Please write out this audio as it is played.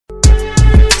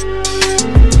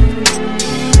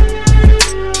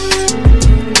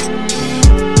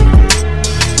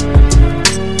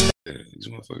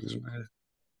motherfuckers, man.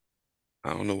 I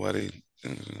don't know why they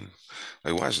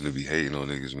like Washington be hating on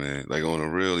niggas, man. Like on a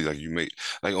really like you make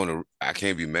like on a I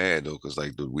can't be mad though because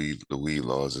like the weed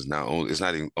laws is not only it's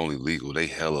not even only legal. They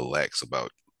hella lax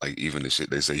about like even the shit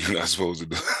they say you're not supposed to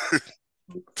do.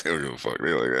 They don't give a fuck.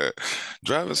 They like that.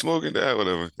 Driving, smoking, that,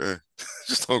 whatever. Yeah.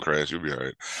 Just don't crash. You'll be all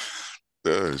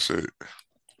right. Shit.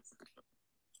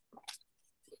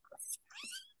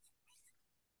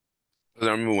 I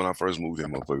remember when I first moved here,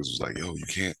 motherfuckers was like, yo, you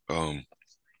can't,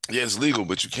 yeah, it's legal,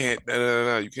 but you can't,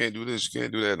 you can't do this, you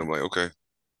can't do that. And I'm like, okay,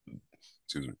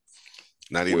 excuse me.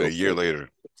 Not even a Well, year later,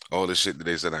 all the shit that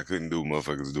they said I couldn't do,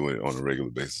 motherfuckers doing it on a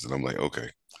regular basis. And I'm like, okay.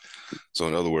 So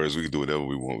in other words, we can do whatever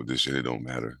we want with this shit. It don't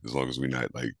matter as long as we're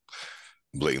not like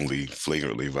blatantly,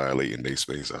 flagrantly violating their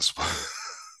space, I suppose.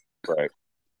 right.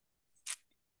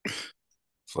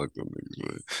 Fuck them niggas,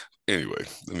 man. Anyway,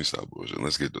 let me stop bullshit.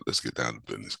 Let's get down to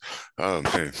business. Oh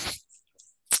man,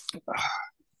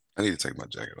 I need to take my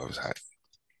jacket off. It's hot.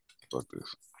 Fuck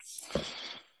this.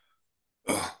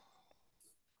 Oh,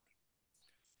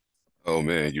 oh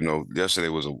man, yesterday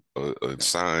was a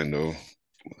sign though.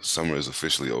 Summer is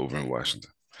officially over in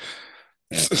Washington.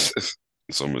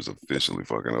 Summer is officially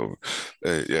fucking over.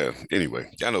 Hey, yeah. Anyway,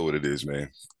 y'all know what it is, man.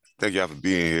 Thank y'all for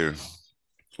being here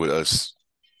with us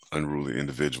unruly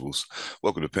individuals.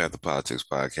 Welcome to Panther Politics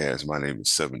Podcast. My name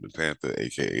is Seven the Panther,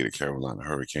 aka the Carolina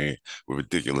Hurricane, with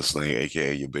ridiculous slang,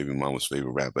 aka your baby mama's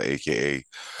favorite rapper, aka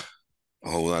a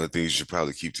whole lot of things you should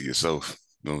probably keep to yourself.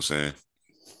 You know what I'm saying?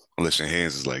 Unless your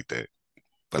hands is like that,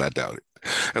 but I doubt it.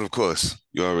 And of course,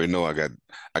 you already know I got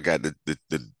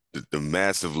the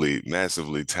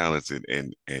massively talented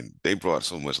and they brought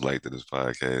so much light to this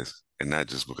podcast. And not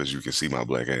just because you can see my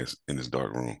black ass in this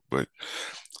dark room, but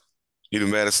you the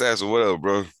mad assassin. What up,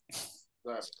 bro?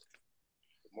 Good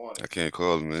morning. I can't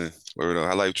call him, man. Word up.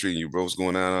 How life treating you, bro? What's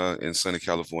going on in sunny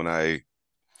California?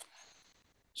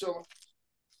 Chilling.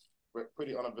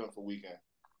 Pretty uneventful weekend.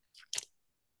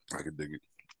 I could dig it.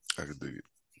 I could dig it.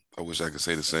 I wish I could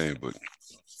say the same, but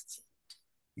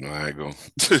you know how it go.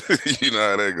 You know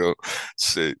how that go.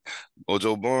 Shit.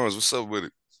 Ojo Barnes, what's up with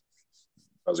it?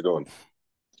 How's it going?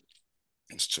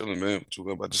 It's chilling, man. What you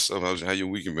about yourself? How your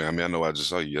weekend, man? I mean, I know I just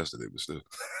saw you yesterday, but still.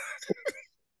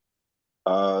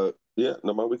 Yeah,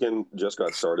 no, my weekend just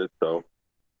got started, so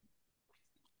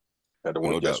had to Oh, no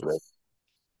work doubt. yesterday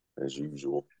as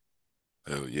usual.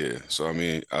 Hell yeah. So I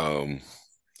mean,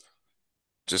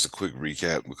 just a quick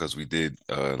recap because we did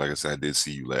like I said, I did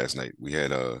see you last night. We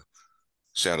had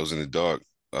Shadows in the Dark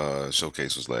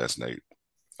showcase was last night.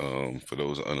 For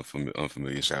those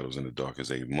unfamiliar, Shadows in the Dark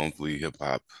is a monthly hip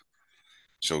hop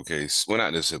showcase. Well,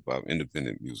 not just hip hop,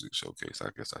 independent music showcase, I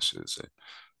guess I should say.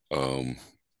 Um,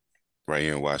 right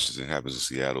here in Washington, happens in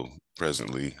Seattle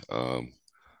presently.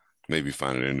 Maybe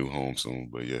finding a new home soon,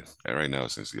 but yeah, right now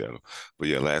it's in Seattle. But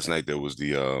yeah, last night there was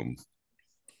the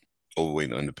overweight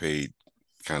and underpaid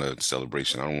kind of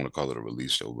celebration. I don't want to call it a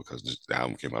release show because the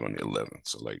album came out on the 11th.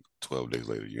 So like 12 days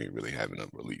later, you ain't really having a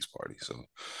release party. So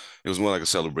it was more like a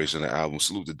celebration of the album.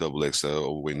 Salute to Double XL,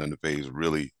 Overweight and Underpaid is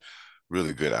really,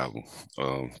 really good album.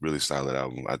 Really solid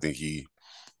album. I think he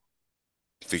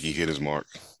hit his mark.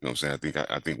 You know what I'm saying?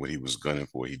 I think what he was gunning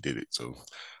for, he did it. So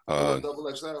Pull uh up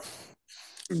double XL.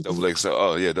 Double XL.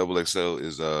 Oh yeah, Double XL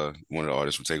is one of the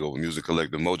artists from Take Over Music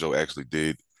Collective. Mojo actually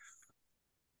did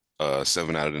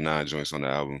 7 out of the 9 joints on the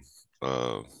album.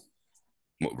 Uh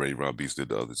Ray Rob Beats did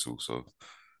the other two. So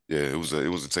yeah, it was a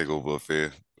takeover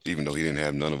affair, even though he didn't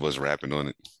have none of us rapping on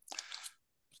it.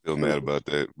 Still mad about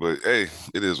that. But hey,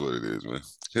 it is what it is, man.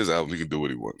 His album, he can do what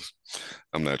he wants.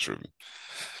 I'm not tripping.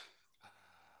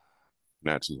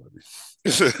 Not too heavy.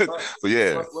 Well, But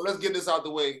yeah, let's get this out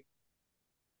the way.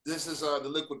 This is the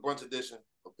Liquid Brunch edition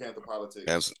of Panther Politics.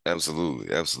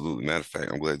 absolutely, absolutely. Matter of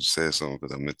fact, I'm glad you said something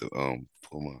because I meant to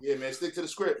pull my Yeah, man, stick to the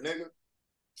script,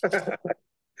 nigga.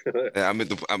 yeah, I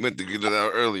meant to get it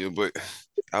out earlier, but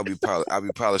I'll be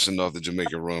polishing off the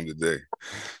Jamaican rum today.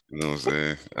 You know what I'm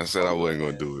saying? I said I Oh, look, wasn't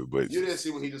gonna man. do it, but You didn't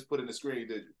see what he just put in the screen,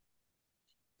 did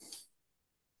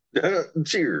you?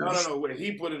 Cheers. No. What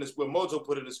he put in the what Mojo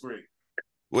put in the screen.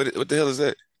 what the hell is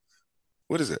that?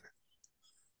 What is that?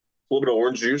 A little bit of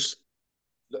orange juice.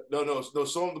 No.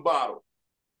 Show him the bottle.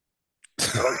 I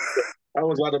was, I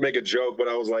was about to make a joke, but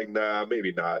I was like, nah,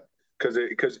 maybe not,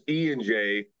 because E and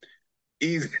J,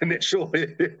 E's initial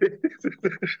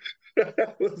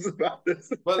was about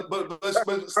this. But All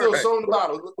still right, show him the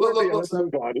bottle. Look. let's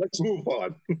move on. Let's move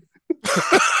on.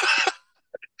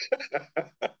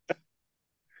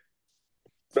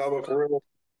 No, but for real,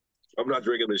 I'm not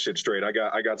drinking this shit straight. I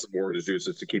got some orange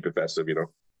juices to keep it festive. Damn.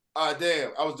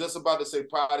 I was just about to say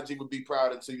Prodigy would be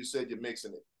proud until you said you're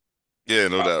mixing it. Yeah,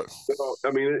 no doubt. So,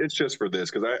 I mean, it's just for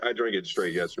this because I drank it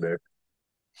straight yesterday.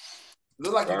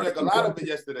 Look like you All right, drank a keep lot going. of it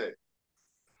yesterday.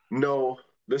 No,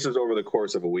 this is over the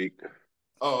course of a week.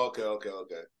 Oh, okay.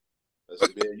 I said,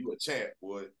 man, you a champ,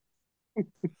 boy.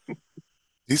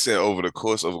 He said over the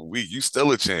course of a week, you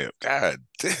still a champ. God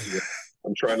damn. Yeah.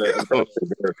 I'm trying Yo, to stay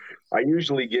better. I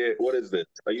usually get what is this?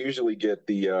 I usually get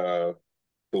the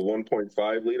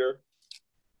 1.5 liter.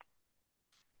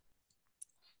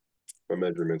 My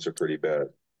measurements are pretty bad,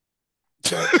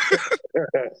 but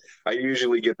I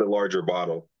usually get the larger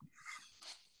bottle.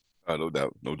 no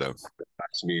doubt, no doubt.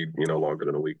 Lasts me, longer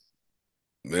than a week.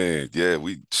 Man, yeah,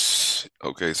 we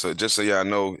okay. So just so y'all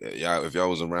know, y'all, if y'all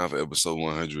was around for episode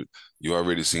 100, you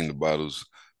already seen the bottles.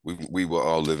 We will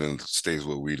all live in states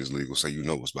where weed is legal, so you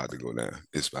know what's about to go down.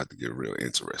 It's about to get real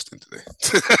interesting today.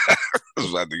 It's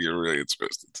about to get real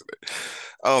interesting today.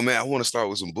 Oh man, I want to start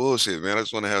with some bullshit, man. I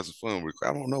just want to have some fun.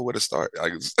 I don't know where to start.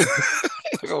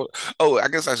 Oh, I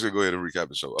guess I should go ahead and recap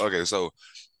the show. Okay, so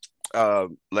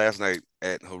last night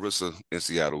at Harissa in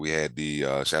Seattle, we had the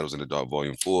Shadows in the Dark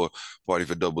Volume 4 party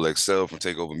for Double XL from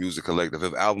Takeover Music Collective.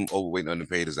 If album Overweight and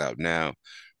Underpaid is out now.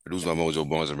 Produced by Mojo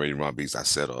Barnes and Ready Ron Beats. I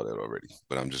said all that already,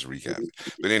 but I'm just recapping.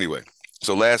 But anyway,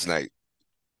 so last night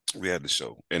we had the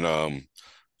show, and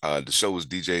the show was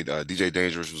DJ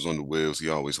Dangerous was on the wheels. He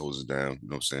always holds it down. You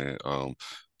know what I'm saying?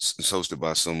 It's hosted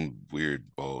by some weird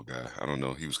bald guy. I don't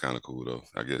know. He was kind of cool though.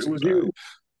 I guess It he was was all right. you.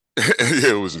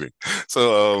 Yeah, it was me.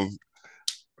 So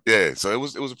yeah, so it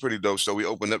was a pretty dope show. We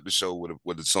opened up the show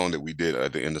with a song that we did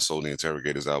at the end of Soul the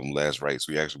Interrogator's album, Last Rites.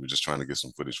 We actually were just trying to get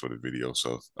some footage for the video,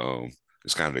 so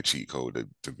it's kind of a cheat code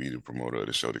to be the promoter of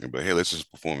the show. They can be like, hey, let's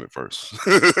just perform it first,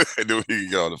 and then we can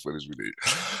get all the footage we did.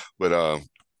 But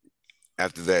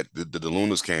after that, the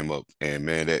Lunas came up, and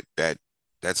man,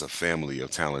 that's a family of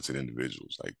talented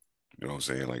individuals. Like, you know what I'm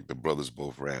saying? Like the brothers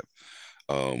both rap.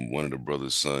 One of the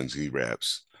brothers' sons, he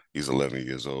raps. He's 11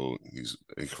 years old. He's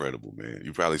incredible, man.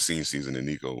 You probably seen Season and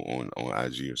Nico on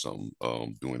IG or something,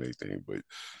 doing anything. But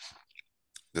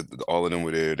all of them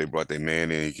were there. They brought their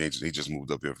man in. He just moved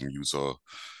up here from Utah.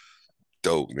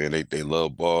 Dope, man. They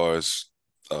love bars,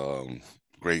 um,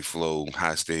 great flow,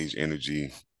 high stage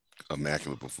energy,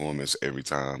 immaculate performance every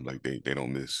time. Like they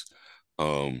don't miss.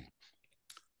 Um,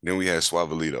 then we had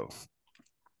Suavelito.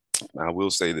 I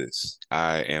will say this: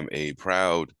 I am a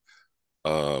proud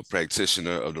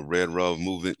practitioner of the Red Love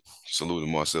movement. Salute to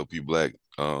Marcel P. Black.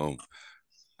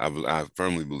 I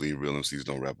firmly believe real MCs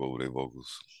don't rap over their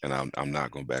vocals, and I'm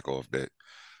not gonna back off that.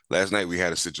 Last night we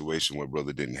had a situation where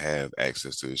brother didn't have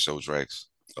access to his show tracks.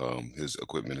 His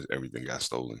equipment, everything got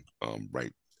stolen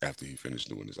right after he finished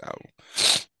doing his album.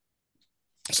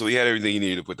 So he had everything he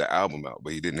needed to put the album out,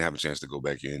 but he didn't have a chance to go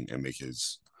back in and make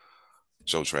his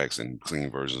show tracks and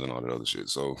clean versions and all that other shit.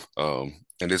 So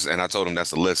and I told him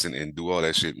that's a lesson and do all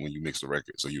that shit when you mix the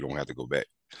record so you don't have to go back.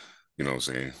 You know what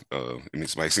I'm saying?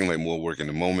 It might seem like more work in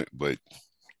the moment, but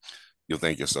you'll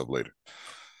thank yourself later.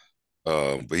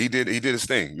 But he did his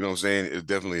thing. You know what I'm saying? It's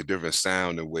definitely a different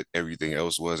sound than what everything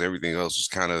else was. Everything else was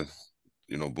kind of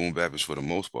boom bapish for the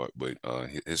most part, but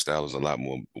his style is a lot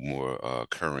more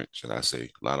current, should I say?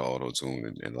 A lot of auto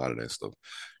tune and a lot of that stuff,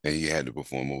 and he had to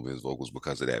perform over his vocals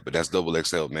because of that. But that's Double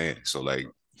XL, man. So like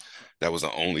that was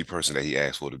the only person that he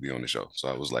asked for to be on the show. So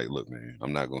I was like, look, man,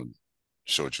 I'm not going to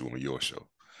short you on your show.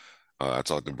 I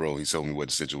talked to bro. He told me what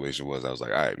the situation was. I was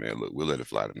like, all right, man, look, we'll let it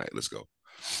fly tonight. Let's go.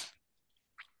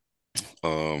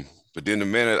 But then the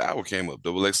man at the hour came up,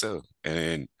 Double XL,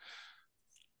 and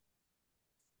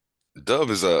Dub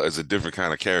is a different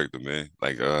kind of character, man.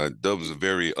 Like Dub is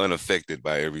very unaffected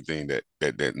by everything that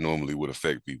normally would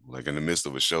affect people. Like in the midst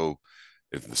of a show,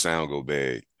 if the sound go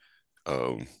bad,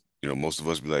 um, most of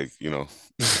us be like, hey,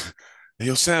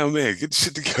 yo, sound man, get the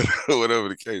shit together, or whatever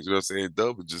the case. You know what I'm saying?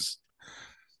 Dub would just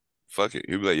fuck it.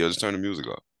 He'd be like, yo, just turn the music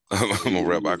off. I'm gonna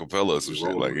rap acapella or some shit.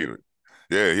 Rolling Like with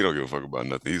yeah, he don't give a fuck about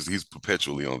nothing. He's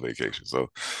perpetually on vacation. So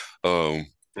um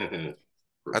it.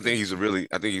 I think he's a really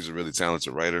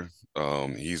talented writer.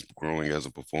 He's growing as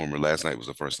a performer. Last night was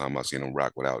the first time I seen him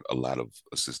rock without a lot of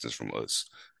assistance from us,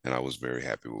 and I was very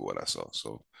happy with what I saw.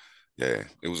 So, yeah,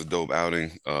 it was a dope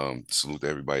outing. Salute to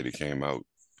everybody that came out.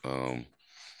 Um,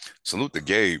 Salute to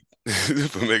Gabe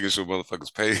for making sure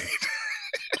motherfuckers paid.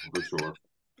 For sure.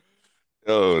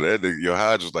 Yo, that nigga, yo,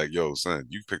 Hodge was like, yo, son,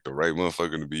 you picked the right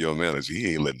motherfucker to be your manager.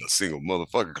 He ain't letting a single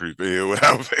motherfucker creep in here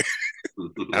without paying.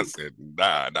 I said,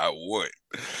 nah, not one.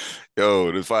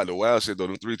 Yo, the wild shit though,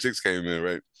 them three chicks came in,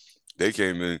 right? They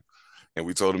came in and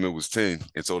we told them it was 10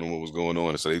 and told them what was going on.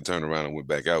 And so they turned around and went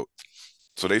back out.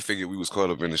 So they figured we was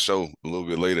caught up in the show. A little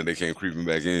bit later, they came creeping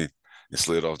back in and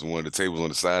slid off to one of the tables on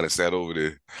the side and sat over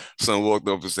there. Son walked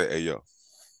up and said, hey, yo,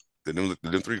 Did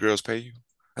them three girls pay you?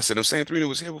 I said, them same three that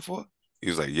was here before? He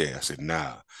was like, yeah. I said,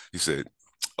 nah. He said,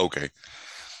 okay.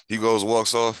 He goes,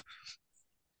 walks off.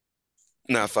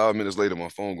 Now 5 minutes later, my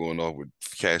phone going off with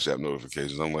Cash App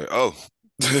notifications. I'm like, oh,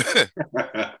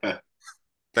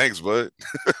 thanks, bud.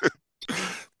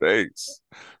 Thanks.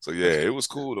 So yeah, it was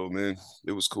cool though, man.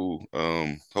 It was cool.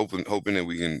 Hoping that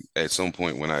we can at some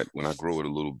point when I grow it a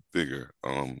little bigger,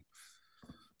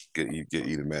 get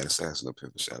either Mad Assassin up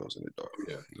here for Shadows in the Dark.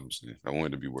 Yeah. You know what I'm saying? I want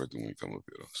it to be worth it when you come up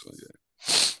here though. So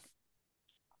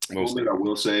yeah. One Most thing I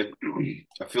will say,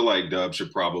 I feel like Dub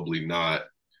should probably not.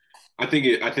 I think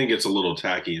it's a little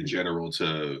tacky in general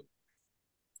to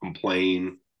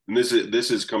complain. And this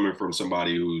is coming from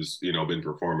somebody who's been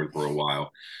performing for a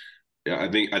while. Yeah, I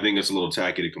think it's a little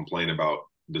tacky to complain about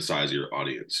the size of your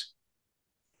audience.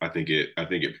 I think it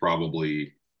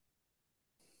probably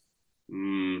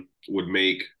would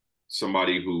make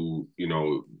somebody who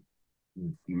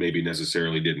maybe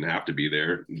necessarily didn't have to be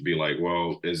there be like,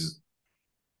 well, is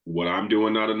what I'm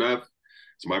doing not enough?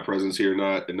 Is my presence here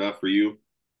not enough for you?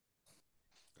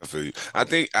 I feel you. I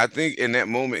think in that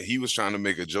moment he was trying to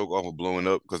make a joke off of blowing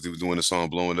up because he was doing the song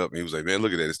blowing up. And he was like, man,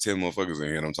 look at that. It's 10 motherfuckers in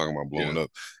here. And I'm talking about blowing Yeah.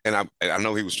 up. And I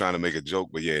know he was trying to make a joke,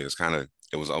 but yeah, it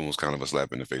was almost kind of a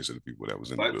slap in the face of the people that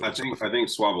was in the But I building. So think I think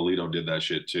Suavolito did that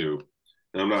shit too.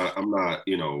 And I'm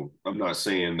not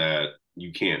saying that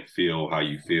you can't feel how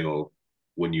you feel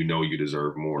when you know you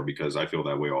deserve more, because I feel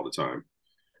that way all the time.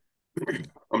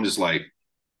 I'm just like,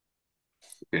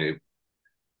 okay,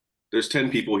 there's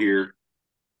 10 people here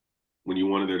when you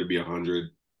wanted there to be 100.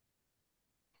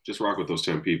 Just rock with those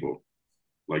 10 people.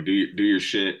 Like do your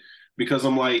shit, because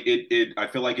I'm like I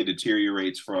feel like it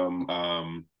deteriorates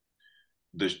from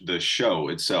the show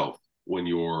itself when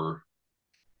you're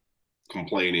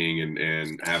complaining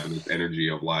and having this energy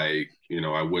of like,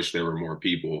 I wish there were more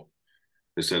people,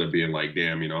 instead of being like,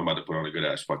 damn, I'm about to put on a good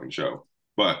ass fucking show.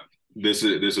 But this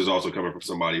is also coming from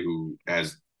somebody who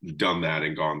has done that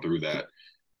and gone through that,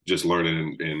 just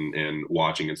learning and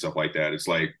watching and stuff like that. It's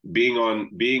like being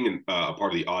a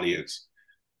part of the audience.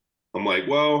 I'm like,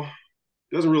 well,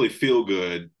 it doesn't really feel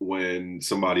good when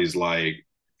somebody's like,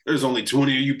 there's only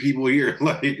 20 of you people here.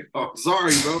 Like, oh,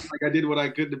 sorry, bro. Like, I did what I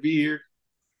could to be here.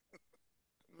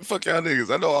 fuck y'all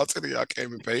niggas. I know all 10 of y'all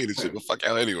came and paid and shit, but fuck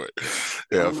y'all anyway.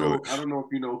 Yeah, I feel it. I don't know if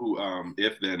you know who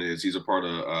If Then is. He's a part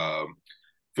of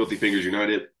Filthy Fingers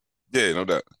United. Yeah, no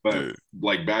doubt. But Yeah.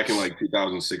 like back in like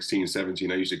 2016,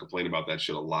 17, I used to complain about that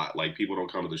shit a lot. Like, people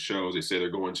don't come to the shows they say they're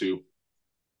going to.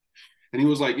 And he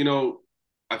was like,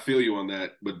 I feel you on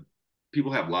that, but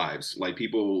people have lives. Like,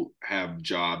 people have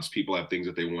jobs, people have things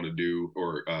that they want to do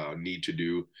or need to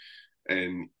do.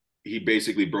 And he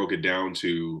basically broke it down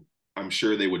to, I'm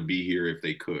sure they would be here if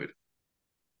they could.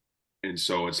 And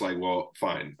so it's like, well,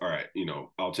 fine, all right,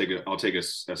 I'll take a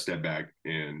step back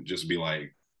and just be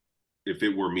like, if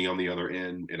it were me on the other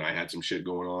end and I had some shit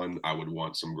going on, I would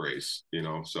want some grace.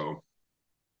 So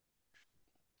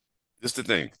Just the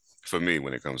thing for me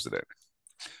when it comes to that.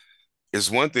 It's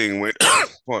one thing when,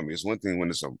 pardon me, it's one thing when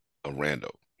it's a rando.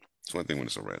 It's one thing when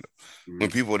it's a rando.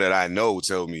 When people that I know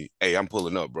tell me, hey, I'm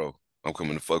pulling up, bro. I'm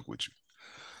coming to fuck with you.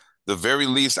 The very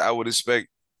least I would expect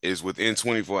is within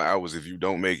 24 hours, if you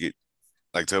don't make it,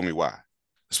 like, tell me why.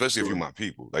 Especially if you're sure. my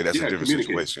people. Like, that's a Yeah, different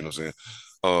communicate. situation, you know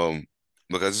what I'm saying?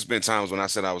 Because it's been times when I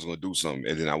said I was gonna do something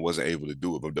and then I wasn't able to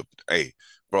do it. But hey,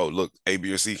 bro, look, A,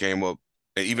 B, or C came up.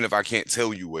 And even if I can't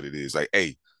tell you what it is, like,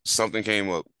 hey, something came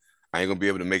up. I ain't gonna be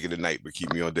able to make it tonight, but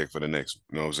keep me on deck for the next one.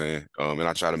 You know what I'm saying? And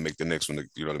I try to make the next one,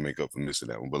 to make up for missing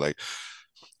that one. But like,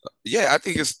 yeah, I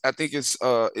think it's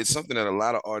something that a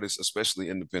lot of artists, especially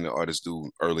independent artists, do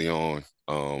early on.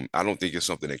 I don't think it's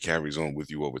something that carries on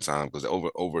with you over time because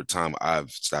over time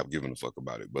I've stopped giving a fuck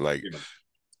about it. But like,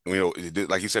 Yeah.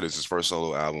 like you said, it's his first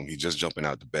solo album. He just jumping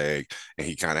out the bag, and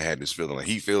he kind of had this feeling like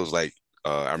he feels like.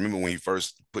 I remember when he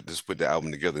first put the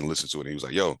album together and listened to it. And he was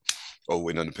like, "Yo, oh,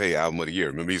 wait, nothing to pay album of the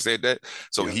year." Remember he said that.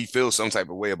 So Yeah. he feels some type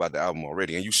of way about the album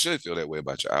already, and you should feel that way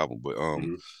about your album. But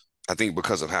Mhm. I think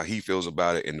because of how he feels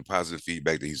about it and the positive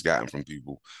feedback that he's gotten from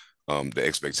people, the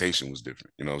expectation was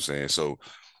different. You know what I'm saying? So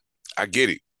I get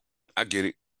it. I get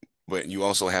it. But you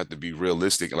also have to be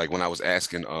realistic. Like when I was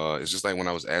asking, it's just like when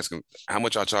I was asking how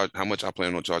much I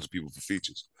plan on charging people for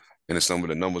features. And then some of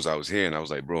the numbers I was hearing, I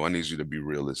was like, bro, I need you to be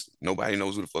realistic. Nobody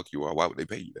knows who the fuck you are. Why would they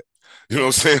pay you that? You know what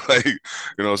I'm saying? Like, you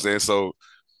know what I'm saying? So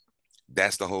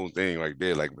that's the whole thing right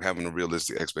there. Like having a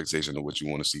realistic expectation of what you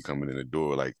want to see coming in the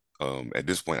door. Like, at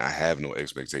this point, I have no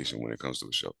expectation when it comes to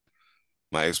the show.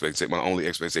 My only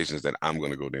expectation is that I'm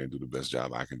gonna go there and do the best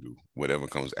job I can do. Whatever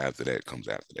comes after that comes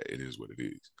after that. It is what it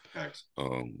is. Thanks.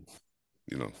 Um,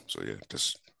 So yeah,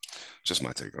 just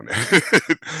my take on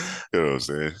that. You know what I'm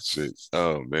saying? Shit.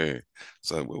 Oh man.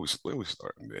 So where we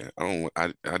starting, man?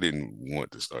 I didn't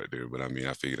want to start there, but I mean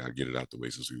I figured I'd get it out the way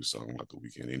since we was talking about the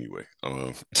weekend anyway.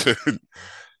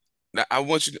 Now I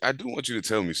do want you to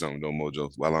tell me something though,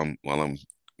 Mojo, while I'm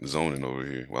zoning over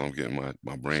here, while I'm getting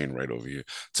my brain right over here.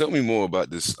 Tell me more about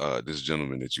this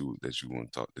gentleman that you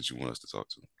want to talk that you want us to talk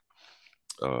to.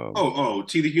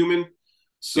 T the Human.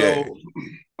 Yeah. So,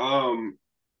 um,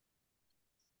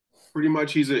 pretty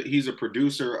much he's a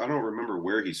producer. I don't remember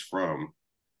where he's from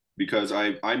because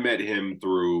I met him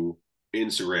through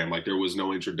Instagram. Like there was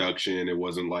no introduction. It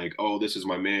wasn't like, oh, this is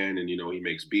my man, and he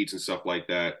makes beats and stuff like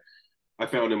that. I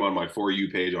found him on my For You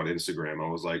page on Instagram. I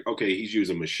was like, okay, he's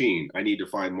using Machine. I need to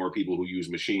find more people who use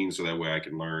Machine so that way I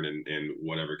can learn and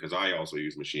whatever, because I also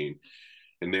use Machine.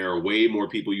 And there are way more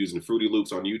people using Fruity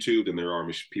Loops on YouTube than there are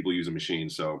people using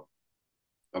Machine. So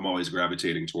I'm always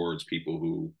gravitating towards people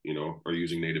who, are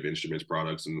using Native Instruments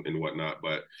products and whatnot.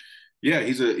 But yeah,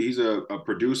 he's a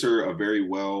producer, a very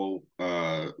well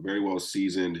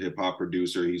seasoned hip hop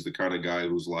producer. He's the kind of guy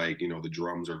who's like, the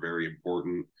drums are very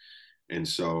important. And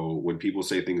so when people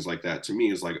say things like that to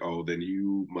me, it's like, oh, then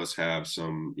you must have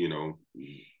some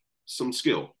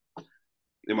skill,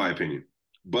 in my opinion.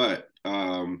 But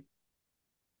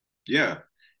yeah,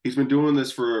 he's been doing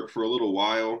this for a little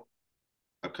while.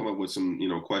 I've come up with some,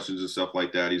 questions and stuff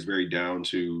like that. He's very down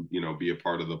to, be a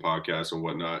part of the podcast and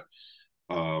whatnot.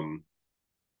 Um,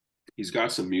 he's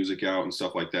got some music out and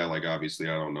stuff like that. Like, obviously,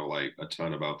 I don't know like a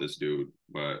ton about this dude,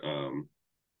 but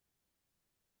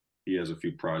he has a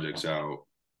few projects out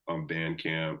on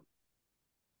Bandcamp.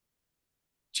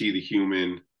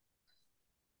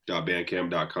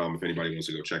 TheHuman.bandcamp.com if anybody wants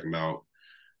to go check him out.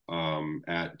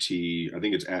 I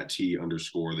think it's at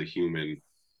T_the human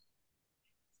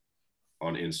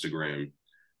on Instagram.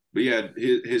 But yeah,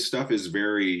 his stuff is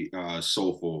very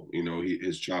soulful.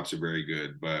 His chops are very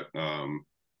good. But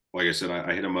like I said,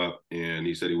 I hit him up and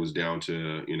he said he was down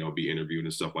to be interviewed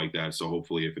and stuff like that. So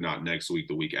hopefully, if not next week,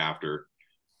 the week after,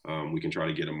 we can try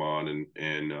to get him on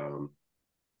and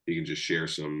he can just share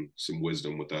some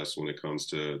wisdom with us when it comes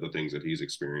to the things that he's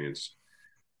experienced.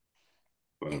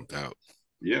 But No doubt.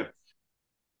 yeah.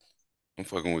 I'm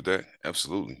fucking with that.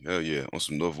 Absolutely. Hell yeah. On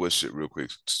some Northwest shit real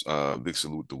quick. Big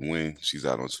salute to Win. She's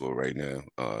out on tour right now.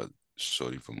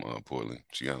 Shorty from Portland.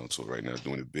 She out on tour right now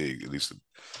doing it big. At least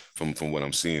from what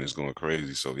I'm seeing, it's going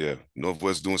crazy. So yeah,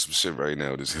 Northwest doing some shit right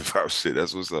now. This hip hop shit.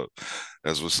 That's what's up.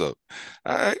 That's what's up.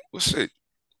 All right. Well shit.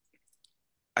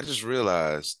 I just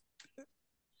realized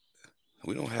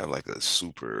we don't have like a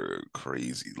super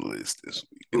crazy list this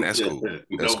week. And that's cool. That's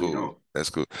No, we cool. don't. That's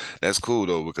cool. That's cool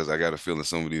though, because I got a feeling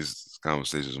some of these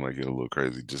conversations might get a little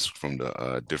crazy just from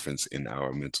the difference in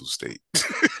our mental state.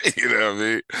 You know what I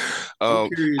mean? I'm Um,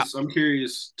 curious. I'm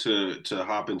curious to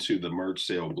hop into the merch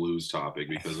sale blues topic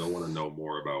because I want to know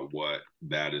more about what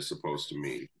that is supposed to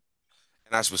mean.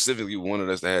 and I specifically wanted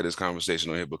us to have this conversation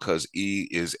on here because E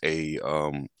is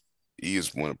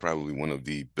probably one of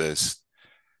the best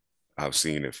I've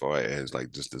seen as far as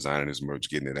like just designing his merch,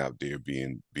 getting it out there,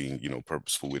 being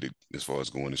purposeful with it as far as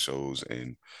going to shows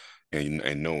and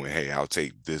knowing, hey, I'll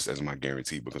take this as my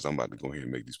guarantee because I'm about to go here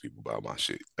and make these people buy my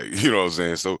shit. Like, you know what I'm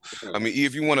saying? So, I mean,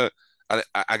 if you want to,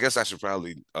 I guess I should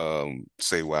probably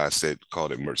say why I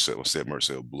called it merch sale or said merch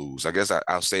sale blues. I guess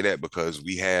I'll say that because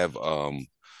we have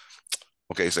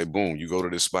okay, say boom, you go to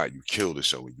this spot, you kill the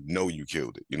show, and you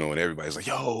killed it, and everybody's like,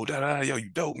 yo, yo, you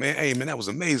dope, man. Hey, man, that was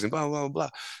amazing. Blah blah blah.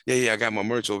 Yeah, yeah, I got my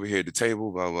merch over here at the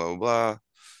table. Blah blah blah.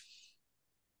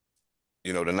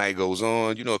 The night goes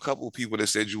on. A couple of people that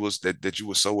said that you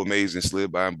were so amazing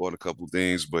slid by and bought a couple of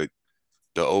things, but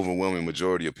the overwhelming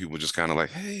majority of people just kind of like,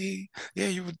 hey, yeah,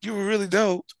 you were really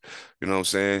dope. You know what I'm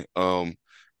saying?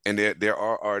 And there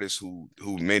are artists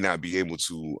who may not be able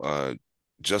to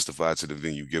justify to the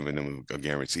venue giving them a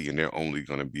guarantee, and they're only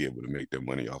going to be able to make their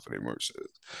money off of their merch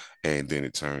sales. And then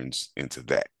it turns into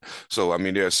that. So I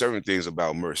mean, there are certain things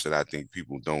about merch that I think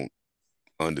people don't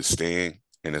understand.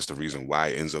 And that's the reason why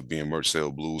it ends up being merch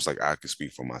sale blues. Like I can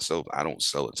speak for myself. I don't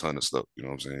sell a ton of stuff, you know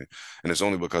what I'm saying? And it's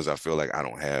only because I feel like I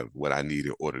don't have what I need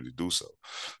in order to do so.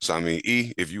 So I mean,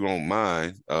 E, if you don't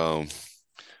mind,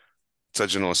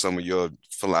 touching on some of your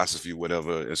philosophy,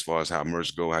 whatever, as far as how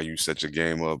merch go, how you set your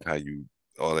game up, how you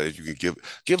all that. If you can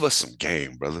give us some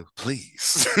game, brother,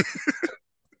 please.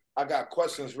 I got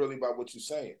questions really about what you're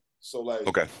saying. So like,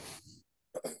 Okay.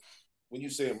 when you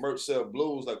say merch sell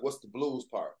blues, like what's the blues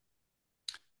part?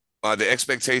 The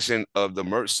expectation of the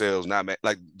merch sales, not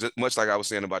like much like I was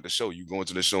saying about the show. You go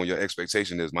into the show and your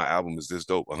expectation is my album is this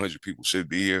dope. 100 people should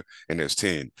be here, and there's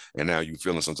 10, and now you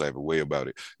feeling some type of way about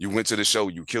it. You went to the show,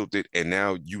 you killed it, and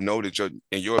now you know that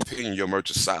in your opinion, your merch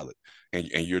is solid, and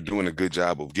you're doing a good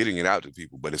job of getting it out to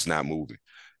people, but it's not moving.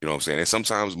 You know what I'm saying? And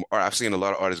sometimes I've seen a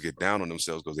lot of artists get down on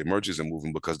themselves because their merch isn't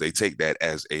moving because they take that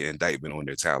as an indictment on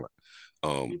their talent.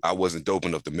 I wasn't dope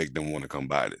enough to make them want to come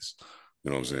buy this. You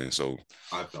know what I'm saying? So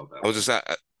I felt that I was way.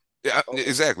 just, yeah, Okay.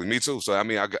 exactly. Me too. So I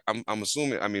mean, I'm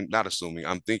assuming. I mean, not assuming.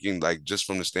 I'm thinking like just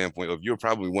from the standpoint of you're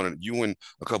probably one of you and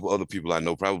a couple other people I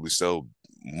know probably sell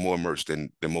more merch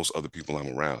than most other people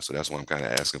I'm around. So that's why I'm kind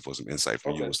of asking for some insight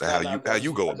from you Okay. as to Now, how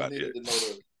you go I just about it. needed to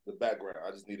know the background.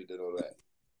 I just needed to know that.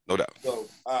 No doubt. So,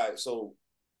 all right. So,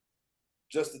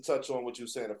 just to touch on what you were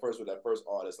saying at first with that first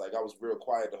artist, like I was real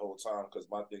quiet the whole time because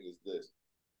my thing is this: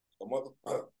 a mother,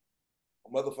 a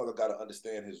motherfucker got to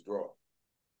understand his draw.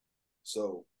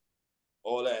 So,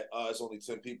 all that, it's only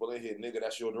 10 people in here, nigga.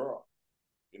 That's your draw.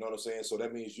 You know what I'm saying? So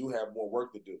that means you have more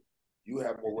work to do. You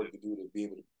have more work to do to be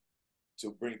able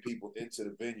to bring people into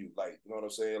the venue. Like, you know what I'm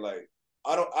saying? Like,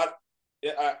 I don't,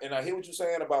 and I hear what you're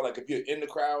saying about like if you're in the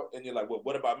crowd and you're like, well,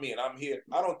 what about me? And I'm here.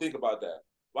 I don't think about that.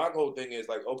 My whole thing is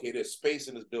like, okay, there's space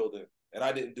in this building, and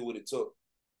I didn't do what it took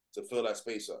to fill that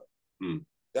space up.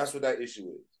 That's what that issue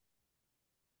is.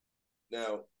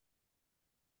 Now,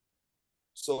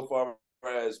 so far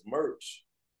as merch,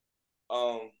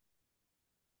 um,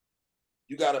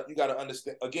 you gotta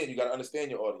understand again, you gotta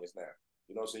understand your audience now.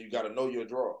 You know what I'm saying? You gotta know your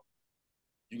draw.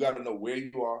 You gotta know where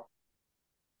you are,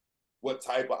 what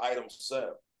type of items to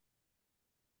sell.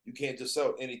 You can't just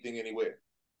sell anything anywhere.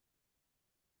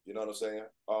 You know what I'm saying?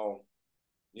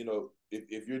 You know,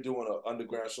 if you're doing an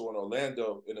underground show in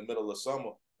Orlando in the middle of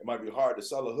summer, it might be hard to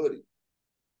sell a hoodie.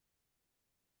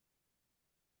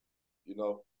 You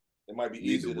know, it might be You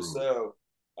need the easier to room. sell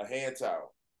a hand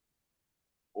towel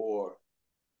or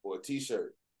a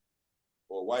t-shirt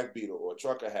or a wife beater or a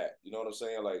trucker hat. You know what I'm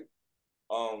saying? Like,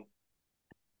 um,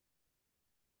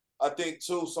 I think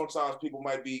too sometimes people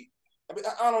might be. I mean,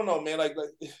 I don't know, man. Like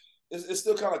it's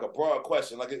still kind of like a broad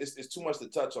question. Like it's too much to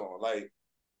touch on. Like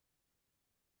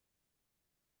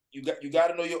you got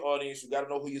to know your audience. You got to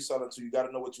know who you're selling to. You got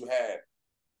to know what you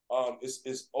have.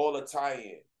 It's all a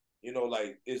tie-in. You know,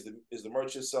 like is the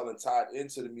merch you're selling tied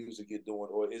into the music you're doing,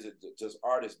 or is it just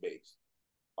artist based?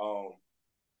 Um,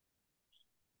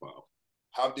 Wow.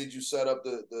 how did you set up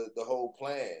the whole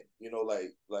plan? You know,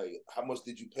 like how much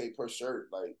did you pay per shirt?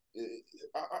 Like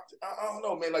I don't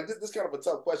know, man. Like this kind of a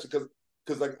tough question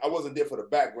because like I wasn't there for the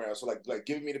background, so like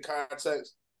giving me the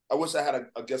context. I wish I had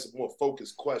I guess a more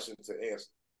focused question to answer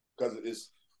because it's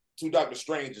too Doctor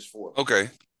Strange is for me. Okay.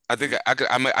 I think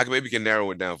I maybe can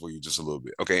narrow it down for you just a little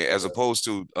bit. Okay, as Okay. opposed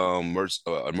to merch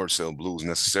sale blues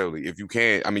necessarily. If you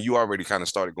can, I mean, you already kind of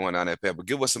started going down that path, but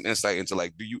give us some insight into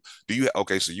like, do you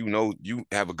okay? So you know you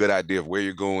have a good idea of where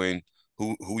you're going,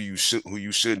 who you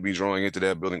should be drawing into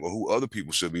that building, or who other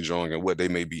people should be drawing, and what they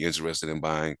may be interested in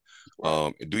buying.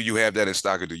 Right. Do you have that in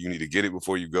stock, or do you need to get it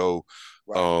before you go?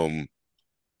 Right. Um,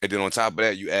 and then on top of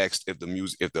that, you asked if the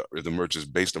music, if the merch is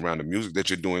based around the music that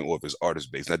you're doing, or if it's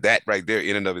artist based. Now that right there,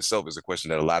 in and of itself, is a question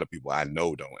that a lot of people I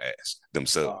know don't ask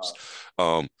themselves.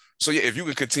 Uh, Um, so yeah, if you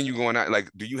can continue going out, like,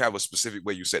 do you have a specific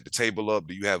way you set the table up?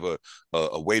 Do you have a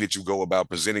way that you go about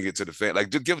presenting it to the fan?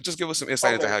 Like, just give us some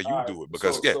insight into okay. how All you right. do it,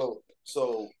 because yeah,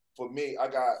 So for me, I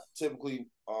got typically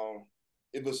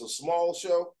if it's a small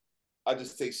show, I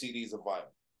just take CDs and vinyl.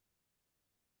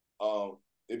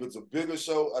 If it's a bigger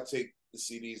show, I take the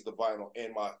CDs, the vinyl,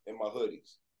 and my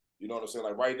hoodies. You know what I'm saying?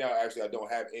 Like right now, actually, I don't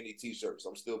have any T-shirts.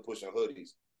 I'm still pushing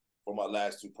hoodies for my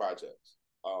last two projects,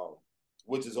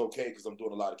 which is okay because I'm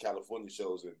doing a lot of California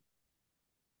shows and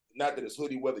not that it's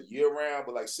hoodie weather year round,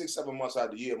 but like 6, 7 months out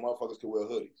of the year, motherfuckers can wear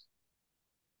hoodies.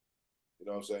 You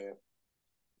know what I'm saying?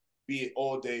 Be it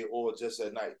all day or just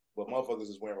at night, but motherfuckers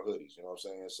is wearing hoodies. You know what I'm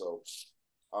saying? So,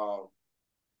 um,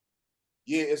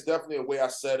 yeah, it's definitely a way I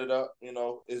set it up. You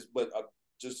know, is but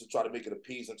just to try to make it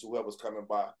appeasing to whoever's coming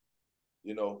by.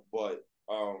 You know, but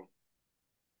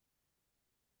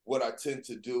what I tend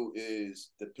to do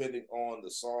is depending on the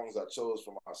songs I chose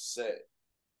for my set,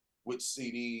 which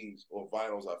CDs or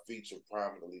vinyls I feature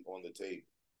prominently on the table.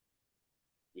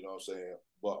 You know what I'm saying?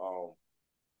 But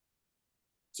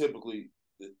typically,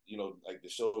 you know, like the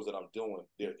shows that I'm doing,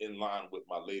 they're in line with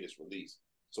my latest release.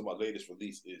 So my latest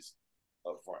release is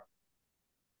up front.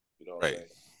 You know what I'm right, saying?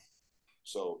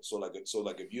 So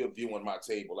like if you're viewing my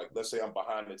table, like let's say I'm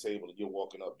behind the table and you're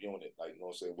walking up viewing it, like you know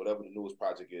what I'm saying, whatever the newest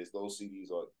project is, those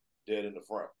CDs are dead in the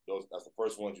front. That's the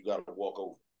first ones you gotta walk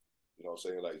over. You know what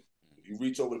I'm saying? Like you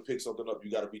reach over to pick something up,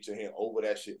 you got to reach your hand over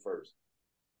that shit first,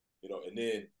 and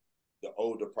then the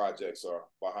older projects are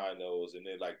behind those, and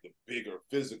then like the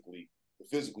physically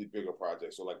bigger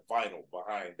projects, so like vinyl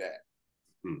behind that.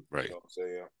 Right. You know what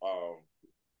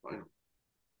I'm saying?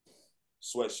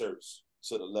 Sweatshirts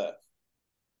to the left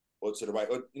or to the right,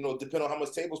 or depending on how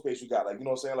much table space you got. Like, you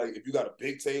know what I'm saying? Like, if you got a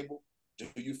big table, do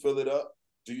you fill it up?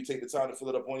 Do you take the time to fill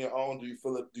it up on your own? Do you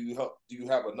fill it? Do you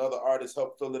have another artist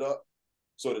help fill it up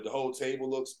so that the whole table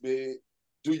looks big?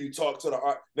 Do you talk to the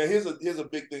art? Now, here's a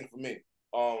big thing for me.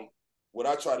 What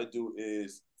I try to do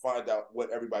is find out what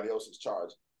everybody else is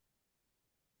charging.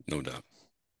 No doubt.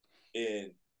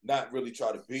 And not really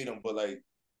try to beat them, but like,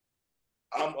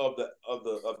 I'm of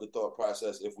the thought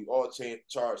process. If we all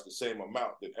charge the same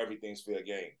amount, then everything's fair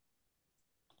game.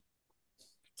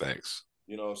 Thanks.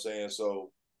 You know what I'm saying?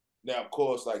 So now, of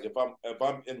course, like if I'm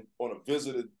in a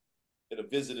visited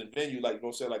venue, like, you know what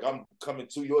I'm saying, like I'm coming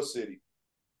to your city,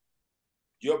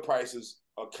 your prices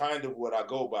are kind of what I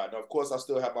go by. Now, of course, I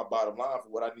still have my bottom line for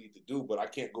what I need to do, but I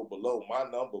can't go below my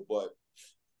number. But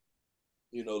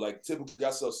like typically I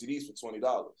sell CDs for $20.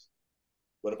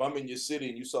 But if I'm in your city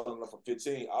and you selling them for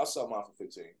 15, I'll sell mine for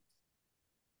 15.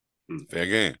 Fair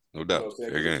game, no doubt. You know what I'm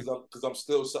saying? Fair game. Because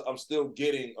I'm still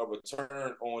getting a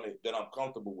return on it that I'm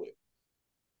comfortable with.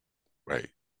 Right.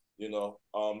 Now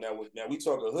we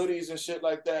talking hoodies and shit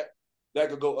like that. That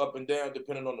could go up and down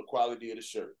depending on the quality of the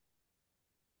shirt.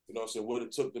 You know what I'm saying? What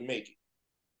it took to make it,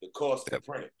 the cost to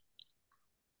print it.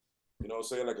 You know what I'm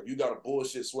saying? Like if you got a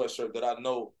bullshit sweatshirt that I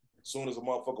know as soon as a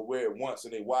motherfucker wear it once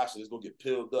and they wash it, it's gonna get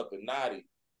peeled up and knotty.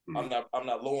 I'm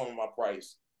not lowering my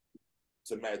price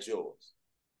to match yours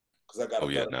because I got a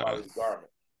better quality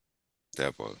garment.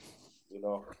 That part.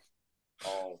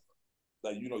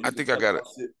 Like you I can think I got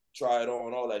it. Try it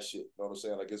on, all that shit. You know what I'm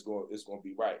saying? Like it's gonna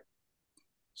be right.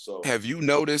 So have you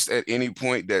noticed at any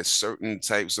point that certain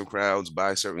types of crowds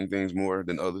buy certain things more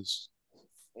than others?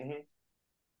 Mm-hmm.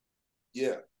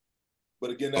 Yeah,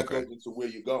 but again, that goes into where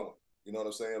you're going. You know what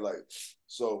I'm saying? Like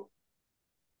so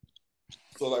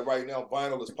like right now,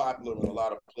 vinyl is popular in a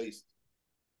lot of places.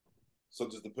 So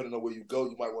just depending on where you go,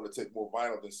 you might want to take more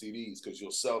vinyl than CDs because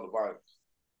you'll sell the vinyl.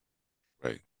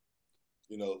 Right.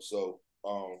 So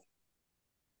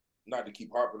not to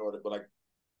keep harping on it, but like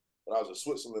when I was in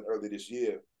Switzerland earlier this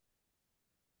year,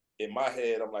 in my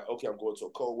head, I'm like, okay, I'm going to a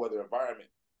cold weather environment.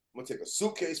 I'm gonna take a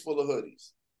suitcase full of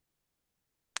hoodies.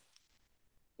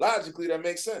 Logically, that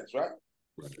makes sense, right?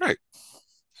 Right.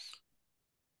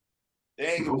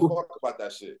 They ain't give a fuck about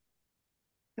that shit.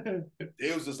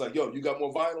 They was just like, yo, you got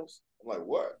more vinyls? I'm like,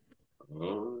 what?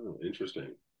 Oh,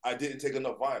 interesting. I didn't take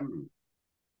enough vinyl.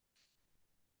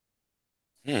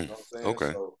 You know what I'm saying?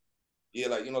 Okay. So yeah,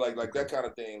 like like that kind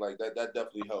of thing, like that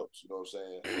definitely helps. You know what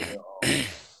I'm saying? And,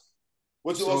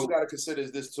 what you also got to consider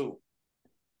is this too,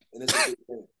 and it's a big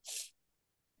thing.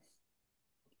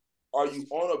 Are you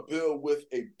on a bill with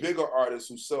a bigger artist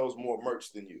who sells more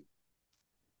merch than you?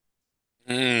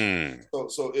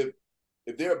 So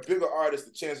if they're a bigger artist,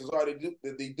 the chances are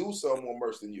they do sell more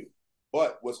merch than you.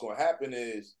 But what's going to happen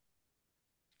is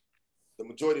the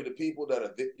majority of the people that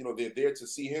are they're there to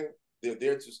see him. They're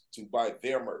there to buy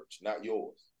their merch, not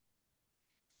yours.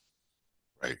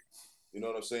 Right. You know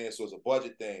what I'm saying? So it's a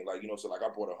budget thing. Like, so like I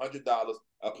bought $100.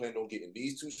 I planned on getting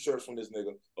these 2 shirts from this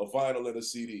nigga, a vinyl and a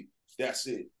CD. That's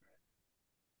it.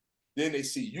 Then they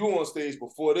see you on stage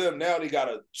before them. Now they got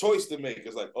a choice to make.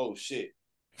 It's like, oh shit.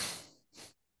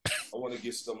 I want to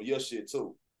get some of your shit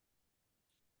too.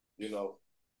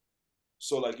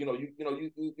 So like,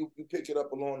 you pick it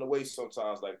up along the way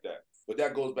sometimes like that. But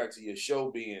that goes back to your show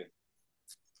being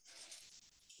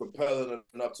compelling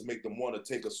enough to make them want to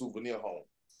take a souvenir home.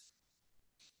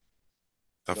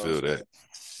 I feel that.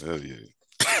 Hell yeah.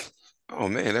 Oh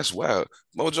man, that's wild.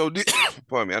 Mojo,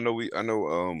 pardon me.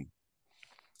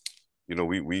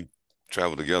 We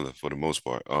travel together for the most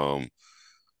part.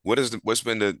 What's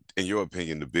been in your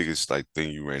opinion, the biggest like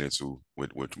thing you ran into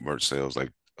with merch sales?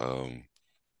 Like,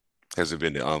 has it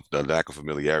been the lack of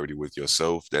familiarity with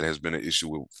yourself that has been an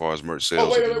issue as far as merch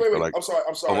Oh, sales? wait. Like, I'm sorry.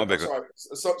 oh, my I'm bad. sorry.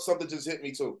 Something just hit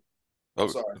me too. I'm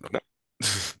sorry.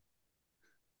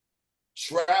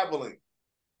 Traveling,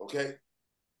 okay?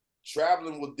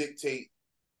 Traveling will dictate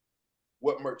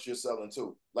what merch you're selling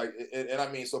too. Like, and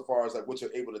I mean so far as like what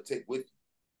you're able to take with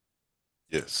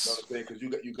you. Yes. You know what I'm saying? Because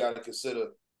you got to consider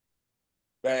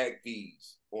bag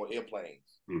fees on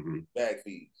airplanes, bag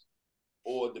fees.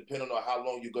 Or depending on how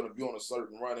long you're going to be on a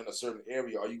certain run in a certain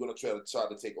area, are you going to try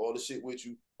to take all the shit with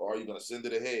you, or are you going to send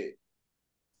it ahead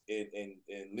and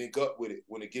link up with it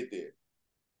when it get there?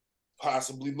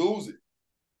 Possibly lose it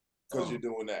because you're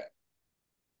doing that.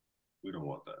 We don't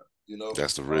want that. You know,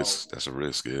 That's the risk. That's a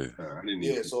risk. Yeah. I didn't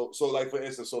yeah. even. So like for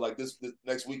instance, so like this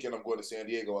next weekend, I'm going to San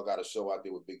Diego. I got a show out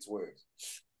there with Big Twins,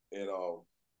 and all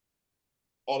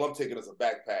I'm taking is a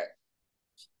backpack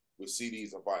with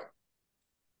CDs and vinyl.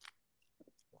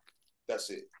 That's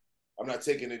it. I'm not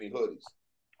taking any hoodies.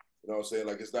 You know what I'm saying?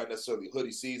 Like, it's not necessarily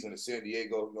hoodie season in San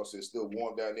Diego. You know what I'm saying? It's still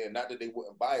warm down there. Not that they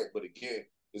wouldn't buy it, but again,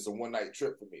 it's a one-night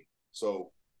trip for me.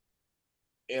 So,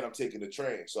 and I'm taking the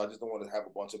train. So I just don't want to have a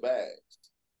bunch of bags.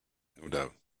 No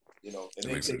doubt. You know, and That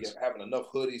then makes sense. having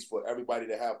enough hoodies for everybody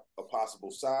to have a possible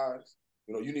size.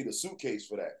 You know, you need a suitcase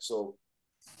for that. So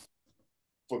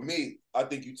for me, I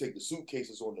think you take the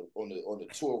suitcases on the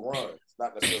tour runs,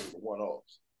 not necessarily the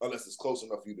one-offs, unless it's close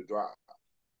enough for you to drive.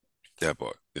 That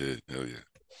part. Yeah. Hell yeah.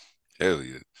 Hell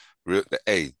yeah. Real,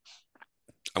 hey,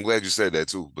 I'm glad you said that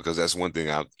too, because that's one thing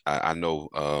I know.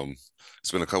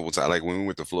 It's been a couple times. Like when we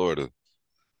went to Florida,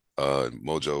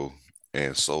 Mojo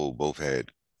and Soul both had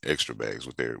extra bags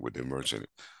with their merch in it.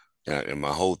 And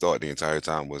my whole thought the entire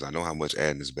time was, I know how much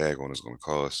adding this bag on is going to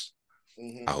cost. I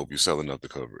Mm-hmm. hope you sell enough to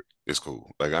cover it. It's cool.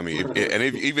 Like, I mean,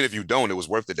 even if you don't, it was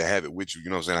worth it to have it with you. You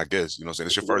know what I'm saying? I guess, you know what I'm saying?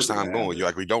 It's your It's first worth it to time have going. it. You're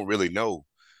like, we don't really know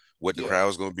what the Yeah.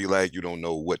 crowd's going to be like. You don't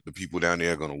know what the people down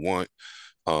there are going to want.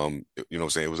 You know what I'm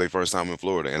saying? It was their first time in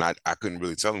Florida. And I couldn't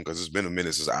really tell them because it's been a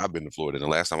minute since I've been to Florida. And the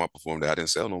last time I performed there, I didn't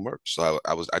sell no merch. So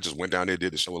I just went down there,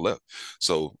 did the show and left.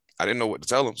 So I didn't know what to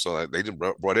tell them. So they just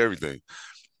brought everything.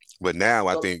 But now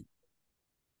I think,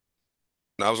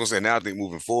 I was gonna say now I think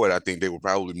moving forward, I think they would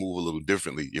probably move a little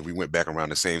differently if we went back around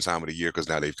the same time of the year because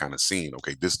now they've kind of seen,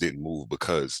 okay, this didn't move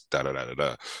because da da da da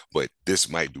da, but this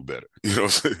might do better. You know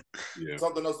what I'm saying? Yeah.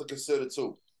 Something else to consider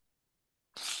too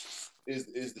is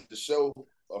the show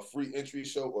a free entry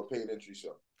show or paid entry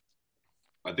show?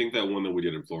 I think that one that we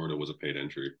did in Florida was a paid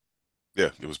entry. Yeah,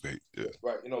 it was paid. Yeah.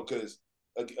 Right. You know, because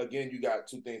again, you got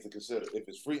two things to consider. If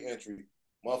it's free entry,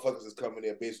 motherfuckers is coming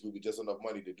there basically with just enough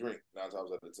money to drink 9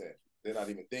 times out of 10. They're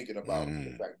not even thinking about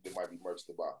the fact that there might be merch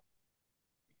to buy.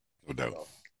 No doubt.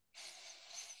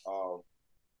 You know?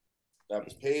 Now if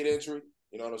it's paid entry,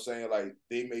 you know what I'm saying? Like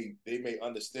they may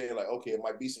understand, like, okay, it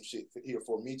might be some shit here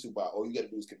for me to buy. All you got to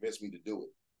do is convince me to do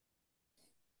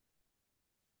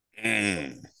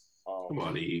it. Come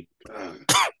on, E.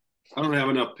 I don't have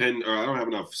enough pen, or I don't have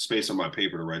enough space on my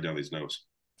paper to write down these notes.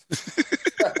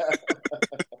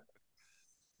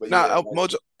 But Nah, yeah,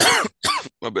 Mojo.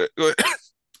 My bad. Go ahead.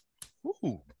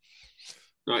 Ooh.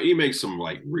 No, E makes some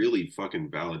like really fucking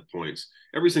valid points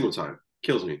every single time.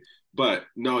 Kills me. But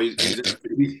no, he's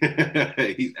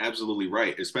absolutely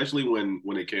right, especially when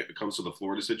it comes to the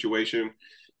Florida situation.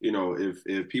 You know,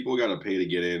 if people got to pay to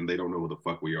get in, they don't know who the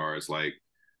fuck we are. It's like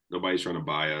nobody's trying to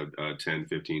buy a $10,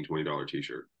 $15, $20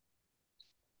 t-shirt.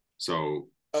 So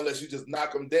unless you just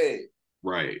knock them dead,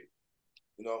 right,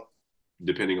 you know.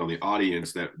 Depending on the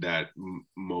audience, that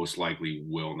most likely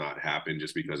will not happen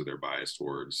just because of their bias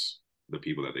towards the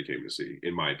people that they came to see,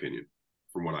 in my opinion,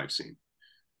 from what I've seen.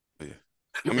 Yeah.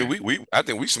 I mean, I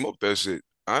think we smoked that shit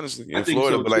honestly I in think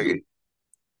Florida, so but like, too.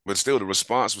 but still the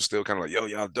response was still kind of like, yo,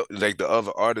 y'all dope. Like the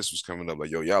other artists was coming up like,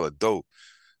 yo, y'all are dope.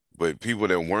 But people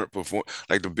that weren't perform,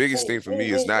 like the biggest thing for me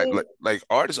is not like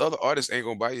other artists ain't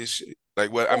gonna buy your shit.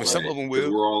 Like, well, I mean, some Right, of them because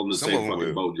will, we're all in the some of same them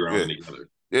fucking will, boat yeah, drowning together.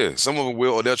 yeah. Some of them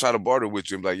will, or they'll try to barter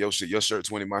with you and be like, yo, shit, your shirt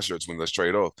 20, my shirt 20, let's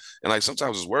trade off. And like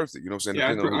sometimes it's worth it, you know what I'm saying? Yeah,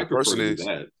 Depending on who I the prefer person to do is.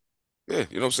 that. Yeah,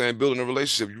 you know what I'm saying? Building a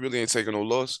relationship, you really ain't taking no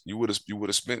loss. You would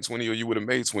have spent 20 or you would have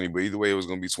made 20, but either way, it was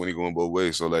gonna be 20 going both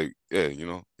ways. So like, yeah, you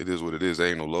know, it is what it is. There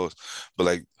ain't no loss. But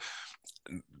like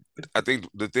I think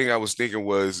the thing I was thinking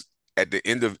was at the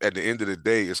end of the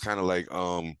day, it's kind of like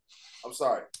I'm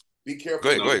sorry. Be go careful.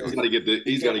 ahead, No, go ahead, go he's ahead. got to get the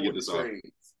Be he's got to careful get with this the off. trades.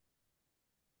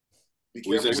 Be What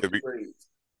you careful say? with the trades.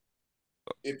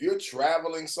 If you're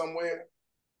traveling somewhere,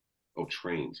 Oh,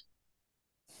 trains.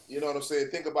 you know what I'm saying?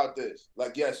 Think about this.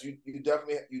 Like, yes, you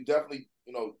definitely,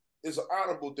 you know, it's an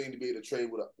honorable thing to be able to trade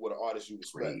with an artist you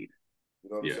respect. Trade. You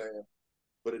know what Yeah. I'm saying?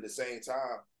 But at the same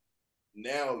time,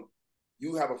 now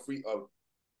you have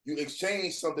you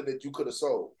exchange something that you could have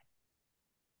sold,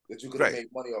 that you could have Right.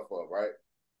 made money off of, right?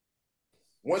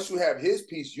 Once you have his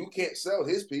piece, you can't sell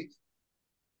his piece.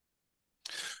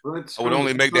 Well, that's I would kind of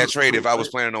only make that trade if I was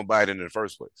right. planning on buying it in the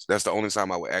first place. That's the only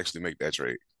time I would actually make that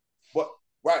trade. But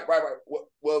right.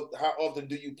 Well, how often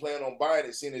do you plan on buying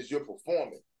it, seeing as you're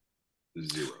performing?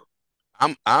 Zero.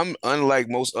 I'm unlike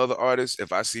most other artists.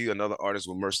 If I see another artist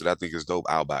with merch that I think is dope,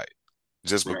 I'll buy it.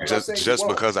 I'm not saying you Just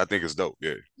won't. because I think it's dope.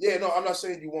 Yeah. Yeah, no, I'm not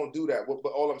saying you won't do that. But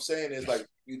all I'm saying is, like,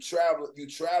 you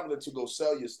traveling to go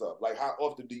sell your stuff. Like, how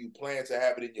often do you plan to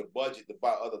have it in your budget to buy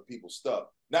other people's stuff?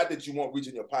 Not that you won't reach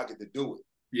in your pocket to do it.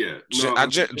 Yeah. I No,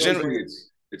 generally, You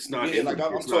know It's not Yeah, in like the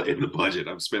I'm it's not talking. in the budget.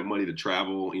 I've spent money to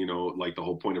travel. Like the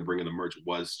whole point of bringing the merch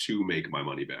was to make my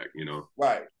money back.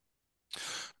 Right.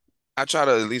 I try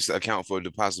to at least account for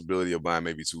the possibility of buying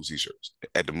maybe two t-shirts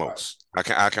at the Right. most. I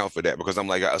account for that because I'm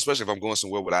like, especially if I'm going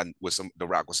somewhere with some the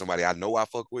rock with somebody I know I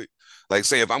fuck with. Like,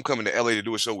 say if I'm coming to LA to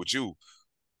do a show with you,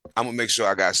 I'm gonna make sure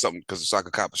I got something because so I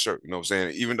can cop a shirt. You know what I'm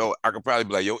saying? Even though I could probably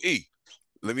be like, yo, E,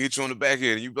 let me hit you on the back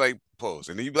end, and you be like, pause,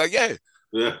 and then you be like, yeah.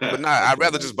 But nah, I'd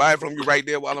rather just buy it from you right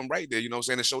there while I'm right there, you know what I'm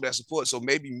saying, and show that support. So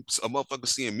maybe a motherfucker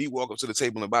seeing me walk up to the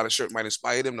table and buy the shirt might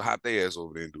inspire them to hop their ass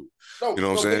over there and do it. You No, know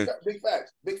what I'm no, saying? big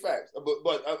facts, big facts.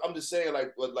 But I'm just saying,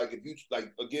 like if you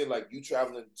like again, like you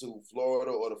traveling to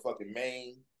Florida or the fucking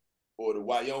Maine or the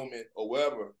Wyoming or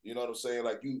wherever, you know what I'm saying?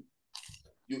 Like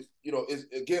it's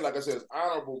again, like I said, it's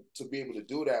honorable to be able to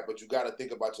do that, but you got to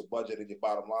think about your budget and your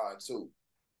bottom line too.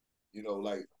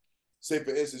 Like say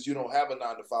for instance, you don't have a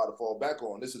 9 to 5 to fall back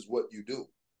on. This is what you do.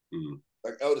 Mm-hmm.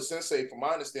 Like Elder Sensei, from my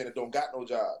understanding, don't got no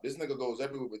job. This nigga goes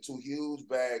everywhere with two huge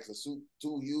bags and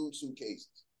two huge suitcases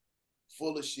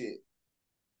full of shit.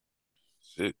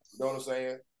 Shit. You know what I'm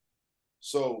saying?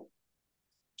 So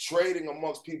trading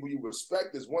amongst people you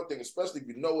respect is one thing, especially if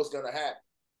you know what's gonna happen.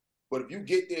 But if you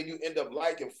get there and you end up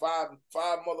liking five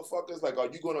motherfuckers, like, are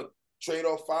you gonna trade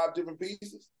off 5 different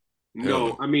pieces? Hell No,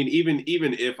 no. I mean, even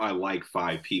if I like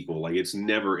 5 people, like it's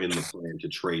never in the plan to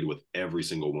trade with every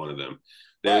single one of them.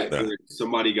 Right.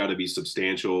 Somebody got to be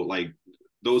substantial. Like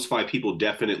those 5 people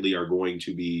definitely are going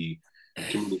to be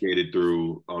communicated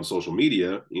through on social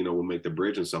media. We'll make the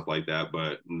bridge and stuff like that.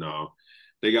 But no,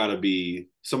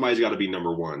 somebody's got to be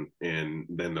number one, and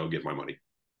then they'll get my money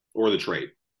or the trade.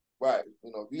 Right.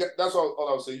 That's all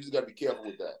I was saying. You just got to be careful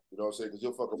with that. You know what I'm saying? Because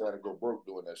you'll fuck around and go broke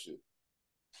doing that shit.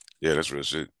 Yeah, that's real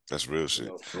shit. That's real You shit.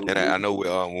 know. And I know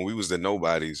when we was the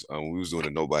nobodies, when we was doing the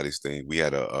nobodies thing, we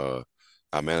had our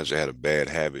manager had a bad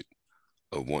habit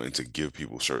of wanting to give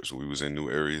people shirts. We was in new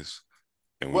areas,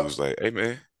 and we What? was like, hey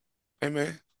man,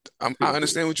 I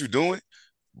understand what you're doing,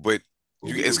 but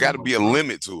it's got to be a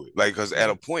limit to it. Like, because at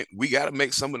a point, we got to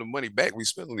make some of the money back we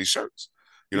spent on these shirts.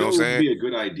 You know what I'm What would saying? be a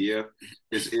good idea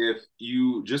is if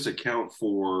you just account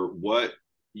for what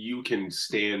you can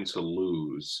stand to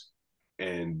lose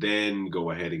and then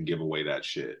go ahead and give away that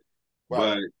shit.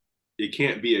 Right. But it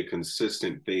can't be a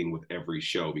consistent thing with every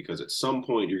show because at some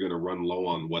point you're going to run low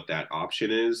on what that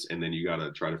option is. And then you got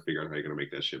to try to figure out how you're going to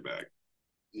make that shit back.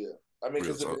 Yeah. I mean,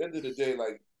 Real because at talk. the end of the day,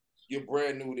 like, you're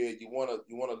brand new there. You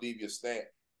wanna leave your stamp.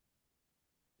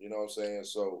 You know what I'm saying?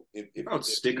 So Give out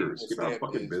stickers, give out stamp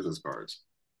fucking is business cards.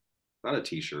 Not a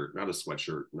t-shirt, not a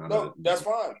sweatshirt, not a no, that's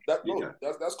fine. yeah.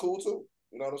 That's cool too.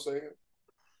 You know what I'm saying?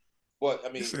 But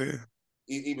I mean, Yeah.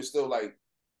 even still, like,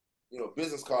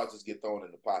 business cards just get thrown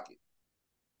in the pocket.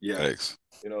 Yeah. Thanks.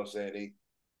 You know what I'm saying? They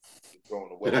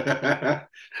thrown away.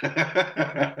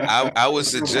 I would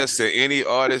suggest to any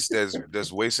artist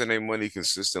that's wasting their money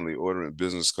consistently ordering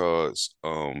business cards,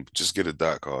 just get a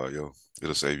dot card, yo.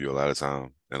 It'll save you a lot of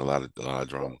time and a lot of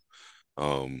drama.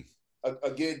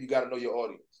 Again, you got to know your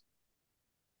audience.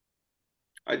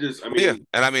 I Yeah, mean,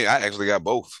 and I mean, I actually got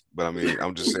both, but I mean,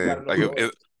 I'm just You got saying, to know like, your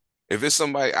audience. if it's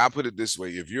somebody, I put it this way: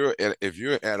 if you're at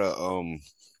a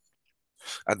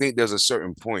I think there's a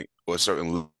certain point or a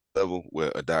certain level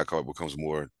where a dot card becomes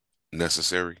more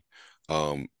necessary,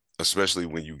 um, especially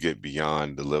when you get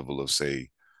beyond the level of, say,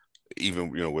 even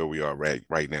where we are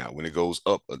right now. When it goes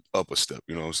up a step,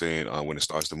 you know what I'm saying? When it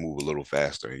starts to move a little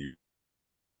faster, and you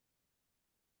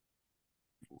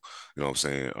know what I'm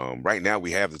saying? Right now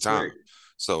we have the time, Drake.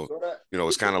 so You saw that?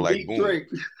 it's kind of like Beat boom, Drake.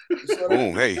 You saw that?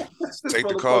 boom. Hey, This take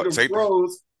the card, motherfucker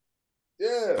froze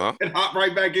Yeah. huh? and hop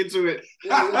right back into it.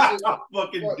 Yeah, that shit. I'm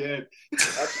fucking Fuck. dead.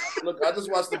 Look, I just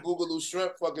watched the Boogaloo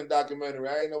Shrimp fucking documentary.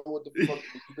 I ain't know what the fuck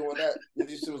was doing that.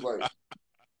 This shit was like,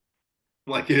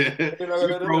 Like he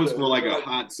froze for like a like,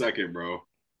 hot second, bro.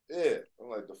 yeah. I'm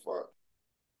like, the fuck.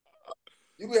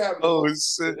 You be having Oh the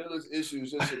shit. illest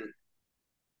issues. Just sort of,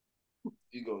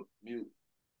 you go mute.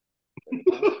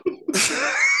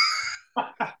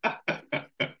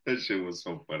 That shit was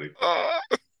so funny. Oh,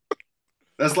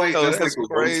 That's like that's the one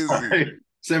crazy. time.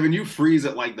 Seven, you freeze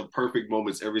at like the perfect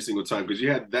moments every single time because you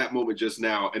had that moment just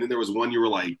now, and then there was one you were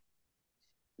like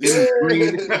Yeah. in the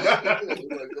screen.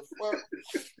 Like the fuck.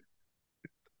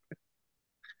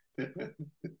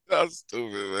 That's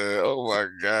stupid, man. Oh my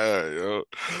God, yo.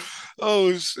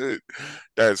 Oh shit.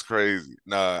 That's crazy.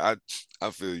 Nah, I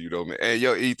feel you though, man. Hey,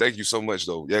 yo, E, thank you so much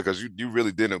though. Yeah, because you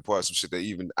really did impart some shit that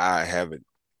even I haven't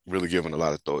really given a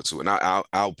lot of thought to. And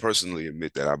I'll personally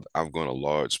admit that I've gone a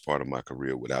large part of my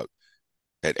career without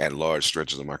at large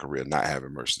stretches of my career not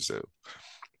having merch to sell.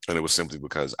 And it was simply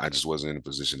because I just wasn't in a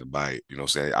position to buy it. You know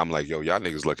what I'm saying? I'm like, yo, y'all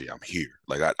niggas lucky I'm here.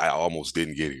 Like I almost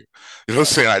didn't get here. You know what I'm Right.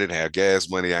 saying? I didn't have gas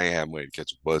money. I ain't have money to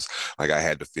catch a bus. Like I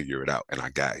had to figure it out and I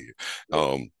got here. Yeah.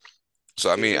 Um,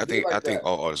 so I mean, It be I like think that.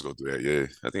 all artists go through that. Yeah.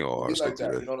 I think all It be artists go like through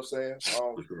that. that. You know what I'm saying?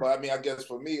 For sure. But I mean, I guess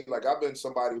for me, like I've been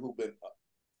somebody who been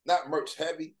not merch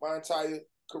heavy my entire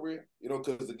career. You know,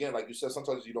 because again, like you said,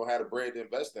 sometimes you don't have the bread to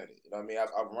invest in it. You know what I mean?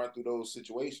 I've run through those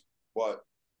situations, but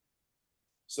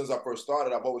since I first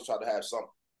started, I've always tried to have something.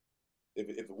 If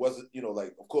it wasn't, you know,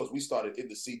 like of course we started in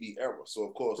the CD era, so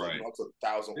of course, like you Right. know, I took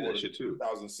 1,000 I did that orders, shit too.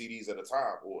 1,000 CDs at a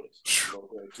time, orders. You know,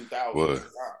 2,000 at Well, a time.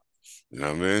 you know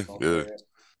what I mean? You know what I'm Yeah. saying?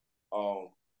 Um,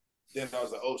 then I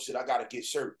was like, oh shit, I gotta get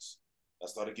shirts. I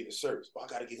started getting shirts. Oh, I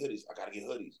gotta get hoodies. I gotta get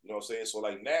hoodies. You know what I'm saying? So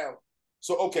like now,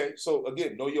 so okay, so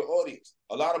again, know your audience.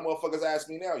 A lot of motherfuckers ask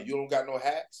me now, you don't got no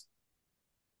hats?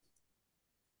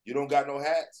 You don't got no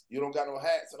hats? You don't got no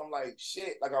hats? And I'm like,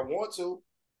 shit, like I want to,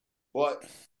 but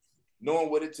knowing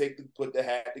what it takes to put the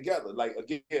hat together. Like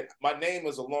again, my name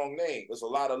is a long name. It's a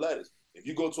lot of letters. If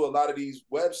you go to a lot of these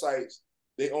websites,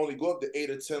 they only go up to 8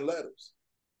 or 10 letters.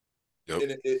 Yep.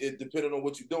 And it depending on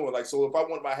what you're doing. Like, so if I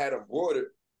want my hat embroidered,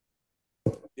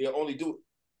 they only do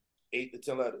 8 to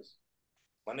 10 letters.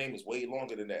 My name is way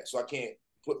longer than that, so I can't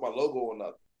put my logo on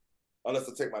nothing unless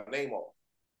I take my name off.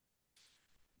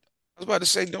 I was about to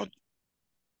say,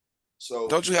 So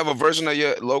don't you have a version of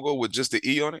your logo with just the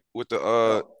E on it? With the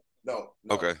no, no,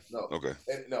 no, okay. no, Okay.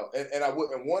 and no, and I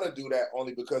wouldn't want to do that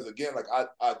only because again, like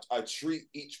I treat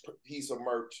each piece of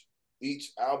merch,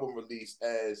 each album release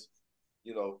as,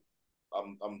 you know,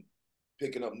 I'm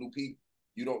picking up new people.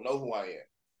 You don't know who I am,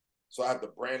 so I have to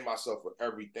brand myself with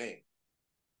everything.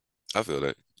 I feel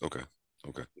that. Okay.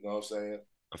 Okay. You know what I'm saying?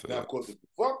 I feel Now, of that. course, if you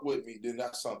fuck with me, then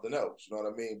that's something else. You know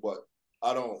what I mean? But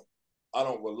I don't, I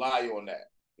don't rely on that.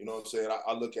 You know what I'm saying?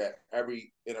 I look at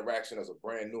every interaction as a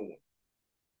brand new one.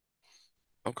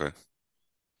 Okay.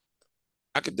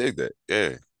 I could dig that.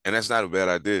 Yeah. And that's not a bad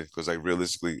idea because like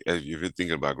realistically, if you're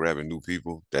thinking about grabbing new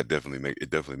people, it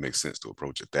definitely makes sense to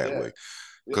approach it that Yeah, way. yeah.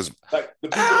 Because Like the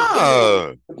people that's been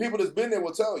there, ah, the people that's been there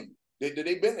will tell you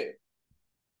they've been there.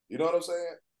 You know what I'm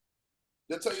saying?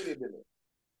 They'll tell you they've been there.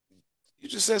 you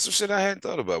just said some shit I hadn't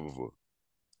thought about before.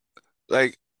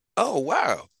 Like, oh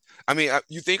wow. I mean,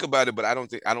 you think about it, but I don't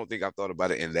think I've thought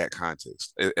about it in that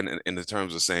context. In the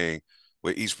terms of saying,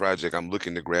 with each project, I'm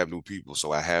looking to grab new people,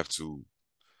 so I have to,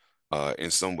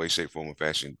 in some way, shape, form, or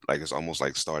fashion, like it's almost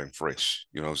like starting fresh.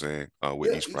 You know what I'm saying?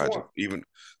 With Yeah, each each one. project, even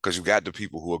because you got the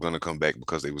people who are going to come back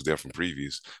because they was there from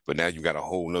previous, but now you got a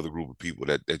whole nother group of people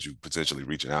that you potentially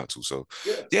reaching out to. So,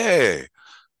 Yeah, yeah,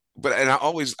 but and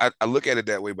I look at it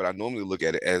that way, but I normally look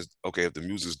at it as okay, if the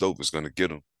music's dope, it's gonna get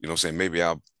them. You know what I'm saying? Maybe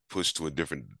I'll push to a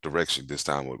different direction this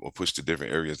time or push to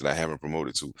different areas that I haven't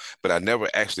promoted to. But I never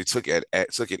actually took it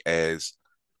as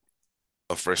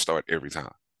a fresh start every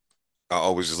time. I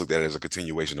always just looked at it as a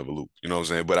continuation of a loop. You know what I'm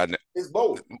saying? But it's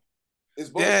both. It's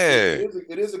both. yeah.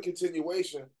 It is a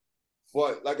continuation.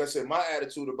 But like I said, my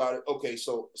attitude about it. Okay,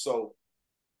 so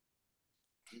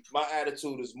my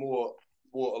attitude is more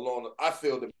along. I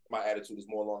feel that my attitude is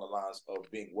more along the lines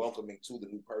of being welcoming to the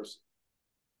new person.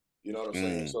 You know what I'm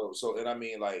saying? Mm, So, and I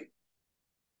mean, like,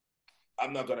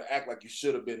 I'm not gonna act like you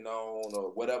should have been known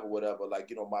or whatever, whatever. Like,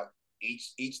 you know, my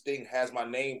each thing has my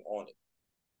name on it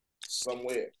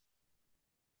somewhere.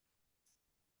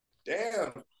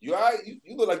 Damn, you all right?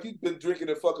 You look like you've been drinking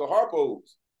the fucking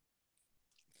Harpos.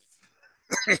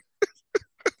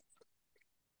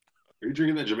 Are you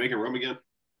drinking that Jamaican rum again?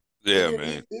 yeah,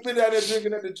 man. He been down there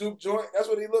drinking at the juke joint. That's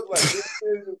what he looked like.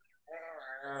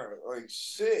 Like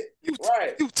shit.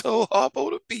 Right. You told Harpo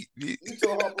to beat me. You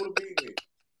told Harpo to beat me.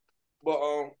 But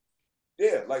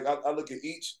yeah, like I look at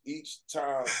each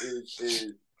time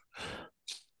is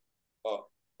a,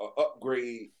 a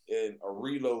upgrade and a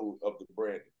reload of the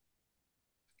branding.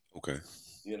 Okay.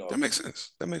 You That know, makes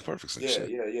sense. That makes perfect sense. yeah, Shit.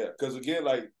 yeah, yeah. Because again,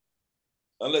 like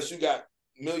unless you got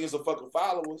millions of fucking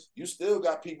followers, you still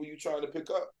got people you trying to pick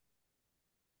up.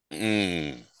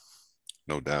 Mm,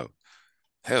 no doubt.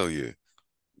 Hell yeah.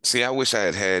 See, I wish I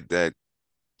had had that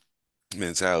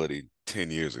mentality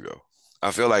 10 years ago.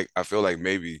 I feel like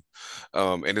maybe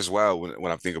and it's wild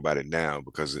when I think about it now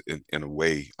because in a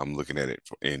way I'm looking at it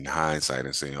in hindsight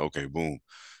and saying, okay, boom.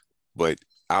 But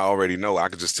I already know I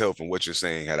could just tell from what you're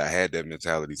saying, had I had that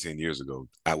mentality 10 years ago,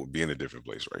 I would be in a different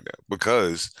place right now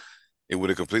because it would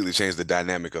have completely changed the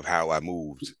dynamic of how I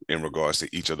moved in regards to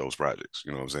each of those projects.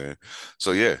 You know what I'm saying?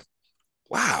 So yeah,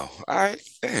 wow. All right.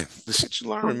 Damn, the shit you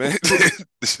learn, man.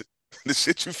 The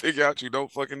shit you figure out you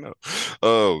don't fucking know.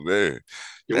 Oh man, Can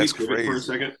we that's pivot for a crazy.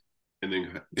 second? and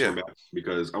then Yeah, turn back?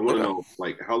 Because I no want to doubt. know,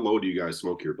 like, how low do you guys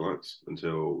smoke your blunts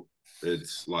until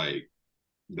it's like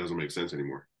doesn't make sense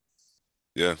anymore?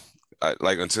 Yeah.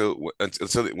 Like until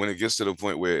when it gets to the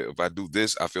point where if I do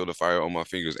this, I feel the fire on my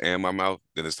fingers and my mouth,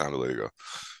 then it's time to let it go.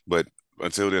 But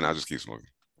until then, I just keep smoking.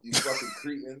 You fucking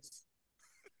cretins.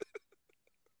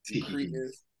 You Tee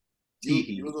cretins. Use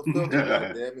hee. a filter,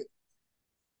 goddamn it.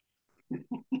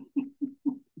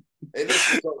 Hey,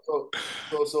 listen.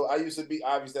 So I used to be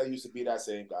obviously I used to be that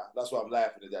same guy. That's why I'm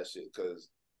laughing at that shit. Because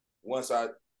once I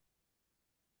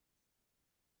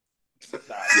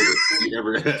nah, You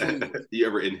ever you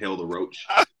ever inhaled a roach?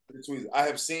 I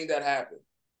have seen that happen.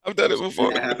 I've done Never it seen that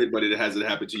before. It happen. happened, but it hasn't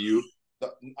happened to you.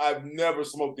 I've never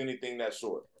smoked anything that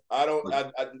short. I don't.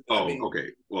 Like, I oh, mean, okay.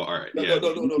 Well, all right. no, Yeah, no,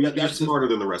 no, no, no. you're That's just smarter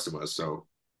than the rest of us. So,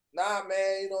 nah,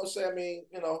 man. You know what I'm saying? I mean,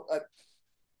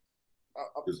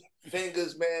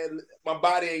 fingers, man. My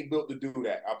body ain't built to do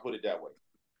that. I'll put it that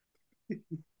way.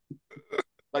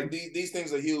 Like these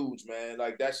things are huge, man.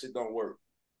 Like that shit don't work.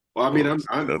 well, I mean, Well,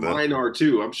 I'm no doubt. mine are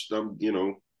too. You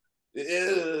know,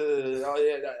 Oh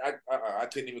yeah, I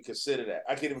can't even consider that.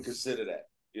 I can't even consider that.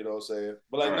 You know what I'm saying?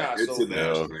 But all like, right. nah. It's in So the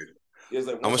Yeah. ashtray. it's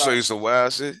like I'm gonna once show I you some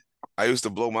wild shit. I used to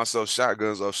blow myself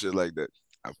shotguns off shit like that.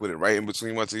 I put it right in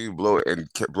between my teeth, blow it,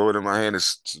 and kept blow it in my hand and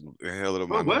inhale it in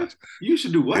my Oh, what? nose. You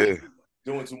should do what? Yeah.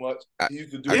 doing too much. I, He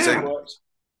used to I do too take Yeah, much.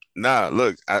 Nah,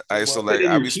 look, Too I so much. put it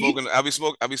like in your teeth.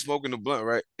 I be smoking the blunt,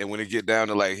 right? And when it get down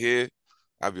to like here,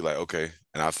 I'd be like, okay,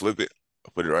 and I flip it, I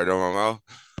put it right on my mouth.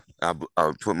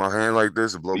 I put my hand like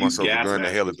this and blow You myself a gas gun and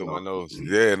mask inhale it through my yourself. nose.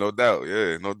 Yeah, no doubt.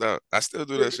 Yeah, no doubt. I still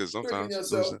do that shit Tricking sometimes. You know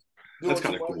what I'm yourself, saying? That's doing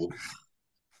kind too of much, cool.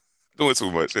 Doing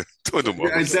too much. Doing the tricking Yeah,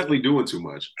 it's most. yourself. definitely doing too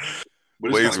much, but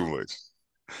it's Way kind of too cool. much.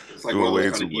 It's like one Doing of those way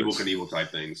kind too of evil much. Knievel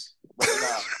type things. But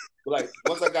nah. But like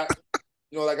once I got,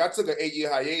 like I took an 8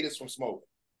 year hiatus from smoking.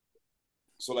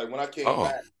 So like when I came Oh,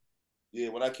 back, yeah,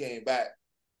 when I came back,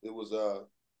 it was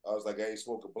I was like I ain't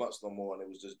smoking blunts no more, and it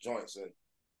was just joints, and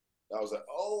I was like,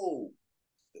 oh,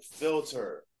 the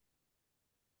filter.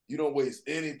 You don't waste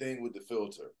anything with the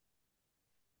filter.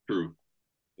 True.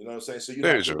 You know what I'm saying? So you're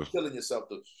very not really true. killing yourself.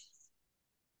 To,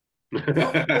 you know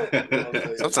what I'm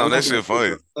saying? I Sometimes that like shit that.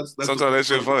 fun. That's what Sometimes the that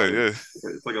shit fun fun. part is. Yeah,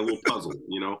 It's like a little puzzle,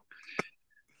 you know.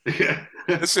 Yeah.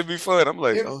 that should be fun. I'm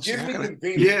like, Give oh shit, give me Yeah.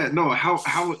 convenience. No. How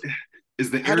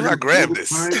is the how air do I gonna be all grab the this?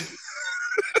 time?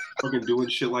 Fucking doing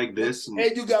shit like And, this, and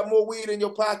and you got more weed in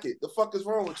your pocket. The fuck is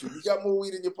wrong with you? You got more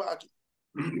weed in your pocket.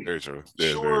 Very true.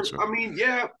 Yeah, very sure. true. I mean,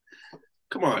 yeah.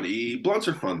 Come on, E. Blunts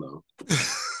are fun though.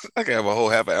 I can have a whole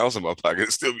half an ounce in my pocket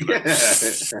and still be like, Yeah.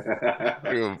 I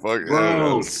don't give a fuck.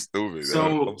 Bro. That's stupid. I'm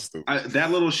So stupid.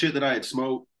 that little shit that I had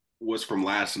smoked was from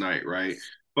last night, right?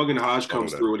 Fucking Hodge Oh, no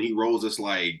comes doubt. through and he rolls this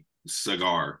like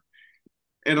cigar.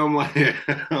 And I'm like,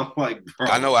 I'm like,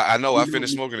 I know. bro, I know. I you don't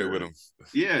finished need smoking it with to. him.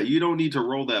 Yeah, you don't need to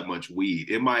roll that much weed,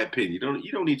 in my opinion.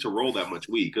 You don't need to roll that much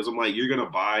weed because I'm like, you're gonna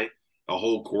buy a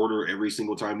whole quarter every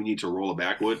single time you need to roll a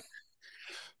backwood.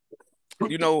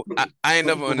 You know, I ain't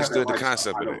Some never people have that understood the lifestyle.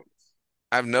 concept I of that. don't.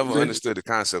 I've never What's it? understood the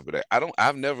concept of that.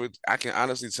 I can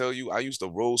honestly tell you, I used to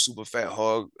roll super fat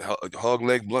hog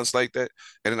leg blunts like that.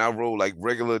 And then I roll like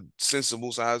regular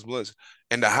sensible size blunts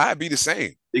and the high be the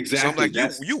same. So I'm Exactly. like,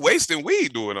 That's you wasting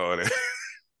weed doing all that.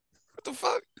 What the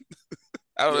fuck?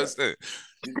 I don't Yeah. understand.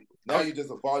 Now you're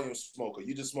just a volume smoker.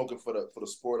 You're just smoking for the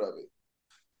sport of it.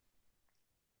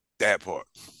 That part.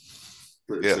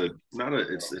 it's Yeah. a not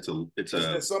a it's a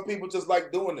And some people just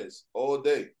like doing this all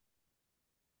day.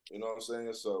 You know what I'm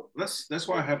saying? So that's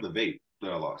why I have the vape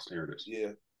that I lost. Here it is.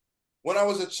 yeah. When I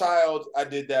was a child, I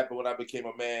did that, but when I became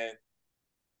a man,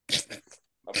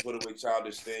 I put away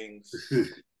childish things.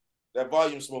 That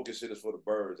volume smoking shit is for the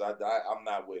birds. I'm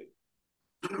not with it.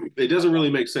 It I'm doesn't not.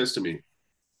 really make sense to me.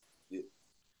 Yeah,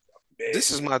 This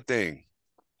bad is for my thing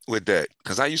with that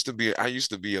because I used to be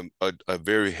a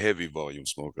very heavy volume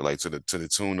smoker, like to the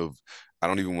tune of I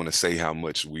don't even want to say how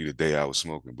much weed a day I was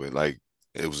smoking, but like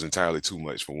it was entirely too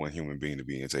much for one human being to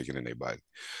be taken in their body.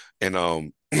 And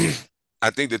I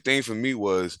think the thing for me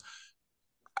was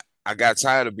I got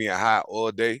tired of being high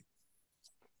all day.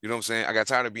 You know what I'm saying? I got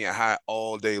tired of being high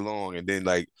all day long, and then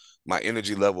like my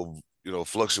energy level,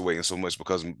 fluctuating so much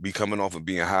because me coming off of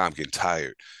being high, I'm getting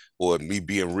tired, or me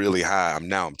being really high,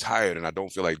 I'm tired and I don't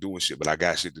feel like doing shit, but I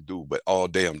got shit to do. But all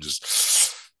day I'm just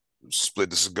split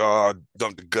the cigar,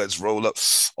 dump the guts, roll up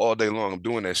all day long. I'm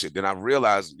doing that shit. Then I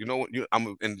realized,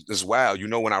 I'm in this wild. You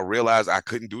know when I realized I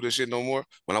couldn't do this shit no more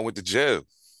when I went to jail.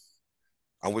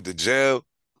 I went to jail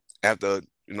after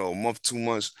a month, 2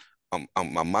 months.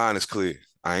 My mind is clear.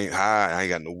 I ain't high. I ain't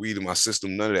got no weed in my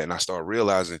system, none of that. And I start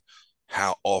realizing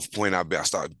how off point I've been. I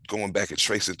started going back and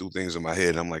tracing through things in my head.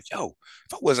 And I'm like, yo,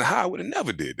 if I wasn't high, I would have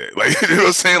never did that. Like, you know what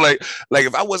I'm saying? Like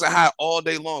if I wasn't high all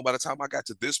day long, by the time I got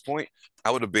to this point,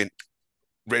 I would have been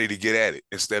ready to get at it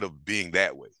instead of being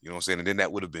that way. You know what I'm saying? And then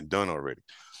that would have been done already.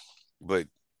 But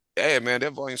yeah, man,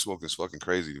 that volume smoke is fucking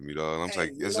crazy to me, dog. I'm like,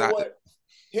 And you it's know not. what?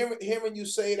 Hearing you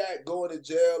say that, going to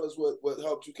jail is what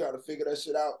helped you kind of figure that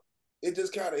shit out. It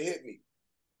just kind of hit me.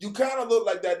 You kind of look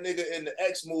like that nigga in the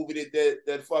X movie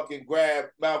that fucking grabbed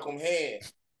Malcolm's hand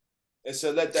and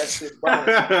said, "Let that shit burn."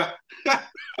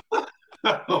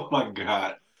 Oh my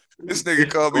god! This nigga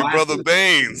It's the called me Brother glasses.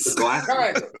 Baines. The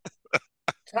glasses.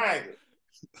 Kinda.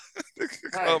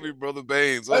 Nigga called me Brother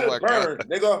Baines. Let Oh it my God. burn,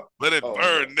 nigga. Let it Oh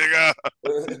burn, nigga.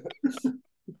 no.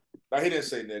 Now he didn't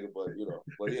say nigga, but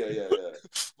but yeah.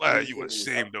 Why are you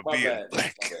ashamed of My being bad.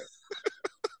 black?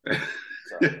 My bad.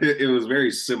 Sorry. It was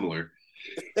very similar.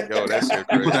 Yo, that shit You put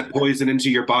crazy. that poison into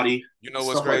your body. You know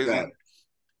what's Stuff like crazy?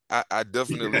 that. I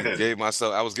definitely Yeah.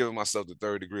 I was giving myself the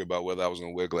third degree about whether I was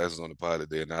gonna wear glasses on the pod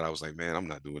today or not. I was like, man, I'm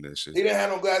not doing that shit. He didn't have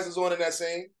no glasses on in that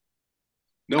scene.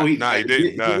 No, Nah, he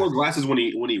didn't. he Nah. wore glasses when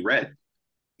he read.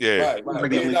 Yeah. Right.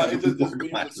 Like the Yeah, only no, time it he just wore when you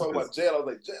just glasses. talking about jail, I was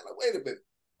like, jail. Like, wait a minute.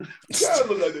 You kind of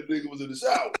look like that nigga was in the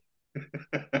shower.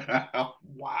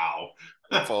 Wow.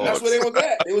 That's where they Pause. was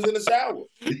at. They was in the shower.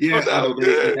 Yeah, No doubt.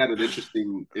 they Yeah. had an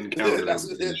interesting encounter That's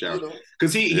in the it, shower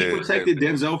because he Yeah, yeah, protected bro.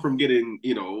 Denzel from getting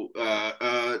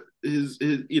his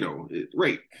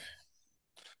rape.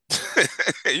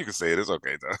 You can say it. It's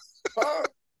okay, though. Huh?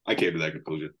 I came to that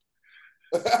conclusion.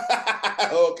 You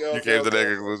came to that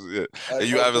Okay. conclusion. Yeah. And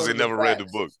you obviously Alternative never read the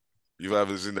facts. book. You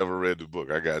obviously never read the book.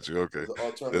 I got you. Okay. There's an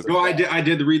That's alternative No, fact. I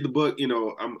did read the book.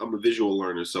 I'm a visual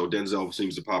learner, so Denzel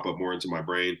seems to pop up more into my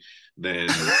brain than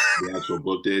the actual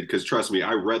book did. Because trust me,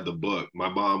 I read the book. My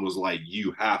mom was like,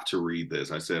 "You have to read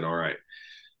this." I said, "All right,"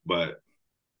 but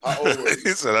How old were you? he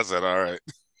said, I said, all right.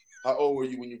 How old were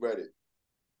you when you read it?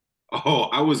 oh,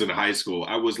 I was in high school.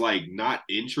 I was like not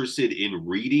interested in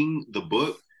reading the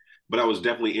book, but I was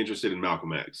definitely interested in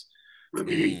Malcolm X.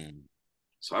 Mm.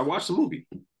 So I watched the movie.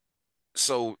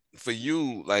 So for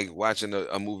you, like watching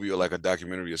a movie or like a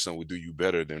documentary or something would do you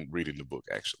better than reading the book,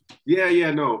 actually.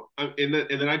 Yeah, no, and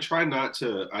then I try not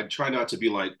to be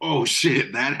like, oh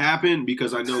shit, that happened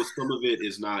because I know some of it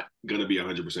is not gonna be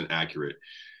 100% accurate.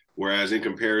 Whereas in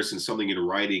comparison, something in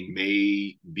writing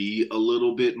may be a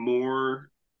little bit more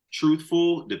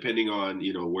truthful, depending on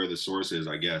where the source is,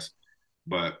 I guess.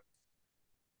 But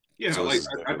yeah, So this like is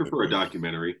I definitely prefer a better.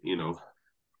 documentary.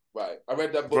 Right. I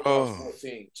read that book when I was Bro,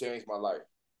 14. Changed my life.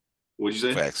 What'd you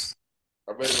say? facts.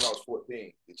 I read it when I was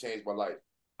 14. It changed my life.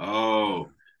 Oh,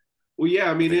 well, yeah.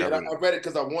 I I mean, think I And read I it. read it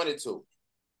because I wanted to.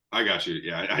 I got you.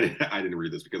 Yeah, I didn't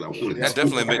read this because I wanted That to.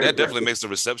 definitely that Right, definitely makes the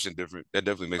reception different. That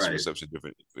definitely makes the right. reception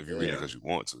different if you read it Yeah. because you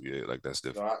want to. Yeah, like that's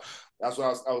You know, different. that's when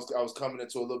I was coming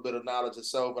into a little bit of knowledge of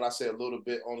self, and I say a little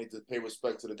bit only to pay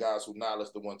respect to the guys who knowledge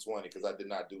the 120 because I did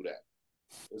not do that.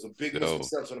 There's a big Yo,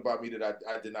 misconception about me that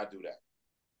I did not do that.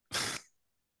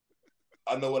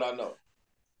 I know what I know.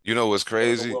 you know what's I feel like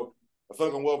I'm crazy? well, I feel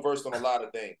like I'm well versed on a lot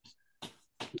of things.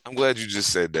 I'm glad you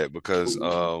just said that because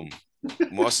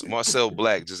Marcel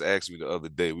Black just asked me the other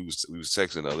day. We was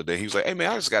texting the other day. He was like, "Hey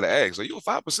man, I just gotta ask, are you a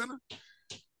 5%er?"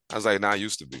 I was like, "Nah, I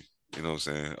used to be." You know what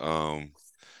I'm saying?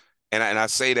 And I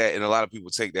say that, and a lot of people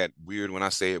take that weird when I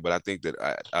say it, but I think that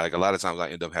like a lot of times I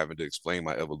end up having to explain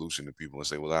my evolution to people and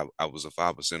say, "Well, I was a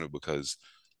 5%er because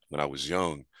when I was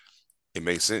young, it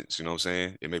made sense." You know what I'm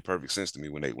saying? It made perfect sense to me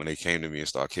when they came to me and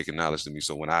started kicking knowledge to me.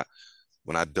 So when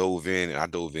I dove in, and I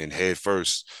dove in head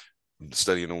first,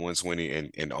 studying the 120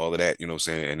 and all of that, you know what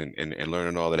I'm saying, and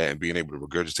learning all of that and being able to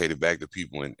regurgitate it back to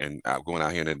people and going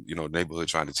out here in the neighborhood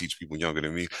trying to teach people younger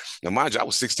than me. Now, mind you, I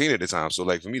was 16 at the time. So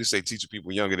like for me to say teaching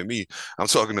people younger than me, I'm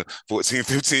talking to 14,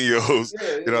 15-year-olds, Yeah,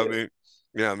 you yeah, know yeah. what I mean?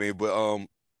 You know what I mean?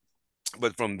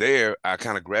 But from there, I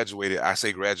kind of graduated. I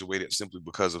say graduated simply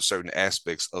because of certain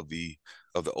aspects of the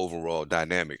overall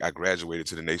dynamic. I graduated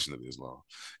to the Nation of Islam,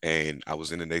 and I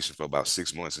was in the nation for about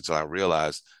 6 months until I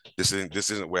realized this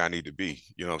isn't where I need to be.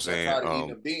 You know what I'm You got saying? tired of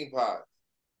eating a bean pie.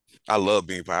 I love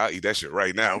bean pie. I eat that shit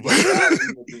right now, You but got tired of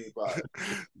eating a bean pie.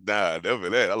 nah, never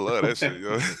that. I love that shit. You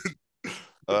know?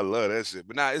 I love that shit.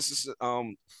 But nah, it's just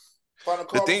the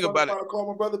thing about it. Final call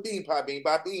my brother bean pie, bean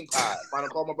pie, bean pie. Final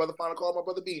call my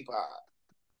brother bean pie.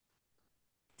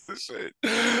 Shit.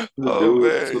 The Oh dude,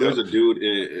 man, so yo. there's a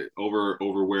dude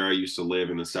over where I used to live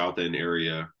in the South End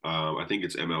area. I think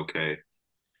it's MLK.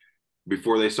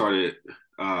 Before they started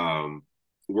um,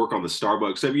 work on the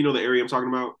Starbucks, have you know the area I'm talking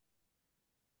about?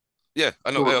 Yeah,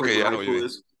 I know. Where Okay, Franklin yeah, I know High what you School mean.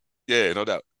 is. Yeah, no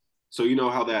doubt. So you know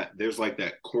how that there's like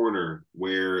that corner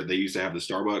where they used to have the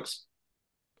Starbucks.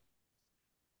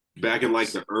 Back in like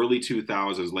the early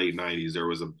 2000s, late 90s, there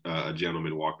was a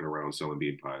gentleman walking around selling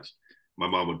bean pies. My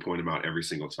mom would point him out every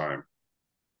single time,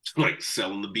 like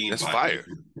selling the bean That's pie. fire.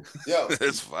 Yo,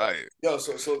 That's fire. yo.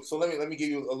 So let me give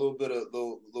you a little bit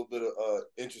of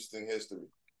interesting history.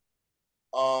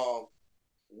 Um,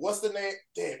 what's the name?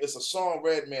 Damn, it's a song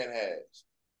Redman has.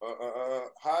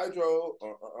 Hydro.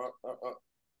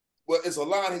 Well, it's a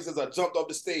line. He says, "I jumped off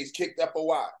the stage, kicked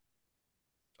FOI."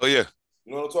 Oh yeah,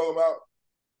 You know what I'm talking about?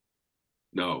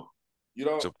 No. You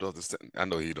don't. jumped off the stand. I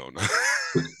know you don't know.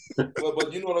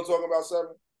 But you know what I'm talking about,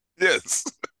 Seven. Yes.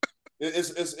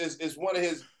 It's one of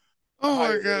his Oh my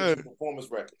higher energy God. performance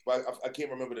records. But I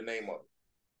can't remember the name of it.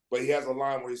 But he has a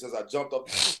line where he says, "I jumped up,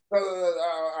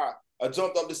 I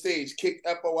jumped up the stage, kicked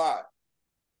FOI."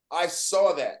 I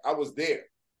saw that. I was there.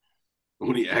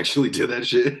 When he actually did that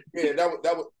shit. Yeah, that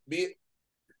would be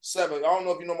Seven. I don't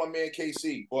know if you know my man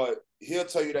KC, but he'll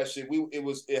tell you that shit.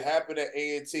 It happened at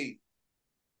A&T.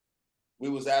 We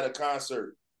was at a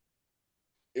concert.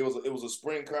 It was a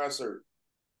spring concert,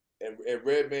 and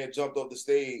Redman jumped off the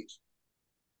stage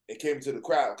and came to the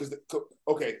crowd because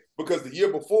the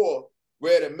year before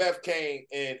Red and Meth came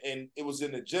and it was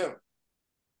in the gym,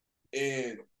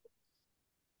 and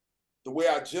the way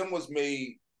our gym was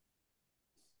made,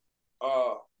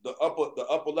 the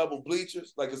upper level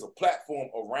bleachers, like it's a platform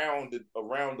around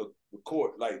the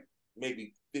court, like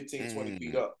maybe 15-20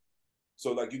 feet up.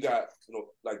 So like you got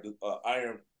like the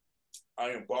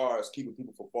iron bars keeping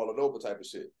people from falling over type of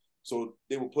shit. So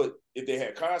they would put, if they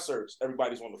had concerts,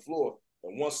 everybody's on the floor,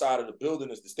 and one side of the building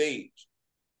is the stage.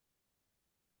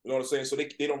 You know what I'm saying? So they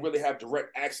don't really have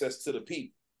direct access to the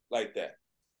people like that.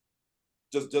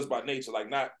 Just by nature, like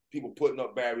not people putting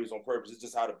up barriers on purpose. It's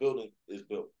just how the building is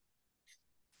built.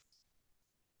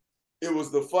 It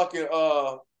was the fucking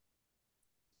I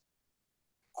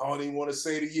don't even want to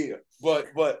say the year, but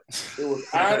it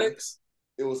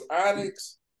was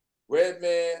Onyx,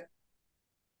 Redman,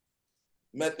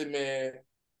 Method Man,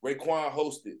 Raekwon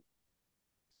hosted.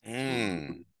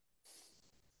 Mm.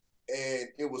 And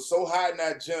it was so hot in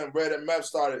that gym, Red and Meth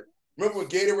started. Remember when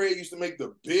Gatorade used to make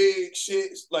the big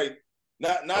shits? Like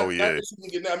not Oh not not yeah. that you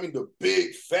can get, I mean the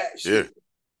big fat Yeah. shit.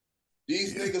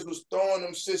 These Yeah. niggas was throwing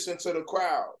them shits into the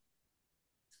crowd.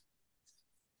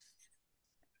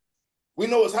 We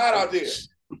know it's hot out Oh, there.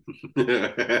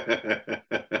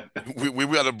 we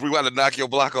gotta knock your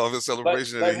block off in Like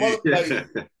celebration of the like heat.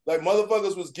 mother like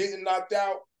motherfuckers was getting knocked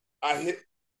out. I hit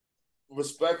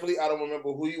respectfully. I don't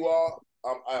remember who you are.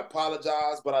 I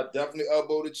apologize, but I definitely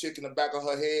elbowed a chick in the back of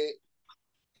her head.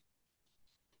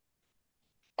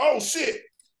 Oh shit!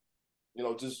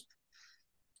 Just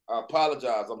I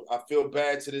apologize. I feel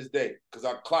bad to this day because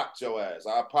I clocked your ass.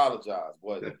 I apologize,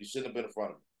 but you shouldn't have been in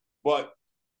front of me. But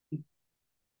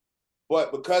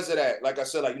because of that, like I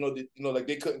said, like like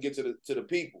they couldn't get to the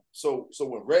people. So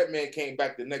when Redman came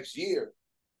back the next year,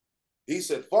 he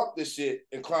said, "Fuck this shit,"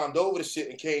 and climbed over the shit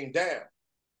and came down.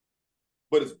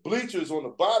 But his bleachers on the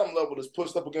bottom level is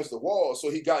pushed up against the wall, so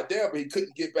he got down, but he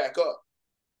couldn't get back up.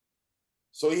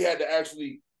 So he had to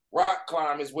actually rock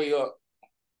climb his way up,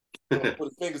 put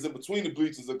his fingers in between the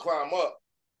bleachers and climb up.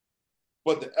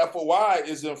 But the FOI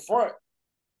is in front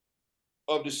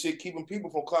of the shit, keeping people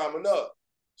from climbing up.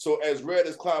 So as Red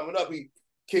is climbing up, he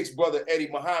kicks brother Eddie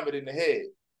Muhammad in the head,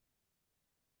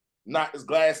 knocked his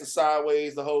glasses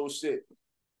sideways, the whole shit.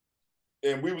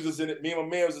 And we was just in it. Me and my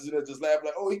man was just in it, just laughing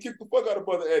like, "Oh, he kicked the fuck out of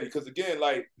brother Eddie." Because again,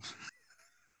 like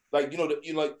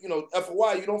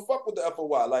FOI, you don't fuck with the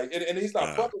FOI. Like, and he's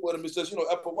not fucking with him. It's just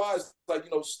FOI is like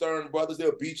stern brothers.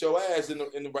 They'll beat your ass in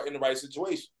the right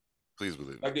situation. Please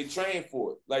believe it. Like they train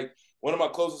for it. Like one of my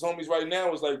closest homies right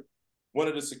now is like one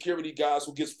of the security guys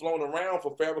who gets flown around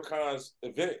for Farrakhan's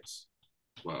events.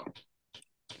 Wow.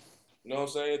 You know what I'm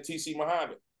saying? TC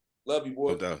Muhammad. Love you,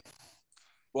 boy. No doubt.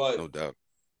 But No doubt.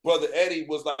 brother Eddie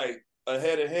was like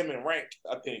ahead of him in rank,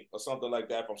 I think, or something like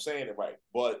that, if I'm saying it right.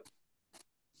 But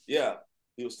yeah,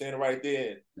 he was standing right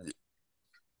there.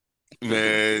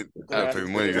 Man, I pay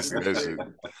money to see that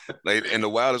shit. Like, and the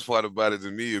wildest part about it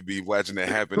to me would be watching that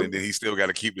happen, and then he still got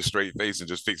to keep the straight face and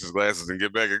just fix his glasses and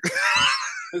get back.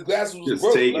 His glasses was Just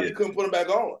broke. take Like it. he couldn't put them back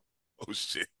on. Oh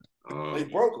shit! They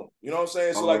broke them. You know what I'm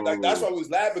saying? So like that's why we was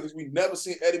laughing because we never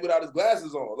seen Eddie without his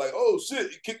glasses on. Like, oh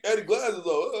shit, he kicked Eddie's glasses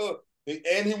off.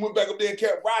 And he went back up there and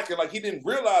kept rocking like he didn't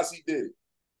realize he did it.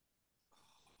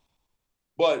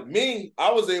 But me,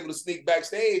 I was able to sneak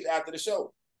backstage after the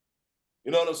show.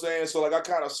 You know what I'm saying? So like I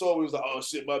kind of saw, he was like, "Oh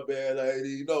shit, my bad, lady."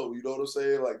 You know what I'm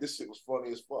saying? Like this shit was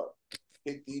funny as fuck.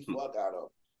 Kick the fuck out of him.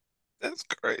 That's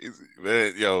crazy,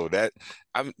 man. Yo,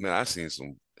 I've seen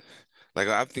some. Like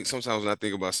I think sometimes when I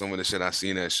think about some of the shit I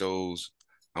seen at shows,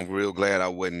 I'm real glad I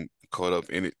wasn't caught up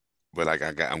in it. But like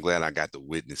I'm glad I got to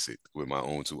witness it with my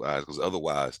own two eyes. Because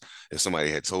otherwise, if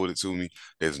somebody had told it to me,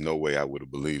 there's no way I would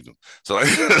have believed them. So like,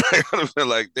 I would have been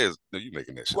like, "There's no, you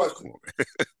making that shit up? Question, Come on, man."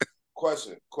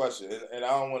 question, and I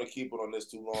don't want to keep it on this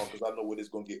too long because I know where this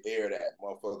gonna get aired at.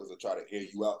 Motherfuckers will try to air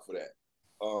you out for that.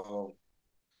 Um,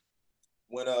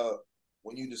 when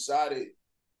when you decided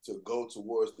to go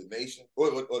towards the nation,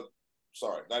 or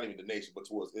sorry, not even the nation, but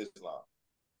towards Islam,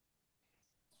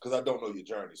 because I don't know your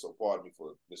journey, so pardon me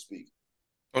for misspeaking.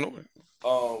 Oh no, man.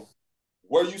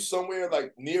 Were you somewhere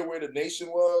like near where the nation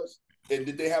was, and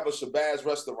did they have a Shabazz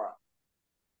restaurant?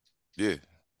 Yeah,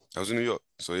 I was in New York.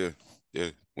 So yeah, yeah.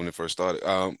 When it first started,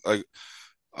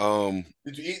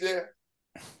 Did you eat there?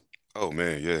 oh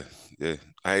man, yeah, yeah.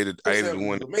 I Fish hated the sandwich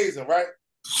one, is amazing, right?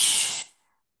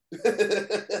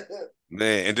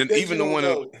 man, and then In case even you the don't one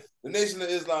know, the Nation of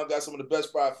Islam got some of the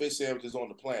best fried fish sandwiches on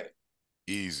the planet.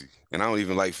 easy, and I don't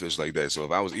even like fish like that. So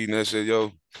if I was eating that shit,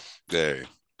 yo, yeah,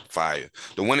 fire.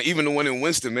 Even the one in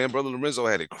Winston, man, brother Lorenzo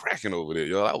had it cracking over there,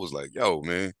 yo. I was like, yo,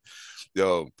 man,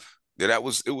 yo, yeah, it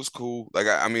was cool. Like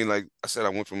I mean, like I said, I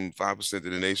went from 5% of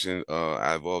the nation.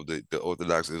 I evolved the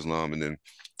Orthodox Islam, and then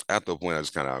after a point, I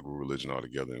just kind of outgrew religion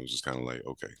altogether. And it was just kind of like,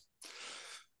 okay,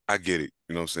 I get it.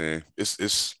 You know what I'm saying?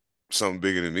 It's something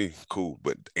bigger than me. Cool.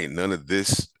 But ain't none of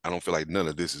this, I don't feel like none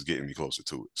of this is getting me closer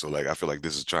to it. So like I feel like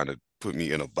this is trying to put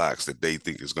me in a box that they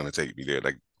think is gonna take me there.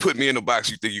 Like put me in a box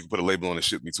you think you can put a label on and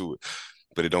ship me to it.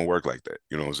 But it don't work like that.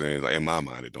 You know what I'm saying? Like in my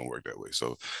mind, it don't work that way.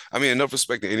 So I mean, enough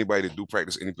respect to anybody that do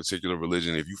practice any particular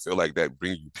religion. If you feel like that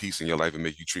bring you peace in your life and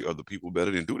make you treat other people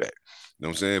better, then do that. You know what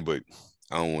I'm saying? But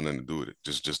I don't want nothing to do with it.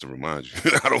 Just to remind you.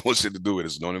 I don't want shit to do with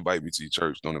it. So don't invite me to your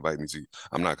church. Don't invite me to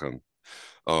I'm not coming.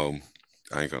 Um,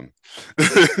 I ain't coming.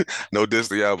 No diss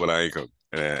to y'all, but I ain't coming.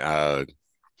 And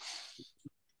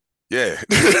yeah.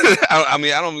 I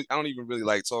mean, I don't even really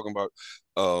like talking about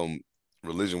um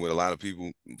religion with a lot of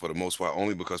people for the most part,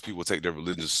 only because people take their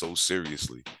religion so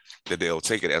seriously that they'll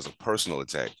take it as a personal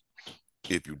attack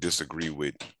if you disagree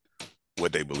with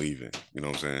what they believe in. You know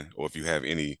what I'm saying? Or if you have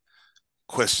any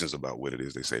questions about what it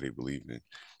is they say they believe in,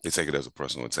 they take it as a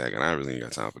personal attack. And I really ain't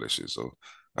got time for that shit. So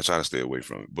I try to stay away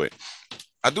from it. But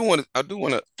I do want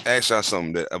to ask y'all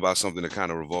something about something that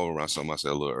kind of revolve around something I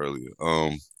said a little earlier.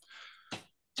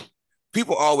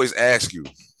 People always ask you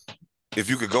if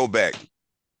you could go back,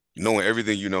 knowing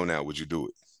everything you know now, would you do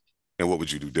it, and what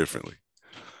would you do differently?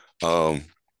 Um,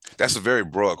 that's a very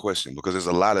broad question because there's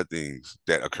a lot of things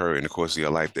that occur in the course of your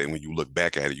life that when you look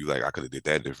back at it, you like, I could have did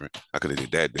that different. I could have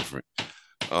did that different.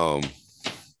 Um,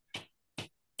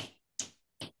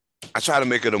 I try to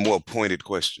make it a more pointed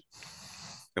question.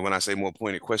 And when I say more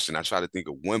pointed question, I try to think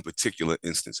of one particular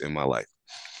instance in my life.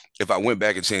 If I went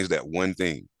back and changed that one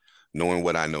thing, knowing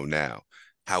what I know now,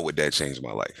 how would that change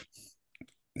my life?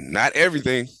 Not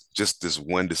everything, just this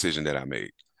one decision that I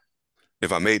made.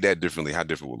 If I made that differently, how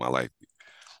different would my life be?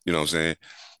 You know what I'm saying?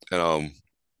 And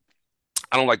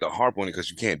I don't like to harp on it because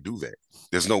you can't do that.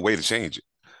 There's no way to change it.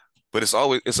 But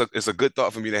it's a good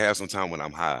thought for me to have some time when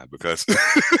I'm high because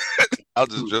I'll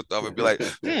just drift off and be like,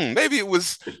 maybe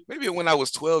when I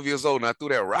was 12 years old and I threw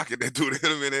that rocket that dude hit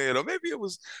him in the head, or maybe it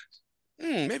was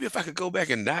maybe if I could go back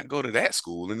and not go to that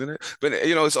school, and then, but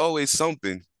you know, it's always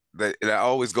something that I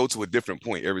always go to a different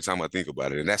point every time I think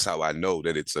about it, and that's how I know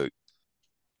that it's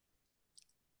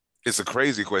a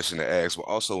crazy question to ask, but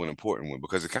also an important one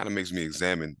because it kind of makes me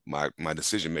examine my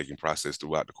decision making process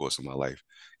throughout the course of my life,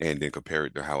 and then compare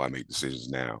it to how I make decisions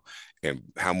now, and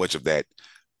how much of that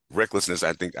recklessness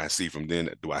I think I see from then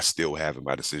do I still have in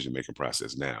my decision making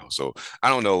process now. So I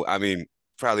don't know. I mean,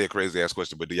 probably a crazy ass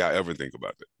question, but do y'all ever think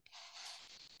about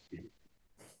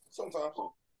Sometimes.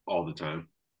 all the time.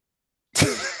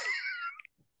 that?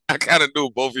 I kind of knew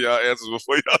both of y'all answers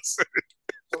before y'all said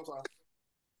Sometimes.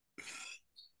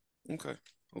 it. Okay.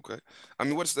 Okay. I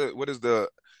mean, what is the,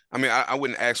 I mean, I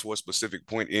wouldn't ask for a specific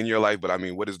point in your life, but I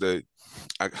mean, what is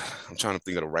I'm trying to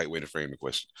think of the right way to frame the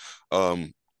question.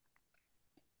 Um,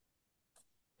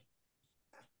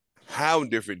 how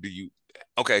different do you,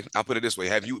 okay, I'll put it this way.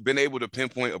 Have you been able to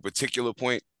pinpoint a particular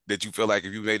point that you feel like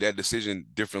if you made that decision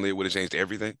differently, it would have changed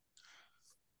everything?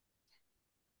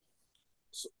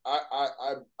 So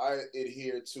I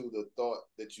adhere to the thought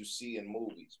that you see in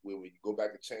movies where when you go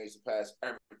back and change the past,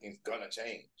 everything's gonna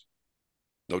change.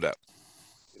 No doubt.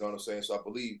 You know what I'm saying? So I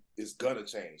believe it's gonna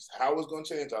change. How it's gonna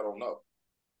change, I don't know.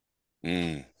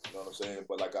 Mm. You know what I'm saying?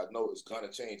 But like I know it's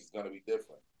gonna change. It's gonna be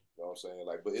different. You know what I'm saying?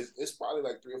 Like, but it's probably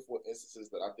like 3 or 4 instances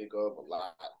that I think of a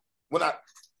lot when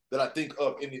I think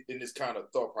of in this kind of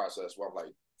thought process where I'm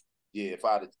like, yeah, if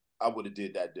I would have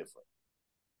did that different.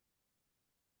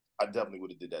 I definitely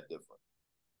would have did that different.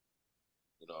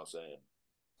 You know what I'm saying?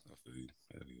 I feel you.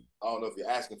 I don't know if you're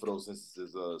asking for those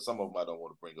instances. Some of them I don't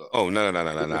want to bring up. Oh no! I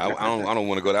don't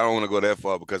want to go. I don't want to go that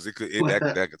far because that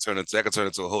could turn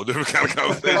into a whole different kind of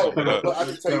conversation. No, But but I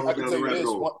can tell you, this.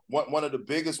 Hole. One of the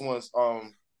biggest ones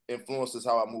influences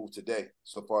how I move today,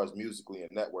 so far as musically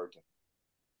and networking.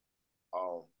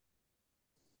 Um,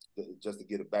 just to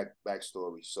get a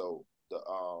backstory. So the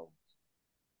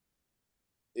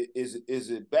is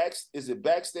it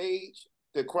backstage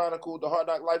that chronicled the Hard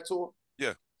Knock Life tour?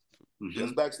 yeah,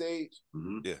 That's backstage.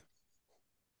 yeah.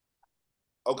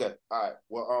 Okay, all right.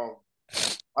 Well,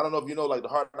 I don't know if you know, like the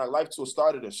Hard Knock Life tour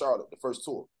started in Charlotte. The first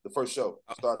tour, the first show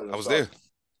started in I was Charlotte. there.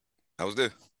 I was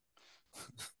there.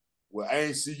 Well, I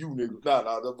ain't see you, nigga. Nah,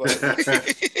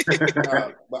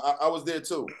 but I was there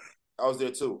too. I was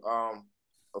there too.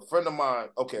 A friend of mine.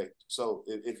 Okay, so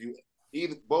if you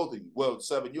either both of you, well,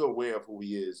 Seven, you're aware of who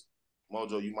he is.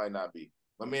 Mojo, you might not be.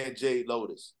 My man Jay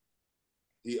Lotus.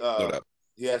 He No doubt.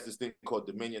 he has this thing called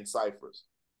Dominion Ciphers.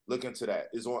 Look into that.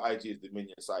 It's on IG as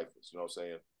Dominion Ciphers. You know what I'm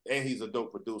saying? And he's a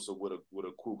dope producer with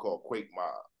a crew called Quake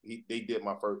Mob. They did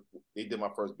my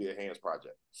first Beer Hands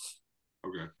project.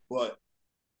 Okay. But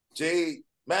Jade,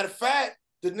 matter of fact,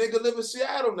 the nigga live in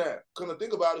Seattle now. Couldn't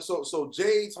think about it. So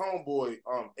Jade's homeboy,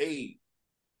 Abe.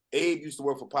 Abe used to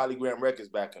work for Polygram Records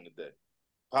back in the day.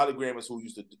 Polygram is who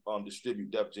used to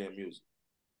distribute Def Jam music.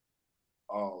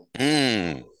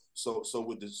 So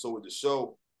with the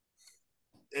show,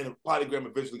 and Polygram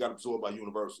eventually got absorbed by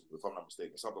Universal, if I'm not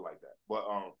mistaken, something like that. But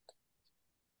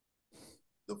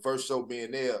the first show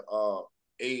being there,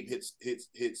 Abe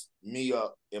hits me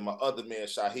up and my other man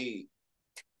Shaheed,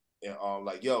 and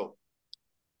like, yo,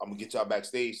 I'm gonna get y'all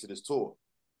backstage to this tour.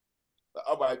 Like,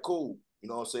 all right, cool. You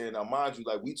know what I'm saying? Now, mind you,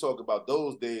 like we talk about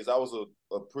those days, I was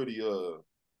a pretty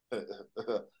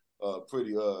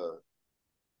pretty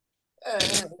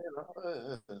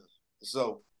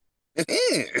so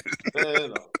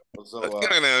so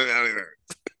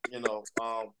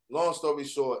long story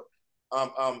short,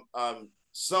 I'm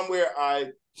somewhere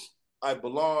I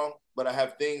belong, but I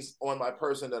have things on my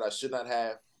person that I should not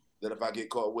have. That if I get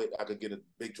caught with, I could get in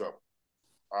big trouble.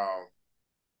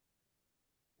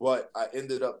 But I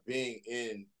ended up being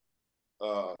in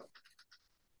because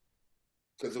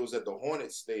it was at the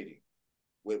Hornets Stadium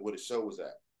where the show was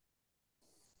at.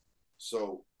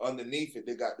 So underneath it,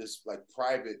 they got this like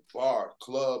private bar,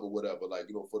 club, or whatever, like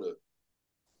for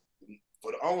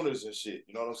the owners and shit.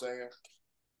 You know what I'm saying?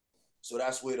 So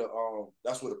that's where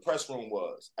the press room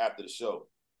was after the show.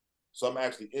 So I'm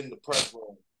actually in the press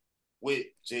room with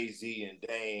Jay-Z and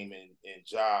Dame and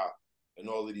Ja and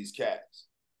all of these cats.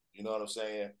 You know what I'm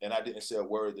saying? And I didn't say a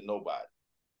word to nobody.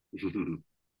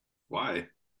 Why?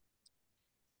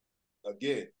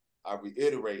 Again, I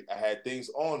reiterate, I had things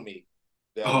on me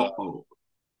that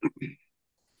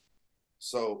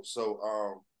so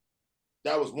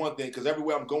that was one thing, because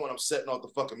everywhere I'm going, I'm setting off the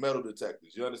fucking metal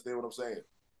detectors. You understand what I'm saying?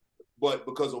 But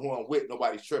because of who I'm with,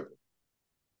 nobody's tripping.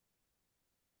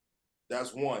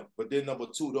 That's one. But then number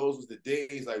two, those was the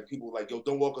days like people were like, yo,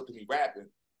 don't walk up to me rapping.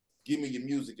 Give me your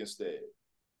music instead.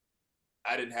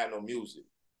 I didn't have no music.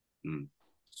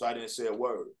 So I didn't say a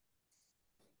word.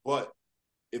 But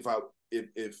if I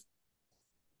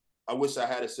wish I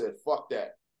had said fuck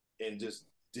that and just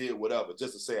did whatever,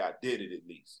 just to say I did it at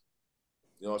least.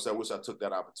 You know what I'm saying? I wish I took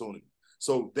that opportunity.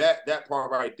 So that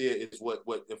part right there is what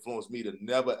influenced me to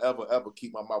never, ever, ever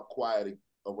keep my mouth quiet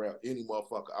around any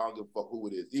motherfucker. I don't give a fuck who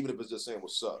it is, even if it's just saying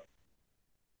what's up.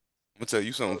 I'm gonna tell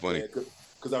you something funny.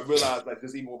 Because I realized, like,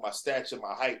 just even with my stature,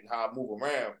 my height, and how I move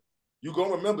around, you're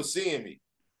gonna remember seeing me.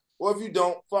 Or if you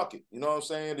don't, fuck it. You know what I'm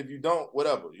saying? If you don't,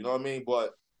 whatever. You know what I mean?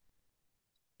 But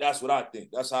that's what I think.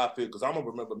 That's how I feel, because I'm gonna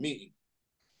remember meeting.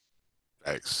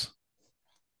 Thanks.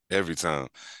 Every time.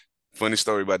 Funny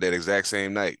story about that exact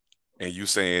same night. And you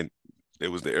saying it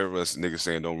was the era of niggas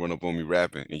saying don't run up on me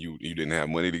rapping, and you didn't have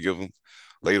money to give them.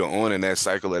 Later on in that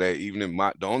cycle of that evening,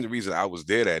 the only reason I was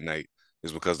there that night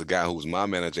is because the guy who was my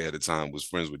manager at the time was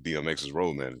friends with DMX's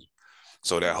road manager.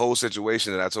 So that whole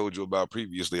situation that I told you about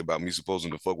previously about me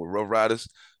supposing to fuck with Rough Riders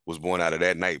was born out of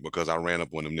that night because I ran up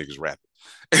on them niggas rapping.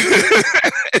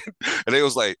 And they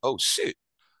was like, oh shit.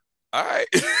 All right.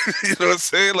 You know what I'm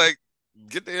saying? Like,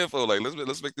 get the info. Like,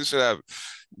 let's make this shit happen.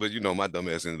 But my dumb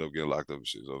ass ended up getting locked up and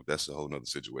shit. So that's a whole nother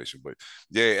situation. But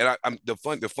yeah, and I'm the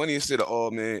funniest shit of all,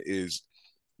 man, is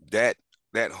that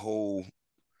whole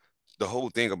the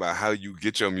whole thing about how you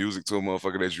get your music to a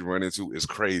motherfucker that you run into is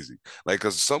crazy. Like,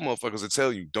 cause some motherfuckers will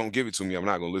tell you, don't give it to me, I'm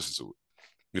not gonna listen to it.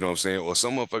 You know what I'm saying? Or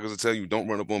some motherfuckers will tell you, don't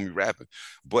run up on me rapping.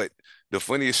 But the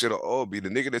funniest shit of all be the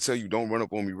nigga that tell you don't run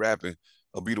up on me rapping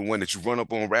will be the one that you run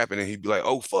up on rapping and he'd be like,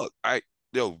 oh fuck, all right,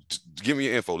 yo, give me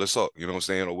your info. Let's talk. You know what I'm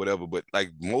saying, or whatever. But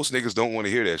like most niggas don't want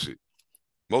to hear that shit.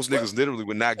 Most But niggas literally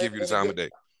would not give you the and time again, of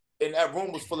day. and that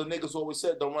room was full of niggas who always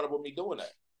said, "Don't run up with me doing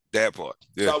that." That part.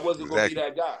 So Yeah, I wasn't gonna be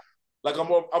exactly. that guy. Like I'm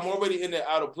already in there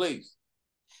out of place,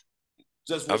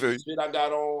 just I with feel the you. shit I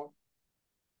got on.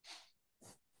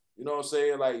 You know what I'm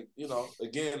saying? Like,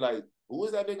 again, like, who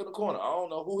is that nigga in the corner? I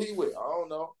don't know who he with. I don't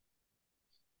know.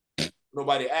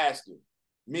 Nobody asking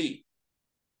me.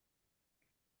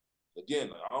 Again,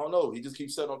 I don't know. He just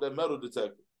keeps setting up that metal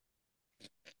detector.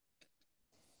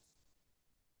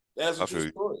 That's a I true feel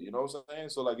you. story. You know what I'm saying?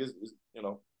 So like, it's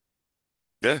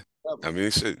Yeah. whatever, I mean,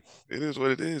 shit. It is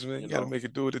what it is, man. you You got to know. make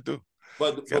it do what it do.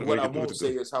 But Got to what make I it do what won't it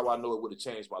say do. is how I know it would have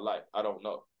changed my life. I don't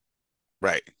know.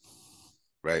 Right.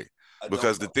 Right. I don't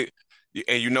Because the know. thing,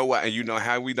 and you know what, and you know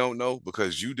how we don't know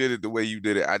because you did it the way you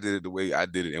did it, I did it the way I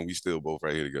did it, and we still both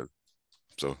right here together.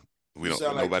 So we You don't.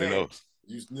 sound like Nobody Cam. knows.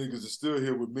 You niggas are still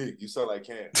here with me. You sound like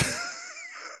Cam.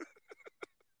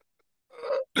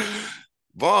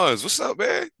 Barnes, what's up,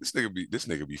 man? This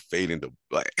nigga be fading to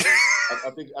black.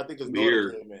 I think his I'm daughter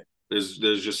here. came in. There's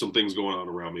just some things going on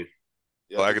around me.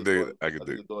 Yeah, Oh, I I think can his dig daughter. it. I can I dig think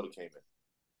it. his daughter came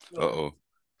in. You know, Uh-oh.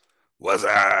 What's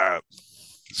up?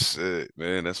 Shit,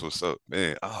 man. That's what's up,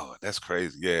 man. Oh, that's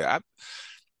crazy. Yeah, I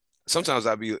sometimes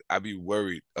I be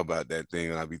worried about that thing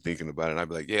and I be thinking about it and I'd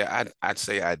be like, yeah, I'd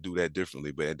say I'd do that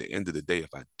differently, but at the end of the day,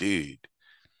 if I did,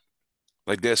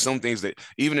 like there's some things that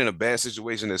even in a bad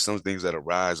situation, there's some things that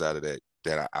arise out of that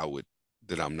I would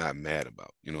that I'm not mad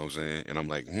about. You know what I'm saying? And I'm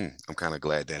like, I'm kind of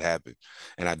glad that happened.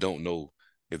 And I don't know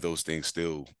if those things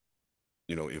still,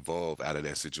 evolve out of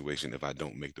that situation if I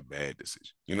don't make the bad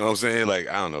decision. You know what I'm saying? Like,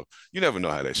 I don't know. You never know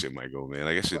how that shit might go, man.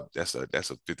 Like that shit, well, that's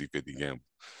a 50-50 gamble.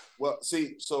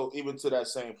 see, so even to that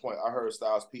same point, I heard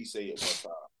Styles P say it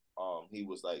one time. He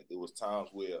was like, it was times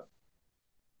where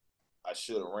I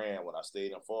should have ran when I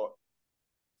stayed and fought,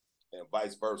 and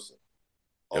vice versa.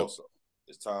 Yep. Also,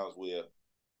 there's times where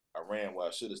I ran where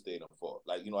I should have stayed and fought.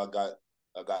 Like,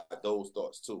 I got those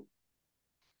thoughts too.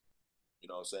 You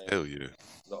know what I'm saying? Hell yeah.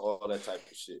 All that type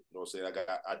of shit. You know what I'm saying?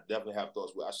 I definitely have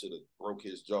thoughts where I should have broke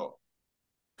his jaw.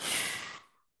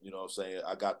 You know what I'm saying?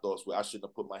 I got thoughts where I shouldn't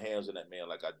have put my hands on that man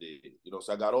like I did.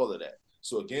 So I got all of that.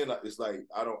 So again, it's like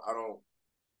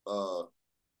uh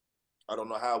I don't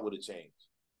know how it would have changed.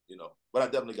 But I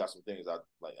definitely got some things I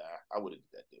would have did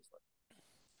that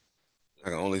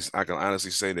different. I can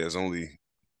honestly say there's only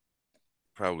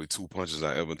probably two punches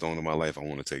I ever thrown in my life I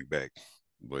want to take back.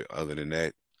 But other than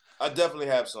that, I definitely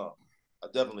have some. I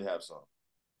definitely have some.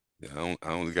 yeah,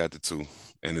 I only got the two,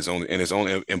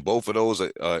 and both of those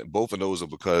are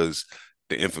because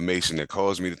the information that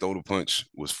caused me to throw the punch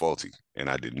was faulty, and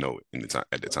I didn't know it in the time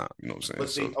at the time. You know what I'm saying? But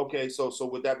So, see, okay, so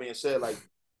with that being said, like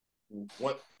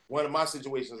one of my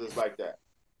situations is like that.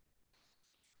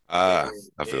 And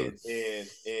I feel it.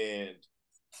 and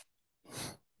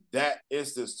that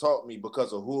instance taught me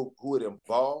because of who it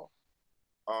involved.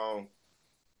 Um,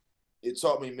 it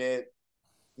taught me, man,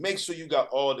 make sure you got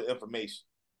all the information.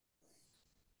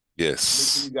 Make sure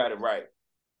Yes, you got it right.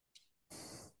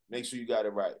 Make sure you got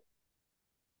it right.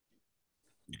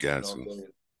 you You got know to, what I'm saying?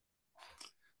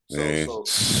 So man. so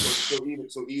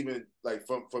so even like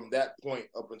from that point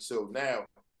up until now,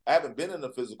 I haven't been in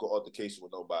a physical altercation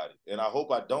with nobody, and I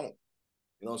hope I don't.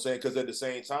 You know what I'm saying? Because at the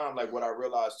same time, like what I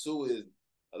realized too is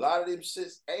a lot of them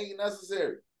shits ain't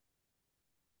necessary.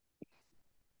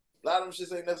 A lot of them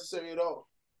shits ain't necessary at all.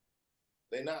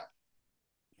 They not.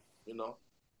 You know,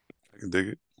 I can dig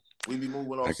it. we be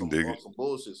moving I can dig on it. some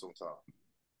bullshit sometimes.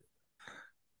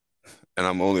 And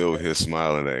I'm only over here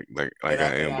smiling at like And I I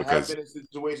and am I have because been in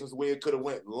situations where it could have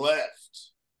went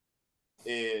left,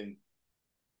 and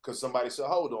because somebody said,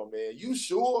 "Hold on, man, you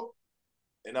sure?"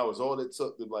 And that was all it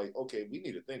took to like, okay, we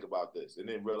need to think about this, and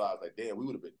then realize like, damn, we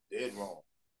would have been dead wrong.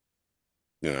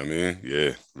 you know what I mean?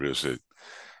 Yeah, real shit,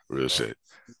 You real know, shit.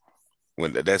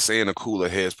 When that saying "the cooler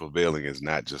heads prevailing" is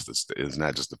not just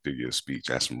a figure of speech.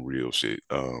 That's some real shit.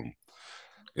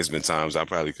 It's been times I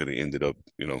probably could have ended up,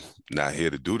 not here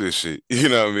to do this shit. You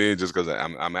know what I mean? Just because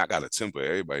I got a temper.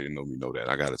 Everybody know me know that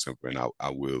I got a temper, and I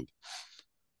will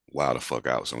wild the fuck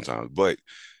out sometimes. But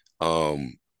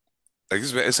um, like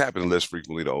it's happening less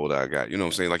frequently the older I got. You know what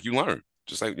I'm saying? Like you learn.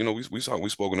 Just like we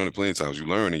spoken on it plenty of times. You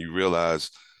learn and you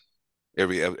realize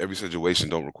every situation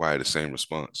don't require the same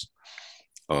response.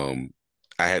 Um,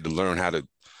 I had to learn how to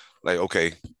like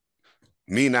okay,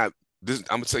 me not this.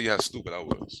 I'm gonna tell you how stupid I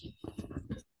was.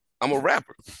 I'm a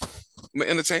rapper. I'm an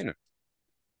entertainer.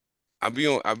 I be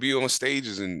on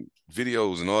stages and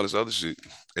videos and all this other shit,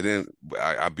 and then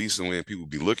I be somewhere and people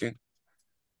be looking,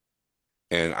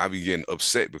 and I be getting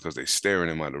upset because they staring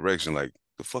in my direction like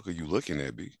the fuck are you looking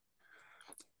at, B?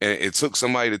 And it took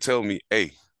somebody to tell me,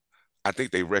 hey, I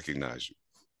think they recognize you.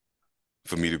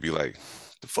 For me to be like,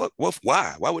 the fuck? What?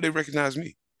 Why? Why would they recognize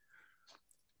me?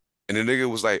 And the nigga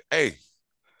was like, hey,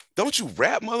 don't you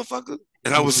rap, motherfucker?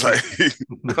 And I was like,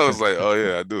 oh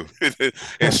yeah, I do.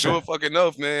 And sure fucking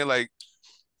enough, man, like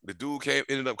the dude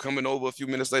ended up coming over a few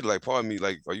minutes later, like, pardon me,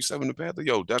 like, are you Seven the Panther?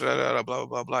 Yo, da da da da, blah, blah,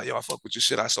 blah, blah. Yo, I fuck with your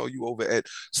shit. I saw you over at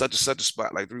such and such a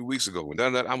spot like 3 weeks ago. And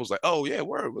da, da, I was like, oh, yeah,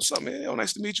 word. What's up, man? Yo,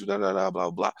 nice to meet you. Da da da, blah,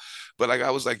 blah. But like,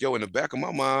 I was like, yo, in the back of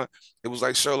my mind, it was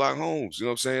like Sherlock Holmes. You know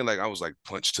what I'm saying? Like, I was like,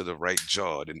 punch to the right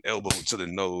jaw and elbow to the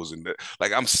nose. And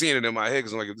like, I'm seeing it in my head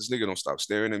because I'm like, if this nigga don't stop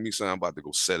staring at me, son, I'm about to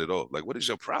go set it off. Like, what is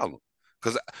your problem?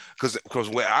 Because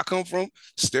where I come from,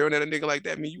 staring at a nigga like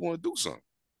that mean you want to do something.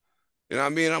 You know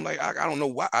what I mean? I'm like, I don't know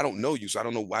why. I don't know you, so I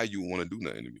don't know why you want to do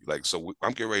nothing to me. Like, so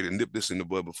I'm getting ready to nip this in the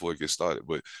bud before it gets started.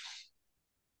 But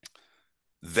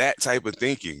that type of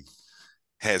thinking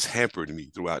has hampered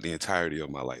me throughout the entirety of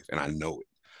my life, and I know it.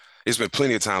 It's been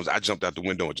plenty of times I jumped out the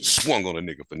window and just swung on a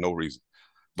nigga for no reason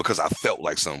because I felt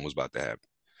like something was about to happen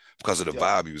because of the Yo,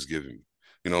 vibe he was giving me.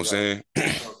 You know what I'm yo.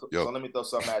 saying? So let me throw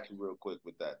something at you real quick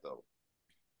with that though,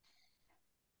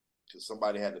 because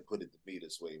somebody had to put it to me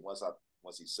this way.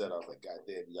 Once he said, I was like, God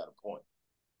damn, you got a point.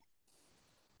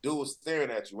 Dude was staring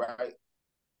at you, right?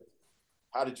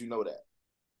 How did you know that?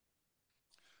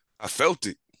 I felt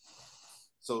it.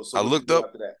 So I what you looked do up.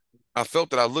 after that? I felt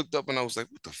that I looked up and I was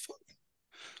like, what the fuck?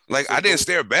 Like So I didn't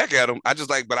stare back at him. I just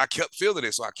like, but I kept feeling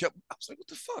it. So I was like, what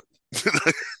the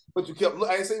fuck? but you kept.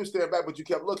 I ain't saying you staring back, but you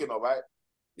kept looking, all right?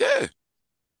 Yeah.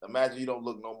 Imagine you don't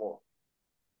look no more.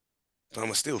 But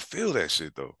I'ma still feel that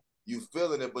shit though. You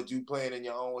feeling it, but you playing in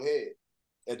your own head.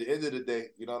 At the end of the day,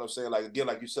 you know what I'm saying? Like again,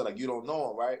 like you said, like you don't know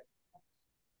him, right?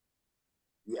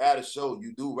 You at a show,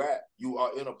 you do rap, you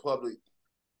are in a public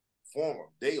forum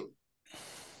daily.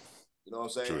 You know what I'm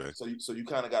saying? True. So you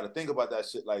kind of got to think about that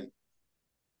shit. Like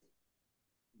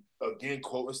again,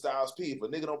 quoting Styles P. If a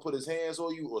nigga don't put his hands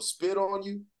on you or spit on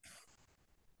you,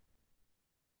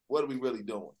 what are we really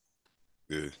doing?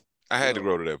 Yeah. I had to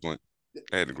grow to that point.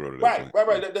 I had to grow to that Right, point.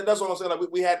 right, right. That's what I'm saying. Like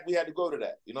we had to go to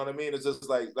that. You know what I mean? It's just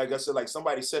like I said, like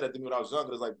somebody said that to me when I was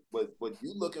younger. It's like, but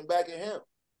you looking back at him.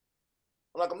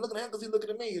 I'm like, I'm looking at him because he's looking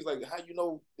at me. He's like, how you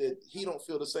know that he don't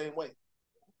feel the same way?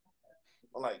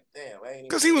 I'm like, damn, I ain't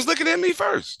Because he was looking at me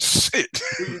first. Shit.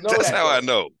 Do you know That's that, how though? I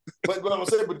know. But I'm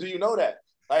saying, but do you know that?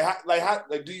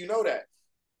 Like, do you know that?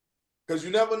 Because you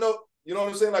never know. You know what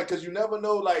I'm saying? Like, because you never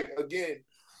know. Like, again,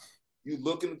 you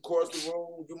looking across the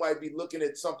room, you might be looking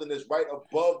at something that's right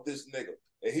above this nigga,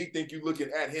 and he think you looking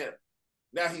at him.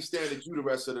 Now he's staring at you the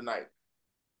rest of the night.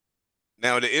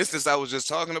 Now, the instance I was just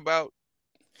talking about,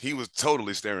 he was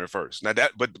totally staring first. Now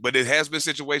but it has been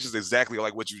situations exactly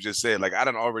like what you just said. Like I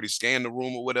done already scanned the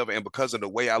room or whatever, and because of the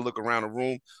way I look around the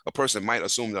room, a person might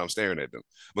assume that I'm staring at them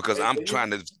because I'm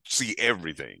trying to see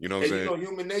everything. You know what I'm saying? You know,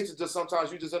 human nature just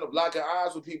sometimes you just end up locking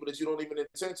eyes with people that you don't even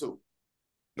intend to.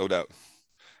 No doubt.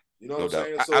 You know No what I'm doubt.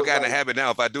 saying? I've So it's gotten a like, habit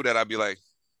now. If I do that, I'd be like,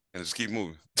 and just keep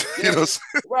moving. yeah, You know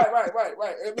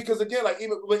right. Because again, like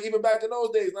even back in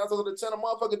those days, 9 out of 10, a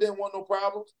motherfucker didn't want no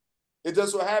problems. It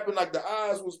just so happened like the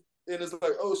eyes was, and it's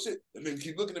like, oh shit, and then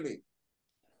keep looking at me.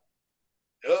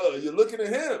 You're looking at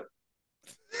him.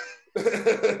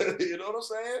 You know what I'm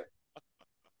saying?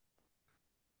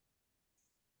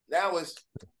 Now it's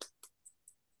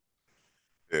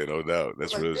Yeah, no doubt.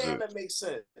 That's like, real damn, shit. that makes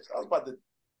sense. I was about to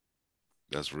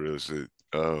That's real shit.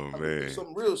 Oh do man.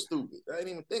 something real stupid. I didn't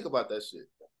even think about that shit.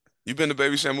 You been to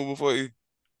Baby Shamu before? E?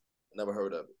 Never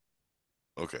heard of it.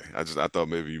 Okay, I thought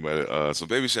maybe you might have. So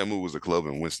Baby Shamu was a club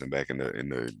in Winston back in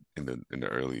the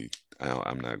early.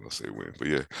 I'm not gonna say when, but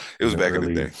yeah, it In was the back in the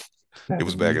early day. It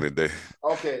was back in 70s. the day.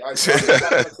 Okay, so I'm not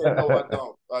gonna say no, I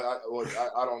don't.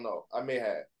 I don't know. I may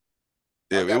have.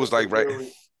 Yeah, I it got was a good like right.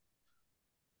 theory.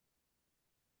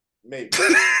 Maybe.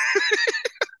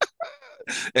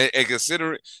 And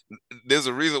considering there's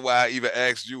a reason why I even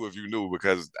asked you if you knew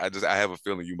because I have a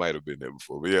feeling you might have been there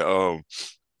before. But yeah,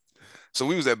 so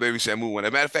we was at Baby Shamu one. As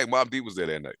a matter of fact, Mob D was there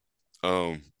that night.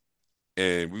 Um,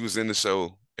 and we was in the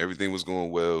show. Everything was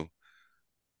going well.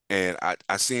 And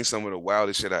I seen some of the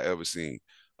wildest shit I ever seen.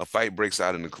 A fight breaks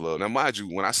out in the club. Now, mind you,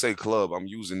 when I say club, I'm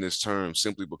using this term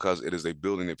simply because it is a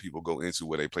building that people go into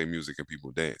where they play music and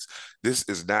people dance. This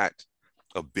is not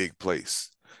a big place.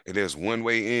 And there's one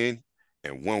way in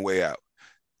and one way out.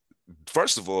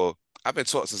 First of all, I've been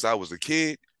taught since I was a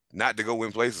kid not to go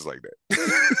in places like that.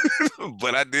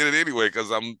 But I did it anyway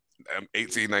because I'm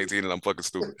 18, 19, and I'm fucking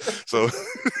stupid. So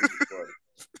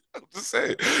I'm just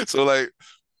saying. So like,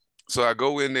 so I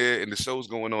go in there and the show's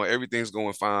going on, everything's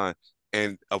going fine.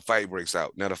 and a fight breaks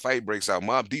out. Now the fight breaks out.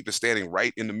 Mobb Deep is standing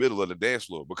right in the middle of the dance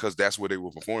floor because that's where they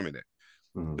were performing at.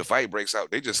 The fight breaks out.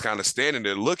 They just kind of standing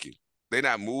there looking. They're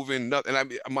not moving, nothing. I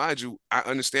mean, mind you, I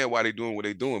understand why they're doing what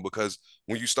they're doing because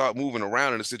when you start moving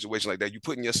around in a situation like that, you're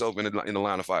putting yourself in the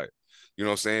line of fire. You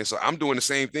know what I'm saying? So I'm doing the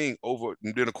same thing over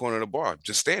in the corner of the bar,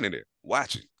 just standing there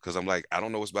watching because I'm like, I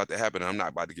don't know what's about to happen. And I'm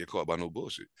not about to get caught by no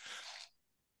bullshit.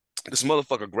 This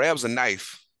motherfucker grabs a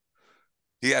knife.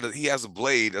 He has a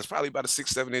blade that's probably about a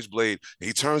 6, 7 inch blade. And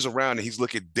he turns around and he's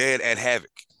looking dead at Havoc.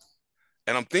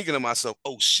 And I'm thinking to myself,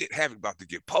 oh shit, Havoc about to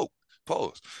get poked.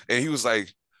 Pause. And he was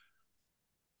like,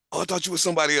 oh, I thought you were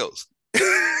somebody else. And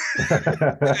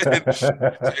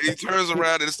he turns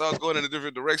around and starts going in a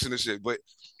different direction and shit. But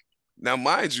now,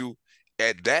 mind you,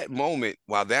 at that moment,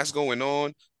 while that's going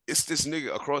on, it's this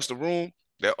nigga across the room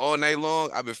that all night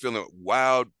long I've been feeling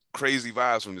wild, crazy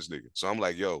vibes from this nigga. So I'm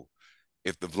like, yo,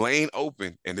 if the lane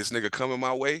open and this nigga coming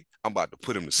my way, I'm about to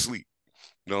put him to sleep.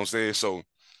 You know what I'm saying? So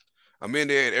I'm in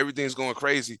there and everything's going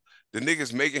crazy. The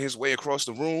nigga's making his way across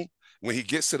the room. When he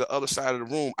gets to the other side of the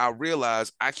room, I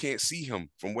realize I can't see him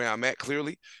from where I'm at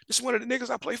clearly. This is one of the niggas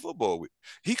I play football with.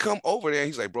 He come over there and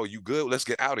he's like, bro, you good? Let's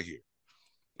get out of here.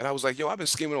 And I was like, yo, I've been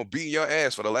scheming on beating your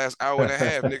ass for the last hour and a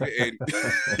half, nigga. And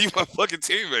you my fucking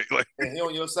teammate. Like, And he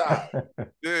on your side.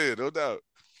 yeah, no doubt.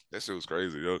 That shit was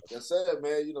crazy, yo. Like I said,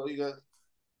 man, you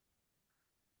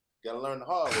gotta learn the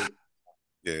hard way.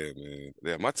 Yeah, man.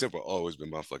 Yeah, my temper always been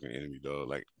my fucking enemy, dog.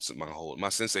 Like my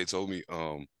sensei told me,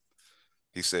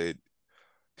 he said,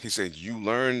 you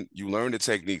learn the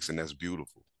techniques, and that's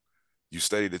beautiful. You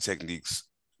study the techniques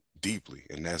deeply,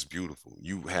 and that's beautiful.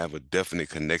 You have a definite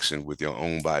connection with your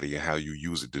own body and how you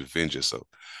use it to defend yourself.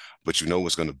 But you know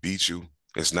what's going to beat you?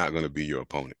 It's not going to be your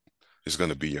opponent. It's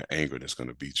going to be your anger that's going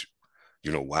to beat you.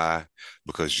 You know why?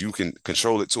 Because you can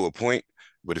control it to a point,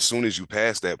 but as soon as you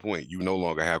pass that point, you no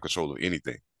longer have control of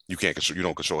anything. You can't control. You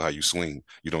don't control how you swing.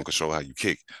 You don't control how you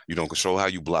kick. You don't control how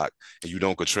you block, and you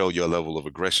don't control your level of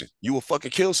aggression. You will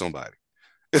fucking kill somebody.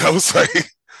 And I was like,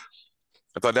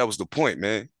 I thought that was the point,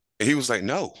 man. And he was like,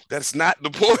 no, that's not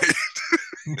the point.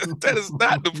 That is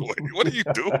not the point. What are you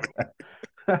doing?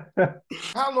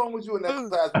 How long was you in that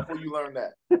class before you learned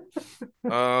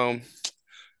that?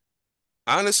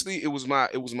 Honestly, it was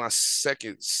my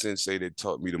second sensei that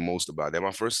taught me the most about that.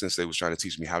 My first sensei was trying to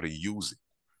teach me how to use it.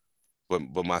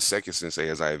 But my second sensei,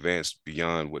 as I advanced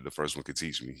beyond what the first one could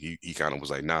teach me, he kind of was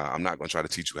like, nah, I'm not gonna try to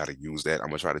teach you how to use that. I'm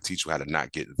gonna try to teach you how to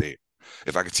not get there.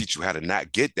 If I could teach you how to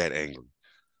not get that angry,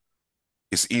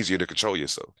 it's easier to control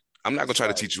yourself. I'm not gonna try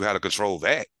to teach you how to control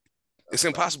that. It's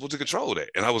impossible to control that.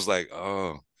 And I was like,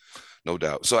 oh, no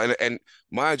doubt. So and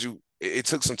mind you, it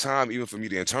took some time even for me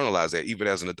to internalize that. Even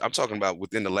as I'm talking about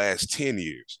within the last 10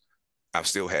 years, I've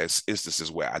still had instances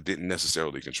where I didn't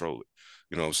necessarily control it.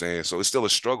 You know what I'm saying? So it's still a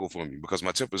struggle for me because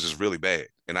my temper is just really bad,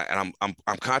 and I'm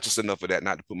conscious enough of that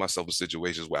not to put myself in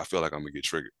situations where I feel like I'm gonna get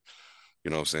triggered.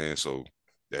 You know what I'm saying? So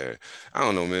yeah, I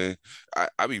don't know, man.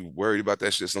 I be worried about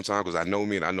that shit sometimes because I know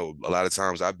me, and I know a lot of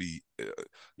times I be,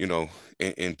 you know,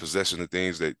 in possession of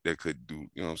things that could do.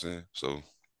 You know what I'm saying? So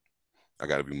I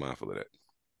got to be mindful of that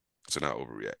to not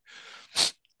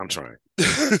overreact. I'm trying.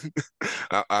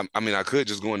 I mean, I could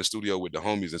just go in the studio with the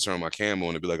homies and turn my cam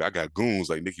on and be like, I got goons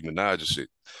like Nicki Minaj and shit.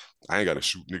 I ain't got to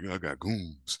shoot, nigga. I got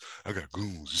goons. I got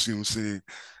goons. You see what I'm saying?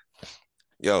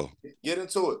 Yo. Get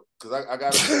into it, because I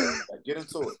got to get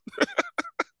into it.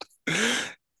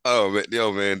 Oh man,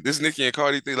 yo man, this Nicki and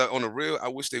Cardi thing, like on the real, I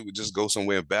wish they would just go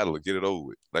somewhere and battle and get it over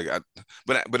with. But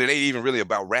it ain't even really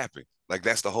about rapping. Like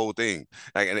that's the whole thing.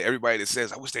 Like, and everybody that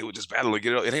says I wish they would just battle and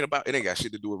get it over, it ain't got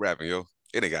shit to do with rapping, yo.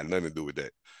 It ain't got nothing to do with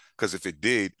that. Because if it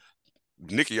did,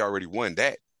 Nicki already won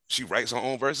that. She writes her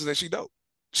own verses and she dope.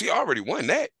 She already won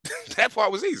that. That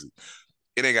part was easy.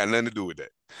 It ain't got nothing to do with that.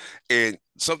 And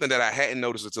something that I hadn't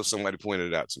noticed until somebody pointed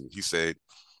it out to me. He said,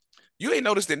 you ain't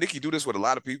noticed that Nicki do this with a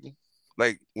lot of people?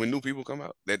 Like when new people come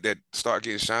out that start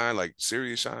getting shine, like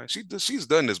serious shine, she's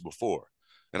done this before.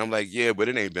 And I'm like, yeah, but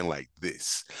it ain't been like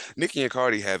this. Nicki and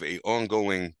Cardi have a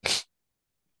ongoing,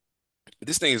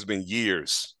 this thing has been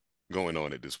years going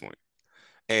on at this point.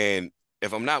 And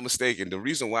if I'm not mistaken, the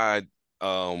reason why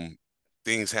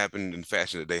things happened in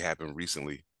fashion that they happened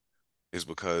recently is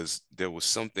because there was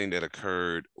something that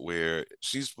occurred where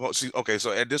she's okay.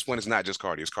 So at this point, it's not just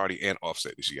Cardi, it's Cardi and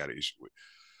Offset that she got an issue with.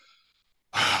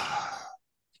 I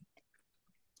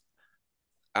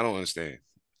don't understand.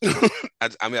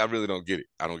 I mean, I really don't get it.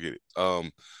 I don't get it.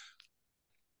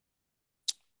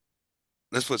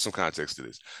 Let's put some context to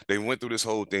this. They went through this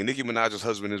whole thing. Nicki Minaj's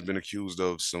husband has been accused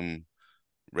of some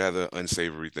rather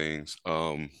unsavory things.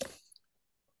 Some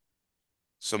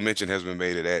mention has been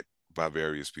made of that by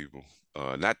various people.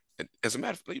 Not As a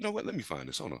matter of fact, you know what? Let me find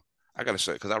this. Hold on. I gotta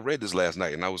show because I read this last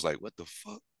night and I was like, what the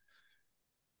fuck?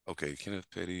 Okay, Kenneth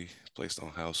Petty placed on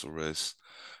house arrest.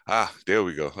 Ah, there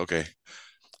we go. Okay.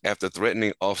 After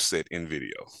threatening Offset in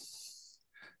video.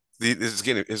 It's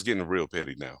getting real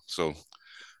petty now. So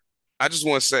I just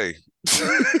want to say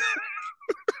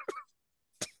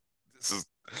this is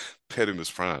pettiness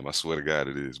prime. I swear to God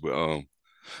it is. But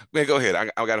man, go ahead.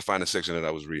 I got to find the section that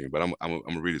I was reading, but I'm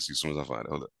gonna read it to you as soon as I find it.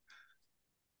 Hold up.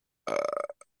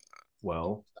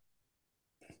 Well,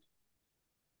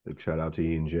 big shout out to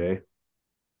E and J.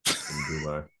 And do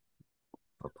my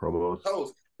promos.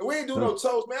 Toast. And we ain't do no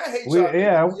toast, man. I hate We y'all.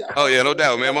 yeah. Oh yeah, no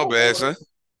doubt, man. My bad, son.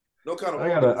 No kind of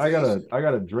I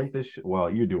gotta drink this shit. Well,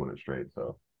 you're doing it straight,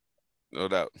 so No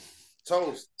doubt.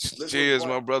 toast. Cheers, brunch.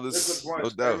 my brothers. Liquid brunch. No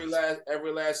doubt.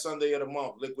 Every last Sunday of the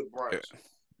month. Liquid brunch.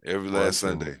 Yeah. Every last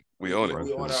Sunday. We own it.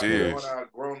 We on our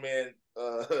grown man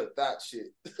thought shit.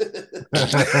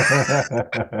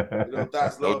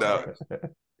 Thoughts No love doubt. brunch.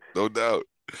 No doubt.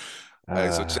 All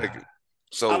right, so check it.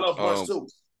 So I love brunch too.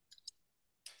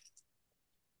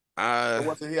 I If I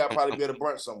wasn't here, I'd probably be at a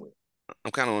brunch somewhere.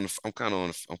 I'm kind of on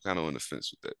the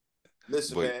fence with that.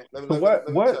 Listen, But, man. Let me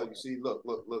tell you. See, look,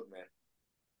 man.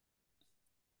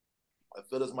 I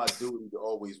feel it's my duty to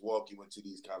always walk you into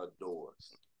these kind of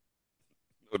doors.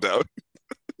 No doubt.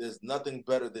 There's nothing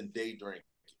better than day drinking.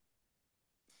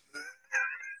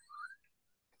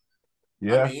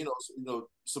 yeah. I mean,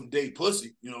 some day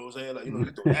pussy. You know what I'm saying? Like, you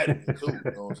throw that in there too.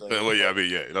 You know what I'm saying? Well, yeah, I mean,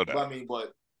 yeah, no doubt.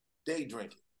 But day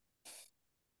drinking.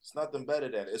 It's nothing better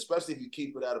than it, especially if you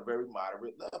keep it at a very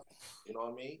moderate level. You know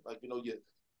what I mean? Like,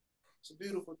 it's a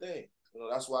beautiful thing.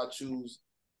 That's why I choose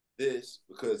this,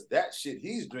 because that shit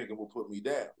he's drinking will put me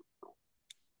down.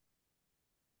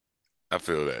 I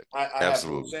feel that. I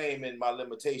Absolutely. have no shame in my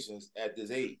limitations at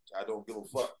this age. I don't give a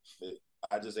fuck.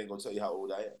 I just ain't gonna tell you how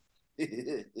old I am.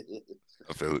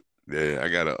 I feel it. Yeah, I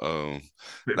gotta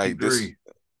like 53.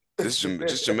 this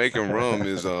Jamaican rum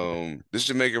is this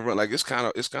Jamaican rum, like it's kind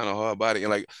of hard body, and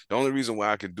like the only reason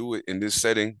why I could do it in this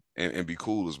setting and be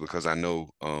cool is because I know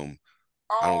I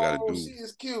don't gotta do she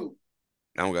is cute.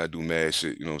 I don't gotta do mad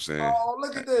shit, you know what I'm saying? Oh,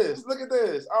 look at this. Look at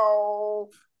this. Oh.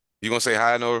 You gonna say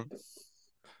hi, Nora?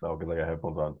 No, because I got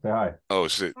headphones on. Say hi. Oh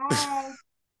shit. Oh.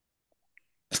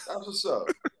 That's what's up.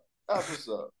 That's what's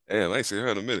up. Damn, I ain't seen her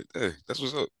in a minute. Hey, that's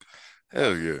what's up.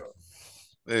 Hell yeah.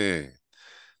 Man.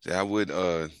 Yeah, I would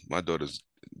my daughter's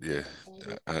yeah.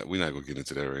 We're not gonna get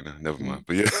into that right now. Never mind.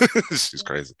 But yeah, she's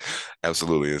crazy.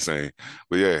 Absolutely insane.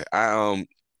 But yeah,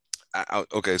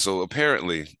 okay, so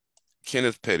apparently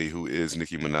Kenneth Petty, who is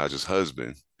Nicki Minaj's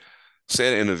husband,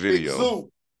 said in a video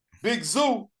Big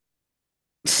Zoo.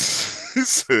 he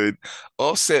said,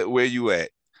 Offset, where you at?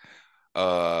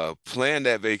 Plan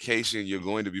that vacation. You're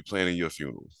going to be planning your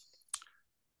funeral.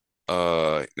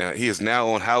 Now he is now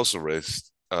on house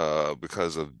arrest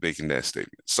because of making that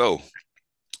statement. So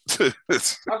I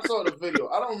saw the video.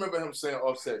 I don't remember him saying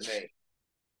Offset name.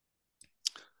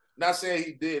 Not saying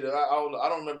he did. I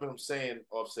don't remember him saying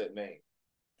Offset name.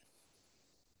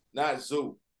 Not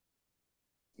Zoo.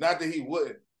 Not that he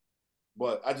wouldn't,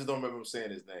 but I just don't remember him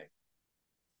saying his name.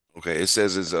 Okay, it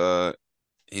says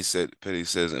Petty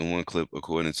says in one clip,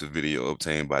 according to video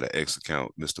obtained by the X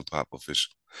account, Mr. Pop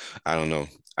Official. I don't know.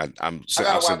 I gotta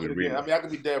watch it again. I mean, I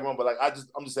could be dead wrong, but like I'm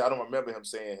just saying I don't remember him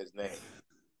saying his name.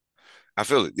 I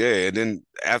feel it, yeah. And then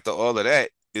after all of that,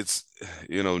 it's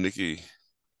Nicki.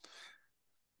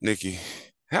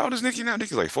 How old is Nicki now?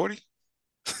 Nicki's like 40.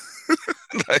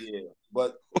 Like, yeah,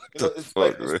 but it's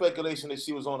speculation that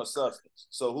she was on a substance.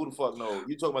 So who the fuck knows?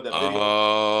 You talking about that video?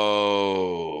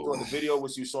 Oh, on the video where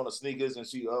she was showing the sneakers and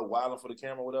she wilding for the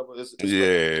camera, or whatever. It's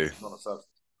yeah. On a substance.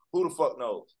 Who the fuck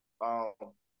knows?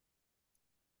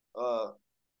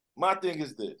 My thing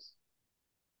is this.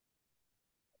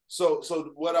 So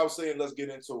what I was saying, let's get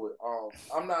into it.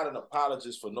 I'm not an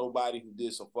apologist for nobody who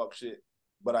did some fuck shit,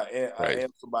 but I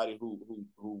am somebody who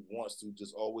wants to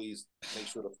just always make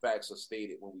sure the facts are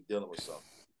stated when we're dealing with something.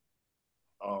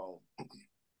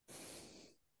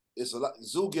 It's a lot.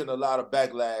 Zoo getting a lot of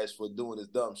backlash for doing this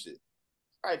dumb shit.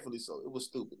 Rightfully so. It was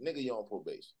stupid. Nigga, you're on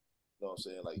probation. You know what I'm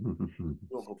saying? Like,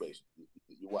 you're on probation.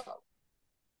 You're wild.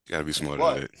 You gotta be smarter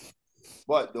than that.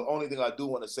 But the only thing I do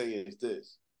want to say is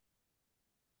this.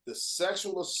 The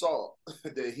sexual assault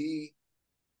that he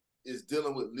is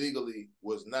dealing with legally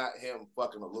was not him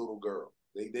fucking a little girl.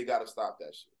 They got to stop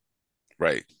that shit.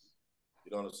 Right.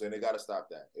 You know what I'm saying? They got to stop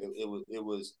that. It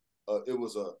was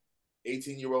a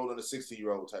 18-year-old and a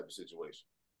 16-year-old type of situation.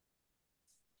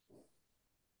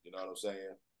 You know what I'm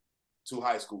saying? Two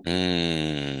high school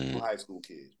kids. Two high school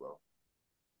kids, bro.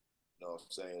 You know what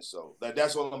I'm saying? So like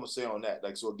that's all I'm gonna say on that.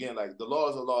 Like so again, like the law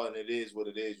is a law and it is what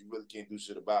it is. You really can't do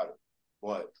shit about it.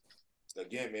 But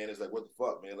again, man, it's like what the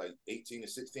fuck, man? Like 18 to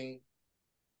 16,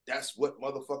 that's what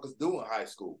motherfuckers do in high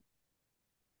school.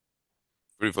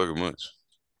 Pretty fucking much.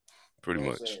 You Pretty know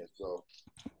what I'm much. saying? So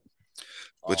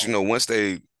But you know, once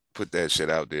they put that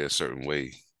shit out there a certain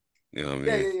way, you know what I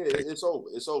yeah, mean? yeah, yeah. It's over.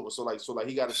 It's over. So like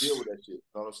he got to deal with that shit. You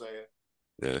know what I'm saying?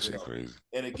 Yeah, that You shit know. crazy.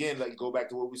 And again, like go back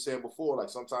to what we said before. Like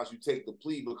sometimes you take the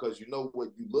plea because you know what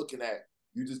you're looking at.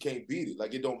 You just can't beat it.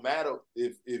 Like it don't matter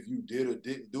if you did or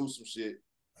didn't do some shit,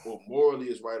 or morally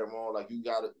it's right or wrong. Like you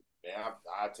gotta, man,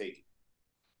 I take it,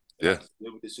 and I Yeah. just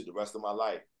live with this shit the rest of my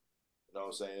life. You know what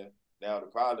I'm saying? Now the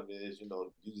problem is, you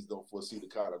know, you just don't foresee the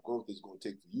kind of growth it's going to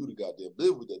take for you to goddamn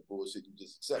live with that bullshit you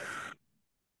just accepted.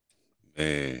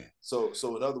 Man. So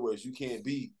in other words, you can't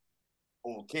be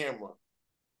on camera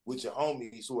with your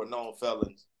homies who are known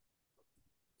felons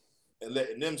and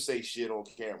letting them say shit on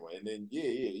camera, and then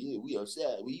we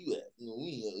outside. Where you at? You know,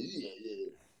 yeah.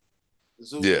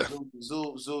 Yeah.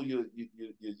 Zoo,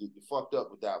 you fucked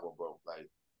up with that one, bro. Like,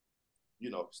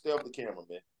 you know, stay off the camera,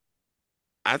 man.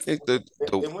 I think that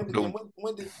And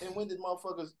when did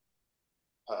motherfuckers?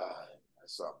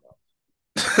 That's something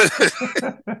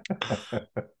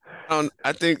else.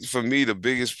 I think for me the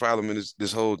biggest problem in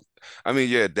this whole, I mean,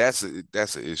 yeah, that's an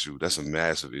issue. That's a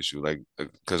massive issue. Like,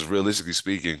 because realistically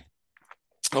speaking,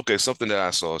 okay, something that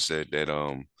I saw said that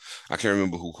I can't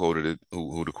remember who quoted it,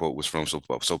 who the quote was from. So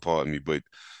pardon me, but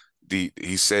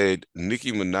he said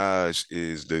Nicki Minaj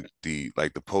is the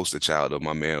like the poster child of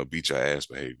my man will beat your ass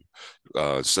behavior.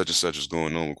 Such and such was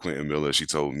going on with Quentin Miller. She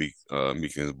told Meek and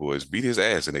the boys beat his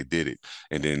ass, and they did it.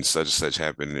 And then such and such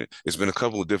happened. And it's been a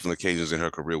couple of different occasions in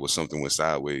her career where something went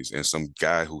sideways, and some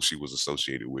guy who she was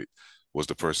associated with was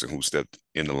the person who stepped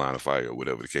in the line of fire or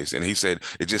whatever the case. And he said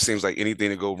it just seems like anything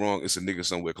to go wrong, it's a nigga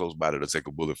somewhere close by to take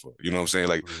a bullet for. You know what I'm saying?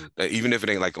 Like even if it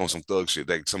ain't like on some thug shit,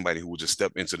 like somebody who would just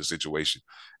step into the situation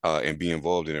and be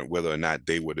involved in it, whether or not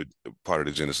they were the part of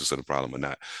the genesis of the problem or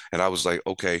not. And I was like,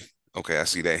 okay, I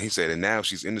see that. And he said, and now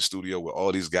she's in the studio with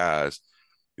all these guys,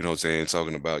 you know what I'm saying,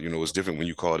 talking about, it's different when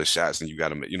you call the shots and you got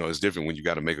to, it's different when you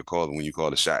got to make a call and when you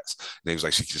call the shots. And he was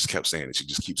like, she just kept saying it. She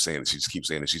just keeps saying it. She just keeps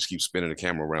saying it. She just keeps spinning the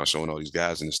camera around, showing all these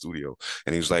guys in the studio.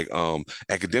 And he was like,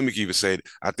 academic even said,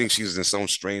 I think she's in some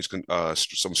strange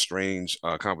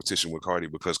competition with Cardi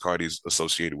because Cardi's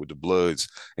associated with the Bloods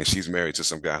and she's married to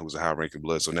some guy who's a high ranking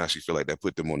Blood. So now she feel like that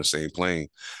put them on the same plane.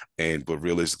 But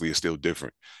realistically, it's still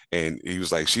different. And he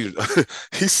was like, he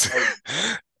said,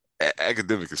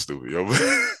 academic is stupid, yo.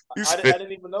 I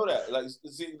didn't even know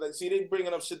that. See, they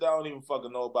bringing up shit that I don't even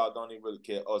fucking know about. Don't even really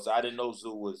care. Oh, so I didn't know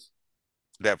Zoo was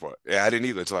that part. Yeah, I didn't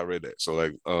either until I read that. So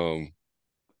like,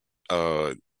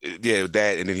 uh, yeah,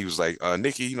 that, and then he was like,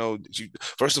 Nikki,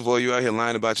 first of all, you out here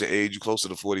lying about your age. You closer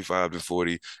to 45 than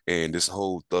 40, and this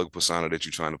whole thug persona that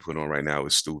you're trying to put on right now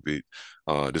is stupid.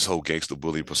 This whole gangster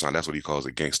bully persona, that's what he calls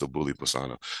a gangster bully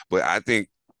persona. But I think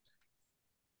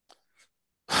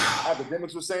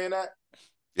academics were saying that.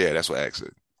 yeah, that's what Ax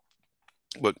said.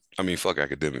 But I mean, fuck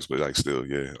academics, but like still,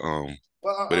 yeah. But it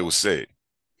Well, was said.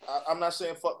 I'm not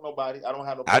saying fuck nobody. I don't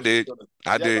have no I personal did. feelings.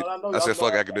 I Yeah, no, did. I know. I I said know.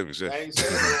 fuck academics. Yeah. I ain't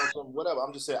saying you on some whatever.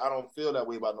 I'm just saying I don't feel that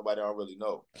way about nobody I don't really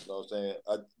know. You know what I'm saying?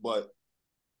 But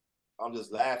I'm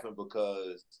just laughing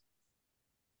because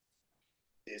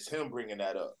it's him bringing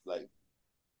that up. Like,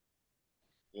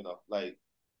 like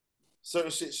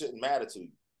certain shit shouldn't matter to you.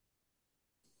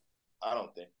 I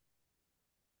don't think.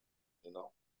 You know.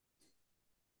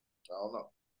 I don't know.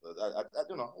 I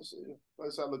don't know.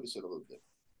 Let's look at shit a little bit.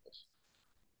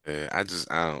 Yeah, I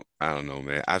don't know,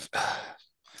 man.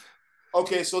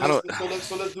 Okay, so I let's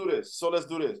don't. do this. So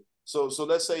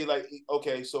let's say like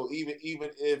okay, so even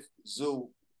if Zoo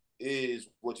is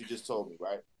what you just told me,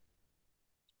 right?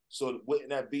 So wouldn't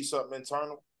that be something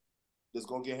internal that's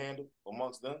gonna get handled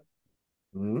amongst them?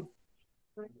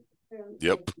 Mm-hmm.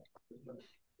 Yep.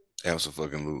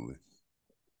 Absolutely.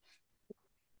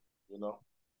 You know.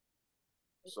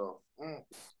 So I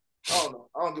don't know.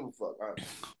 I don't give a fuck.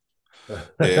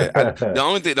 Yeah. The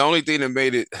only thing that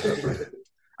made it,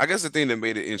 I guess the thing that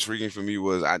made it intriguing for me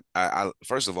was I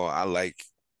first of all I like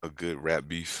a good rap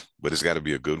beef, but it's got to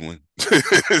be a good one.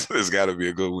 It's got to be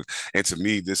a good one. And to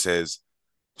me, this has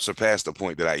surpassed the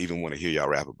point that I even want to hear y'all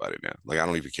rap about it now. Like I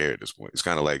don't even care at this point. It's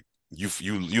kind of like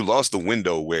you lost the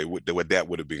window where that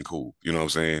would have been cool. You know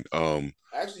what I'm saying?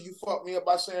 Actually, you fucked me up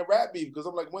by saying rap beef because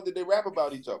I'm like, when did they rap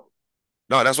about each other?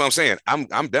 No, that's what I'm saying.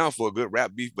 I'm down for a good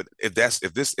rap beef, but if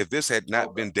this had not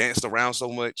Okay. been danced around so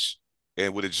much,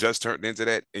 and would have just turned into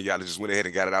that, and y'all just went ahead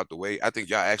and got it out the way, I think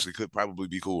y'all actually could probably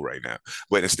be cool right now.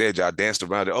 But instead, y'all danced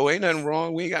around it. Oh, ain't nothing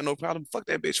wrong. We ain't got no problem. Fuck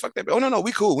that bitch. Fuck that bitch. Oh, no,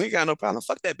 we cool. We ain't got no problem.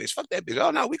 Fuck that bitch. Fuck that bitch.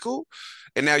 Oh, no, we cool.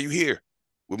 And now you here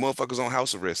with motherfuckers on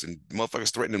house arrest and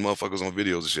motherfuckers threatening motherfuckers on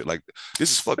videos and shit. Like,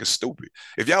 this is fucking stupid.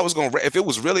 If y'all was gonna, if it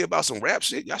was really about some rap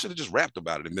shit, y'all should have just rapped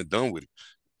about it and been done with it.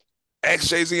 Ask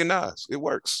Jay-Z and Nas. It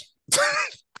works.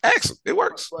 Ask them. It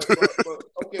works. But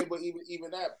okay, but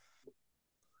even that,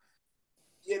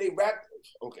 yeah, they rap.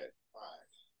 Okay, all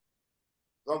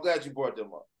right. I'm glad you brought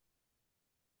them up.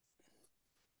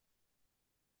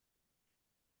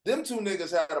 Them two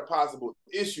niggas had a possible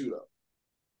issue though.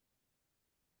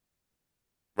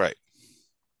 Right.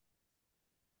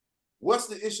 What's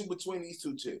the issue between these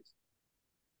two chicks?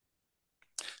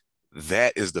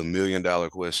 That is the $1,000,000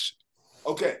 question.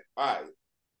 Okay, all right.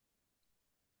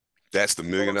 That's the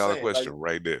 $1,000,000 question like,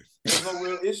 right there. There's no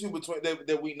real issue between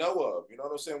that we know of. You know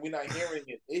what I'm saying? We're not hearing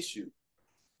an issue.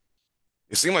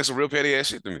 It seemed like some real petty ass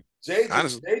shit to me. Jay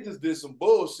just did some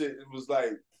bullshit and was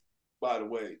like, by the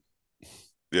way,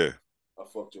 yeah, I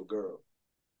fucked your girl.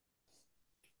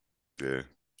 Yeah.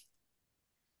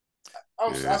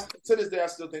 To this day, I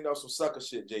still think that was some sucker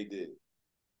shit Jay did.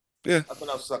 Yeah. I think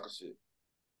that was sucker shit.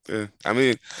 Yeah. I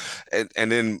mean,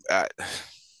 and then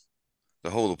the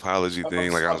whole apology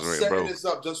thing, like I was setting bro. this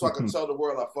up just so I can tell the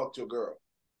world I fucked your girl.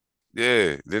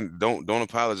 Yeah. Then don't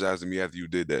apologize to me after you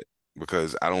did that,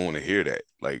 because I don't want to hear that.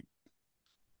 Like,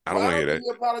 I don't want to hear that. He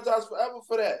apologized forever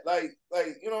for that. Like,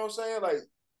 you know what I'm saying? Like,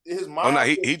 his mom. Oh no,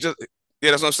 he just,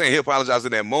 yeah, that's what I'm saying. He apologized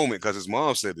in that moment because his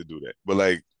mom said to do that. But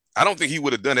like, I don't think he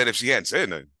would have done that if she hadn't said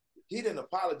nothing. He didn't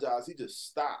apologize. He just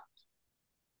stopped.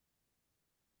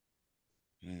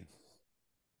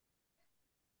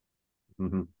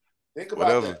 Mm-hmm. Think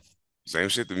about that. Same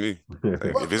shit to me.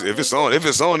 Like, if it's on,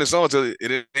 it's on till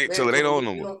it ain't on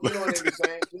no more. You know it ain't the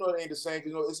same. You know it ain't the same.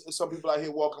 You know, it's some people out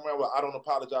here walking around with, I don't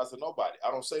apologize to nobody.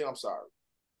 I don't say I'm sorry.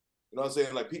 You know what I'm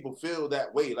saying? Like, people feel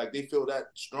that way. Like, they feel that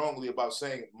strongly about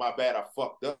saying, my bad, I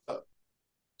fucked up.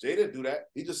 Jay didn't do that.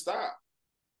 He just stopped.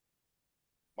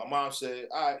 My mom said,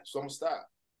 all right, so I'm gonna stop.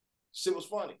 Shit was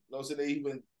funny. You know what I'm saying? They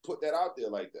even put that out there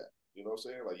like that. You know what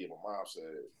I'm saying? Like, yeah, my mom said,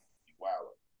 you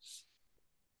wildin'.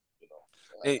 You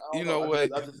know. Hey, you know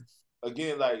what? I just,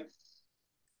 again, like,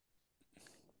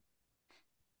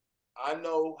 I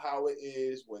know how it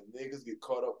is when niggas get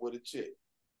caught up with a chick.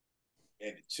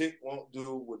 And the chick won't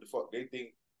do what the fuck they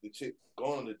think the chick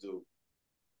going to do,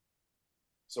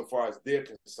 so far as they're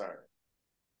concerned.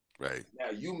 Right. Now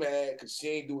you mad because she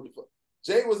ain't doing the fuck.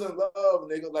 Jay was in love,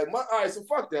 nigga. Like, all right, so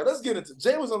fuck that. Let's get into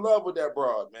Jay was in love with that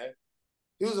broad, man.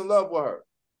 He was in love with her.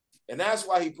 And that's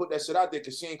why he put that shit out there,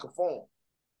 because she ain't conform.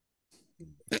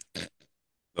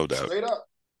 No doubt. Straight up.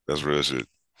 That's real shit.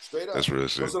 Straight up. That's real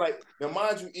shit. So like, now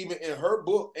mind you, even in her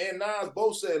book and Nas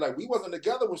both said, like, we wasn't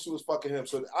together when she was fucking him.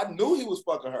 So I knew he was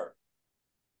fucking her.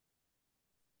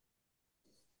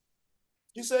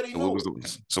 He said he knew.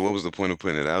 So what was the point of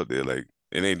putting it out there? Like,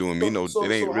 it ain't doing me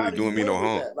it ain't really doing me no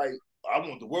harm. That? Like, I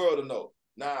want the world to know.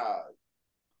 Nah,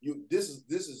 this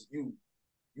is you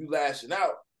lashing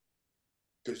out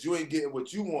because you ain't getting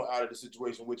what you want out of the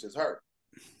situation, which is her.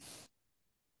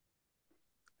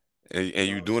 And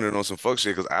you doing it on some fuck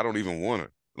shit because I don't even want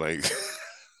her. Like,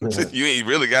 you ain't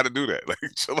really got to do that. Like,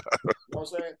 chill out. You know what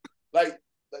I'm saying? Like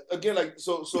again, like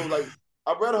so like,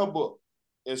 I read her book,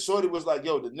 and Shorty was like,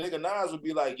 yo, the nigga Nas would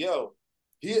be like, yo,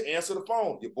 he'll answer the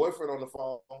phone. Your boyfriend on the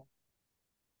phone.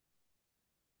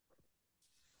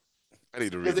 I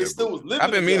need to read that book. Was living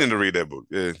I've been meaning to read that book.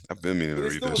 Yeah, I've been meaning to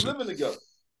read that shit. They still was living together.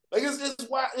 Like,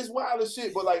 it's wild as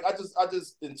shit. But like, I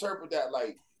just interpret that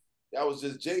like that was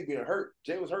just Jay being hurt.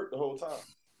 Jay was hurt the whole time.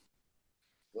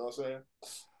 You know what I'm saying?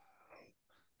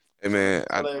 Hey man,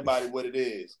 tell everybody what it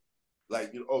is.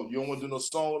 Like, you don't want to do no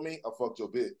song with me? I fucked your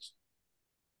bitch.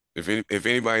 If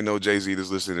anybody know Jay-Z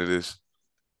that's listening to this,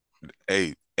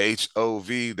 hey,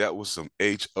 HOV, that was some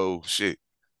HO shit.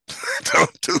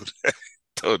 Don't do that.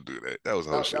 Don't do that. That was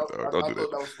whole shit, dog. Don't do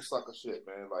that. That was some sucker shit,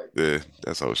 man. Like, yeah,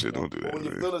 that's whole shit. Don't do that. When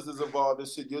your feelings is involved in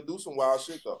shit, you'll do some wild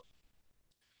shit though.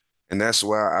 And that's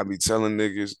why I be telling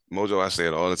niggas, Mojo, I say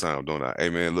it all the time, don't I? Hey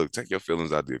man, look, take your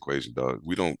feelings out the equation, dog.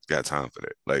 We don't got time for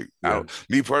that. Like,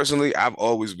 me personally, I've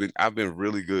been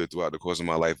really good throughout the course of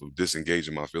my life of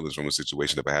disengaging my feelings from a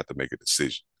situation if I have to make a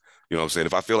decision. You know what I'm saying?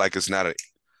 If I feel like it's not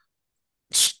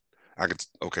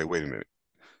okay, wait a minute.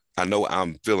 I know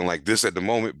I'm feeling like this at the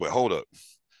moment, but hold up.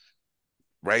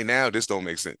 Right now, this don't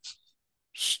make sense.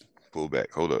 Pull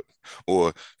back, hold up.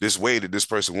 Or this way that this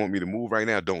person want me to move right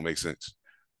now don't make sense.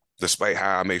 Despite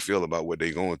how I may feel about what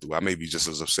they're going through. I may be just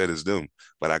as upset as them,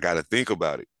 but I got to think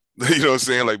about it. You know what I'm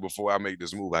saying? Like before I make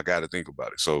this move, I got to think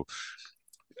about it. So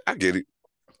I get it,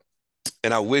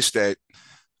 and I wish that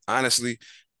honestly,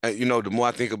 the more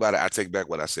I think about it, I take back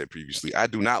what I said previously. I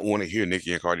do not want to hear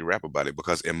Nicki and Cardi rap about it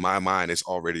because in my mind, it's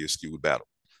already a skewed battle.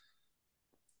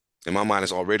 In my mind,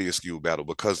 it's already a skewed battle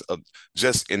because of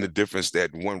just in the difference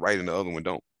that one right and the other one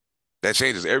don't. That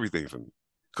changes everything for me.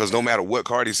 Because no matter what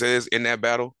Cardi says in that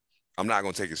battle, I'm not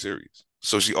gonna take it serious.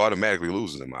 So she automatically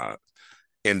loses in my eyes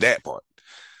in that part.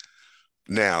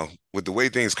 Now, with the way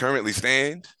things currently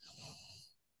stand,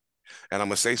 and I'm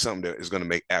gonna say something that is gonna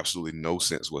make absolutely no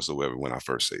sense whatsoever when I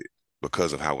first say it,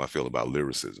 because of how I feel about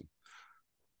lyricism.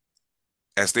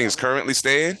 As things currently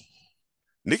stand,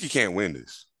 Nicki can't win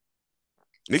this.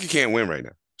 Nicki can't win right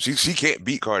now. She can't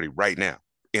beat Cardi right now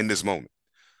in this moment.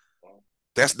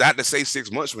 That's not to say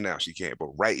 6 months from now she can't, but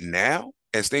right now,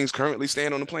 as things currently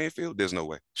stand on the playing field, there's no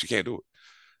way she can't do it.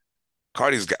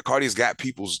 Cardi's got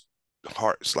people's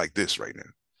hearts like this right now.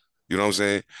 You know what I'm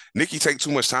saying? Nicki take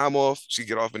too much time off. She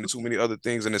get off into too many other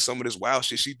things, and then some of this wild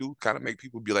shit she do kind of make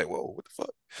people be like, "Whoa, what the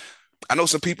fuck?" I know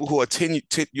some people who are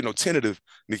tentative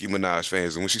Nicki Minaj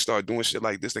fans, and when she started doing shit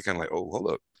like this, they kind of like, "Oh,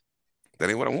 hold up, that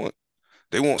ain't what I want."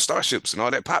 They want starships and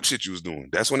all that pop shit you was doing.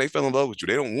 That's when they fell in love with you.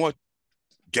 They don't want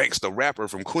gangsta rapper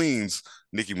from Queens,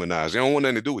 Nicki Minaj. They don't want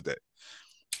nothing to do with that.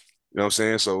 You know what I'm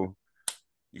saying? So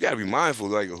you got to be mindful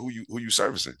like who you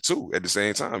servicing too at the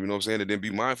same time. You know what I'm saying? And then be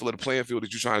mindful of the playing field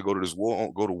that you're trying to go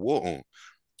to war on.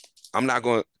 I'm not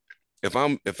going. If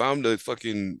I'm the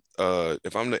fucking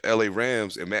if I'm the LA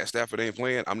Rams and Matt Stafford ain't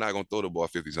playing, I'm not gonna throw the ball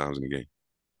 50 times in the game.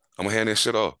 I'm gonna hand that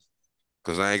shit off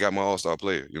because I ain't got my all-star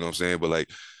player. You know what I'm saying? But like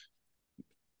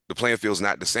the playing field's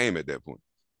not the same at that point.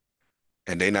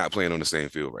 And they're not playing on the same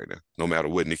field right now. No matter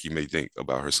what Nicki may think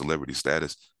about her celebrity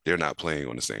status, they're not playing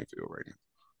on the same field right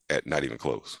now. At not even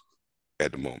close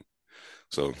at the moment.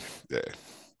 So yeah.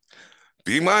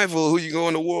 Be mindful who you go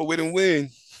into war with and win.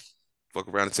 Fuck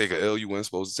around and take a L you weren't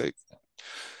supposed to take.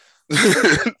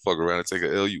 Fuck around and take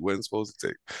a L you weren't supposed to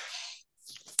take.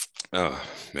 Oh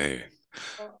man.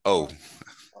 Oh.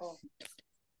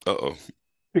 Uh-oh.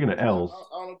 Speaking of L's,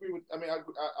 I don't agree with. I mean,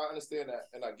 I understand that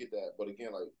and I get that, but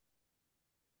again, like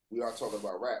we are talking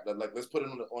about rap. Like let's put it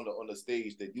on the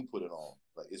stage that you put it on.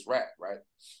 Like it's rap, right?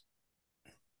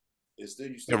 It's still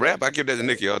you still. And rap, I give that to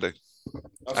Nicki all day.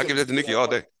 I give that to Nicki all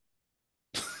day.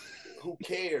 Who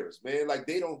cares, man? Like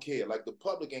they don't care. Like the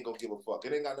public ain't gonna give a fuck.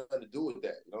 It ain't got nothing to do with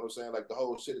that. You know what I'm saying? Like the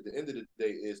whole shit at the end of the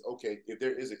day is okay. If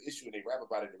there is an issue and they rap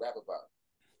about it, they rap about it.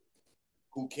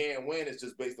 Who can win is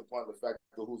just based upon the fact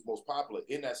of who's most popular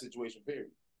in that situation.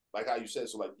 Period. Like how you said.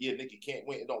 So like, yeah, Nicki can't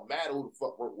win. It don't matter who the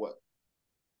fuck wrote what.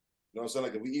 You know what I'm saying?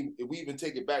 Like if we even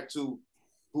take it back to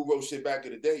who wrote shit back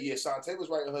in the day, yeah, Shantae was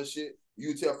writing her shit.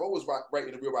 UTFO was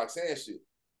writing the real Roxanne shit.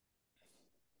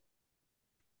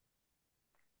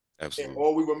 Absolutely. And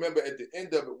all we remember at the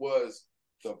end of it was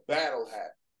the battle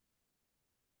happened.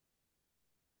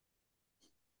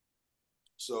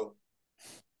 So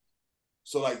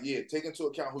like, yeah, take into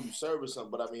account who you serve or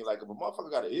something. But I mean, like, if a motherfucker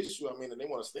got an issue, I mean, and they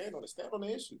want to stand on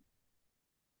the issue.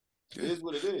 It is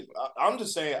what it is. I'm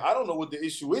just saying, I don't know what the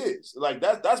issue is. Like,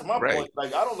 that's my point.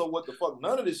 Like, I don't know what the fuck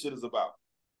none of this shit is about.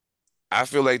 I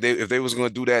feel like if they was gonna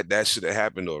do that, that should have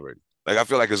happened already. Like I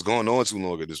feel like it's going on too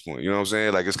long at this point. You know what I'm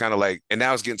saying? Like it's kind of like, and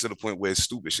now it's getting to the point where it's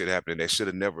stupid shit happening that should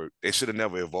have never, they should have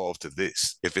never evolved to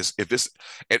this. If it's,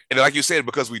 and like you said,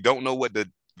 because we don't know what the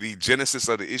genesis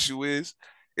of the issue is,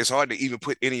 it's hard to even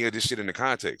put any of this shit into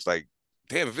context. Like,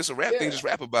 damn, if it's a rap thing, just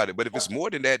rap about it. But if it's more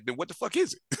than that, then what the fuck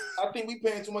is it? I think we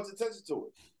paying too much attention to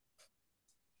it.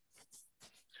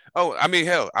 Oh, I mean,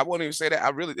 hell, I won't even say that.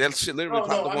 That shit literally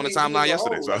popped up on the timeline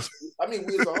yesterday. So. I mean,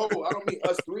 we as a whole. I don't mean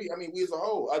us three. I mean, we as a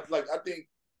whole. I think.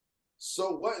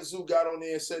 So what? Zoo got on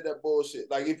there and said that bullshit.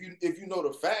 Like, if you know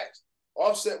the facts,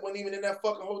 Offset wasn't even in that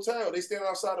fucking hotel. They standing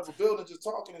outside of a building just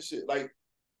talking and shit. Like,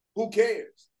 who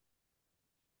cares?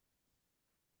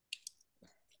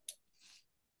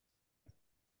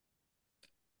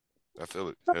 I feel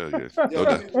it. Hell yeah. No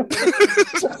doubt.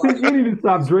 You need to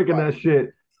stop drinking that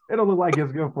shit. It don't look like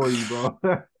it's good for you, bro.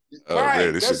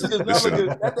 Right.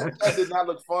 That did not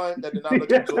look fun. That did not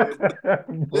look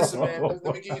enjoyable. Listen, man, let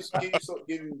me give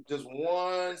you just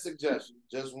one suggestion.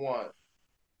 Just one.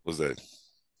 What's that?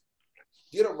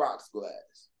 Get a rocks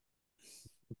glass.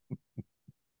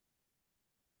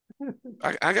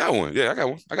 I got one. Yeah, I got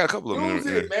one. I got a couple of them. Use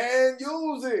it, man.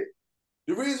 Use it.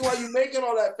 The reason why you making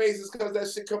all that face is because that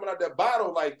shit coming out that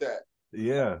bottle like that.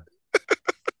 Yeah.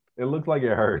 It looks like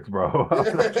it hurts, bro.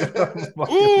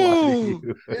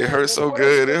 Ooh, it hurts so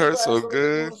good. It hurts so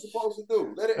good. What supposed to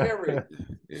do? Let it aerate.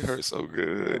 It hurts so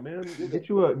good. Yeah, man, get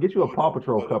you a Paw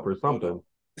Patrol cup or something.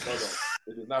 No.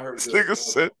 It did not hurt This good. nigga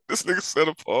said, this nigga said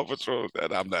a Paw Patrol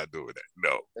that I'm not doing that.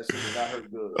 No. That shit did not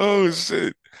hurt good. Oh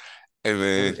shit. Hey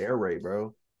man. Good air raid,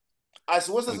 bro. All right,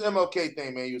 so what's this MLK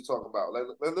thing, man, you was talking about?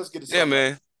 Let's get to Yeah, something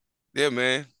else. man. Yeah,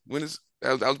 man. When is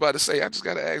I was about to say, I just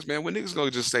gotta ask, man, when niggas gonna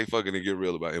just say fucking and get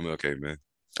real about MLK, man?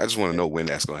 I just want to know when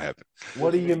that's gonna happen.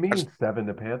 What do you I mean, just- Seven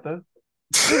the Panther?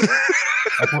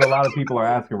 That's what a lot of people are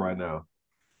asking right now.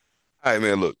 All right,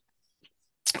 man. Look,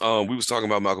 we was talking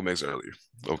about Malcolm X earlier.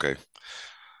 Okay.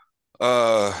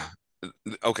 Uh,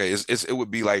 okay. It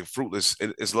would be like fruitless.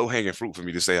 It's low hanging fruit for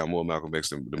me to say I'm more Malcolm X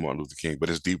than Martin Luther King, but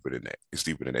it's deeper than that. It's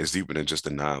deeper than that. It's deeper than just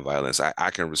the non-violence. I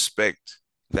can respect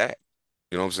that.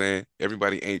 You know what I'm saying?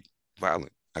 Everybody ain't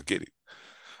violent. I get it.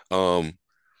 Um,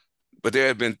 but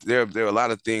there are a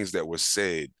lot of things that were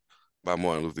said by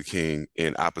Martin Luther King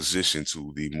in opposition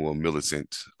to the more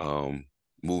militant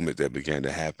movement that began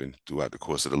to happen throughout the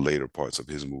course of the later parts of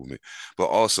his movement. But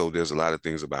also, there's a lot of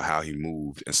things about how he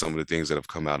moved and some of the things that have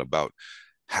come out about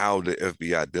how the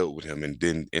FBI dealt with him, and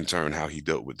then in turn how he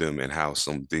dealt with them, and how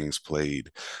some things played.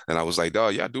 And I was like,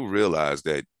 dog, y'all do realize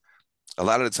that a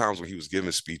lot of the times when he was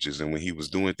giving speeches and when he was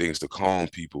doing things to calm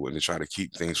people and to try to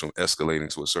keep things from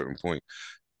escalating to a certain point,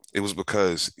 it was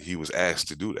because he was asked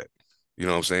to do that. You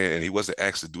know what I'm saying? And he wasn't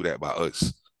asked to do that by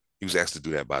us. He was asked to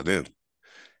do that by them.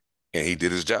 And he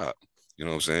did his job. You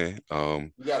know what I'm saying?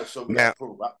 You got to show me Now, that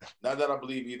proof. Not that I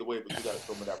believe either way, but you got to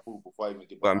show me that proof before I even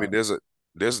get I mean, behind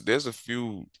it. there's a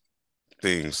few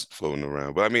things floating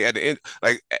around. But I mean, at the end,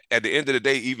 like at the end of the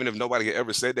day, even if nobody had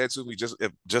ever said that to me,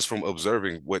 just from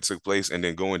observing what took place and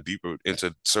then going deeper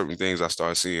into certain things, I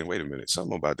started seeing, wait a minute,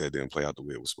 something about that didn't play out the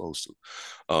way it was supposed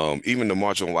to. Even the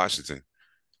March on Washington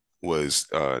was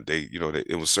they you know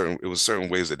it was certain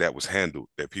ways that was handled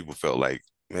that people felt like,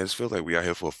 man, this feels like we out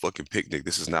here for a fucking picnic.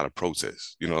 This is not a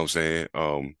protest. You know what I'm saying?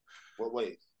 What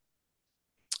way?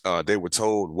 They were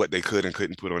told what they could and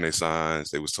couldn't put on their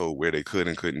signs. They was told where they could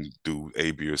and couldn't do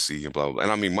A, B, or C, and blah blah, blah.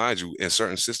 And I mean, mind you, in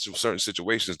certain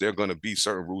situations, there are going to be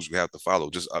certain rules you have to follow,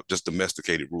 just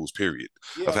domesticated rules, period,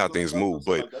 Yeah, of how things I was gonna move.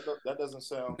 say like that doesn't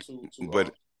sound too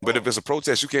But but if strong. it's a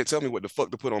protest, you can't tell me what the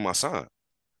fuck to put on my sign.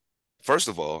 First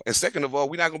of all, and second of all,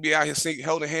 we're not gonna be out here singing,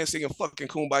 held in hand singing fucking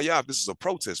kumbaya if this is a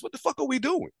protest. What the fuck are we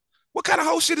doing? What kind of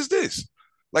whole shit is this?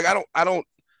 Like, I don't.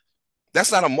 That's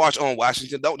not a march on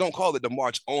Washington. Don't call it the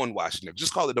march on Washington.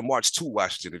 Just call it the march to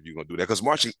Washington if you're gonna do that. Because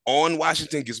marching on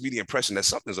Washington gives me the impression that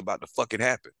something's about to fucking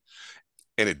happen,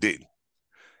 and it didn't.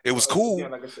 It was Well, cool.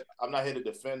 again, like I said, I'm not here to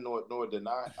defend nor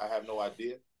deny. I have no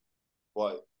idea,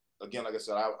 but again, like I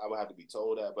said, I would have to be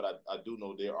told that. But I do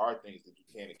know there are things that you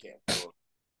can and can't put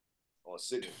on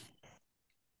signals.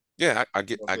 Yeah, You know, I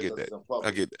get that. in I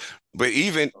public. get that. But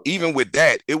even with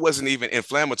that, it wasn't even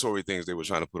inflammatory things they were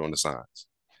trying to put on the signs.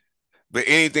 But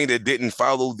anything that didn't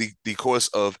follow the course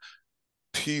of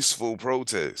peaceful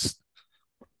protest.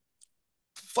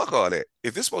 Fuck all that.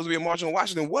 If this is supposed to be a march on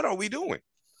Washington, what are we doing?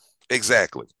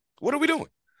 Exactly. What are we doing?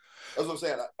 That's what I'm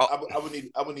saying. Oh,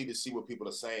 I would need to see what people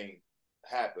are saying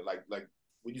happen. Like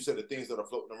when you said the things that are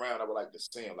floating around, I would like to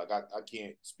see them. Like I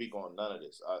can't speak on none of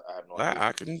this. I have no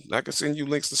idea. I can send you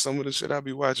links to some of the shit I'll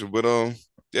be watching. But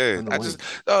yeah, Send the I just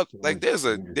link. like Link. We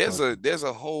can discuss it. there's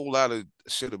a whole lot of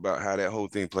shit about how that whole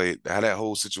thing played, how that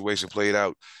whole situation played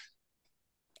out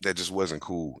that just wasn't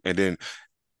cool. And then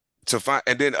this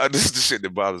is the shit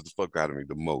that bothers the fuck out of me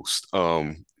the most.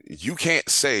 You can't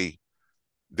say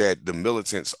that the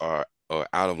militants are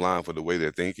out of line for the way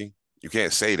they're thinking. You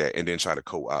can't say that and then try to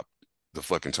co-opt the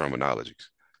fucking terminologies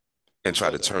and Who try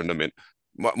said to that? turn them in.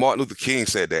 Martin Luther King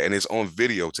said that, and it's on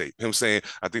videotape. Him saying,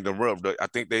 "I think I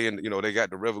think they got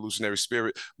the revolutionary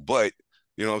spirit, but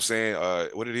you know what I'm saying.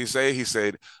 What did he say? He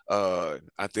said,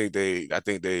 I think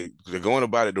they're going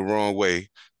about it the wrong way."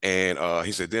 And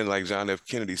he said, then like John F.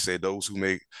 Kennedy said, those who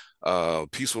make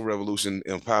peaceful revolution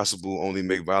impossible only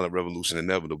make violent revolution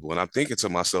inevitable. And I'm thinking to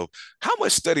myself, how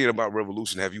much studying about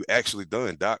revolution have you actually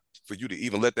done, Doc, for you to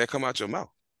even let that come out your mouth?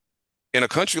 In a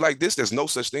country like this, there's no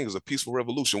such thing as a peaceful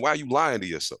revolution. Why are you lying to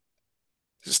yourself?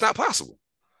 It's not possible.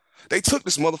 They took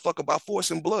this motherfucker by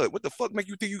force and blood. What the fuck make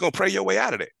you think you're gonna pray your way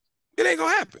out of that? It ain't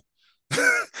gonna happen.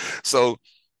 So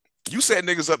you set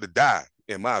niggas up to die,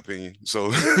 in my opinion.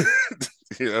 So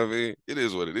you know what I mean? It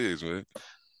is what it is, man.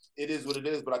 It is what it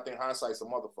is, but I think hindsight's a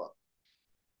motherfucker.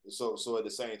 So at the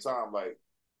same time, like,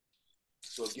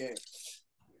 so again,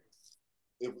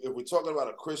 if we're talking about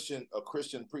a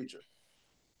Christian preacher,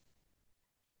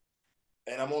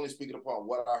 and I'm only speaking upon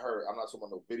what I heard. I'm not talking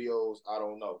about no videos. I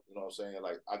don't know. You know what I'm saying?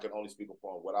 Like I can only speak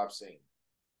upon what I've seen.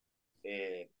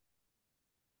 And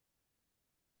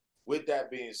with that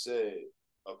being said,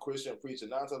 a Christian preacher,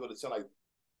 9 times out of 10, like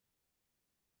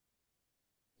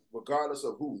regardless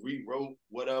of who rewrote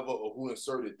whatever or who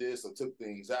inserted this or took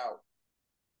things out,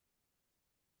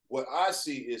 what I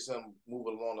see is him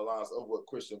moving along the lines of what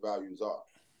Christian values are.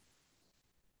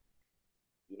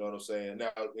 You know what I'm saying?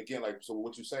 Now, again, like, so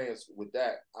what you're saying is with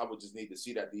that, I would just need to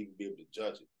see that to even be able to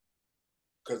judge it.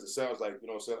 Because it sounds like, you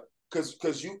know what I'm saying?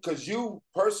 Because you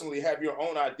personally have your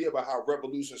own idea about how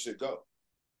revolution should go.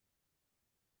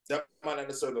 That might not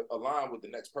necessarily align with the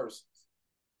next person's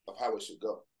of how it should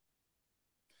go.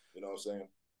 You know what I'm saying?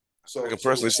 I So, can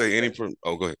personally say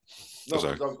oh, go ahead. No, I'm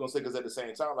sorry. because I was gonna say, because at the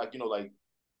same time, like, you know, like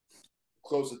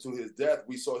closer to his death,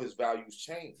 we saw his values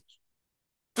change.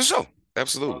 For sure. You know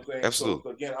Absolutely. what I'm saying? Absolutely. So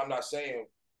again, I'm not saying,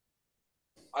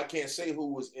 I can't say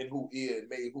who was in who is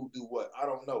made who do what. I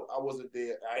don't know. I wasn't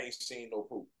there. I ain't seen no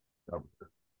proof.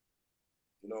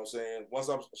 You know what I'm saying? Once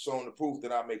I'm shown the proof,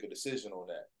 then I make a decision on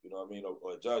that. You know what I mean?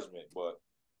 Or a judgment. But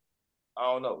I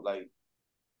don't know. Like,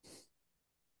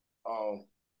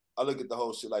 I look at the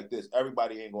whole shit like this.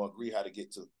 Everybody ain't gonna agree how to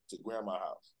get to grandma's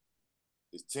house.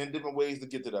 There's 10 different ways to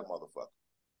get to that motherfucker.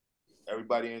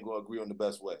 Everybody ain't gonna agree on the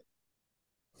best way.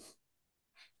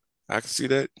 I can see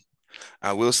that.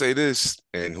 I will say this,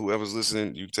 and whoever's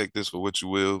listening, you take this for what you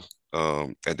will.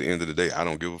 At the end of the day, I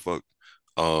don't give a fuck.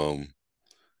 Um,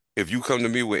 if you come to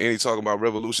me with any talk about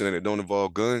revolution and it don't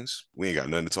involve guns, we ain't got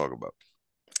nothing to talk about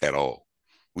at all.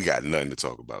 We got nothing to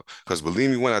talk about. Because believe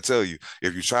me when I tell you,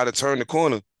 if you try to turn the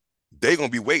corner, they gonna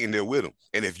be waiting there with them.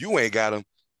 And if you ain't got them,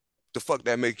 the fuck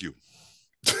that make you?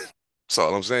 That's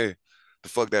all I'm saying. The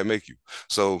fuck that make you?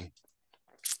 So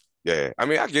yeah, I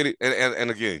mean I get it.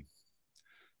 And again,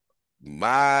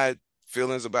 my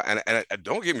feelings about and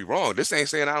don't get me wrong, this ain't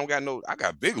saying I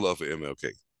got big love for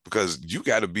MLK because you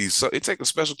got to be it take a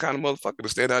special kind of motherfucker to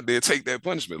stand out there and take that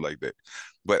punishment like that.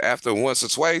 But after once or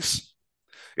twice,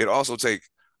 it also take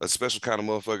a special kind of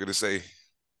motherfucker to say,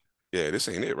 yeah, this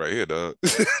ain't it right here, dog.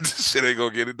 This shit ain't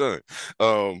gonna get it done.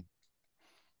 Um,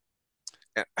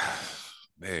 and,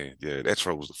 man, yeah, that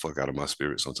troubles the fuck out of my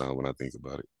spirit sometimes when I think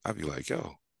about it. I be like,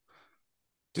 yo,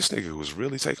 this nigga was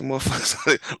really taking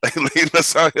motherfuckers like leading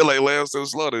us out here like lambs to the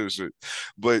slaughter and shit.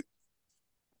 But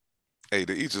hey,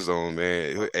 to each his own,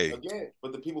 man. Hey, Again,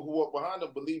 but the people who walk behind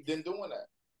them believed in doing that.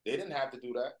 They didn't have to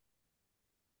do that.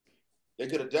 They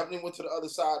could have definitely went to the other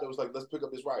side that was like, let's pick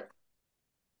up this rifle.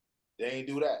 They ain't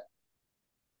do that.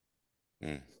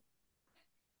 mm,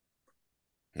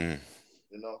 mm.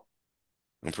 You know?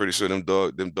 I'm pretty sure them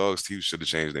dogs teeth should have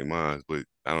changed their minds, but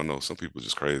I don't know. Some people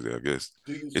just crazy, I guess.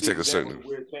 Do you It see take a examples certain. of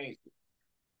where it changed?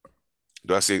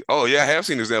 Do I see? Oh yeah, I have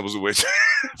seen examples of which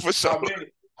for sure. How many?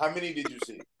 How many did you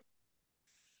see?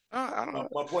 I don't know.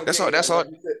 My point That's being all. is That's all.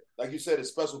 like you said, it's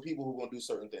special people who are gonna do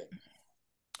certain things.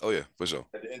 Oh yeah, for sure.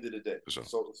 At the end of the day, For sure.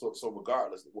 So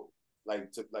regardless,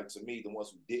 like to me, the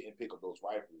ones who didn't pick up those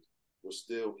rifles were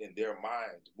still in their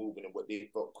mind moving in what they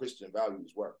felt Christian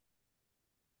values were.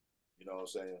 You know what I'm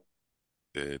saying?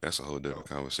 Yeah, that's a whole different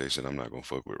conversation. I'm not gonna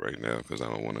fuck with right now because I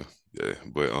don't want to. Yeah,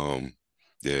 but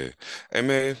yeah. Hey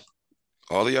man,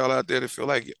 all of y'all out there that feel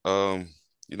like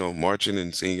marching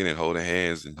and singing and holding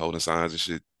hands and holding signs and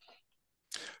shit.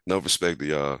 No respect to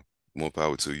y'all. More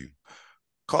power to you.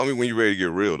 Call me when you're ready to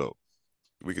get real though.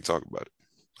 We can talk about it.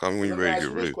 Call me So when you're let me ready to ask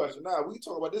get you this real. question. Nah, we can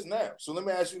talk about this now. So let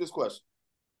me ask you this question.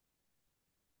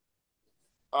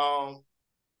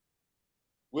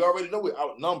 We already know we're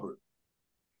outnumbered.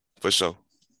 For sure.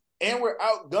 And we're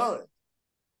outgunned.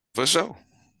 For sure.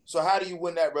 So how do you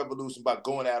win that revolution? By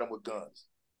going at them with guns?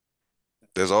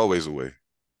 There's always a way.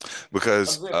 I'm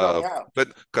Because saying, tell me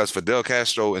how. Fidel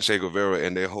Castro and Che Guevara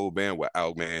and their whole band were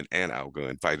outmanned and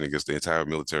outgunned, fighting against the entire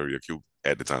military of Cuba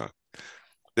at the time.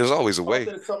 There's always a I way.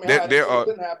 said, tell me how. I didn't There say it are.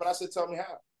 couldn't happen. I said, tell me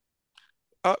how.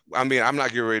 I mean, I'm not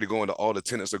getting ready to go into all the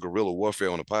tenets of guerrilla warfare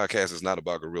on the podcast. It's not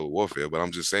about guerrilla warfare, but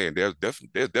I'm just saying there's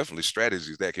definitely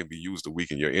strategies that can be used to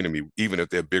weaken your enemy, even if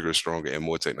they're bigger, stronger, and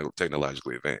more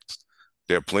technologically advanced.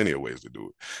 There are plenty of ways to do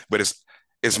it, but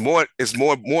it's more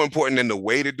important than the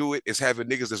way to do it. It's having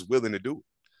niggas that's willing to do it.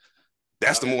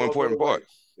 That's the It's more also the important way. part.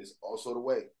 It's also the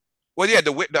way. Well, yeah,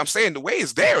 the way I'm saying the way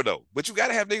is there though, but you got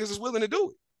to have niggas that's willing to do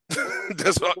it.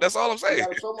 That's all I'm You saying.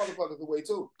 gotta show motherfuckers the way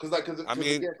too, I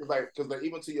mean, because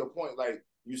even to your point, like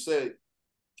you said,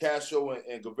 Castro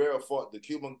and Guevara fought the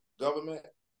Cuban government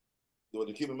or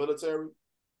the Cuban military.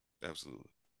 absolutely.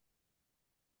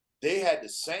 They had the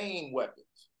same weapons.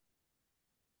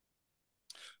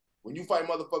 When you fight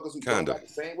motherfuckers who don't Kinda. got the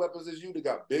same weapons as you, they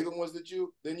got bigger ones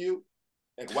than you.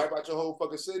 and wipe out your whole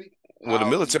fucking city, Well, how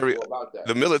do you go about that?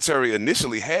 the military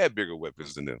initially had bigger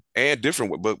weapons than them and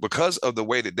different, but because of the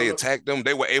way that No, they no, attacked them,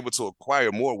 they were able to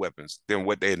acquire more weapons than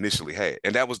what they initially had,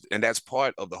 and that's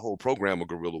part of the whole program of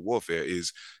guerrilla warfare.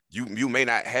 Is you may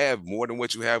not have more than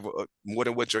what you have, more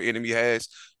than what your enemy has,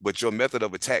 but your method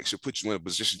of attack should put you in a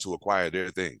position to acquire their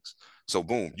things. So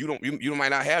boom, you might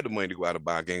not have the money to go out and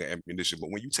buy a gang of ammunition, but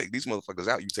when you take these motherfuckers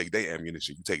out, you take their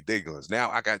ammunition, you take their guns.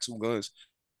 Now I got two guns,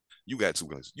 you got two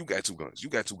guns, you got two guns, you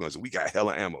got two guns, and we got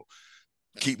hella ammo.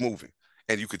 Keep moving.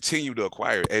 And you continue to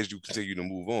acquire as you continue to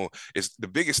move on. It's the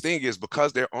biggest thing is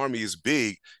because their army is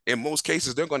big, in most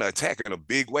cases, they're going to attack in a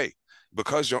big way.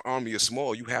 Because your army is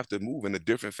small, you have to move in a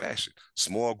different fashion.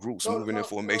 Small groups no, moving in no, no,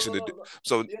 formation. no, no.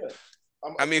 So Yeah,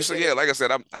 I mean, so again, yeah, like I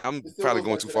said, I'm it still probably goes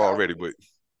going back too to the far house. already, but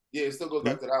Yeah, it still goes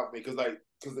back to the house because,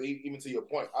 because even to your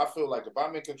point, I feel like if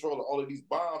I'm in control of all of these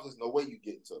bombs, there's no way you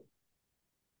get to them.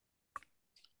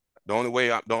 the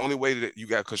only way that you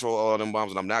got control of all them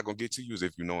bombs, and I'm not gonna get to you, is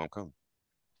if you know I'm coming.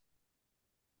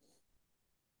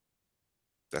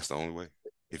 That's the only way.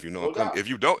 If you know I'm No coming. doubt.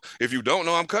 If you don't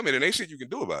know I'm coming, then ain't shit you can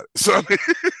do about it. So I mean,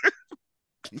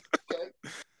 Okay.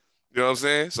 you know what I'm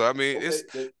saying? So I mean, Okay. it's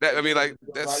that. I mean, Again,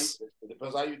 like that's. it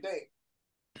depends how you think.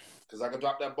 Because I can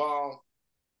drop that bomb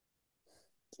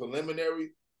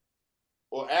preliminary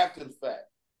or after the fact.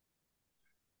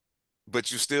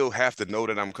 But you still have to know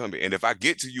that I'm coming. And if I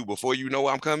get to you before you know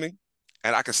I'm coming,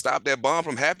 and I can stop that bomb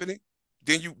from happening,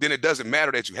 then it doesn't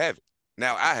matter that you have it.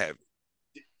 Now I have it.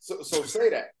 So say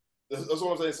that. That's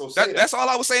what I'm saying. So say that. That's all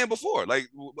I was saying before, like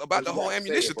about But the you whole gotta say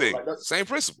ammunition it, bro. thing. Like that's Same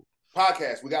principle.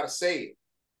 podcast. We gotta say it.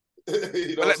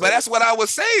 You know what I'm But saying? that's what I was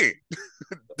saying.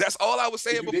 That's all I was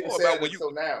saying You didn't before say about it when you.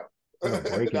 until now.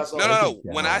 Break it. That's No, all. no, Break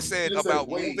no. it When I down. You said just said about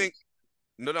wait. moving,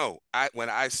 no. When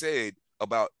I said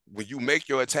about when you make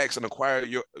your attacks and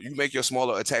you make your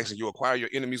smaller attacks and you acquire your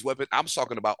enemy's weapon, I'm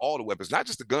talking about all the weapons, not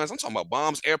just the guns. I'm talking about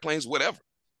bombs, airplanes, whatever.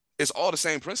 It's all the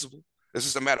same principle. It's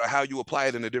just a matter of how you apply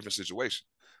it in a different situation.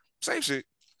 Same shit.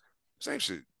 Same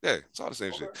shit. Yeah, it's all the same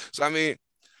Okay. shit. So I mean,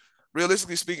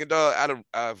 realistically speaking, dog,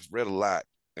 I've read a lot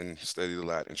and studied a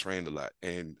lot and trained a lot,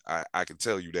 and I can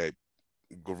tell you that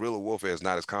guerrilla warfare is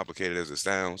not as complicated as it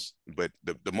sounds. But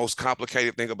the most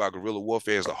complicated thing about guerrilla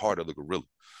warfare is the heart of the gorilla.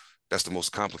 That's the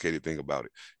most complicated thing about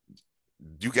it.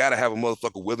 You got to have a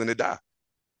motherfucker willing to die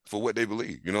for what they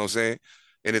believe. You know what I'm saying?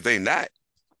 And if they not,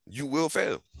 you will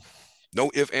fail. No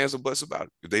ifs, ands, or buts about it.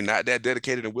 If they not that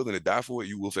dedicated and willing to die for it,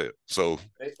 you will fail. So,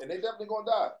 And they definitely gonna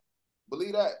die.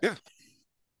 Believe that. yeah.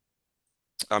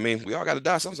 I mean, we all got to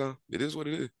die sometime. It is what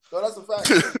it is. No, that's a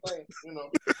fact. I'm just saying,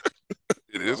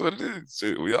 It is what it is.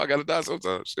 Shit, we all got to die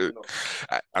sometimes. Shit. you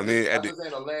know. I mean, I just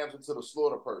ain't a lamb to the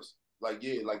slaughter person. Like,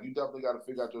 yeah, like you definitely got to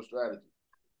figure out your strategy.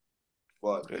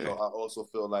 But yeah. I also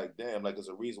feel like, damn, like there's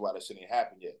a reason why that shit ain't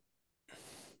happened yet.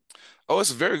 Oh,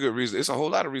 it's a very good reason. It's a whole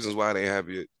lot of reasons why they have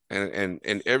it, and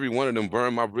every one of them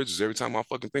burn my bridges every time I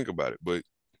fucking think about it. But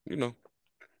you know,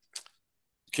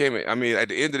 I mean, at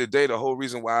the end of the day, the whole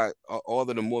reason why all of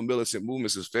the more militant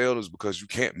movements has failed is because you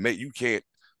can't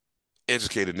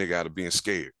educate a nigga out of being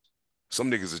scared. Some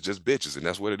niggas is just bitches, and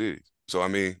that's what it is. So I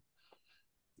mean,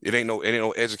 it ain't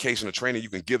no education or training you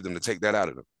can give them to take that out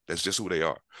of them. That's just who they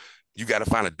are. You got to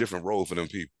find a different role for them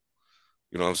people.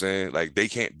 You know what I'm saying? Like they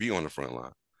can't be on the front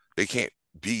line. They can't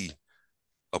be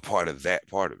a part of that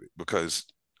part of it because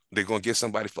they're gonna get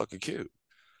somebody fucking killed.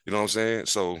 You know what I'm saying?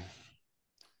 So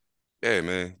yeah,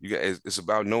 man, it's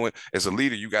about knowing as a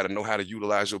leader, you got to know how to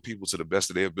utilize your people to the best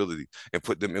of their ability and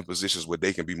put them in positions where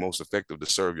they can be most effective to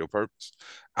serve your purpose.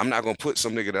 I'm not gonna put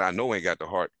some nigga that I know ain't got the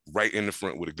heart right in the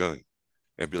front with a gun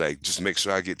and be like, just make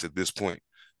sure I get to this point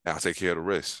and I'll take care of the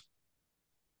rest.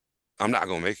 I'm not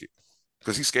gonna make it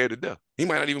because he's scared to death. He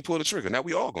might not even pull the trigger. Now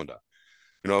we all gonna die.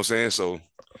 You know what I'm saying? So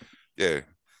yeah,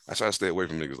 I try to stay away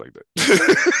from niggas like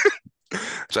that.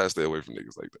 Try to stay away from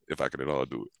niggas like that if I can at all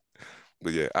do it.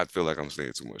 But yeah, I feel like I'm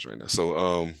saying too much right now.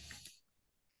 So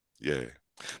yeah.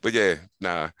 But yeah,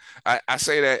 nah. I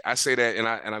say that and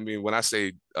I mean when I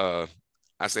say that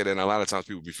and a lot of times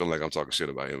people be feeling like I'm talking shit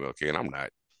about MLK and I'm not.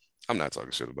 I'm not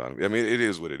talking shit about him. I mean, it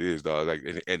is what it is, dog. Like,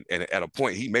 and at a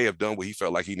point, he may have done what he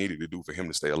felt like he needed to do for him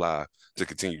to stay alive, to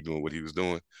continue doing what he was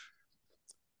doing.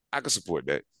 I can support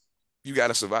that. You got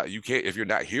to survive. You can't if you're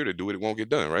not here to do it, it won't get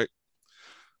done, right?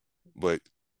 But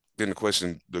then the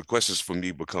questions for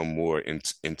me become more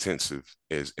intensive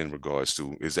as in regards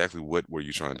to exactly what were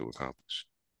you trying to accomplish,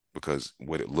 because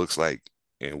what it looks like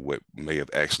and what may have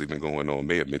actually been going on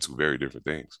may have been two very different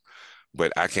things.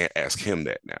 But I can't ask him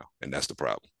that now, and that's the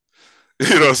problem. You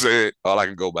know what I'm saying? All I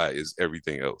can go by is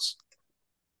everything else.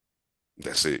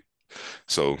 That's it.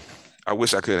 So I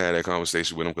wish I could have had that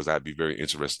conversation with him because I'd be very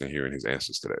interested in hearing his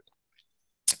answers to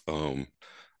that.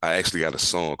 I actually got a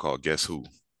song called "Guess Who,"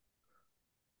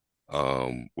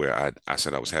 where I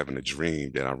said I was having a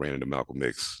dream that I ran into Malcolm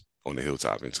X on the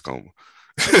hilltop in Tacoma.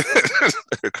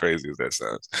 Crazy as that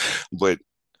sounds, but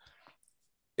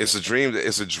it's a dream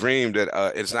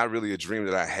that it's not really a dream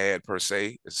that I had per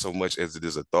se, it's so much as it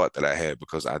is a thought that I had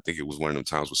because I think it was one of them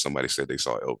times where somebody said they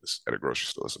saw Elvis at a grocery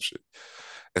store or some shit.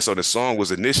 And so the song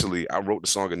was initially, I wrote the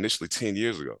song initially 10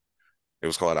 years ago. It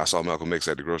was called I Saw Malcolm X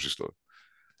at the Grocery Store.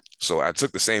 So I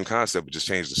took the same concept but just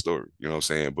changed the story. You know what I'm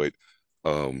saying? But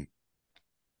um,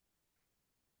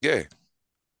 yeah,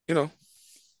 you know,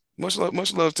 much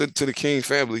love to the King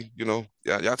family. You know,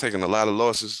 y'all taking a lot of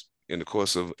losses in the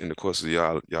course of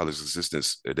y'all's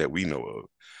existence that we know of.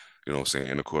 You know what I'm saying?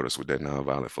 In accordance with that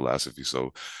nonviolent philosophy.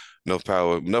 So enough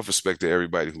power, enough respect to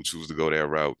everybody who choose to go that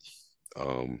route.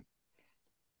 Um,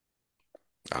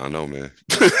 I don't know, man.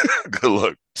 Good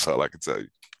luck. That's all I can tell you.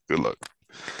 Good luck.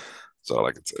 That's all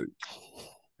I can tell you.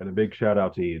 And a big shout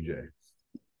out to E and J.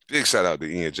 Big shout out to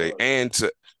E and J and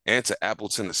to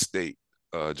Appleton Estate,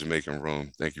 Jamaican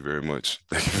rum. Thank you very much.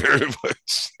 Thank you very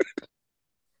much.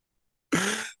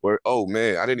 Where oh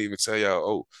man, I didn't even tell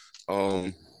y'all.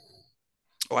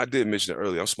 I did mention it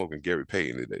earlier. I'm smoking Gary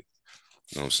Payton today.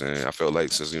 You know what I'm saying? I felt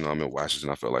like since I'm in Washington,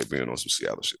 I felt like being on some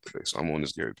Seattle shit today. So I'm on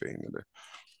this Gary Payton today.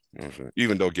 You know what I'm saying?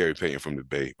 Even though Gary Payton from the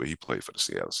Bay, but he played for the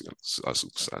Seattle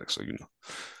Supersonics, so you know.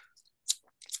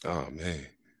 Oh man.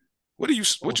 What you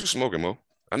smoking, Mo?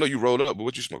 I know you rolled up, but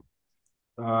what you smoking?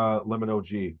 Lemon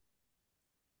OG.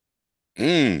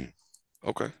 Mm.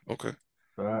 Okay, okay.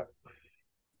 I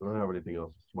don't have anything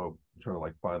else to smoke. I'm trying to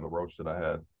like find the roach that I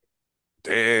had.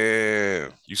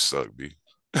 Damn, you suck, B.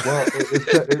 Well,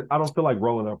 I don't feel like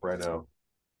rolling up right now.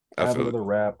 I I have feel it. another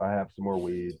wrap. I have some more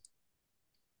weed.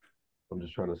 I'm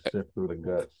just trying to sift through the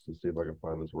guts to see if I can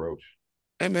find this roach.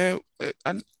 Hey man,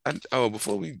 oh,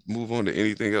 before we move on to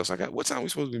anything else, what time we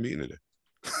supposed to be meeting today?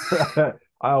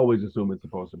 I always assume it's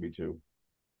supposed to be two.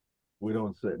 We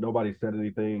don't say nobody said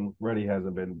anything. Reddy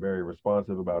hasn't been very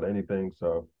responsive about anything.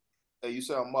 So, Hey, you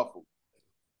sound muffled.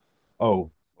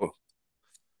 oh, Oh,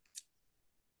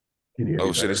 can you hear me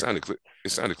oh shit, it better? sounded clear. It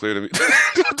sounded clear to me.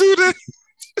 Don't do that.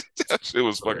 That shit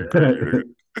was fucking creepy, nigga.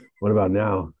 What about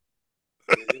now?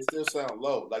 It still sound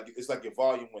low. Like it's like your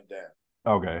volume went down.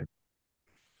 Okay.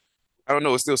 I don't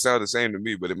know. It still sounds the same to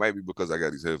me, but it might be because I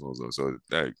got these headphones on. So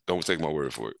hey, don't take my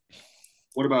word for it.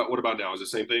 What about now? Is it the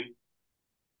same thing?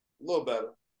 A little better.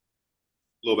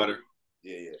 A little better.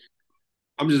 Yeah, yeah.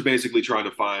 I'm just basically trying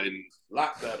to find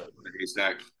Lot better. a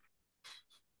haystack.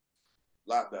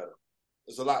 Lot better.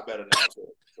 It's a lot better now too.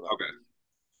 Okay.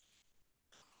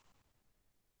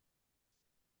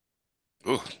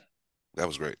 Ooh, that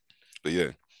was great. But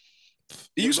yeah,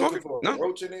 you You're looking smoking? for a No.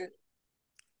 roach in there?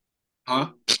 Huh?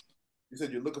 You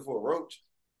said you're looking for a roach?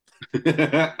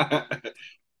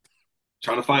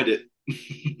 Trying to find it.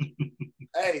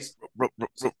 Hey, Roach.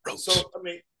 so I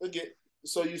mean, again,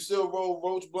 so you still roll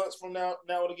roach blunts from now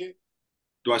and again?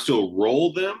 Do I still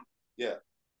roll them? Yeah.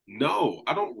 No,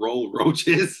 I don't roll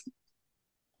roaches.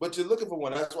 But you're looking for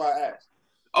one. That's why I asked.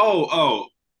 Oh.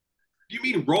 You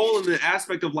mean roll in the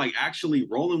aspect of like actually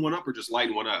rolling one up or just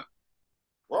lighting one up?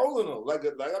 Rolling them. Like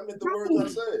I meant the words I No,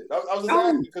 said. I was just no,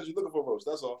 asking because you're looking for a roach.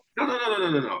 That's all.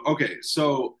 no. Okay,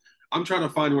 so I'm trying to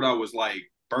find what I was like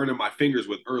burning my fingers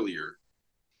with earlier,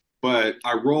 but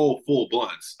I roll full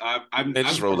blunts. Man, I've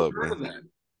just roll never up, heard man. of that.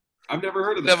 I've never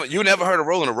heard of that. You never heard of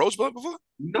rolling a roach blunt before?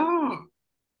 No,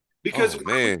 because Oh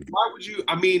man, why would you?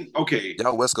 I mean, okay,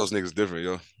 y'all West Coast niggas different,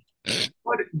 yo.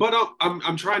 but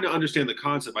I'm trying to understand the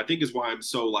concept. I think is why I'm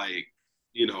so like,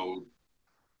 you know,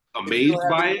 If you don't amazed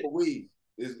have by enough it. weed,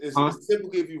 Huh? it's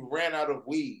typically if you ran out of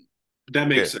weed. That Yeah,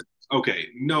 makes sense. Okay.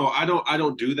 No, I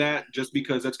don't do that just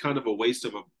because that's kind of a waste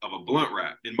of a blunt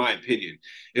wrap, in my opinion.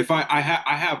 If I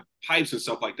have pipes and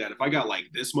stuff like that. If I got like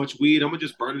this much weed, I'm gonna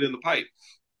just burn it in the pipe.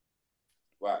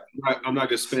 Right. I'm not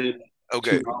gonna spend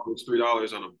okay. $2,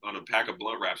 $3 on a pack of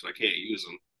blunt wraps and I can't use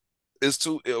them. It's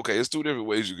two different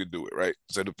ways you can do it, right?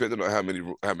 So depending on how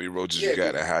many roaches you Yeah,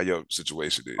 got and how your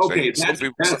situation is. Like Okay, some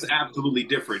people, that's absolutely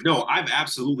different. No, I've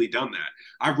absolutely done that.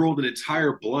 I've rolled an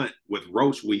entire blunt with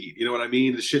roach weed. You know what I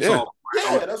mean? The shit's yeah. all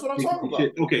yeah, that's what I'm talking about.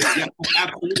 shit. Okay, yeah, I've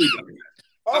absolutely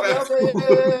Okay, done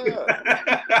okay,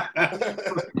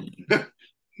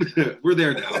 that. We're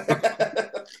there now.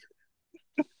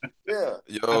 yeah.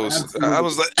 Yo, I've I absolutely.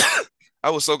 was like, I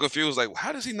was so confused. Like,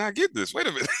 how does he not get this? Wait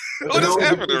a minute, what is No,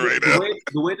 happening right the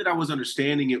now? way that I was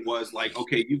understanding it was like,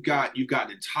 okay, you've got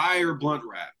an entire blunt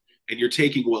wrap, and you're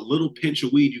taking what little pinch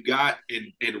of weed you got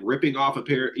and ripping off a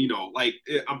pair. You know, like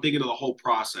I'm thinking of the whole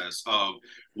process of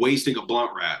wasting a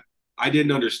blunt wrap. I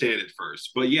didn't understand it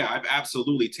first, but yeah, I've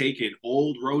absolutely taken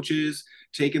old roaches,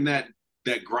 taken that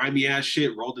grimy ass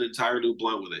shit, rolled an entire new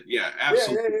blunt with it. Yeah, Yeah, yeah,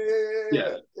 absolutely. yeah, yeah, Yeah,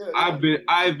 yeah, yeah, yeah.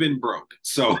 I've been broke,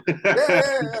 so Yeah,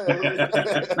 yeah, yeah.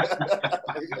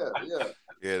 Yeah, yeah.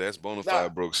 Yeah, that's bona Nah,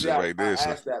 fide broke see, shit right I there,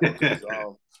 son. asked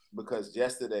that because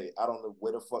yesterday I don't know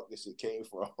where the fuck this shit came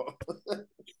from.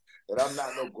 And I'm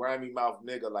not no grimy mouth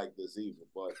nigga like this either,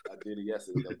 but I did it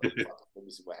yesterday. I'm like, fuck, let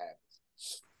me see what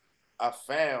happens. I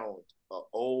found an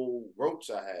old roach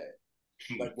I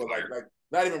had. Like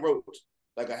not even roach,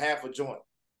 like a half a joint.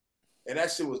 And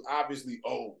that shit was obviously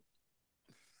old.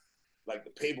 Like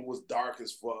the paper was dark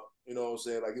as fuck. You know what I'm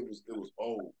saying? Like it was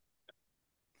old.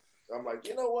 I'm like,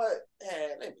 you know what?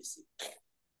 Man, let me see.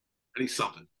 I need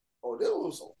something. Oh, there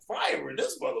was some fire in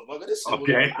this motherfucker. This shit was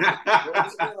Okay. you know what I'm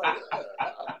saying? Like,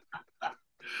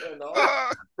 you know,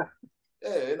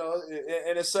 yeah, you know,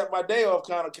 and it set my day off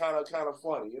kind of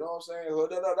funny. You know what I'm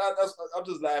saying? I'm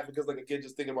just laughing because like a kid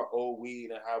just thinking about old weed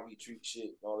and how we treat shit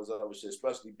and all this other shit,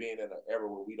 especially being in an era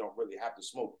where we don't really have to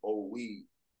smoke old weed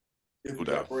if we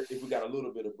got a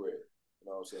little bit of bread. You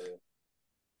know what I'm saying?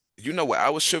 You know what I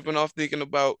was tripping off thinking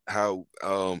about how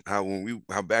when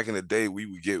how back in the day we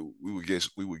would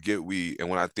get weed, and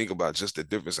when I think about just the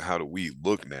difference of how the weed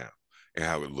look now and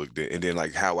how it looked then, and then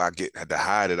like how I get the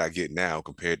high that I get now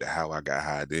compared to how I got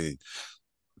high then,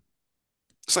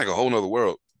 it's like a whole nother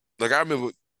world. Like I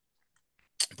remember,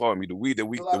 pardon me, There's a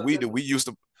the lot of weed that we difference. used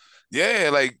to, yeah,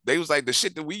 like they was like the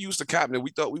shit that we used to cop and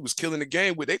we thought we was killing the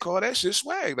game with. They call that shit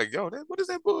swag. Like yo, what is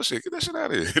that bullshit? Get that shit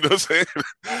out of here. You know what I'm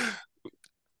I, saying?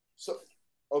 so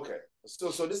okay,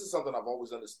 so this is something I've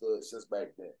always understood since back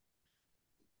then.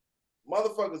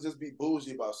 Motherfuckers just be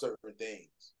bougie about certain things.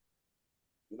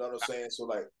 You know what I'm saying? So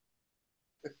like,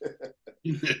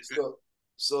 so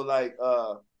so like,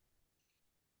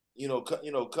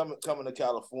 coming to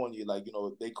California, like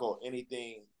they call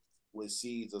anything with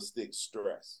seeds or sticks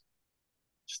stress.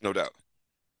 No doubt.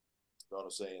 You know what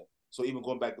I'm saying? So even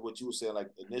going back to what you were saying, like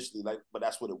initially, like, but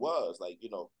that's what it was. Like,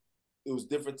 it was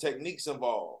different techniques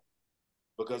involved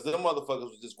because them motherfuckers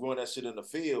was just growing that shit in the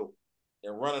field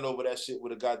and running over that shit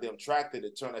with a goddamn tractor to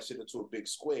turn that shit into a big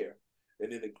square,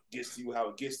 and then it gets to you how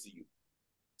it gets to you.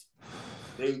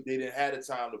 They didn't have the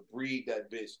time to breed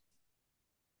that bitch.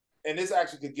 And this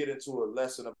actually could get into a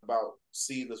lesson about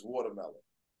seedless watermelon.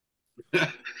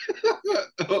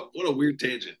 What a weird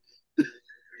tangent.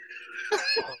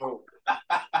 So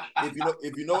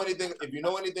if you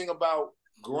know anything about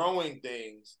growing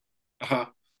things, Uh-huh.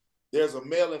 there's a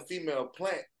male and female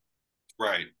plant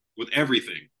Right. With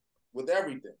everything. with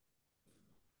everything.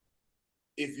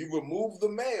 If you remove the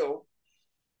male,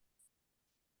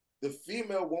 the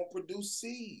female won't produce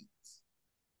seeds,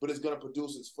 but it's gonna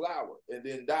produce its flower and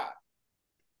then die.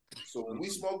 So when we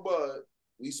smoke bud,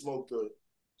 we smoke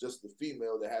just the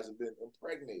female that hasn't been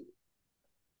impregnated.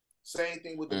 Same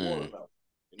thing with the Mm. watermelon.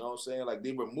 You know what I'm saying? Like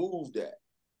they removed that.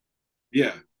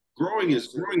 Yeah. You Growing know what I'm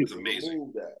is saying? growing is They amazing.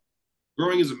 removed that.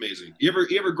 Growing is amazing. You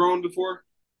ever grown before?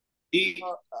 E?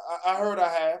 I heard I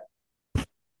have.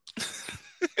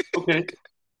 Okay.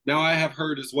 Now I have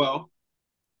heard as well.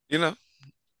 You know,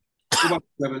 What about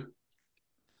Seven?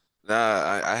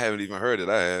 nah, I haven't even heard it.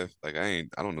 I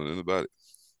don't know nothing about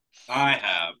I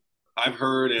have. I've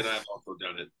heard and I've also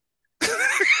done it.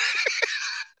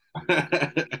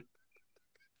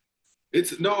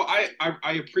 It's no, I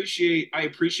appreciate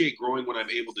growing when I'm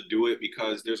able to do it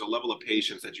because there's a level of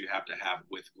patience that you have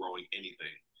with growing anything.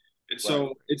 And Right.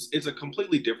 so it's a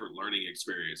completely different learning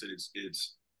experience. And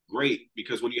it's great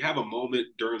because when you have a moment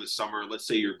during the summer, let's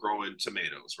say you're growing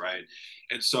tomatoes, right?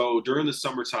 And so during the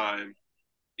summertime,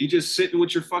 you just sitting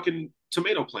with your fucking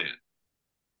tomato plant.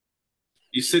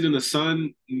 You sit in the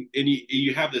sun and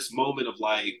you have this moment of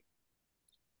like,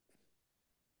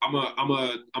 I'm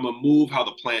a move how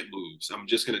the plant moves. I'm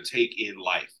just gonna take in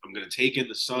life. I'm gonna take in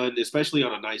the sun, especially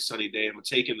on a nice sunny day. I'm gonna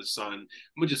take in the sun. I'm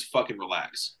gonna just fucking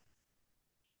relax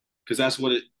because that's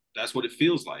what it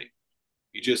feels like.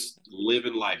 You just live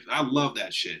in life. I love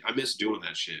that shit. I miss doing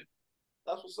that shit.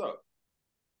 That's what's up.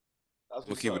 That's I'm gonna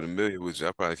what's keep it up. a million with you.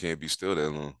 I probably can't be still that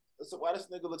long. So why this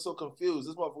nigga look so confused?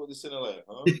 This motherfucker just sitting there like,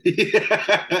 huh?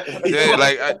 He's Yeah,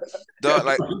 like, like dog,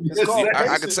 like It's see, called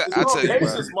I can patience. tell. It's I called tell you why.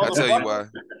 patience, I tell you motherfucker. why.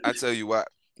 I tell you why.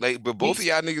 Like, but both of he's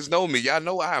y'all niggas know me. Y'all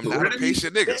know I am not a serenity.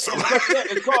 patient nigga. So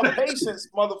It's called patience,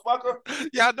 motherfucker.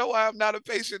 y'all know I am not a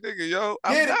patient nigga, yo.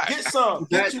 I'm Get it. not. Get some.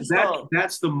 Get That you that some.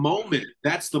 that's the moment.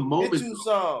 That's the Get moment. you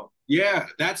some. Yeah,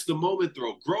 that's the moment.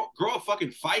 Grow a fucking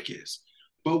ficus.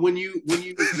 But when you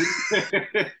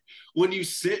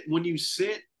sit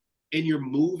and you're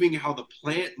moving how the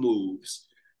plant moves,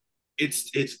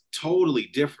 it's totally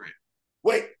different.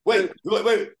 Wait.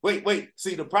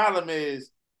 See, the problem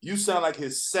is you sound like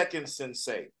his second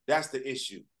sensei. That's the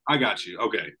issue. I got you.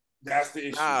 Okay. That's the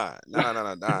issue. Nah.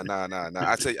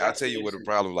 I tell you where the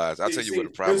problem lies. I'll tell you where the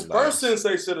His problem first lies.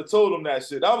 sensei should have told him that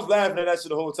shit. I was laughing at that shit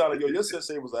the whole time. Like, yo, your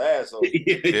sensei was an asshole.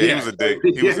 Yeah, he was a dick.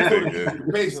 He was a dick. Yeah.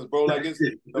 Patience, bro. Like it's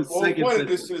the whole point of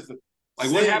this shit is to like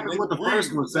what happened with the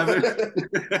first one, Seven?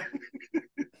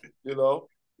 You know?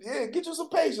 Yeah, get you some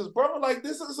patience, bro. Like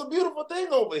this is a beautiful thing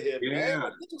over here, man.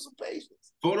 Like, get you some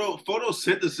patience.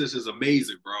 Photosynthesis is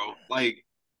amazing, bro. Like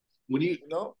when you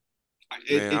know.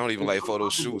 Man, I don't even like photo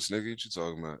shoots, nigga. What you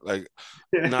talking about? Like,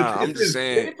 nah, I'm just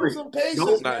saying. Some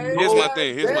patience, nah, man. Here's my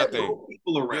thing.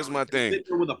 People around. Here's my thing. Sitting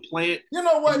there with a plant. You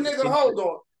know what, nigga? Hold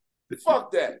on.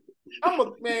 Fuck that.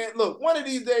 Man. Look, one of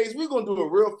these days we gonna do a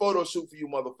real photo shoot for you,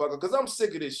 motherfucker. Because I'm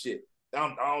sick of this shit.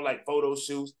 I don't like photo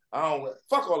shoots.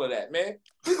 Fuck all of that, man.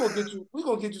 We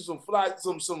gonna get you some fly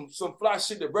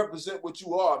shit that represent what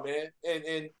you are, man.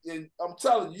 And I'm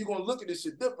telling you, you're gonna look at this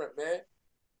shit different, man.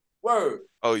 Word.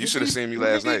 Oh, you should have seen me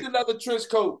last night. The leather trench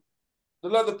coat, the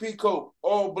leather pea coat,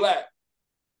 all black.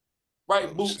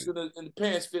 Right boots and the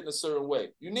pants fit in a certain way.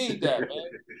 You need that, man.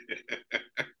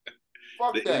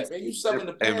 Fuck that, man. You selling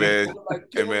the pants.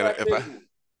 Hey, man,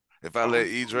 if I let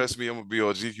E dress me, I'm gonna be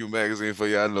on GQ magazine for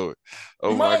you. I know it.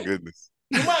 Oh my goodness.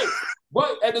 You might.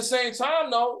 But at the same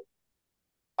time, though,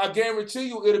 I guarantee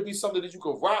you it'll be something that you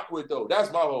can rock with, though.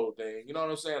 That's my whole thing. You know what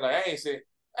I'm saying? Like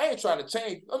I ain't trying to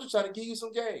change. I'm just trying to give you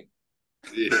some game.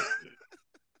 Yeah.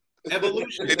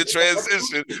 Evolution. In the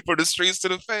transition from the streets to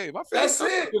the fame. That's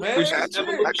it, man. I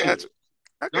got you.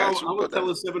 I was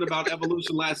telling Seven about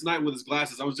evolution last night with his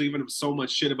glasses. I was giving him so much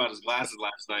shit about his glasses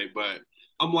last night, but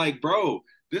I'm like, bro,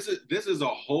 this is a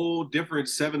whole different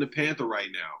Seven the Panther right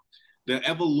now. The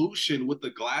evolution with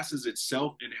the glasses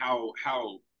itself and how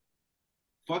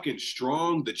fucking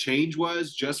strong the change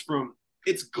was just from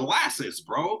its glasses,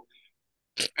 bro.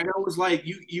 And I was like,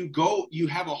 you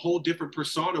have a whole different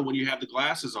persona when you have the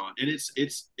glasses on. And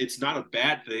it's not a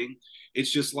bad thing. It's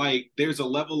just like there's a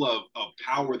level of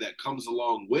power that comes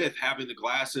along with having the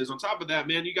glasses. On top of that,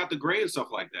 man, you got the gray and stuff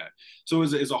like that. So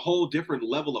it's a whole different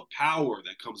level of power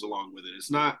that comes along with it. It's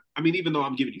not, I mean, even though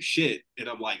I'm giving you shit and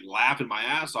I'm like laughing my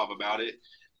ass off about it,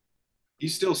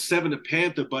 he's still Seven the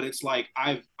Panther, but it's like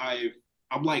I'm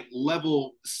like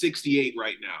level 68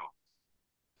 right now.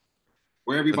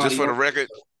 Where everybody just for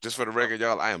the record,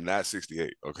 y'all, I am not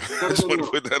 68. Okay, I just want to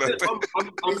put that out there.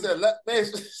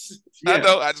 I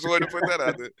know. I just wanted to put that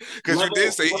out there because you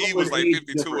did say E was like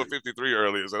 52 different. Or 53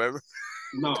 earlier. So that's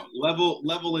no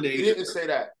level in age. He didn't say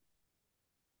that.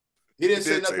 He didn't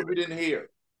say nothing we didn't hear.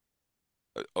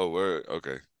 Oh, word.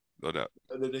 Okay, no doubt.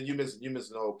 Then you missing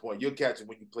the whole point. You'll catch it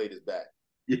when you play this back.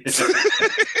 Yeah.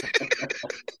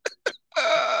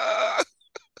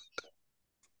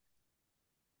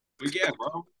 But yeah,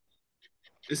 bro.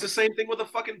 It's the same thing with a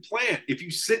fucking plant. If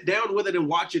you sit down with it and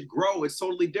watch it grow, it's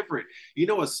totally different. You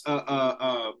know,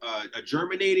 a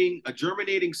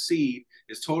germinating seed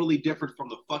is totally different from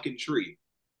the fucking tree.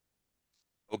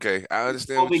 Okay, I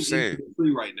understand what you're saying.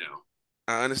 Tree right now.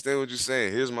 I understand what you're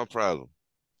saying. Here's my problem.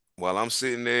 While I'm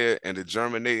sitting there and the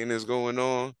germinating is going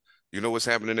on, you know what's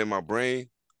happening in my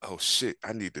brain? Oh shit!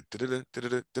 I need the.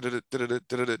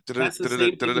 That's the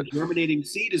same thing the germinating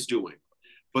seed is doing.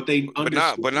 But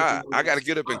not. I got to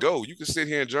get up and go. You can sit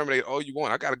here and germinate all you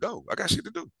want. I got to go. I got shit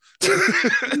to do.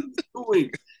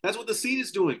 That's what the seed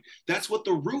is doing. That's what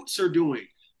the roots are doing.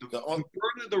 The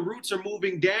further the roots are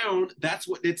moving down,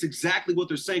 it's exactly what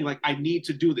they're saying. Like, I need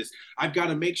to do this. I've got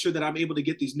to make sure that I'm able to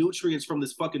get these nutrients from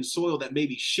this fucking soil that may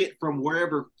be shit from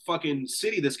wherever fucking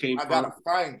city this came from. I got to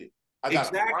find it. I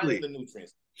got to find the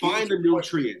nutrients. Find the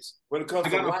nutrients. When it comes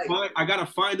to light, I gotta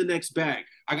find the next bag.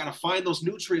 I gotta find those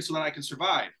nutrients so that I can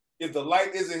survive. If the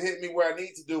light isn't hitting me where I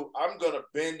need to do, I'm gonna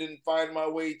bend and find my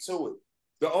way to it.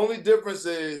 The only difference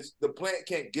is the plant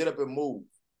can't get up and move.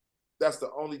 That's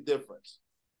the only difference.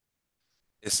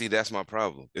 And see, that's my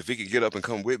problem. If he could get up and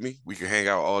come with me, we can hang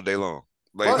out all day long.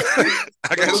 Like,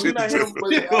 I got shit to do.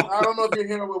 I don't know if you're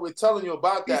hearing what we're telling you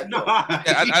about that. No. I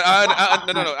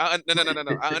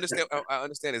understand. I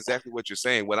understand exactly what you're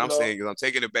saying. What I'm saying is I'm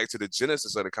taking it back to the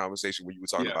genesis of the conversation when you were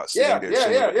talking about sitting there.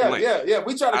 Yeah.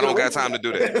 We try to. I don't got time to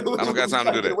do that. I don't got time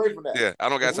to do that. Yeah, I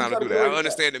don't got time to do that. I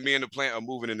understand that me and the plant are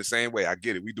moving in the same way. I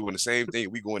get it. We doing the same thing.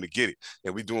 We going to get it,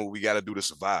 and we doing what we got to do to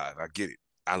survive. I get it.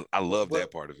 I love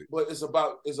that part of it. But it's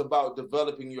about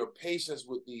developing your patience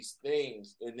with these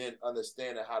things and then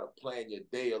understanding how to plan your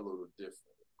day a little different.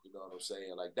 You know what I'm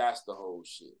saying? Like, that's the whole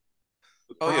shit.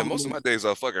 Oh yeah, most of my days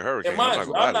are fucking hurricane. And mind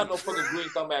you, I'm not no fucking green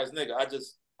thumb ass nigga. I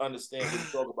just understand what you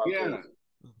talk about. Yeah.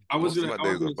 I was gonna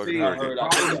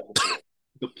say,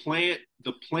 the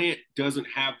plant doesn't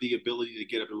have the ability to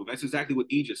get up and move. That's exactly what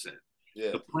E just said.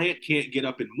 Yeah. The plant can't get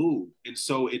up and move, and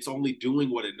so it's only doing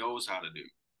what it knows how to do.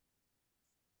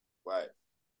 Right.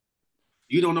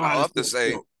 You don't know I how to often stand say,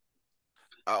 still.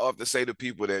 I often say to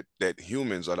people that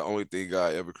humans are the only thing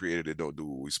God ever created that don't do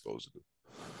what we're supposed to do.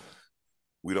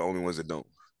 We the only ones that don't.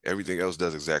 Everything else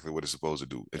does exactly what it's supposed to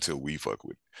do until we fuck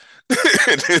with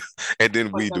it. and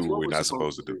then Like we do that's what what we're we're not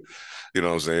supposed supposed to to do. do. You know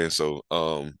what I'm saying? So,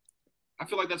 I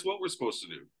feel like that's what we're supposed to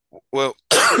do. well,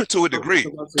 to a degree,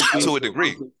 I do to a too.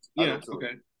 degree, I Yeah. do too.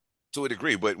 Okay. to a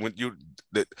degree. But when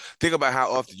think about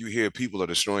how often you hear people are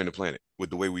destroying the planet with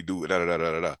the way we do it. Da, da, da,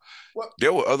 da, da, da. Well,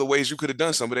 There were other ways you could have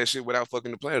done some of that shit without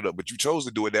fucking the planet up, but you chose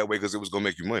to do it that way because it was gonna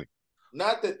make you money.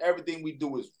 not that everything we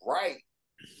do is right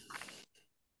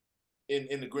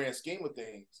in the grand scheme of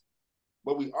things,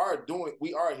 but we are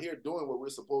here doing what we're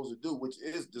supposed to do, which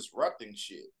is disrupting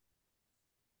shit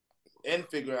and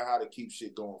figuring out how to keep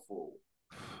shit going forward.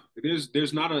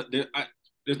 There's not a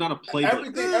there's not a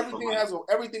playbook.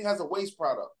 Everything has a waste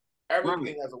product. Everything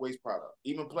Right. has a waste product.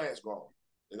 Even plants growing,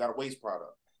 they got a waste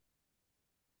product.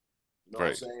 You know what I'm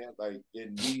Right. saying? Like,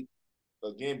 and we,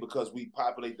 again, because we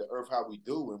populate the earth how we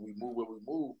do and we move where we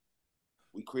move,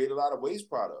 we create a lot of waste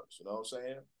products. You know what I'm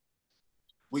saying?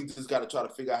 We just got to try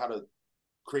to figure out how to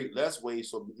create less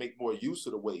waste or make more use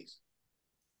of the waste.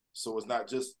 So it's not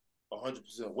just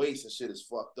 100% waste and shit is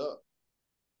fucked up.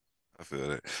 I feel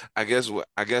that. I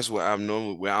guess where I'm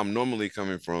normally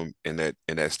coming from in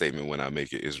that statement when I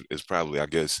make it is probably I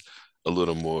guess a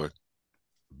little more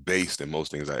based than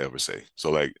most things I ever say.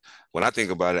 So like when I think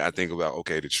about it, I think about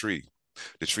okay, the tree.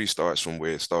 The tree starts from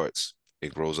where it starts.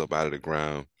 It grows up out of the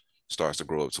ground, starts to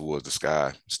grow up towards the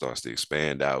sky, starts to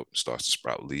expand out, starts to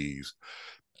sprout leaves.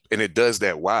 And it does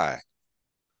that why?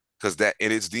 Because that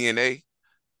in its DNA,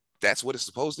 that's what it's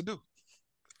supposed to do.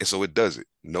 And so it does it.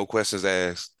 No questions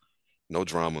asked, no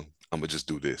drama. I'm gonna just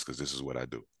do this because this is what I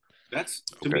do. That's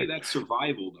to me Okay. that's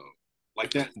survival though.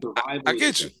 Like that I survival is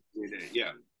get you.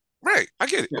 yeah. Right. I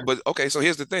get it. Yeah. But okay, so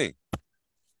here's the thing.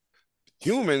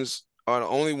 Humans are the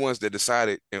only ones that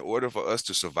decided in order for us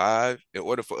to survive, in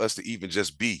order for us to even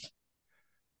just be,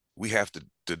 we have to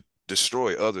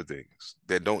destroy other things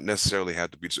that don't necessarily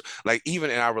have to be like even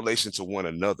in our relation to one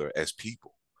another as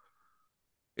people.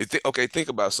 Okay, think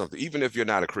about something. Even if you're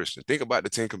not a Christian, think about the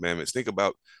Ten Commandments. Think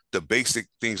about the basic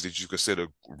things that you consider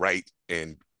right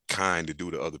and kind to do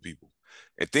to other people.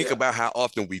 And think Yeah, about how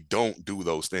often we don't do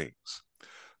those things.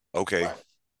 Okay. right.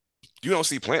 You don't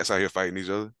see plants out here fighting each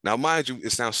other. Now, mind you,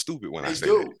 it sounds stupid when I They say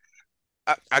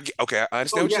that. do. Okay, I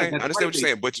understand Oh what you're yeah, saying. I that's understand right. what you're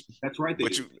saying, but That's right. They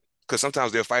but do. you because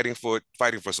sometimes they're fighting for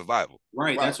survival.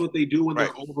 Right. Right. That's what they do when Right,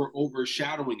 they're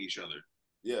overshadowing each other.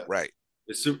 Yeah. right,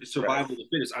 It's right. survival of the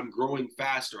fittest. I'm growing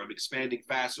faster. I'm expanding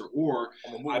faster, or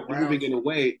I'm gonna I'm move moving around in a you.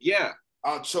 way. Yeah.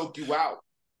 I'll choke you out.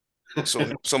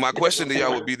 So my question to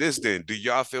y'all would be this then: do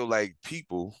y'all feel like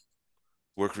people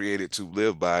were created to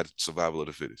live by survival of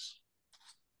the fittest?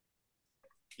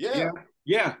 Yeah. Yeah.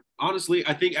 Yeah. Honestly,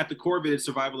 I think at the core of it is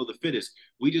survival of the fittest.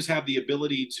 We just have the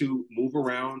ability to move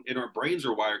around, and our brains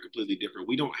are wired completely different.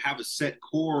 We don't have a set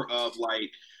core of like,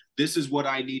 this is what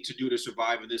I need to do to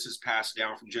survive, and this is passed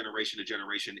down from generation to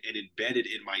generation and embedded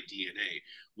in my DNA.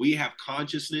 We have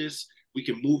consciousness. We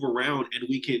can move around, and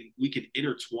we can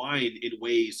intertwine in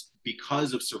ways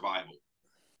because of survival.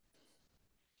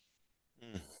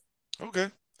 Hmm. Okay,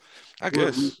 I Where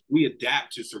we, guess. we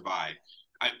adapt to survive.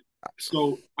 I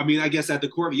so I mean I guess at the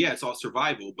core of it, yeah, it's all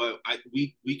survival, but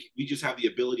we just have the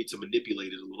ability to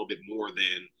manipulate it a little bit more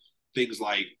than things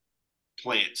like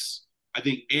plants. I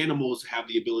think animals have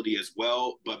the ability as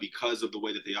well, but because of the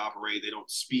way that they operate, they don't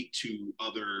speak to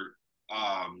other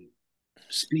um,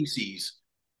 species,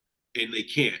 and they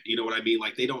can't. You know what I mean?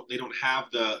 Like they don't have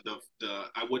the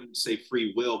I wouldn't say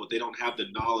free will, but they don't have the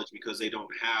knowledge because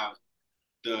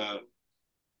the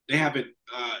they haven't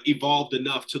evolved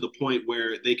enough to the point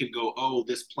where they can go, oh,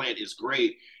 this plant is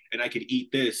great, and I can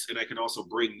eat this, and I can also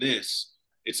bring this.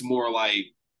 It's more like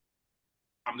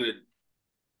I'm gonna.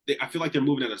 I feel like they're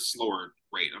moving at a slower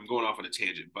rate. I'm going off on a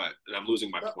tangent, but I'm losing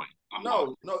my No, point. I'm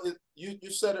lost. no. You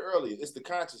said it earlier. It's the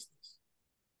consciousness.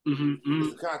 Mm-hmm, mm-hmm.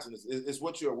 It's the consciousness. It's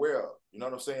what you're aware of. You know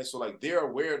what I'm saying? So like their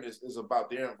awareness is about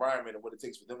their environment and what it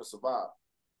takes for them to survive.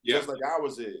 Yeah. Just like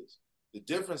ours is. The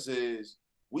difference is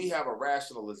we have a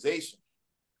rationalization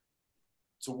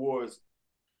towards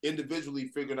individually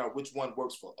figuring out which one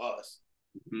works for us.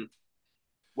 Mm-hmm.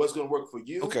 What's going to work for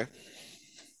you Okay.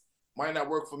 might not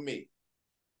work for me.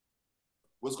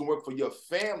 What's going to work for your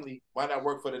family might not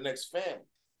work for the next family.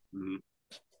 Mm-hmm.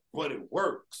 But it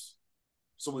works.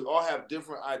 So we all have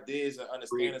different ideas and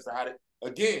understandings of how to,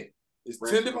 again, it's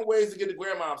 10 different ways to get to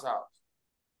grandma's house.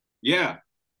 Yeah.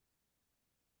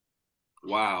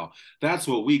 Wow. That's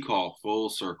what we call full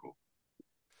circle.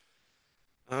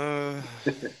 Uh,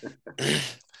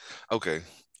 okay.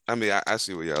 I mean, I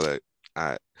see where y'all at.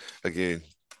 I again,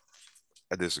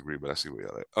 I disagree, but I see where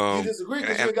y'all at. You disagree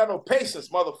because you And ain't got no patience,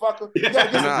 motherfucker. You gotta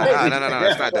no, get some no, no, no, patience. no, no.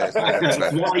 It's not that. It's not that. It's That's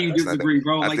not that. why you It's not that. disagree,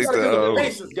 bro. I Like, You think gotta get some the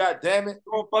patience, god damn it.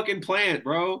 grow a fucking plant,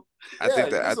 bro.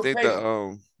 Yeah, get I some think patience.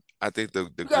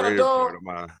 the You got a greater dog? part of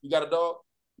my You got a dog?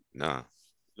 nah,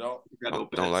 No. You got no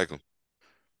don't pets. like them.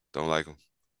 Don't like them.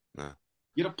 Nah.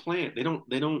 Get a plant.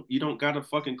 You don't gotta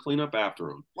fucking clean up after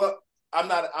them. Well, I'm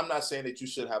not saying that you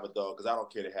should have a dog because I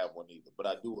don't care to have one either. But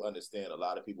I do understand a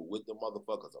lot of people with the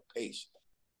motherfuckers are patient.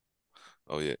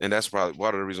 Oh yeah, and that's probably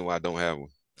part of the reason why I don't have one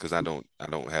because I don't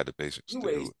have the patience You to do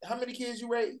raised how many kids you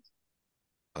raised?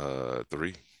 it.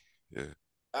 Three. Yeah,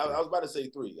 I three. was about to say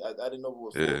three. I didn't know if it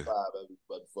was four or Yeah. five.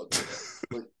 But fuck that.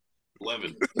 But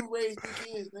 11. you raised three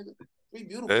kids, nigga. Three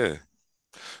beautiful. Yeah.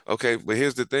 Okay, but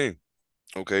here's the thing.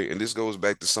 Okay, and this goes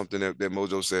back to something that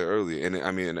Mojo said earlier, and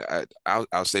I mean,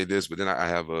 I'll say this, but then I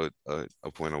have a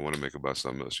point I want to make about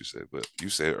something else you said. But you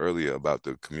said earlier about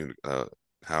the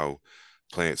how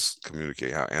plants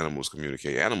communicate, how animals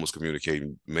communicate. Animals communicate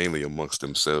mainly amongst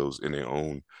themselves in their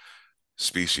own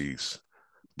species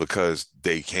because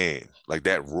they can. Like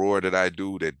that roar that I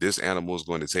do, that this animal is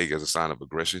going to take as a sign of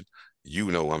aggression.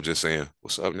 You know, I'm just saying,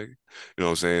 "What's up, nigga?" You know what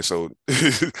I'm saying? So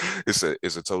it's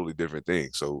a totally different thing.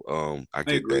 So I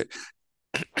I get agree. that,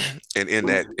 and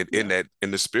Yeah.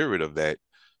 in the spirit of that,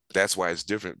 that's why it's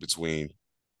different between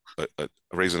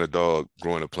raising a dog,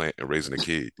 growing a plant, and raising a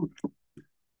kid.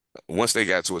 Once they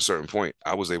got to a certain point,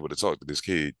 I was able to talk to this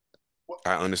kid.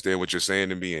 I understand what you're saying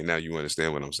to me, and now you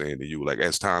understand what I'm saying to you. Like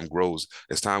as time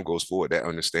goes forward, that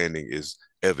understanding is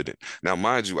evident. Now,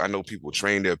 mind you, I know people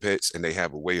train their pets and they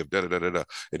have a way of da da da da da.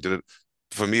 And da,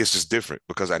 for me, it's just different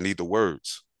because I need the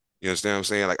words. You understand what I'm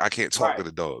saying? Like I can't talk to Right.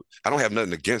 the dog. I don't have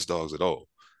nothing against dogs at all.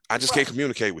 I just can't Right.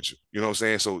 communicate with you. You know what I'm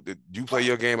saying? So you play Right.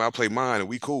 your game, I play mine, and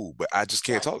we cool. But I just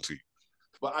can't Right. talk to you.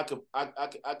 But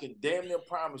I can damn near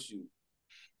promise you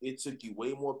it took you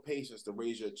way more patience to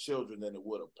raise your children than it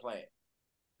would a plant.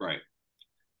 Right.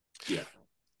 Yeah.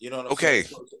 You know what I'm saying? Okay,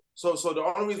 So the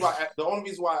only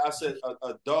reason why I said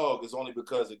a dog is only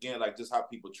because again, like just how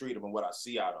people treat them and what I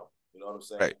see out of them. You know what I'm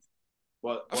saying? right.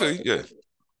 I feel But you. Yeah,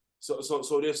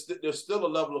 so there's still a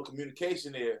level of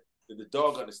communication there that the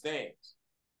dog understands,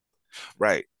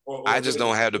 right. I or just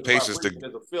don't have the there's a patience vibration,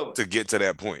 there's a feeling. to get to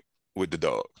that point with the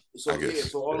dog. I So yeah, guess.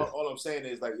 so all I'm saying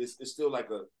is like it's still like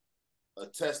a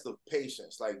test of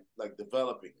patience, like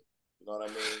developing it. You know what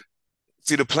I mean?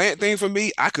 See, the plant thing for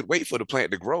me, I could wait for the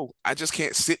plant to grow. I just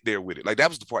can't sit there with it. Like that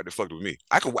was the part that fucked with me.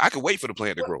 I could wait for the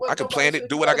plant to grow. I What could nobody plant it, said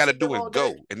do you what I gotta got to sit do, there all and day.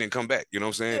 go, and then come back. You know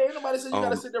what I'm saying? Yeah, ain't nobody said you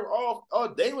gotta Um, sit there all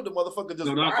day with the motherfucker just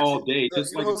No, not watching. all day.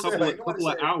 Just You like know what I'm saying? Like nobody couple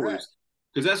of said that. hours.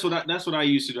 Because that's what I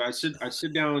used to do. I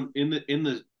sit down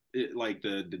like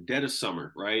the dead of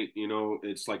summer, right? You know,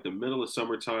 it's like the middle of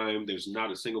summertime. There's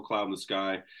not a single cloud in the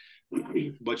sky,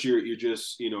 but you're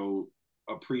just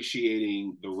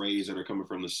appreciating the rays that are coming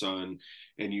from the sun,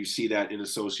 and you see that in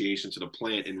association to the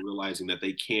plant, and realizing that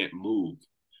they can't move.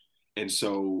 And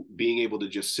so being able to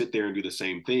just sit there and do the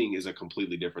same thing is a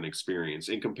completely different experience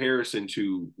in comparison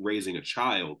to raising a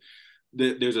child.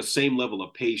 There's a same level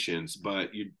of patience,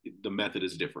 but the method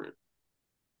is different.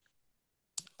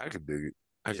 I could dig it.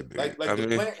 I Yeah, could dig it. I like the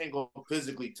mean, plant ain't gonna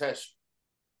physically test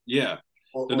Yeah.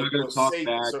 you They're not going or to talk say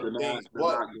back. certain things, They're not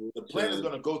but going the plant is to,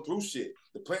 gonna go through shit.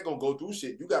 The plant gonna go through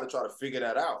shit. You got to try to figure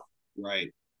that out.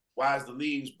 right. Why is the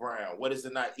leaves brown? What is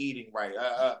it not eating right?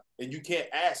 And you can't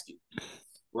ask it.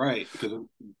 Right. Because I'm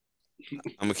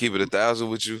gonna keep it 1,000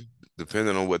 with you,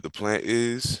 depending on what the plant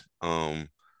is.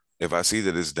 If I see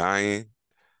that it's dying,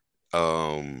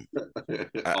 um,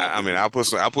 I mean, I'll put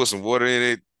some water in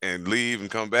it and leave and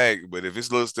come back. But if it's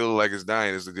still like it's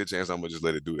dying, there's a good chance I'm gonna just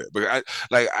let it do that. But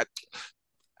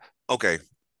okay,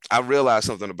 I realized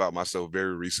something about myself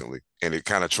very recently, and it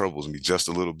kind of troubles me just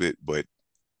a little bit, but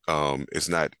it's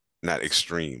not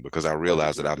extreme because I What that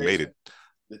realized that you're I've made it. impatient?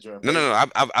 That you're No, no, no.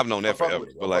 impatient? I've known I'm that fucking forever,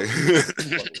 with you. but I'm like fucking with you.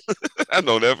 I'm fucking I've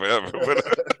known that forever. with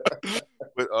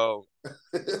But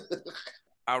you.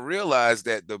 I realized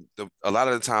that the a lot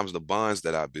of the times the bonds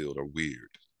that I build are weird.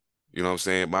 You know what I'm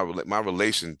saying? My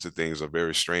relation to things are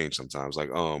very strange sometimes. Like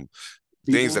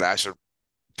things that people, I should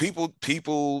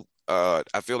people I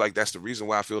feel like that's the reason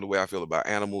why I feel the way I feel about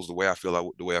animals, the way I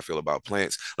feel about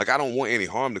plants. Like I don't want any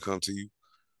harm to come to you.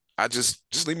 I just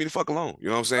leave me the fuck alone. You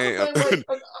know what I'm I'm the saying? same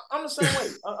way. I'm the same way.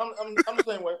 I'm the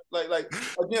same way. Like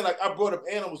again, like I brought up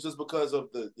animals just because of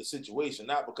the situation,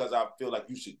 not because I feel like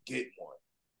you should get one.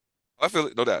 I feel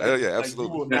it, no doubt. Yeah, Like you absolutely.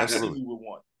 will not see Absolutely. me with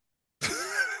one.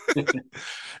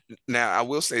 Now, I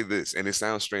will say this, and it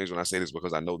sounds strange when I say this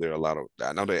because I know there are a lot of,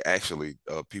 I know that actually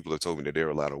people have told me that there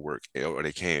are a lot of work, or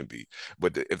they can be.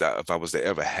 But if I was to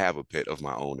ever have a pet of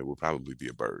my own, it would probably be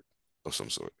a bird of some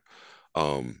sort.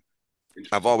 Um,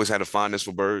 I've always had a fondness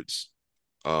for birds,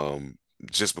 um,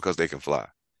 just because they can fly.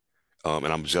 And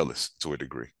I'm jealous to a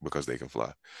degree because they can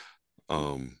fly.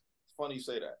 Um, It's funny you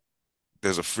say that.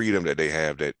 there's a freedom that they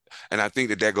have that, and I think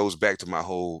that that goes back to my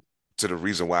whole to the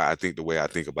reason why I think the way I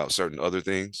think about certain other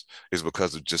things is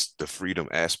because of just the freedom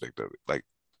aspect of it. Like,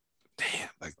 damn,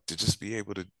 like to just be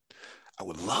able to, I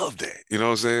would love that. You know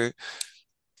what I'm saying?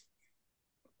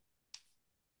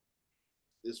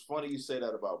 It's funny you say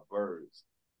that about birds.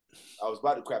 I was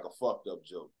about to crack a fucked up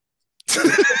joke.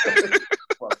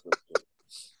 Fucked up joke.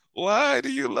 Why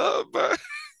do you love birds?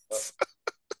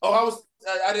 Oh,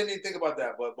 I didn't even think about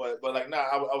that, but like, nah,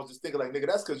 I was just thinking like, nigga,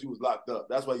 that's because you was locked up.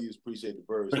 That's why you just appreciate the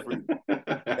birds free.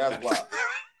 That's why.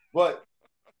 But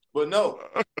no,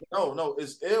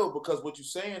 it's ill because what you're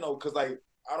saying though, because like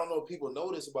I don't know if people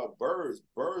know this about birds.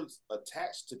 Birds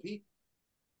attach to people.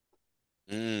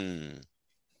 Mm,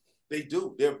 They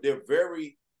do. They're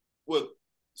very well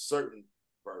certain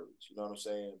birds. You know what I'm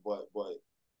saying? But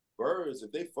birds,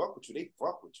 if they fuck with you, they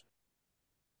fuck with you.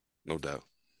 no doubt.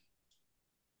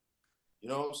 You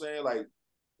know what I'm saying? Like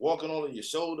walking on your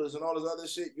shoulders and all this other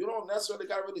shit. You don't necessarily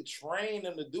got to really train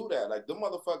them to do that. Like the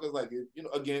motherfuckers, like you know,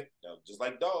 again, just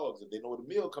like dogs, if they know where the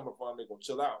meal coming from, they're gonna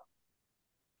chill out.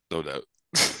 No doubt.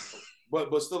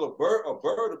 But still, a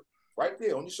bird, right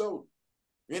there on your shoulder.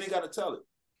 You ain't got to tell it.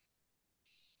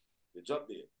 You jump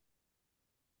there.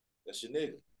 That's your nigga.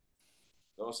 You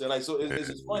know what I'm saying? Like, so it's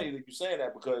just funny that you're saying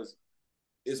that because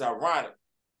it's ironic.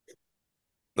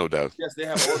 No doubt. Yes, they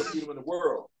have all the freedom in the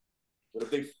world, but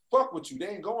if they fuck with you, they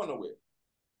ain't going nowhere.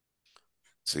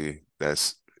 See,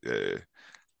 that's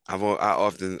I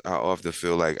often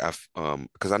feel like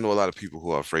because I know a lot of people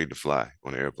who are afraid to fly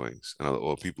on airplanes,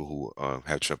 or people who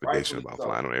have trepidation Rightfully about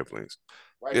flying so. on airplanes.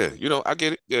 Yeah, Rightfully you know, so. I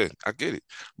get it. Yeah, I get it.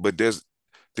 But there's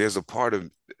a part of,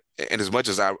 and as much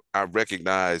as I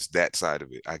recognize that side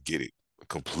of it, I get it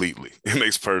completely. It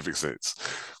makes perfect sense.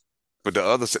 But the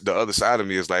other side of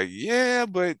me is like, yeah,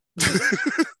 but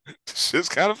shit's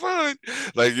kind of fun.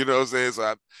 Like, you know what I'm saying?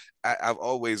 So I've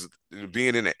always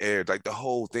being in the air, like the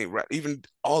whole thing, right? Even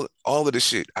all of the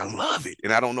shit, I love it.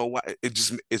 And I don't know why. It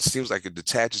seems like it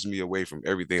detaches me away from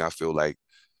everything I feel like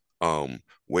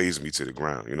weighs me to the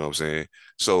ground. You know what I'm saying?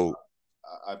 So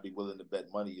I'd be willing to bet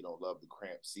money you don't love the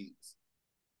cramped seats.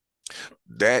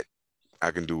 that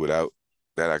I can do without.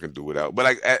 That I can do without.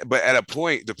 But but at a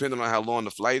point, depending on how long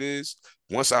the flight is,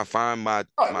 once I find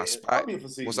Oh my yeah, spot, I'm being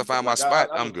once I facetious, but find my like spot,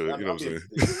 I I'm know good. You know I'm what being I'm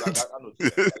facetious. I saying? know what you're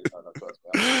saying. Like, no, trust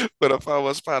me, I know. But I find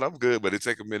my spot, I'm good. But it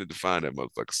take a minute to find that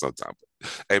motherfucker sometimes.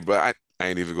 Hey, bro, I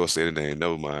ain't even gonna say the name.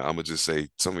 Never mind. I'm gonna just say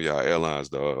some of y'all airlines,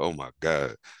 dog. Oh my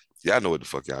God. Y'all know what the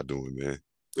fuck y'all doing, man.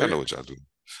 Y'all know what y'all doing.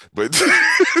 But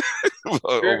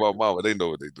oh my mama, they know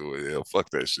what they doing. Yeah, fuck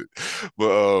that shit.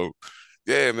 But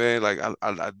yeah, man, like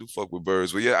I do fuck with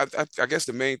birds, but yeah, I guess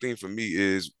the main thing for me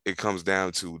is it comes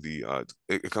down to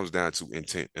it comes down to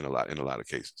intent in a lot of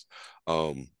cases,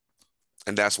 um,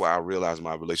 and that's why I realize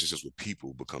my relationships with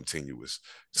people become tenuous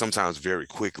sometimes very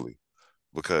quickly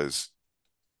because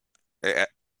I,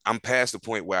 I'm past the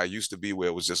point where I used to be, where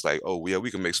it was just like, oh yeah,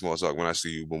 we can make small talk when I see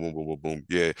you, boom, boom, boom, boom, boom.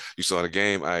 Yeah, you saw the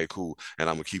game, all right, cool, and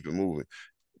I'm gonna keep it moving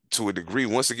to a degree.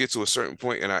 Once it gets to a certain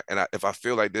point, and if I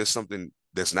feel like there's something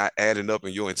that's not adding up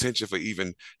in your intention for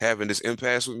even having this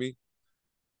impasse with me,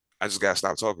 I just gotta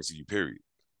stop talking to you, period.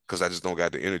 Because I just don't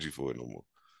got the energy for it no more.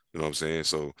 You know what I'm saying?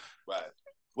 So Right.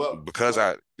 Well, because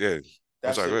yeah, I'm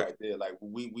that's sorry, it go ahead. right there. Like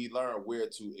we learn where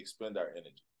to expend our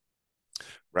energy.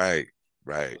 Right,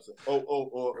 You know right, what I'm saying?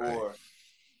 right. Or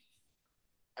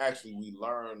actually, we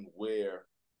learn where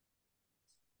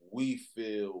we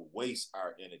feel waste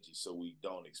our energy, so we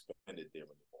don't expend it there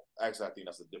anymore. Actually, I think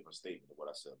that's a different statement of what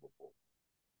I said before.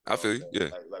 You I know what feel I'm you.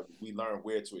 saying? Yeah, Like we learn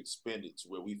where to expend it to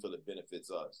where we feel it benefits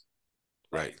us.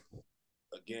 right.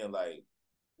 Like again, like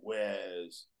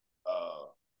whereas uh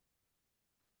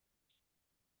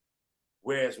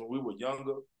whereas when we were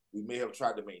younger, we may have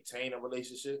tried to maintain a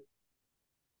relationship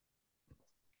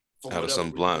for Out of whatever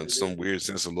reason it some is. weird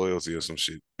sense of loyalty or some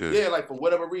shit. Yeah, Yeah, like for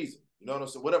whatever reason. You know what I'm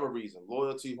saying? Whatever reason.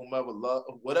 Loyalty, whomever, love,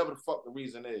 whatever the fuck the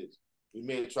reason is, we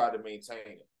may have tried to maintain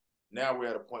it. Now we're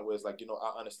at a point where it's like,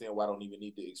 I understand why I don't even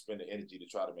need to expend the energy to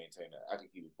try to maintain that. I can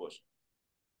keep it pushing.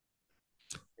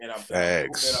 And I'm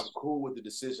facts. cool with the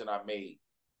decision I made.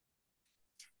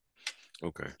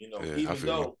 Okay. Yeah, I Even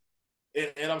feel you.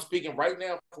 though and I'm speaking right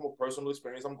now from a personal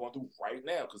experience I'm going through right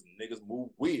now because niggas move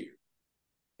weird.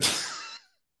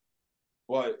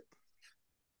 But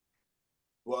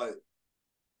But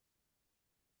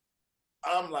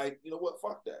I'm like, you know what?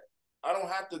 Fuck that. I don't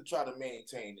have to try to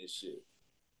maintain this shit.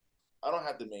 I don't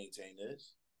have to maintain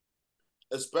this,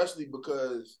 especially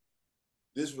because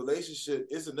this relationship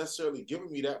isn't necessarily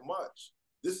giving me that much.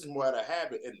 This is more out of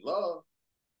habit and love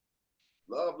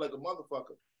like a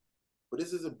motherfucker. But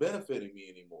this isn't benefiting me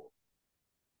anymore.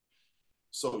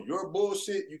 So your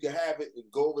bullshit, you can have it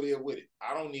and go over there with it.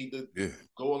 I don't need to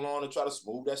go along and try to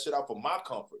smooth that shit out for my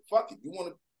comfort. Fuck it. You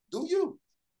want to do you.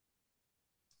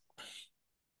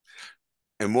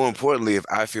 And more importantly, if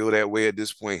I feel that way at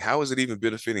this point, how is it even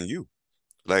benefiting you?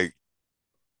 Like,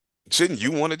 shouldn't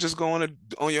you want to just go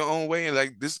on your own way and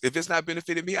like this? If it's not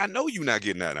benefiting me, I know you're not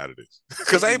getting nothing out of this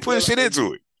because I ain't putting shit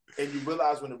into it. And you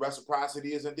realize when the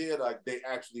reciprocity isn't there, like they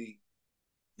actually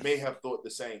may have thought the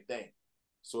same thing.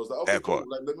 So it's like, okay, cool.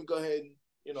 Like, let me go ahead and,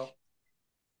 you know,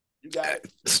 you got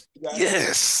it. You got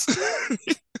yes.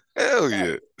 It. Hell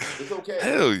yeah. It's okay.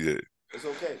 Hell yeah. It's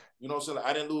okay. You know what I'm saying? Like,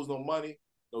 I didn't lose no money.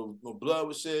 No blood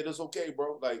was shed. It's okay,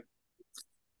 bro. Like,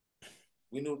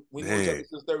 we knew each other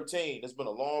since 13. It's been a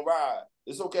long ride.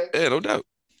 It's okay. Yeah, no doubt.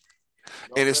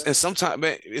 You know and sometimes,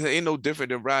 man, it ain't no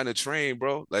different than riding a train,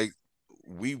 bro. Like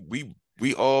we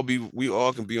all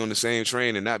can be on the same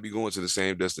train and not be going to the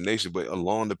same destination, but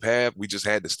along the path, we just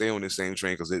had to stay on the same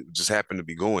train because it just happened to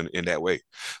be going in that way.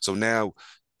 So now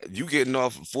you getting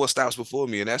off 4 stops before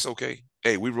me, and that's okay.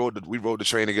 Hey, we rode the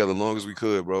train together as long as we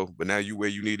could, bro. But now you where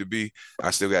you need to be.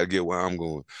 I still got to get where I'm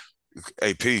going.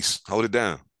 Hey, peace. Hold it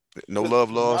down. No love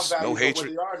lost. No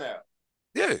hatred. My values are where they are now.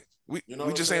 Yeah, we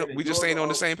just ain't on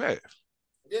the same path.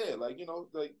 Yeah, like you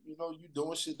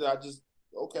doing shit that I just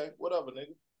okay, whatever,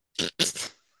 nigga.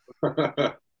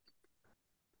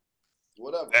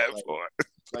 Whatever.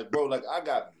 Like, bro, like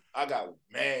I got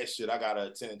mad shit I gotta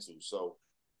attend to. So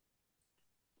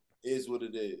is what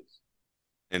it is.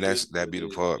 And that be the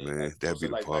part, man. That be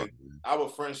the part. Like our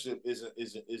friendship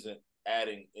isn't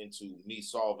adding into me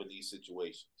solving these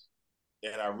situations.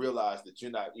 And I realize that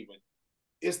you're not even.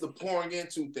 It's the pouring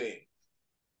into thing.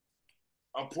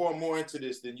 I'm pouring more into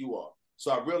this than you are.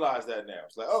 So I realize that now.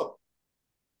 It's like, oh,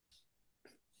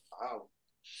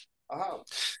 how?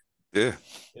 Yeah.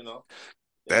 You know.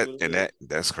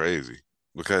 That's crazy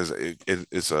because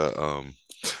it's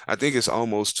I think it's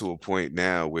almost to a point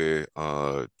now where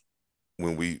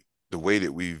when the way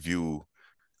that we view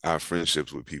our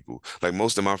friendships with people, like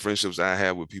most of my friendships I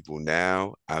have with people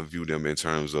now, I view them in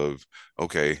terms of,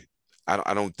 okay,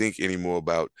 I don't think anymore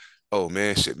about, oh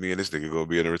man, shit, me and this nigga gonna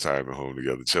be in a retirement home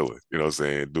together, chilling, you know what I'm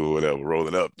saying, doing whatever,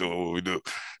 rolling up, doing what we do.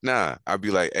 Nah, I'd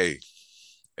be like, hey,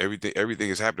 everything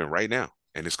is happening right now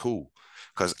and it's cool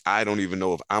because I don't even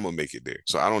know if I'm gonna make it there,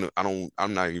 so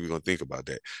I'm not even gonna think about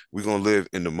that. We're gonna live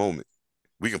in the moment.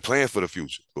 We can plan for the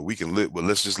future, but we can live, but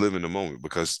let's just live in the moment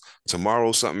because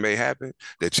tomorrow something may happen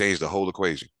that change the whole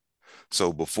equation.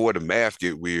 So before the math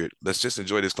get weird, let's just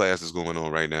enjoy this class that's going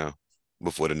on right now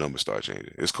before the numbers start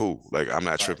changing. It's cool. Like I'm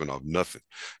not tripping off nothing.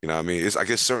 You know what I mean? It's I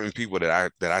guess certain people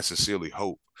that I sincerely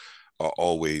hope are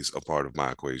always a part of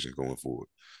my equation going forward.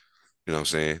 You know what I'm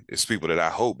saying? It's people that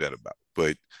I hope that about.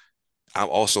 But I'm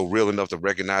also real enough to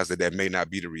recognize that may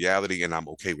not be the reality, and I'm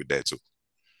okay with that too.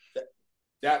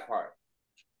 That part.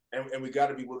 And we got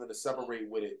to be willing to separate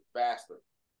with it faster.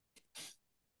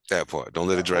 That part. Don't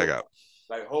let it drag out.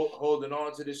 Like holding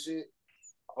on to this shit,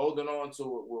 holding on to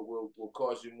it will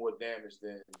cause you more damage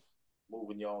than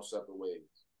moving your own separate ways.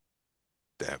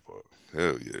 That part.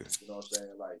 Hell yeah. You know what I'm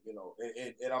saying? Like, you know,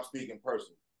 and I'm speaking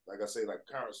personally. Like I say, like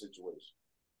current situation.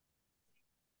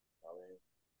 I mean,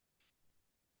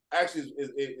 actually,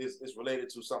 it's related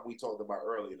to something we talked about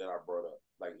earlier that I brought up,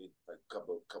 like a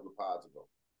couple of pods ago.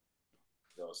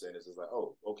 You know what I'm saying? It's just like,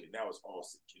 oh, okay, now it's all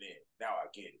sinking in. Now I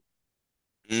get it.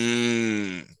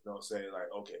 You know what I'm saying?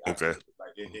 Like, okay, I get it.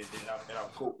 Like, and I'm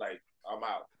cool. Like, I'm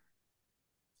out.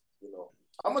 You know,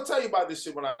 I'm gonna tell you about this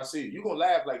shit when I see you. You're gonna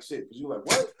laugh like shit because you're like,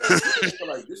 what?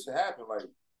 Like, this should happen. Like,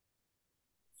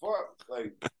 fuck,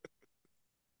 like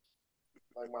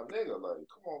my nigga. Like,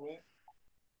 come on, man.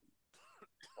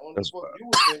 That's what you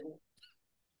were thinking.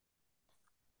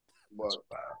 But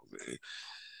man.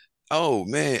 Oh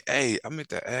man, hey, I meant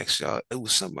to ask y'all. It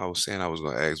was something I was saying I was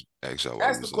gonna ask y'all.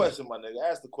 Ask the question, my nigga.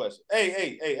 Ask the question.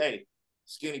 Hey.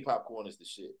 Skinny popcorn is the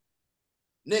shit.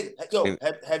 Nigga, yo,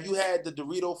 have you had the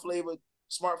Dorito flavored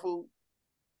smart food?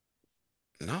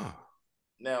 No.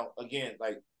 Now, again,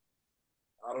 like,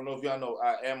 I don't know if y'all know,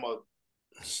 I am a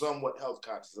somewhat health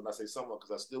conscious, and I say somewhat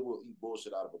because I still will eat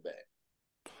bullshit out of a bag.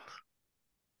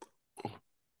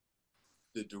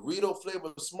 The Dorito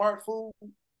flavored smart food.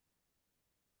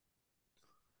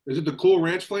 Is it the Cool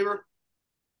Ranch flavor?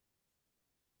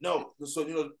 No, so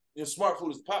you know, your smart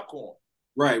food is popcorn.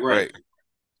 Right, right. Right.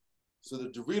 So the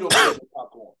Dorito flavor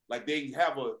popcorn, like they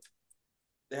have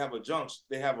a junction.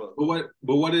 They have a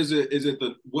But what is it? Is it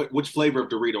the which flavor of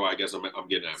Dorito? I guess I'm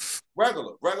getting at.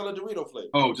 regular Dorito flavor.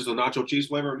 Oh, just a nacho cheese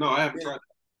flavor? No, I haven't It's tried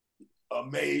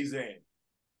amazing,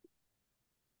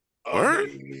 Word?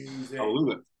 that. I amazing,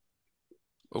 believe it.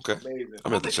 Okay. amazing.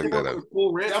 I'm gonna have to check Come that up out. with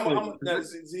Cool Ranch See,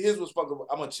 flavor. here's what's fucking.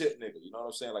 I'm a chip nigga. You know what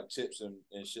I'm saying? Like chips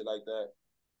and shit like that.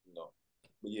 You know,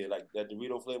 but yeah, like that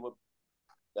Dorito flavor.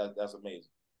 That's amazing.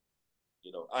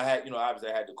 You know,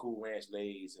 obviously I had the Cool Ranch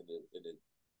Lays and the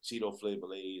Cheeto flavor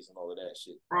Lays and all of that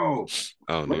shit. Bro,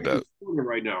 Oh, no Ranch is doubt. killing it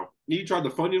right now. You tried the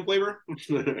Funyun flavor?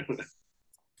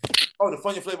 Oh, the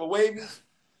Funyun flavor wavies.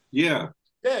 Yeah.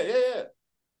 Yeah.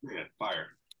 Man, fire.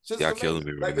 Shit's Y'all amazing. killing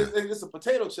me right Like now. it's a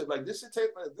potato chip. Like this shit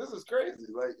taste like this is crazy.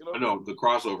 Like I know the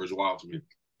crossover is wild to me.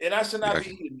 and I should not Yeah,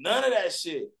 be eating none of that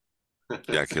shit.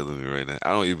 y'all killing me right now.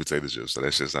 I don't eat potato chips, so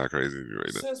that shit's not crazy to me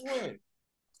right now. Since when?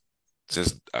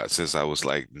 Since I was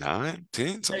like 9,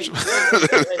 10, some Hey, shit.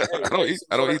 hey.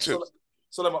 I don't eat chips.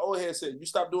 So like my old head said, you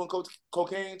stop doing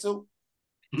cocaine too?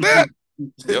 Nah.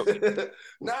 Yep.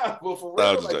 Nah, but for Nah,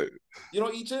 I'm real, just like like, you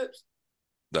don't eat chips?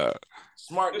 nah,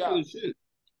 Smart That's guy. good shit. nah,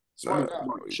 Smart guy. I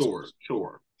don't eat Sure, chips.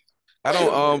 sure. I Hey,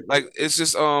 don't yo, like it's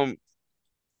just I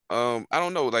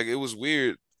don't know, like it was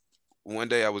weird. One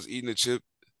day I was eating a chip,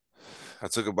 I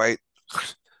took a bite,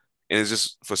 and it's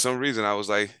just for some reason I was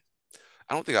like,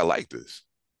 I don't think I like this.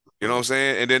 You know what I'm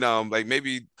saying? And then like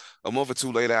maybe a month or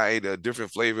two later I ate a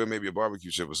different flavor, maybe a barbecue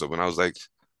chip or something. I was like,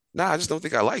 nah, I just don't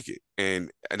think I like it.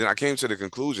 And then I came to the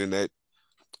conclusion that,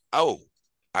 oh,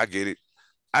 I get it.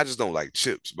 I just don't like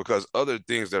chips because other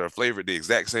things that are flavored the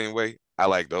exact same way, I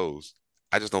like those.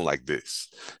 I just don't like this.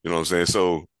 You know what I'm saying?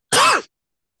 So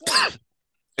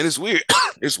and it's weird.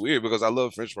 It's weird because I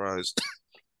love French fries.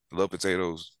 I love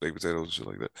potatoes, baked potatoes, shit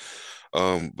like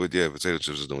that. But yeah, potato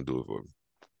chips just don't do it for me.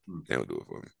 They don't do it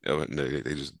for me. No,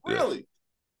 they just really?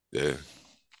 yeah.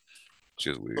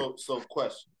 Just weird. So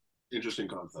question, Interesting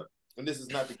concept. and this is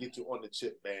not to get you on the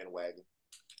chip bandwagon.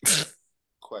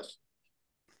 Question: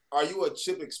 Are you a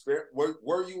chip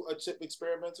were you a chip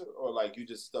experimenter, or like you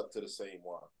just stuck to the same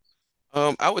one?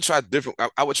 I would try different.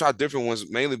 I would try different ones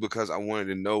mainly because I wanted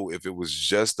to know if it was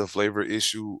just a flavor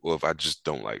issue or if I just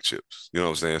don't like chips. You know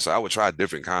what I'm saying? So I would try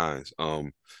different kinds.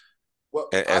 Well,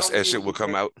 I As don't mean shit when you would come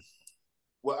came. out.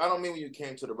 Well, I don't mean when you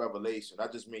came to the revelation. I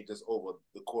just mean just over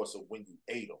the course of when you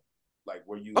ate them. Like,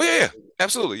 were Oh you? yeah, yeah,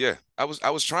 absolutely, yeah. I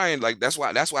was trying like that's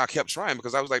why I kept trying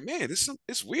because I was like, man,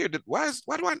 it's weird. Why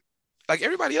do I like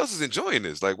everybody else is enjoying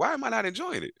this? Like, why am I not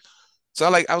enjoying it? So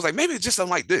I was like, maybe it's just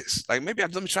unlike this. Like maybe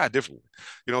let me try a different one.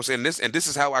 You know what I'm saying? This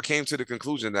is how I came to the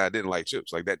conclusion that I didn't like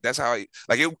chips. Like that's how it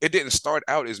didn't start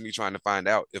out as me trying to find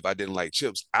out if I didn't like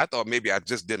chips. I thought maybe I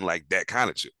just didn't like that kind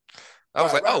of chip. I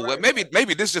was Right, like, right, oh well, right, maybe right.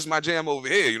 maybe this is just my jam over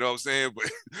here. You know what I'm saying? But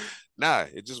nah,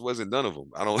 it just wasn't none of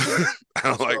them. I don't I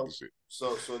don't like the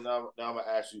So, shit. so now I'm gonna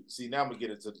ask you. See, now I'm gonna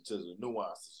get into the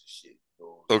nuances and shit. You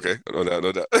know what I'm Okay, saying? no doubt,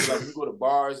 no doubt. So, like when you go to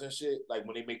bars and shit, like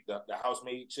when they make the house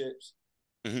made chips,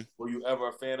 Mhm. were you ever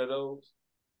a fan of those?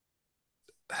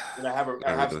 And I Not have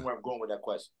really. somewhere I'm going with that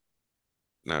question.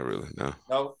 Not really. No.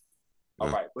 No, all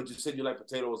No. right. But you said you like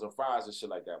potatoes and fries and shit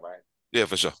like that, right? Yeah,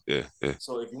 for sure. Yeah, yeah.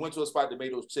 So if you went to a spot that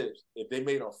made those chips, if they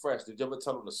made them fresh, did you ever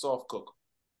tell them to soft cook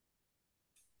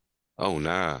them? Oh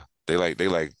nah. They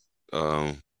like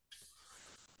um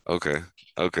okay.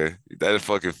 Okay. That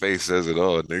fucking face says it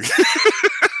all, nigga.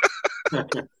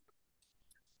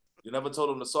 You never told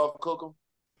them to soft cook them?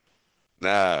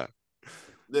 Nah.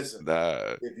 Listen,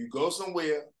 Nah. if you go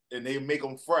somewhere and they make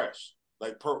them fresh,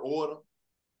 like per order,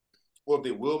 or if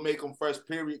they will make them fresh,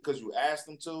 period, because you asked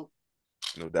them to,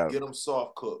 No doubt. get them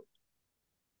soft cooked.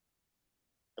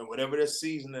 And whatever their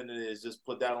seasoning it is, just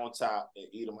put that on top and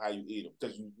eat them how you eat them.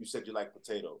 Because you said you like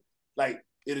potato. Like,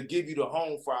 it'll give you the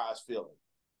home fries feeling.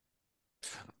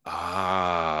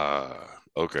 Ah.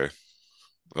 Okay.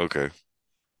 Okay.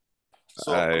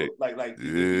 Soft I cooked. Like they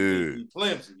yeah. be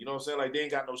flimsy. You know what I'm saying? Like, they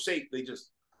ain't got no shape. They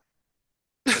just,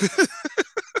 yeah,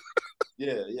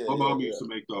 yeah, My yeah, mom yeah, used to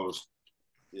make those.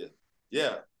 yeah.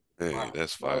 Yeah. Hey, Wow.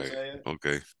 that's You know what I'm fire. saying?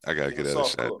 Okay. I gotta Get them get out of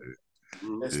soft shot. cooked.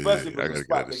 Mhm. Especially Yeah, if I it's a gotta get out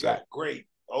spot of that shot. got great.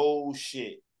 Oh,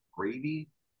 shit. Gravy?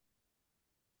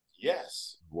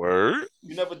 Yes. Word?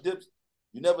 You never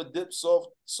dip soft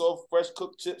fresh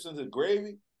cooked chips into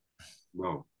gravy?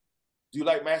 No. Do you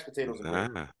like mashed potatoes and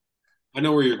gravy? Nah. I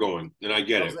know where you're going, and I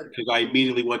get I it was like, because I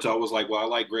immediately went to. I was like, well, I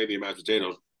like gravy and mashed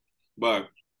potatoes, but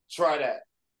try that.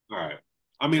 all right.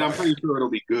 I mean, I'm Try pretty that. sure it'll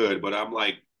be good, but I'm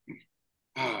like,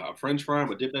 a French fry, I'm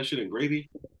gonna dip that shit in gravy.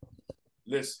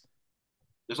 Listen,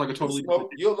 It's like a you totally different.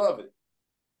 smoke, you'll love it.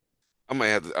 I might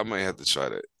have to try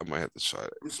that. I might have to try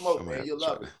that. You I smoke, might man. have You'll to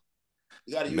try love it. that.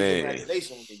 You got to use your Man.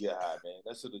 imagination when you get high, man.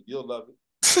 That's what you'll love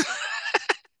it.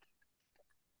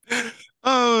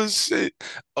 Oh shit.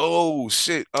 Oh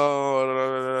shit.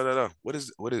 Oh no.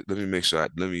 Let me make sure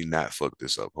let me not fuck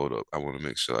this up. Hold up. I want to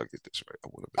make sure I get this right. I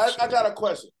want to make sure I I got get a this.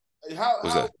 question. How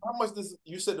What's how that? how much this?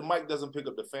 You said the mic doesn't pick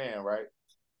up the fan, right?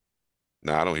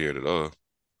 Nah, I don't hear it at all.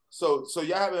 So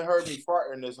y'all haven't heard me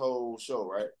farting this whole show,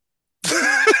 right?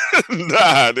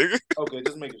 Nah, nigga. Okay,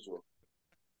 just making sure.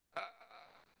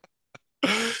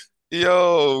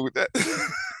 Yo, that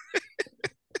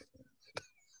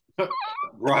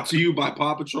Brought to you by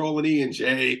Paw Patrol and E and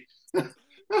J.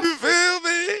 you feel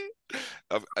me?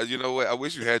 You know what? I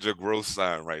wish you had your growth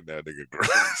sign right now,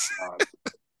 nigga.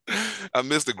 I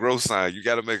missed the growth sign. You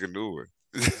got to make a new one.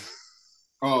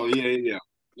 Oh yeah.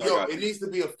 I Yo, got it you. needs to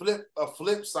be a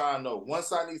flip sign though. One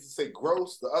side needs to say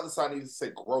gross, the other side needs to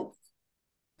say growth.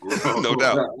 No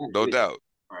doubt. No Yeah. doubt.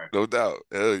 All right. No doubt.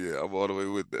 Hell yeah. I'm all the way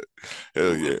with that.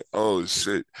 Hell Cool. yeah. Oh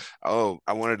shit. Oh,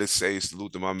 I wanted to say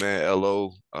salute to my man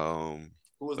LO.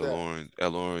 Who was L that? Orange.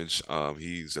 L Orange.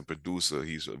 He's a producer.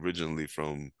 He's originally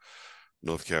from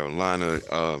North Carolina.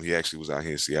 He actually was out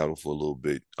here in Seattle for a little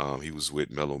bit. He was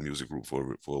with Mellow Music Group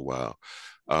for a while.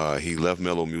 He left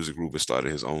Mellow Music Group and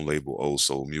started his own label, Old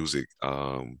Soul Music.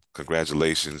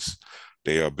 Congratulations.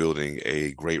 They are building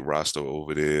a great roster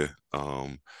over there.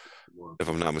 If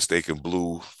I'm not mistaken,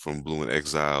 Blue from Blue and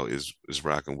Exile is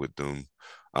rocking with them.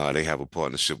 They have a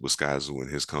partnership with Skyzoo and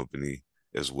his company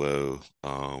as well.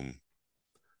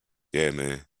 Yeah,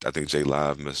 man. I think J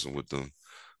Live messing with them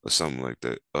or something like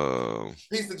that.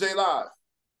 Peace to J Live.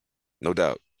 No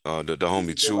doubt. Peace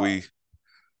to J Live.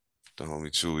 The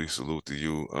homie Chewy, salute to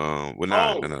you. Well, Oh,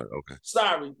 nah, okay.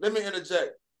 sorry. Let me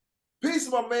interject. Peace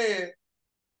to my man,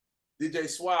 DJ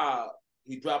Swab.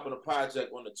 He dropping a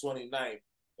project on the 29th,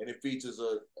 and it features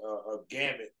a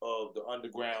gamut of the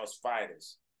underground's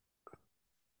finest.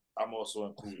 I'm also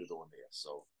included on there.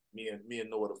 So me and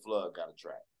Noah the Flood got a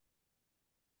track.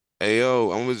 Hey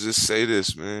yo, I'm gonna just say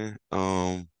this, man.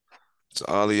 To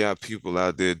all of y'all people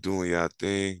out there doing y'all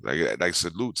thing, like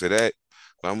salute to that.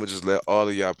 But I'm gonna just let all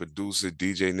of y'all producer,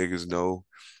 DJ niggas know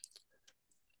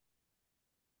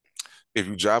if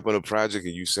you dropping a project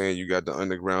and you saying you got the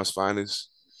underground's finest,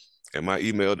 and my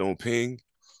email don't ping,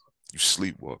 you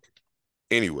sleepwalking.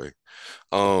 Anyway,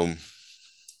 um,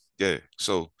 yeah.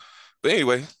 So, but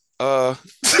anyway, I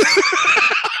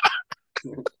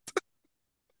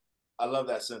love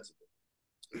that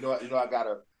sentiment. I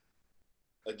gotta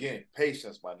again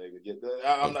patience, my nigga.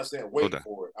 I'm no, not saying no wait doubt.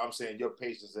 for it. I'm saying your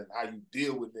patience and how you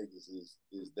deal with niggas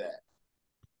is that.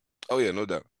 Oh yeah, no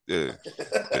doubt. Yeah,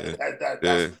 yeah, That's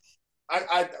yeah.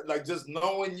 I like just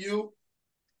knowing you.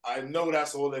 I know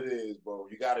that's all it is, bro.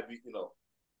 You gotta be,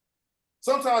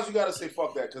 sometimes you gotta say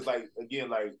fuck that because like again,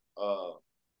 like for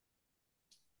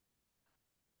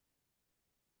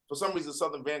some reason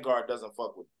Southern Vanguard doesn't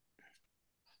fuck with me.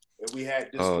 And we had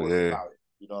Oh discourse yeah, about it.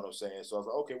 You know what I'm saying? So I was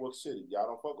like, okay, well shit, y'all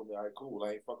don't fuck with me. All right, cool.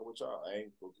 I ain't fucking with y'all. I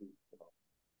ain't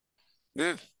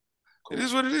yeah. It cool.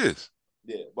 is what it is.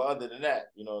 Yeah. But other than that,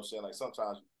 you know what I'm saying? Like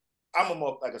sometimes I'm a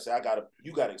more like I said,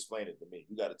 you gotta explain it to me.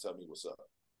 You gotta tell me what's up. Oh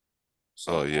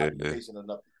So yeah, I'll be yeah. patient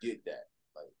enough to get that.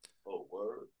 Like, oh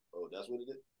word. Oh, that's what it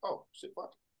is. Oh shit,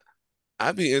 fuck.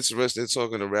 I'd be interested in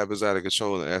talking to rappers out of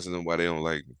control and asking them why they don't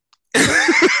like me.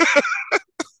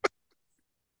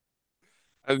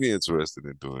 I'd be interested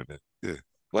in doing that. Yeah.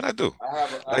 What I do? I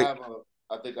Like, have a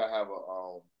I think I have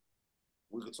a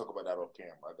we could talk about that off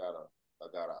camera. I got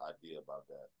an idea about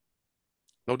that.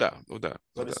 no doubt, no doubt,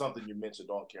 no But it's doubt. something you mentioned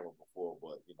on camera before,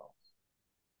 but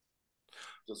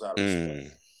just out of respect.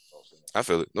 Mm, I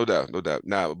feel it. No doubt, no doubt.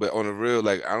 Nah, but on the real,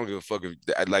 like, I don't give a fuck if,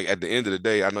 like, at the end of the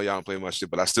day, I know y'all don't play my shit,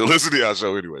 but I still listen to y'all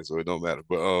show anyway, so it don't matter.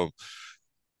 But,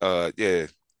 yeah.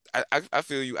 I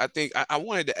feel you. I think I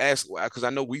wanted to ask because I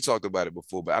know we talked about it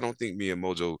before, but I don't think me and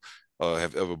Mojo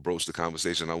have ever broached the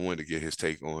conversation. I wanted to get his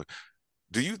take on.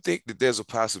 Do you think that there's a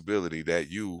possibility that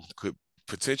you could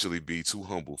potentially be too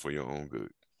humble for your own good?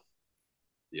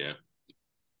 Yeah.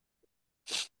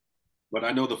 But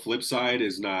I know the flip side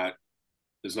is not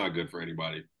good for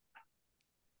anybody.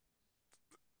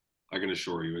 I can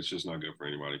assure you, it's just not good for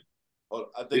anybody. Oh,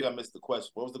 I think It, I missed the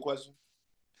question. What was the question?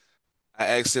 I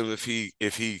asked him if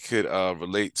he could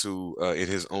relate to in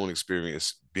his own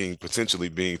experience being potentially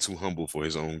being too humble for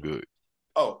his own good.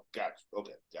 Oh, got you.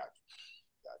 Okay, got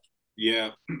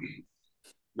yeah,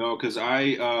 no, because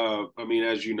I mean,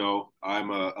 as you know, I've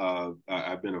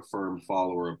been a firm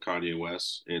follower of Kanye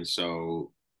West, and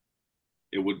so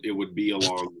it would be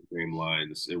along the same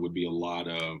lines. It would be a lot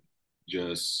of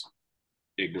just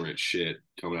ignorant shit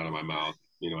coming out of my mouth.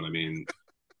 You know what I mean?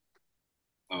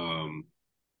 Um,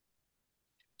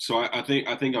 so I think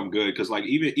I'm good because like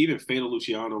even Fata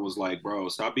Luciano was like, bro,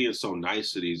 stop being so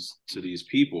nice to these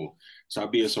people.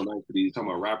 Stop being so nice to these talking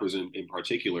about rappers in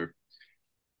particular.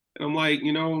 And I'm like,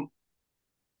 I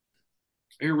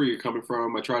hear where you're coming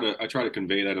from. I try to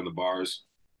convey that in the bars,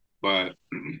 but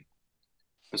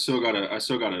I still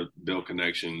gotta build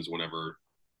connections whenever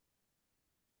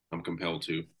I'm compelled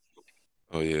to.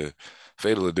 Oh yeah,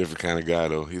 Fatal a different kind of guy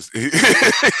though. He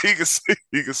can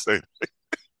say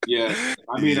Yeah,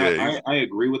 I mean, I, yeah. I I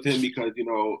agree with him because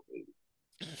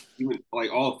even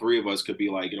like all three of us could be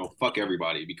like fuck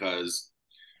everybody because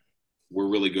we're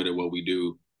really good at what we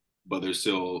do, but there's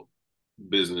still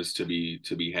business to be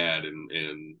had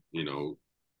and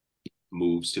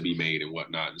moves to be made and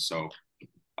whatnot. And so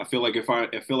I feel like if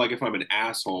I'm an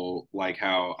asshole, like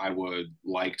how I would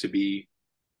like to be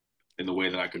in the way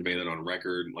that I convey that on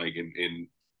record, like in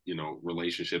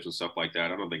relationships and stuff like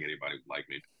that, I don't think anybody would like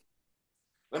me.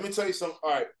 Let me tell you something. All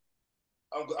right,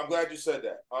 I'm glad you said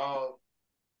that.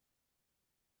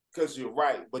 Because you're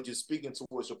right, but you're speaking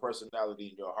towards your personality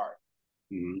and your heart.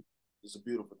 Mm-hmm. It's a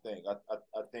beautiful thing. I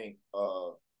think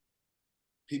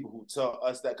people who tell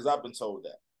us that, because I've been told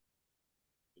that.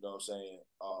 You know what I'm saying?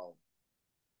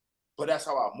 But that's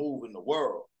how I move in the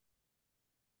world.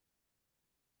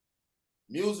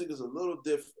 Music is a little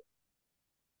different.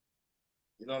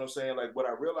 You know what I'm saying? Like what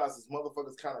I realized is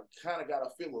motherfuckers kind of gotta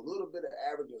feel a little bit of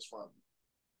arrogance from you.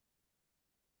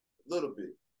 A little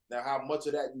bit. Now how much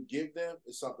of that you give them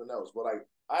is something else. But like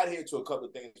I adhere to a couple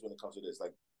of things when it comes to this.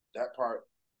 Like that part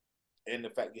and the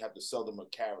fact you have to sell them a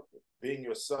character. Being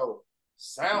yourself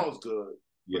sounds good,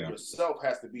 but Yeah. yourself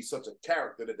has to be such a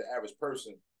character that the average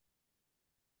person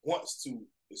wants to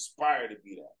aspire to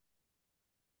be that.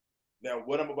 Now,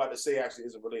 what I'm about to say actually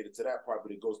isn't related to that part,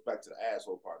 but it goes back to the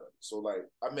asshole part of it. So, like,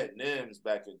 I met Nims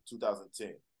back in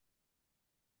 2010.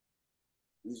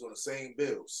 We was on the same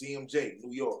bill, CMJ,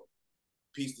 New York.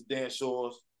 Peace to Dan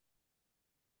Shores.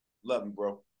 Love you,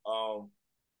 bro.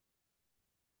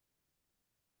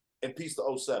 And peace to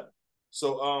 '07.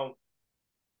 So,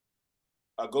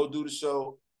 I go do the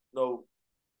show.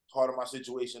 Part of my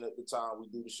situation at the time, we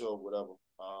do the show, whatever.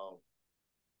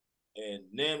 And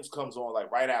Nims comes on like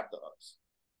right after us.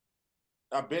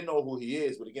 I've been know who he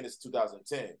is, but again, it's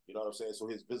 2010. You know what I'm saying? So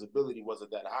his visibility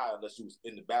wasn't that high unless he was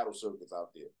in the battle circuits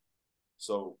out there.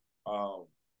 So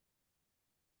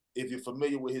if you're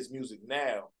familiar with his music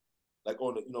now, like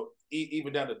on the,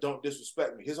 even down to Don't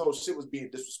Disrespect Me, his whole shit was being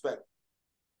disrespected.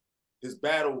 His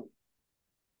battle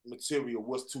material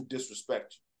was to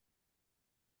disrespect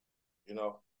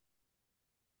you.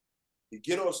 You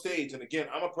get on stage, and again,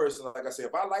 I'm a person, like I said,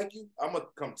 if I like you, I'm going to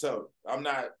come tell you. I'm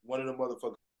not one of them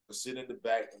motherfuckers sit in the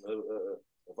back. And,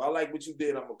 if I like what you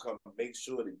did, I'm going to come make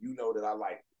sure that you know that I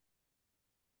like it.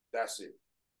 That's it.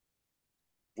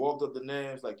 Walked up the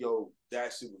names like, yo,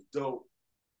 that shit was dope.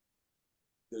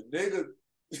 The nigga,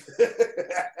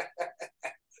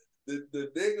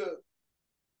 the nigga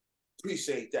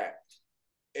appreciate that.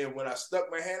 And when I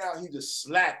stuck my hand out, he just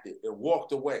slapped it and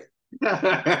walked away.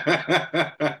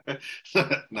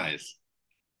 Nice.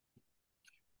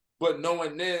 But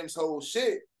knowing Nim's whole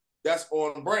shit, that's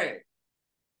on brand,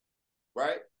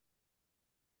 right?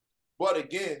 But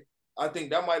again, I think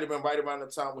that might have been right around the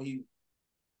time when he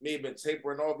may have been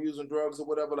tapering off using drugs or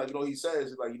whatever. Like, he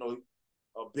says, like,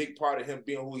 a big part of him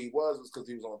being who he was because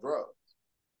he was on drugs.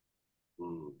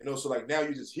 So like now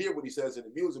you just hear what he says in the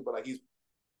music, but like he's,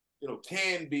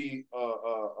 can be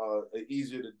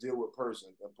easier to deal with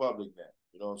person in public now.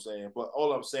 You know what I'm saying? But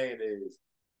all I'm saying is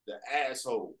the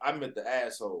asshole. I meant the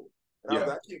asshole. And I was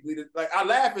like, I can't believe it. Like, I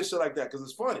laugh at shit like that because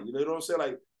it's funny. You know what I'm saying?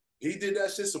 Like, he did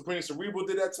that shit. Supreme Cerebral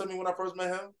did that to me when I first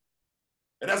met him.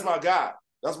 And that's my guy.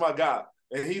 That's my guy.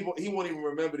 And he won't even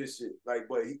remember this shit. Like,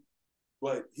 but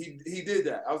he did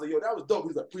that. I was like, yo, that was dope.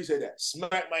 He's like, appreciate that.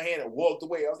 Smacked my hand and walked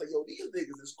away. I was like, yo, these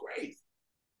niggas is crazy.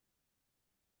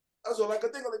 That's all I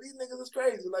could think of. Like, these niggas is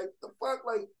crazy. Like, the fuck?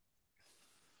 Like,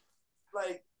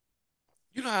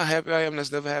 You know how happy I am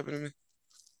that's never happened to me?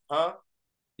 huh?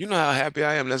 You know how happy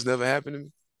I am that's never happened to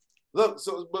me? Look,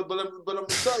 so but I'm gonna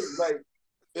tell you, like,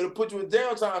 it'll put you in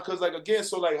downtime because, like, again,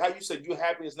 so like how you said you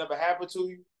happy it's never happened to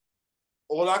you.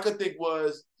 All I could think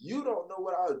was, you don't know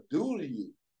what I'll do to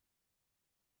you.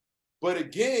 But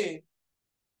again,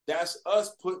 that's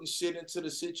us putting shit into the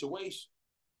situation.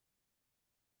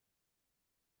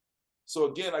 So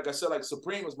again, like I said, like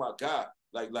Supreme is my guy.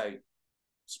 Like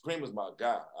Supreme is my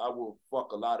guy. I will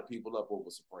fuck a lot of people up over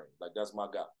Supreme. Like, that's my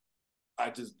guy. I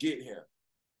just get him.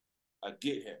 I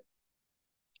get him.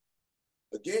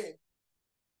 Again,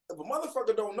 if a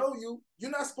motherfucker don't know you,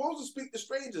 you're not supposed to speak to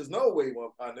strangers. No way,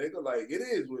 my nigga. Like, it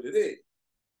is what it is.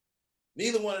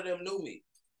 Neither one of them knew me.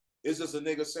 It's just a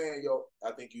nigga saying, yo,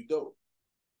 I think you dope.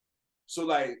 So,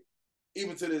 like,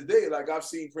 even to this day, like, I've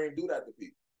seen Preem do that to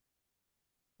people.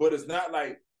 But it's not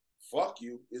like, fuck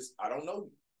you. It's, I don't know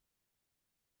you.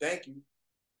 Thank you.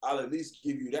 I'll at least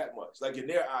give you that much. Like, in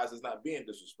their eyes, it's not being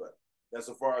disrespectful. That's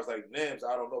as far as, like, Nams,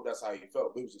 I don't know if that's how you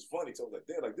felt. But it was just funny. So I was like,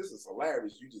 damn, like, this is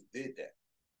hilarious. You just did that.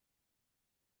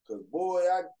 Because, boy,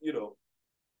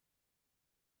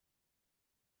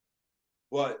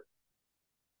 but.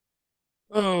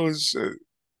 Oh, shit.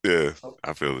 Yeah,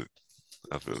 I feel it.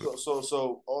 I feel it.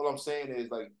 So all I'm saying is,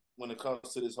 like, when it comes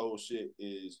to this whole shit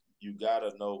is you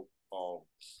gotta know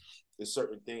there's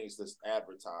certain things that's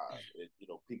advertised. And,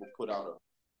 people put out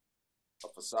a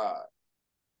facade.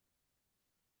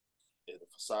 And the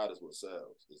facade is what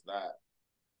sells. It's not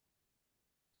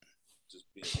just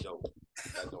being dope.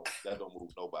 That don't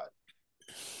move nobody.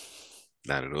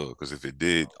 Not at all. Because if it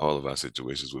did, all of our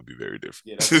situations would be very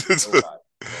Yeah, that don't move different. nobody.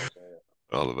 You know what I'm saying?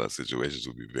 All of our situations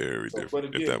would be very So, different but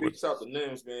if again, that big was. shout to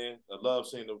Nims, man. I love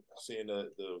seeing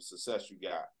the success you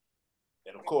got.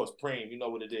 And of course, Preem, you know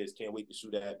what it is. Can't wait to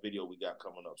shoot that video we got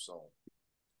coming up soon.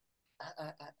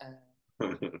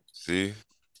 See,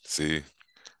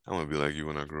 I want to be like you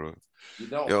when I grow up. You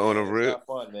don't, Yo, on a man. It's real, not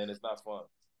fun, man. It's not fun.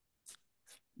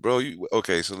 bro. You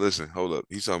okay? So listen, hold up.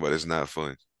 He's talking about it's not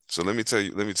fun. So let me tell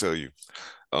you. Let me tell you.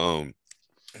 Um,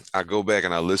 I go back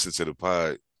and I listen to the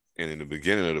pod, and in the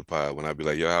beginning of the pod, when I be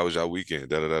like, "Yo, how was your weekend?"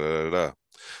 Da da da da da da.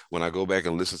 When I go back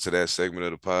and listen to that segment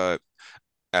of the pod,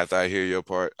 after I hear your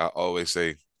part, I always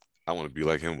say, "I want to be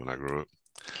like him when I grow up,"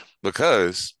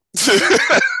 because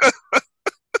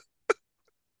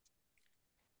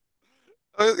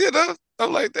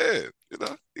I'm like that.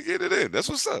 You get it in. That's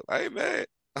what's up. I ain't mad.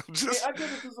 I'm I mean, just I get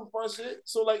into some fun shit.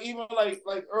 So like even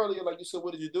like earlier, like you said,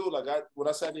 what did you do? Like when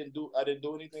I said I didn't do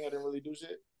anything. I didn't really do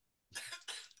shit.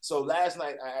 So last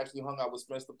night I actually hung out with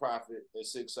Spencer Prophet at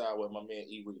 6 Side with my man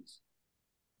E Reese.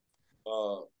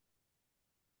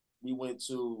 We went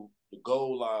to the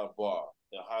Gold Line Bar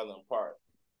in Highland Park.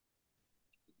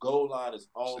 The Gold Line is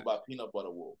owned by Peanut Butter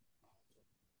Wolf.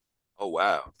 oh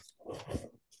wow.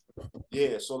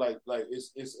 Yeah, so like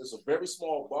it's a very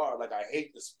small bar. Like I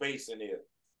hate the space in there,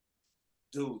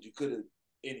 dude. You could have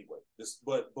anyway.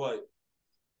 But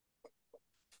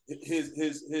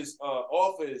his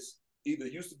office either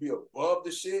used to be above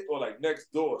the shit or like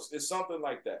next door. It's something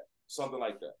like that. Something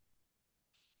like that.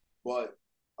 But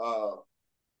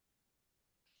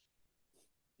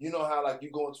you know how like you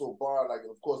go into a bar, like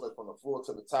of course, like from the floor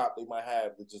to the top, they might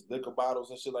have just liquor bottles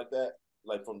and shit like that.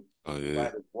 Like from Oh you yeah. might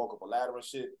have to walk up a ladder and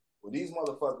shit. Well, these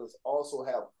motherfuckers also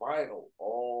have vinyl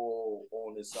all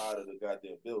on this side of the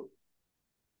goddamn building.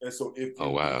 And so if Oh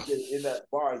you wow. DJ in that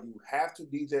bar, you have to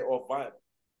DJ off vinyl.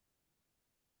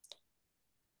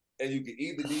 And you can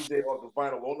either DJ off the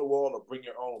vinyl on the wall or bring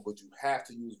your own, but you have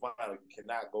to use vinyl. You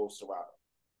cannot go Serato.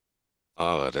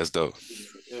 Oh, that's dope.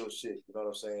 It's some ill shit, you know what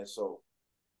I'm saying? So,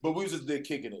 but we just did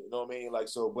kicking it, you know what I mean? Like,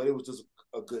 so, but it was just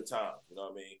a good time, you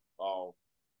know what I mean?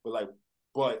 But like,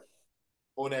 but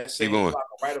on that Keep same going. block,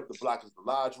 right up the block is the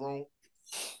Lodge Room.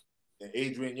 And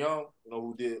Adrian Young, you know,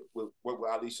 who did work with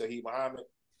Ali Shaheed Muhammad,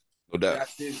 No doubt.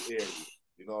 that's his area.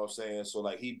 You know what I'm saying? So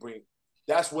like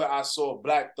that's where I saw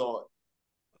Black Thought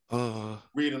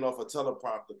reading off a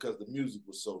teleprompter because the music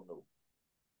was so new.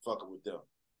 Fucking with them.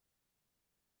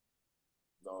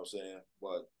 You know what I'm saying?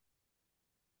 But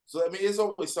so I mean it's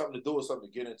always something to do or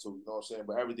something to get into, you know what I'm saying?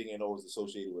 But everything ain't always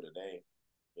associated with a name,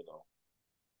 you know.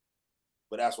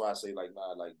 But that's why I say like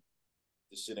nah, like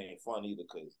this shit ain't fun either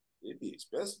because it'd be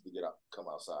expensive to come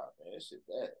outside, man. That shit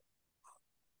bad.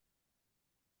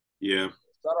 Yeah.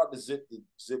 Shout out to Zip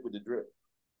with the Drip.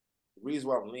 The reason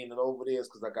why I'm leaning over there is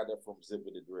because I got that from Zip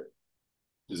with the Drip.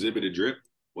 Zippity drip.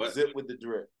 What? Zip with the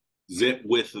Drip. Zip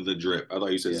with the drip. I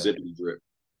thought you said Yeah. zippity drip.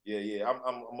 Yeah.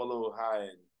 I'm a little high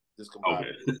and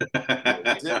discombobulated. Okay.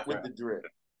 Yeah, Zip with the Drip.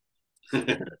 Zip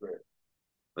with the Drip.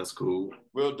 That's cool.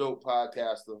 Real dope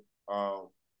podcaster.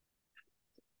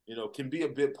 Can be a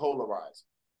bit polarized,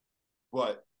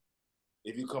 but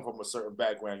if you come from a certain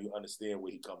background, you understand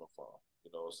where he coming from.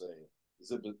 You know what I'm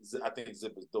saying? I think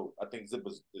Zip is dope. I think Zip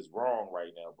is wrong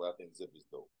right now, but I think Zip is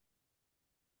dope.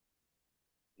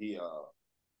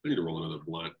 I need to roll another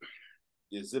blunt.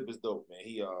 Yeah, Zip is dope, man.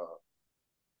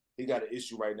 He got an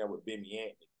issue right now with Benny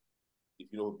Anthony. If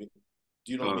you know, do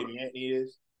you know who Benny Anthony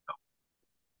is?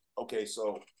 Okay,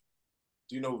 so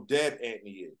do you know who Deb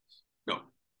Anthony is?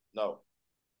 No.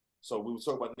 So we were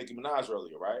talking about Nicki Minaj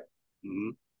earlier, right? Mm-hmm.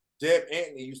 Deb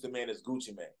Anthony used to manage Gucci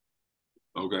Mane.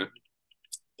 Okay.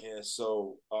 And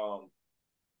so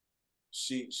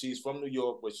she's from New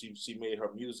York, but she made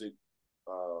her music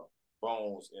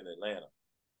bones in Atlanta.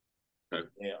 Okay.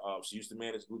 And she used to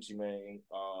manage Gucci Mane.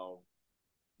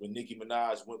 When Nicki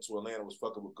Minaj went to Atlanta, was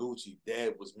fucking with Gucci,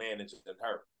 Dad was managing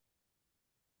her.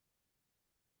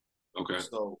 Okay.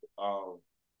 So,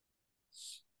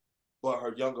 but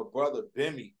her younger brother,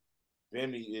 Bimmy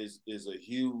is a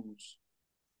huge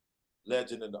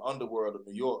legend in the underworld of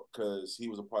New York because he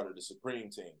was a part of the Supreme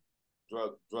team,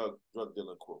 drug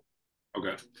dealing crew.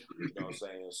 Okay. You know what I'm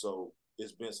saying? So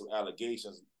it's been some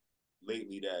allegations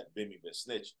lately that Bimmy been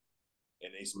snitching.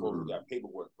 And they supposedly got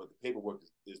paperwork, but the paperwork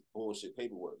is bullshit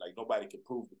paperwork. Like nobody can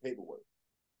prove the paperwork.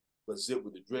 But Zip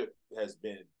with the Drip has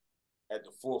been at the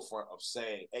forefront of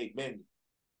saying, "Hey, man,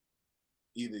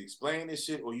 either explain this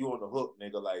shit or you on the hook,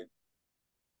 nigga." Like,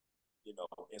 you know.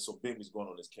 And so Bimmy's going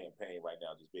on this campaign right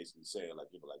now, just basically saying,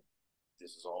 like, like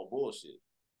this is all bullshit.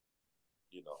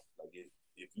 You know, like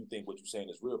if you think what you're saying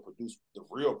is real, produce the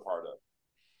real part of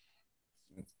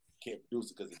it. You can't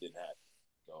produce it because it didn't happen.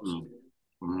 You know what I'm saying?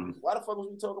 Mm-hmm. Why the fuck was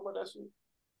we talking about that shit?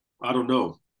 I don't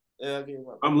know. Yeah,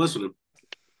 I'm listening.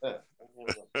 Yeah.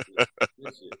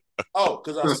 Oh,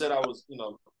 because I said I was,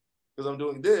 because I'm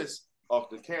doing this off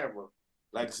the camera,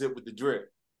 like Zip with the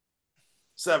Drip.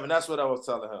 7, that's what I was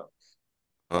telling her.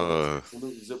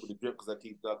 Zip with the Drip because I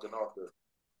keep ducking off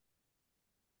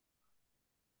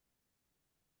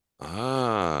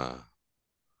the.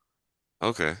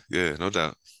 Okay. Yeah, no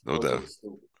doubt. No doubt.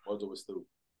 Mojo was stupid.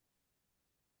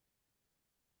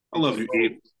 I love you,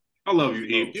 Eve. I love you,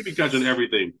 Eve. You be catching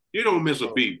everything. You don't miss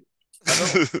a beat. I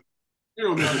know. You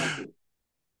don't miss a beat.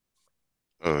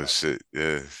 Oh shit,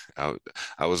 yeah. I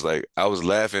was like, I was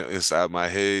laughing inside my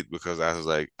head because I was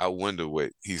like, I wonder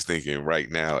what he's thinking right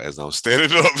now as I'm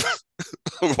standing up,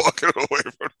 walking away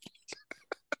from.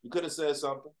 You could have said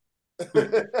something.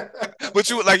 But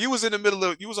you was in the middle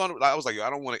of, you was on. I was like, I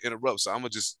don't want to interrupt, so I'm gonna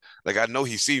just like, I know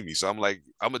he see me, so I'm like,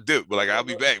 I'm a dip, but like I'll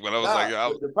be back. But I was like,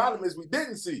 the problem is we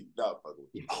didn't see. No,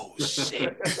 oh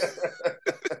shit.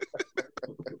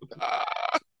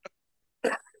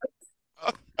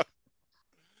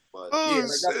 But yeah, like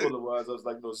that's what it was. I was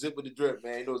like, no, Zip with the Drip,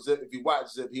 man. Zip. If you watch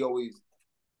Zip, he always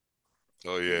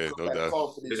No doubt.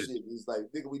 call for this shit. He's like,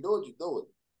 nigga, we know what you doing.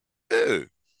 Yeah,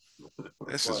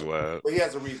 that's just wild. But he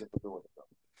has a reason for doing it, though.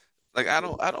 Like I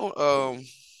don't,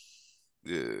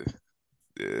 yeah,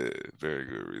 very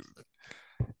good reason.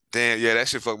 Damn, yeah, that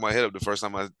shit fucked my head up the first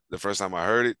time I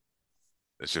heard it.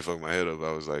 That shit fucked my head up.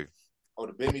 I was like, oh,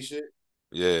 the Bimmy shit.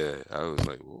 Yeah, I was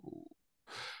like, whoa.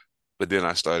 But then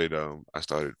I started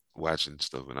watching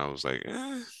stuff, and I was like,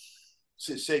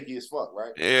 shit shaky as fuck,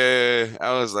 right? Yeah,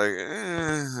 I was like,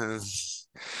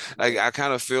 like I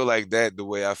kind of feel like that the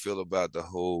way I feel about the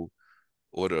whole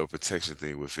order of protection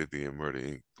thing with 50 and Murder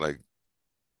Inc. Like,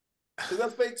 because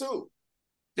that's fake too.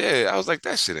 Yeah, I was like,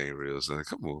 that shit ain't real, son.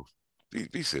 Come on,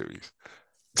 be serious.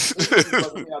 It's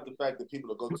bugging me out the fact that people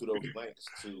will go to those links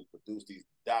to produce these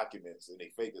documents and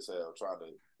they fake as hell, trying to,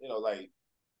 like,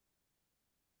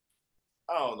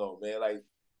 I don't know, man. Like,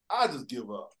 I just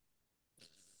give up.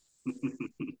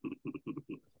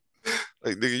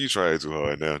 Like, nigga, you trying too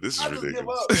hard now. This is ridiculous. Give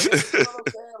up, man. You know what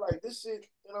I'm saying? Like, this shit,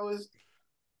 is.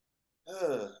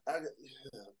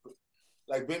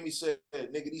 Like Bimmy said,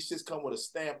 nigga, these shits come with a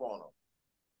stamp on them.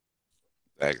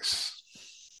 Facts.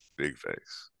 Big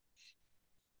facts.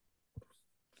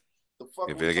 The fuck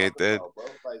if it ain't that, about, bro?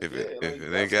 Like, if like,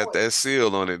 it ain't got that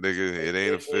seal on it, nigga, it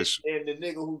ain't official. And the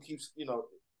nigga who keeps, I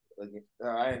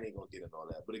ain't even gonna get into all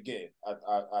that. But again, I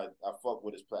fuck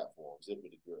with his platform. Zip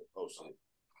with the Drip. Oh shit.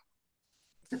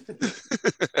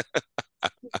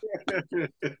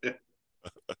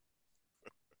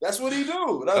 That's what he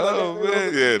do.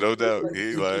 Man, yeah, no doubt.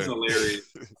 He's like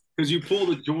hilarious because you pull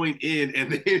the joint in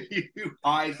and then you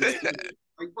hide the shit.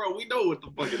 Like, bro, we know what the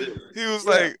fuck it is. He was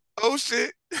like, "Oh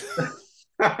shit."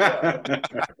 That's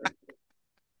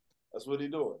what he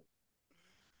doing.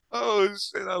 Oh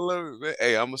shit, I love it, man.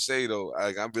 Hey, I'm gonna say though,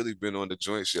 like I've really been on the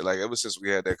joint shit. Like ever since we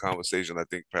had that conversation, I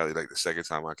think probably like the second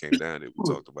time I came down there, we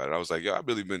talked about it. I was like, yo, I've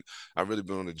really been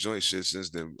on the joint shit since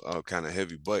then, kind of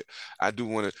heavy. But I do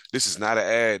want to. This is not an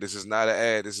ad. This is not an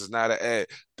ad. This is not an ad.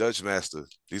 Dutch Master,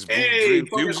 these Dream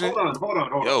Fusion. Hold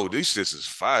on. Yo, these shits is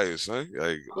fire, son.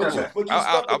 Like, but you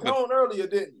stuck the cone earlier,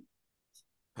 didn't you?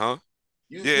 Huh?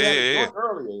 You had a joint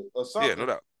earlier or something. Yeah, no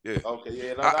doubt. Yeah. Okay.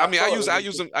 Yeah. No, I mean, I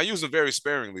use them very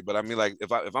sparingly, but I mean, like,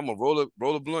 if I'm a roller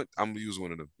blunt, I'm gonna use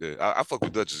one of them. Yeah, I fuck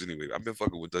with Dutchess anyway. I've been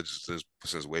fucking with Dutchess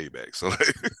since way back. So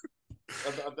like,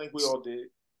 I think we all did.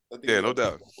 Yeah, no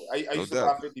doubt. I used to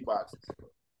buy 50 boxes.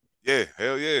 Yeah,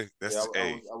 hell yeah. I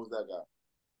was that guy.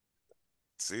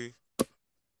 See,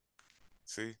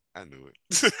 See, I knew it.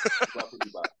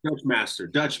 Dutch Master.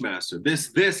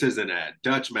 This is an ad.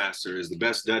 Dutch Master is the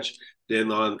best Dutch in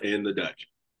the Dutch.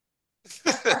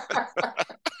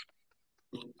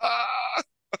 Ah,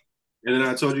 And then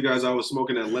I told you guys I was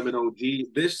smoking that lemon OG.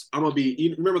 This I'm gonna be.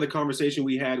 You remember the conversation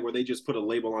we had where they just put a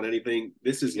label on anything?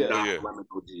 This is oh not yeah. lemon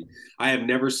OG. I have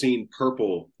never seen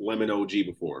purple lemon OG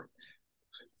before.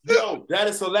 Yo, that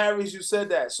is hilarious you said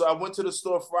that. So I went to the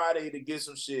store Friday to get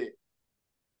some shit,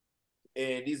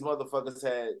 and these motherfuckers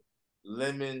had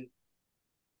lemon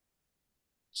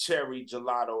cherry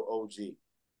gelato OG.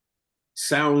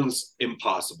 Sounds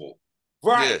impossible.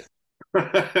 Right. Yeah.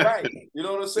 Right. You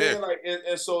know what I'm saying? Yeah. Like,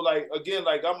 and so like again,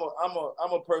 like I'm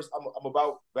a person. I'm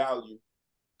about value.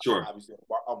 Sure. Obviously,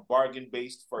 I'm bargain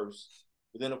based first,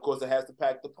 but then of course it has to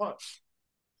pack the punch.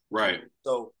 Right.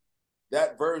 So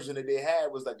that version that they had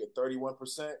was like at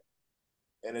 31%,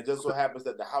 and it just so happens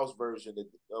that the house version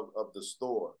of the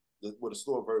store, the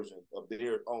store version of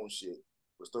their own shit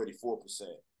was 34%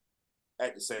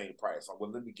 at the same price. I'm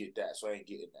well, let me get that, so I ain't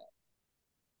getting that.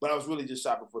 But I was really just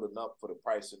shopping for the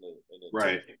price and the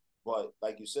right. Tip. But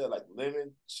like you said, like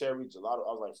lemon, cherry, gelato,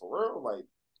 I was like, for real, like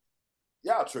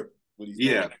y'all tripping with these.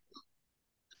 Yeah.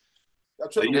 Y'all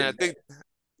tripping. And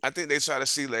I think they try to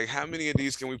see like how many of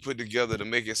these can we put together to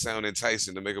make it sound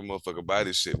enticing to make a motherfucker buy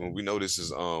this shit when we know this is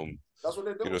That's what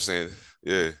they're doing. you know what I'm saying?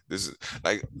 Yeah, this is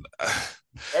like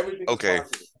everything. Okay.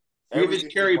 Even this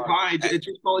cherry pie, it's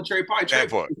just called cherry pie. Cherry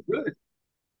That part. pie is good.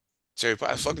 Cherry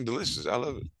pie is fucking delicious. I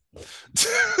love it.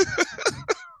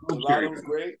 Gelato's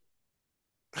great.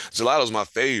 Gelato's my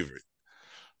favorite.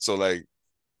 So like,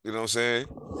 you know what I'm saying?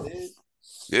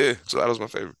 Yeah, gelato's my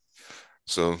favorite.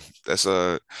 So that's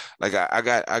like I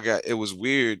got it was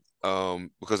weird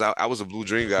because I was a Blue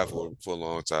Dream guy for a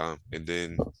long time, and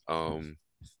then I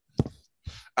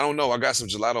don't know, I got some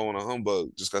gelato on a humbug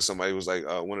just because somebody was like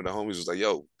one of the homies was like,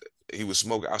 yo, he was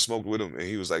smoking, I smoked with him, and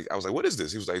he was like, I was like, what is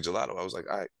this? He was like, gelato. I was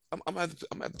like, all right, I'm gonna have to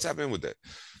tap in with that.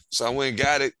 So I went and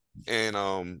got it, and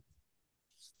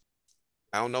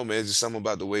I don't know, man. It's just something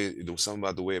about the way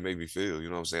it made me feel. You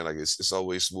know what I'm saying? Like it's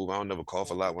always smooth. I don't never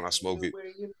cough a lot when I smoke it.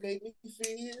 You make me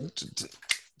feel.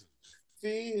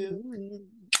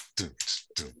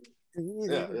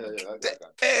 Yeah.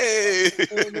 Hey!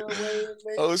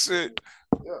 Oh shit!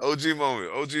 Yeah. OG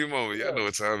moment, OG moment. Y'all know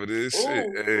what time it is. Ooh,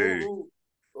 Shit. Hey. Ooh.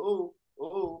 Ooh.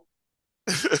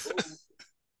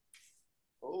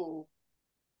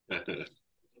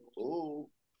 Ooh.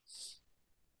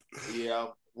 Yeah.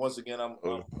 Once again, I'm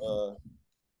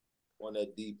on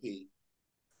that DP.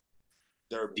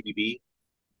 Durbin. DB.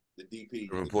 The DP.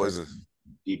 Drippin poison.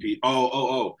 DP.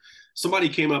 Oh. Somebody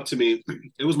came up to me.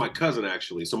 It was my cousin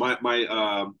actually. So my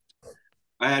I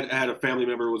had a family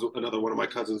member, was another one of my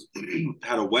cousins,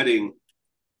 had a wedding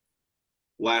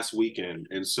last weekend,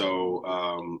 and so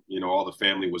all the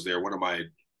family was there. One of my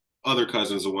other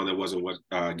cousins, the one that wasn't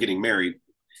getting married,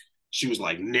 she was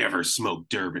like, "Never smoke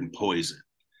Durbin poison."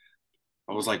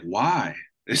 I was like, "Why?"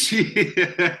 And she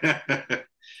didn't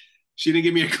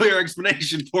give me a clear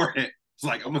explanation for it. It's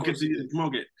like, I'm gonna continue to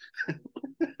smoke it.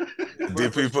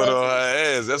 DP put on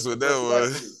her ass. That's what that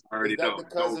was. I already is that know. the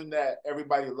cousin that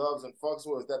everybody loves and fucks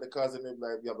with? Is that the cousin that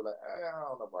like, y'all be like, I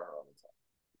don't know about her all the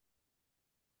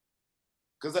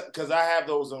time? Because I have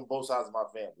those on both sides of my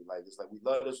family. Like it's like we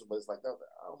love this one, but it's like I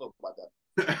don't know about that.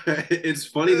 It's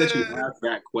funny that you asked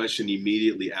that question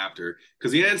immediately after,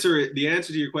 because the answer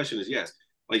to your question is yes.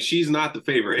 Like she's not the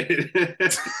favorite.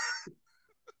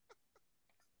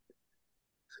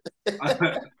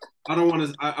 I don't want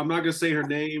to. I'm not gonna say her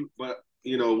name, but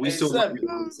we still Seven.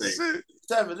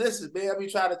 Seven, listen, man. I be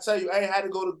trying to tell you, I ain't had to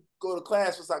go to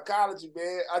class for psychology,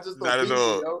 man. I just don't Not at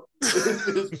all. yo.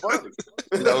 It's funny.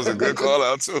 That was a good call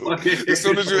out too. As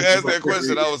soon as you asked that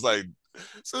question, I was like, as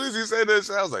soon as you said that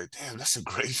shit, I was like, damn, that's a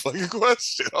great fucking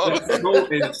question.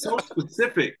 It's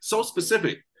so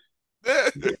specific, Yeah.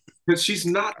 because she's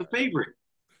not the favorite.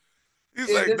 He's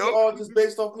and like, this nope. all just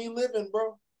based off me living,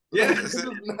 bro. Yeah,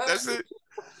 That's it.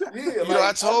 Yeah, like,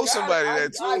 I told somebody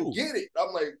that too. I get it.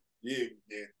 I'm like, yeah,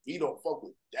 he don't fuck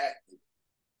with that.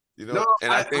 No,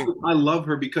 and I think I love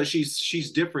her because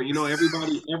she's different.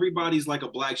 Everybody's like a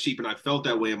black sheep, and I felt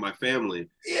that way in my family.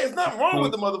 Yeah, it's nothing wrong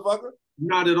with the motherfucker.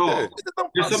 Not at all.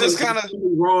 Yeah. There's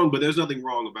something wrong, but there's nothing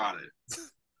wrong about it.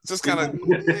 Just kind of.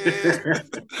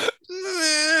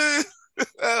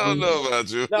 I don't know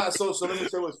about you. Nah, so let me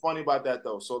say what's funny about that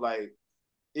though. So like,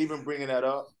 even bringing that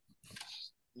up,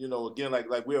 again, like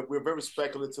we're very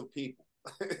speculative people,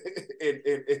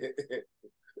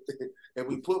 and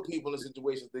we put people in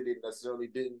situations they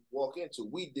didn't walk into.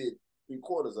 We did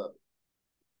 3/4 of it,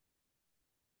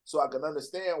 so I can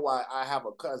understand why I have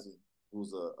a cousin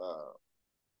who's a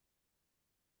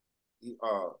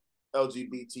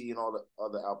LGBT and all the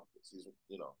other alphabets. He's,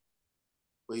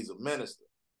 but he's a minister.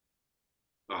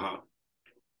 Uh-huh.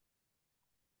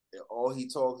 And all he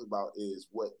talks about is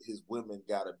what his women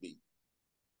gotta be.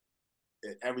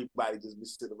 And everybody just be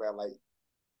sitting around like,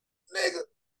 nigga,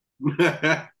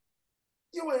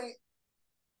 you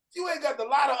ain't got the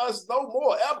lot of us no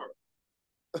more ever.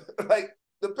 Like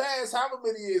the past how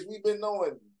many years we've been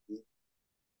knowing,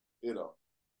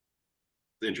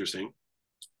 Interesting.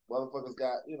 motherfuckers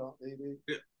got,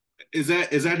 Is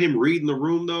that him reading the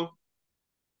room though?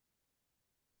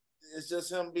 it's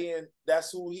just him being,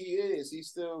 that's who he is. He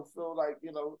still feel like,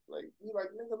 like we like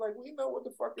nigga, like we know what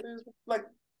the fuck it is. Like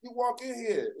you walk in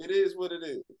here, it is what it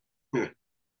is. Like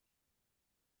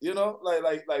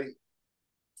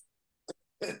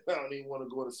I don't even want to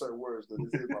go into certain words because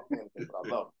this is my family, but I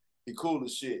love him. He cool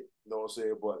as shit, you know what I'm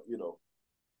saying? But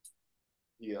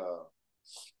he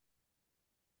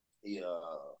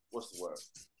what's the word?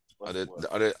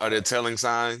 Are there telling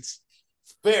signs?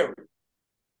 Very.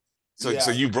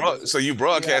 So you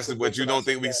broadcasted, but you don't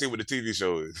think we can that. see what the TV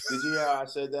show is. Did you hear how I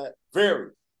said that? Very.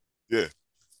 Yeah.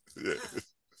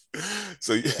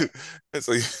 So you,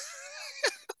 so you,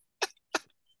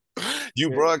 you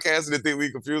broadcasted and think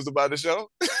we confused about the show?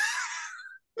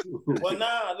 Well,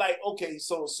 nah, like okay,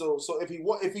 so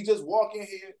if he just walk in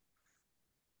here,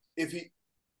 if he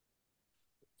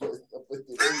the way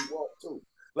he walk too,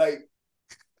 like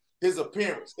his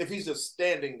appearance, if he's just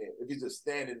standing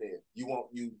there, you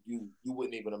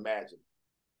wouldn't even imagine.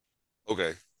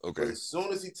 Okay. But as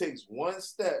soon as he takes one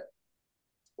step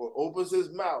or opens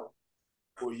his mouth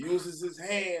or uses his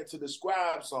hand to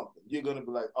describe something, you're gonna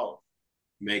be like, oh.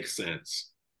 Makes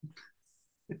sense.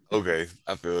 Okay,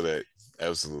 I feel that.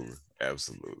 Absolutely.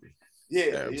 Yeah,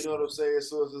 Absolutely. you know what I'm saying?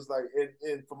 So it's just like,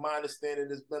 and from my understanding,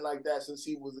 it's been like that since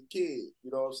he was a kid. You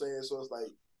know what I'm saying? So it's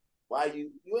like, why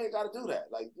you ain't got to do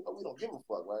that? Like, we don't give a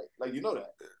fuck, right? Like, you know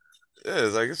that. Yeah,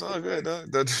 it's like it's all good,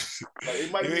 dog. Like,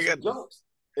 it might You be ain't some got jokes,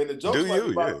 and the do jokes might be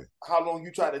you? about Yeah. how long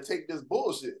you try to take this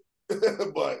bullshit.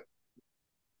 But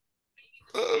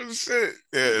Oh shit!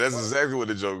 Yeah, that's exactly what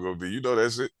the joke gonna be. You know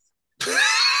that shit.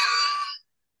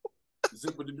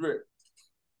 zip with the drip.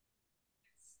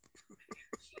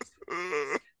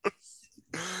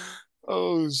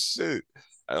 Oh shit!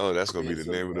 Oh, that's gonna be the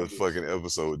Silly, name of the fucking silly.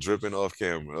 episode. Dripping off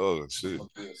camera. Oh shit!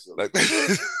 Like,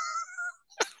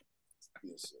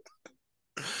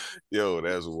 yo,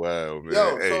 that's wild, man.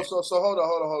 Yo, Hey, so hold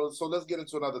on. So let's get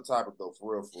into another topic though,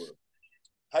 for real.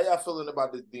 How y'all feeling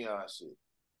about this Dion shit?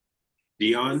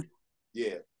 Dion?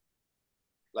 Yeah.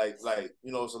 Like, it's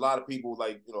a lot of people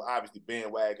obviously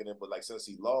bandwagoning, but like since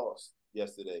he lost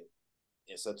yesterday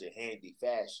in such a handy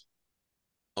fashion,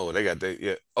 oh, they got that.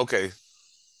 Yeah. Okay.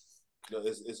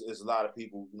 it's a lot of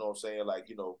people, you know what I'm saying, like,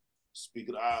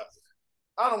 speaking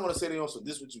I don't want to say they on some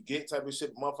this what you get type of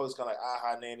shit, but motherfuckers kind of like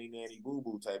aha nanny boo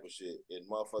boo type of shit, and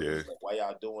motherfuckers like, why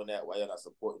y'all doing that? Why y'all not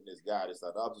supporting this guy? This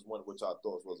stuff. I was just wondering what y'all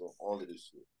thoughts was on all of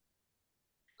this shit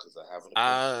because I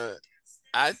haven't.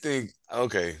 I think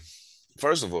okay.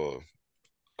 First of all,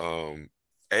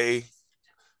 a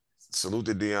salute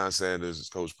to Deion Sanders,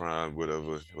 Coach Prime,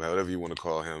 whatever you want to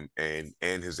call him, and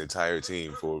his entire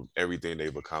team for everything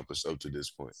they've accomplished up to this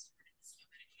point.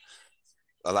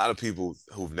 A lot of people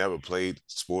who've never played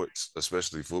sports,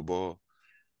 especially football,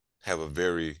 have a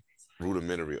very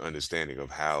rudimentary understanding of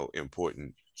how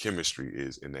important chemistry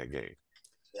is in that game.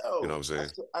 Yo, you know what I'm saying?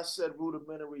 I said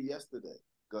rudimentary yesterday.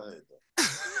 Go ahead, though.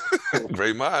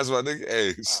 Great minds, my nigga.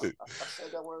 Hey, shit. I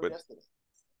said that word yesterday.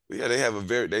 Yeah, they have a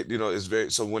very, it's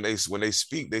very. So when they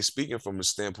speak, they speaking from a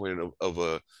standpoint of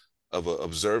a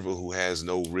observer who has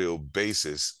no real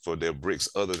basis for their bricks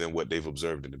other than what they've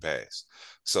observed in the past.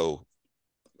 So,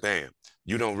 bam,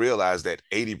 you don't realize that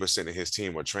 80% of his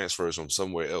team are transfers from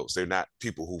somewhere else. They're not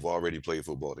people who've already played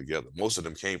football together. Most of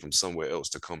them came from somewhere else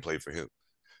to come play for him.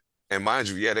 And mind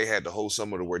you, yeah, they had the whole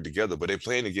summer to work together, but they're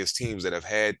playing against teams that have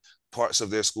had parts of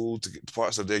their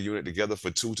parts of their unit together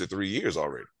for 2 to 3 years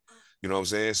already. You know what I'm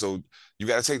saying? So you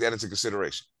got to take that into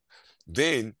consideration.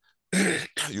 Then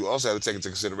you also have to take into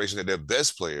consideration that their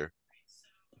best player,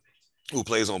 who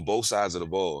plays on both sides of the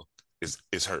ball,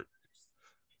 is hurt,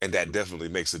 and that definitely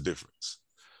makes a difference.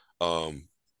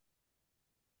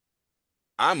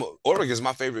 Oregon's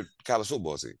my favorite college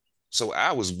football team, so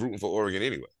I was rooting for Oregon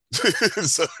anyway.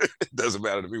 So it doesn't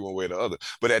matter to me one way or the other.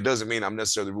 But that doesn't mean I'm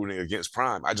necessarily rooting against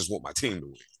Prime. I just want my team to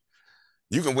win.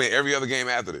 You can win every other game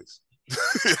after this.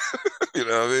 You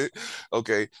know what I mean?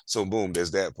 Okay, so boom,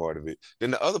 there's that part of it.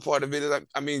 Then the other part of it is,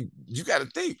 I mean, you got to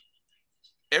think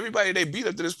everybody they beat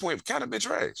up to this point kind of been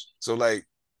trash. So like,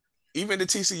 even the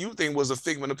TCU thing was a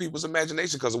figment of people's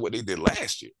imagination because of what they did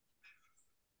last year.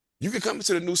 You can come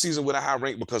into the new season with a high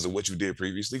rank because of what you did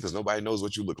previously, because nobody knows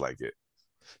what you look like yet.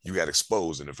 You got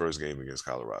exposed in the first game against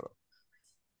Colorado.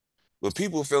 But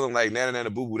people feeling like nana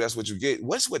nana boo boo, that's what you get.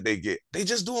 What's what they get? They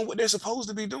just doing what they're supposed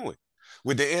to be doing.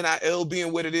 With the NIL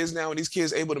being what it is now, and these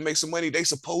kids able to make some money, they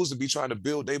supposed to be trying to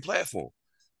build their platform.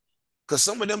 Because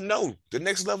some of them know the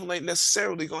next level ain't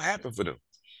necessarily gonna happen for them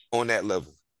on that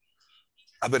level.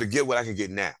 I better get what I can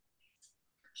get now.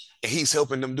 And he's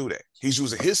helping them do that. He's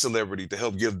using his celebrity to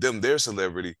help give them their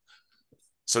celebrity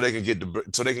so they can get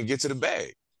to the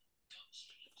bag.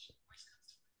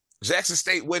 Jackson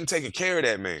State wasn't taking care of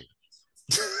that man.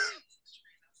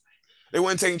 They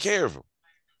wasn't taking care of him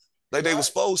like they were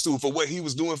supposed to for what he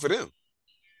was doing for them.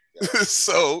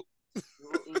 So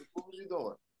what was you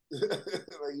doing?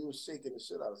 Like you was shaking the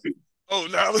shit out of me. Oh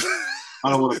no. I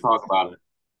don't want to talk about it.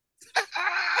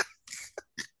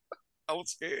 I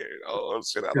was scared. Oh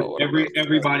shit! I don't want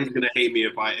Everybody's gonna hate me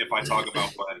if I talk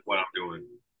about what I'm doing.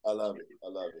 I love it. I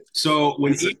love it. So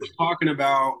when he was talking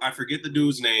about, I forget the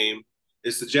dude's name.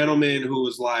 It's the gentleman who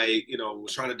was like,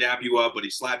 was trying to dap you up, but he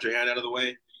slapped your hand out of the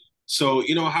way. So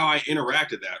you know how I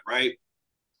interacted that, right?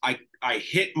 I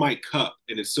hit my cup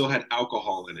and it still had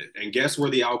alcohol in it, and guess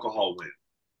where the alcohol went?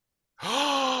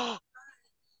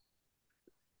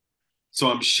 So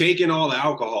I'm shaking all the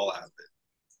alcohol out of it.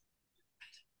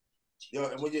 Yo,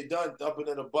 and when you're done, dump it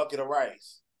in a bucket of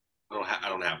rice. I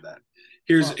don't have that.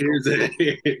 Here's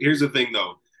the thing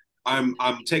though. I'm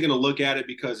taking a look at it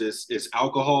because it's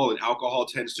alcohol, and alcohol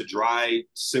tends to dry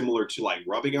similar to like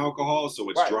rubbing alcohol, so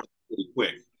it's dry really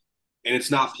quick. And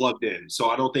it's not plugged in. So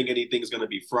I don't think anything's gonna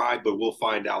be fried, but we'll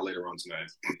find out later on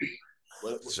tonight.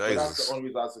 But that's the only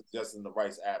reason I suggested the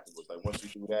rice afterwards. Like once you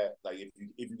do that, like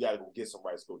if you gotta go get some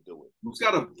rice, go do it. Who's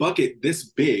got a bucket this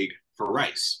big for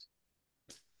rice?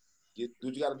 Do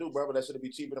what you got to do, bro. But that should be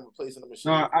cheaper than replacing the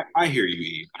machine. No, I hear you,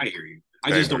 E. I hear you. I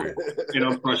just don't, and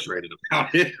I'm frustrated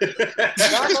about it.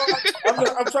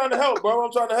 I'm trying to help, bro.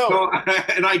 I'm trying to help. No,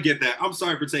 and I get that. I'm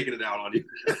sorry for taking it out on you.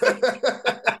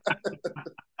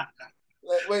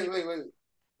 Wait.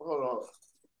 Hold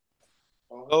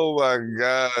on. Oh my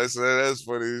gosh, man, that's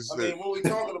funny as shit. I mean, what are we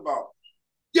talking about?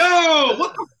 Yo,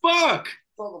 what the fuck?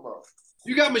 Talking about?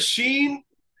 You got machine,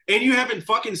 and you haven't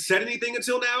fucking said anything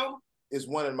until now? It's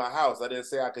one in my house. I didn't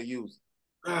say I could use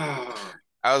it.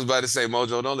 I was about to say,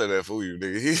 Mojo, don't let that fool you,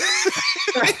 nigga.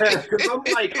 Because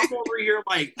I'm over here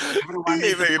like, how do I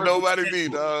make nobody be,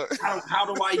 dog.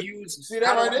 How do I use? You see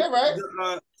that right there,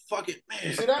 right? Fuck it, man.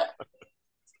 You see that?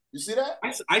 You see that?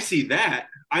 I see that.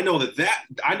 I know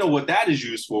I know what that is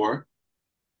used for.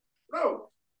 No.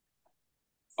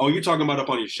 Oh, you're talking about up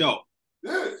on your shelf.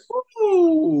 Yes.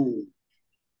 Ooh.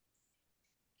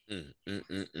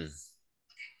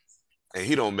 And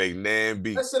he don't make nan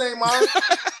beat. That shit ain't mine.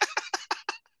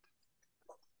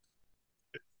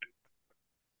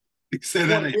 He said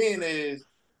that is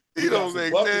he don't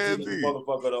make nan beat.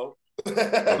 Motherfucker though.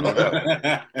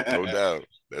 No doubt.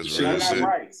 That's real shit.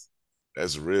 Rice.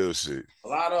 That's real shit. A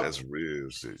lot of That's real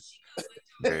shit.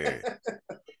 Man.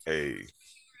 Hey.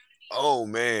 Oh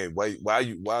man, why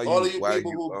you all of you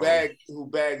people who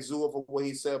bag Zua for what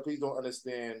he said, please don't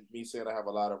understand me saying I have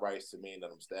a lot of rice to mean that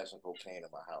I'm stashing cocaine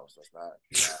in my house. That's not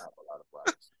I have a lot of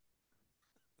rice.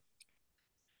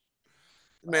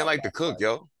 Man like to cook,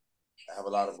 yo. I have a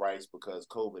lot of rice because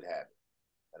COVID happened.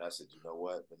 And I said, you know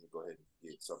what? Let me go ahead and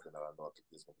get something that I know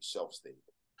is gonna be shelf stable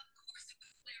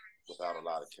without a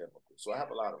lot of chemicals. So I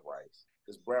have a lot of rice.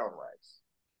 It's brown rice.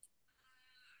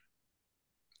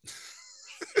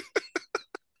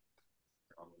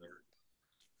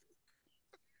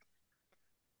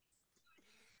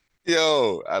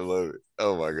 Yo, I love it.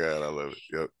 Oh my God, I love it.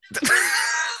 Yep.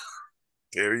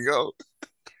 There you go.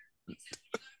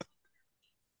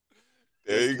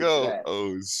 There you go.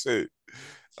 Oh shit.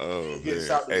 Oh man.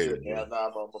 Hey, man. I'm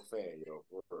a fan, yo.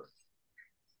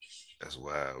 That's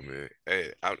wild, man.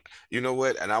 Hey, you know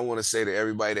what? And I want to say to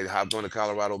everybody that hopped on the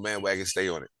Colorado bandwagon, stay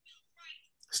on it.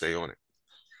 Stay on it.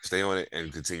 Stay on it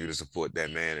and continue to support that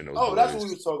man and those boys. That's what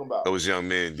we were talking about. Those young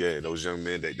men, yeah, those young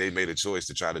men, they made a choice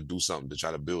to try to do something, to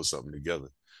try to build something together.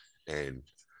 And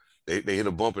they hit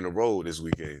a bump in the road this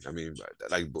weekend. I mean,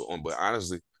 but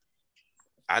honestly,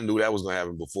 I knew that was gonna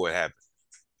happen before it happened.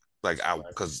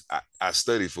 Because I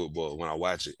study football when I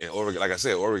watch it. And Oregon, like I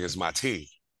said, Oregon's my team.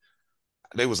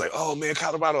 They was like, oh man,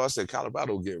 Colorado. I said,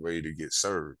 Colorado get ready to get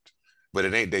served. But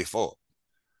it ain't their fault.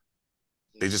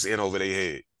 They just in over their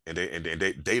head. And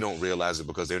they don't realize it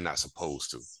because they're not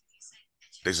supposed to.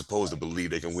 They're supposed to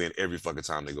believe they can win every fucking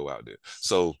time they go out there.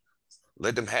 So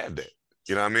let them have that.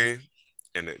 You know what I mean?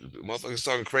 And the motherfuckers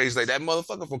talking crazy like that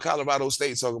motherfucker from Colorado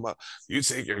State talking about you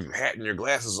take your hat and your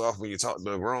glasses off when you talk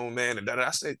to a grown man and that.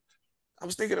 I said, I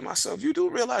was thinking to myself, you do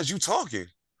realize you talking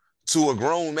to a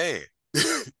grown man.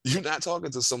 You're not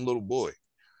talking to some little boy,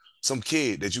 some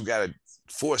kid that you gotta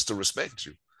force to respect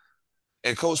you.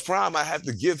 And Coach Prime, I have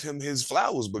to give him his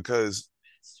flowers because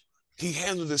he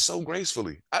handled it so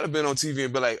gracefully. I'd have been on TV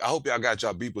and be like, I hope y'all got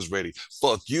y'all beepers ready.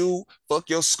 Fuck you, fuck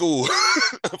your school,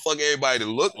 fuck everybody that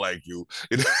look like you.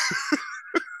 You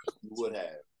would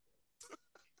have.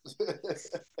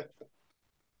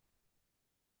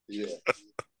 Yeah.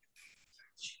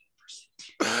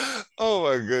 Oh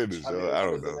my goodness, I mean, I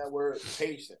don't what's in know. that word?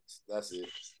 Patience. That's it.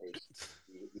 Patience.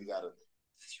 You gotta.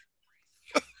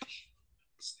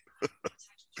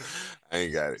 I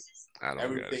ain't got it. I don't got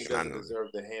Everything it. I doesn't know. deserve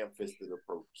the ham-fisted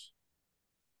approach.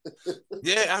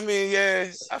 Yeah, I mean,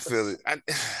 yeah, I feel it.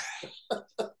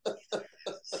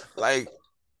 Like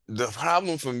the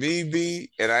problem for me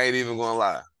be, and I ain't even gonna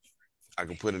lie. I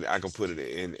can put it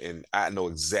in, and I know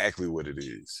exactly what it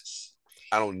is.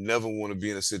 I don't never want to be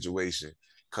in a situation,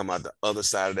 come out the other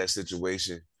side of that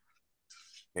situation,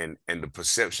 and the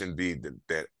perception be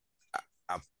that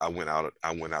I went out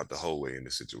the whole way in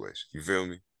this situation. You feel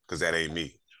me? Because that ain't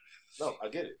me. No, I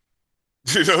get it.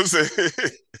 You know what I'm saying?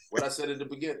 What I said at the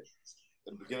beginning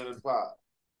of the pod.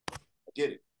 I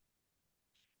get it.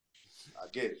 I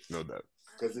get it. No doubt.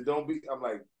 Because it don't be. I'm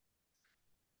like,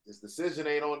 this decision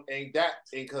ain't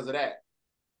because of that.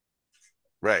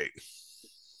 Right.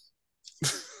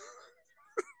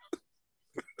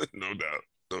 No doubt.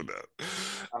 No doubt.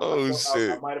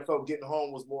 Shit. I might have felt getting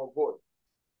home was more important.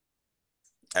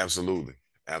 Absolutely.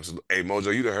 Absolutely. Hey,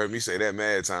 Mojo, you done heard me say that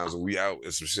mad times when we out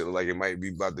and some shit like it might be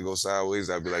about to go sideways.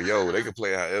 I'd be like, yo, they can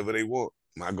play however they want.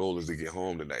 My goal is to get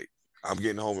home tonight. I'm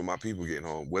getting home and my people getting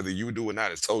home. Whether you do or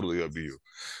not, it's totally up to you.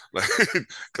 Like,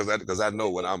 because I know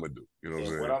what I'm gonna do. You know what I'm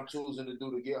saying? What I'm choosing to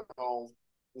do to get home,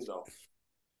 you know,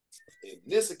 in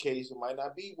this occasion might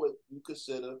not be what you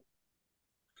consider.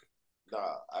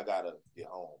 Nah, I gotta get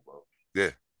home, bro.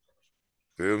 Yeah.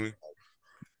 Feel me?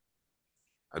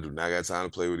 I do not got time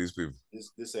to play with these people.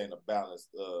 This ain't a balanced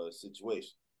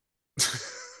situation.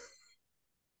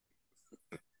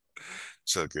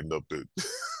 Chucking up the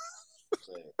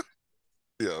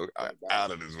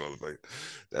out of this motherfucker.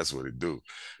 That's what it do.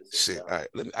 Shit. All right,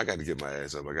 I got to get my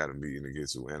ass up. I got a meeting to get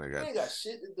to, and I ain't got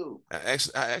shit to do. I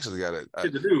actually got a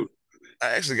Shit to do. I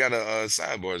actually got a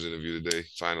sidebars interview today.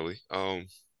 Finally,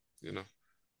 you know,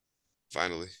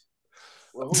 finally.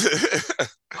 Well,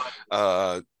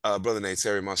 brother named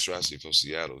Terry Monstrosity from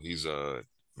Seattle. He's a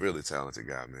really talented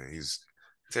guy, man.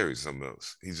 Terry's something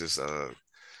else. He's just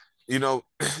you know,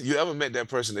 you ever met that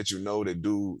person that you know that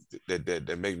do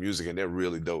that make music and they're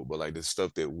really dope, but like the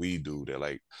stuff that we do, they're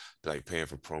like paying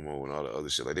for promo and all the other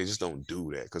shit. Like they just don't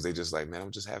do that because they just like, man,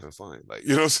 I'm just having fun. Like,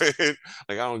 you know what I'm saying?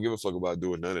 Like I don't give a fuck about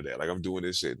doing none of that. Like I'm doing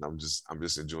this shit and I'm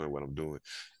just enjoying what I'm doing.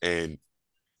 And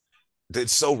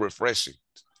it's so refreshing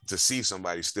to see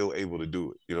somebody still able to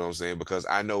do it. You know what I'm saying? Because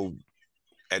I know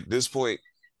at this point,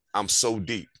 I'm so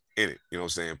deep in it, you know what I'm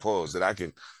saying? Pause that I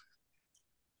can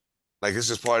like it's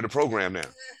just part of the program now.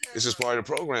 It's just part of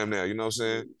the program now, you know what I'm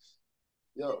saying?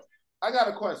 Yo, I got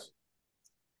a question.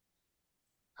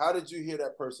 How did you hear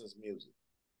that person's music?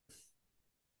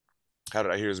 How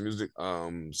did I hear his music?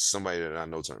 Somebody that I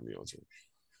know turned me on to him.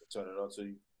 Turn it on to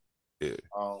you? Yeah.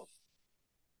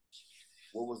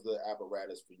 What was the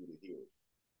apparatus for you to hear it?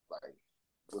 Like,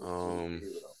 what did you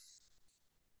hear it on?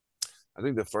 I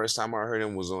think the first time I heard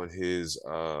him was on his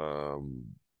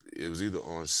it was either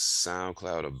on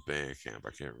SoundCloud or Bandcamp.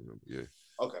 I can't remember. Yeah.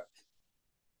 Okay.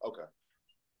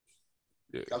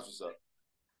 Yeah. That's what's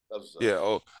up. Yeah.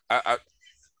 Oh,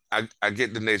 I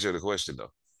get the nature of the question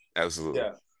though. Absolutely.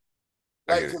 Yeah.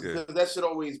 Like, cause that shit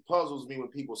always puzzles me when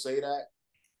people say that.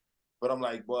 But I'm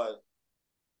like,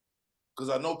 because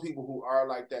I know people who are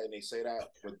like that and they say that,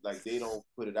 but like they don't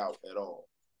put it out at all.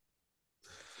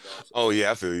 You know oh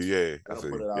yeah, I feel you. Yeah, I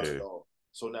feel put it out at all.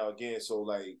 So now again,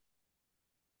 like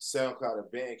SoundCloud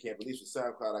and Bandcamp, at least with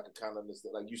SoundCloud, I can kind of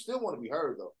understand. Like you still want to be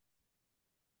heard though,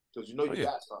 because you know you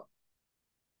got something.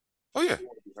 Oh yeah, you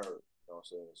want to be heard. You know what I'm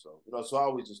saying? So so I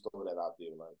always just throw that out there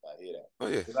when I hear that. Oh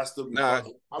yeah, because I still be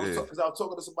fucking. I was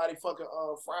talking to somebody fucking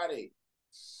Friday.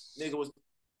 Nigga was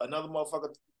another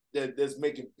motherfucker that's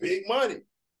making big money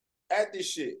at this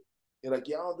shit. They're like,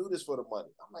 yeah, I don't do this for the money.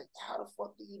 I'm like, how the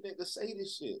fuck do you niggas say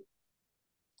this shit?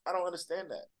 I don't understand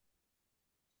that.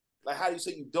 Like, how do you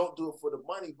say you don't do it for the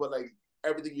money, but like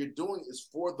everything you're doing is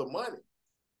for the money?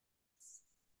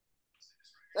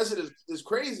 That shit is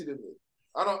crazy to me.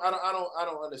 I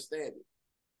don't understand it.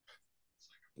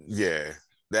 Yeah,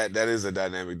 that is a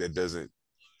dynamic that doesn't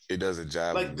It doesn't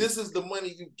jive with Like me. this is the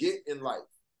money you get in life.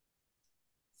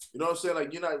 You know what I'm saying?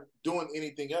 Like you're not doing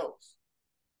anything else.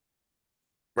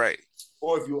 Right.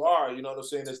 Or if you are, you know what I'm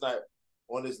saying, it's not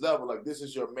on this level. Like this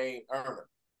is your main earner.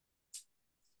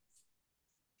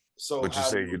 So But you how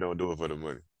say do you you? don't do it for the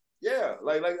money. Yeah,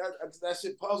 that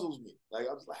shit puzzles me. Like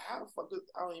I was like, how the fuck?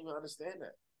 I don't even understand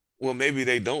that. Well, maybe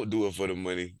they don't do it for the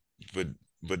money, but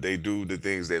they do the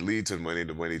things that lead to the money.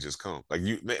 The money just comes. Like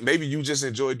maybe you just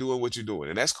enjoy doing what you're doing,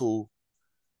 and that's cool.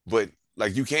 But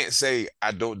like you can't say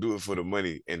I don't do it for the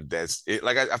money, and that's it.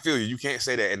 Like I feel you. You can't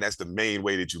say that, and that's the main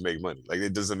way that you make money. Like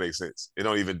it doesn't make sense. It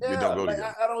don't Yeah, go like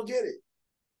together. I don't get it.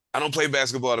 I don't play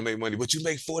basketball to make money, but you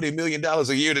make $40 million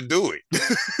a year to do it.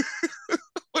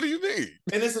 What do you mean?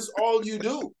 And this is all you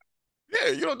do. Yeah,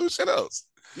 you don't do shit else.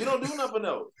 You don't do nothing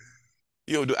else.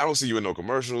 You don't do. I don't see you in no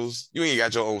commercials. You ain't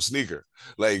got your own sneaker.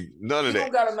 Like none of You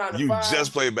that. don't got a nine to You five.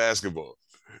 just play basketball.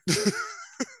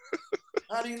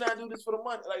 How do you not do this for the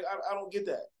money? Like I don't get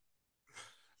that.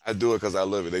 I do it because I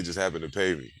love it. They just happen to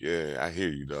pay me. Yeah, I hear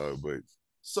you, dog. But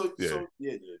So yeah,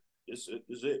 yeah. It's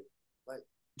it. Like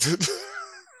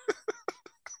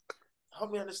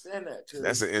help me understand that.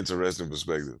 that's an interesting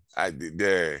perspective.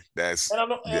 Yeah, that's And I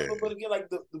know, yeah. but again, like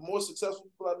the more successful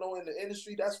people I know in the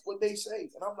industry, that's what they say.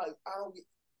 And I'm like, I don't get,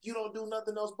 you don't do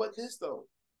nothing else but this though.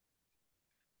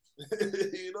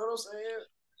 You know what I'm saying?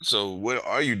 So what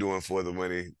are you doing for the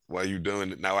money? Why you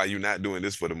doing it now? Why you not doing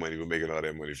this for the money? We're making all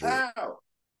that money for it. How?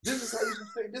 This is how you should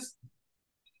say this.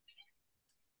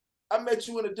 I met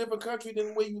you in a different country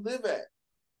than where you live at.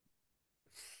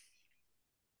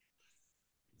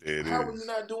 There it How are you is.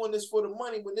 not doing this for the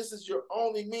money when this is your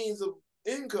only means of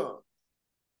income?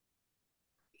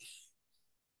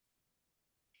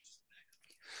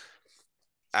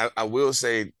 I will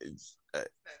say, uh,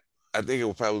 I think it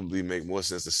would probably make more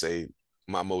sense to say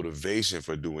my motivation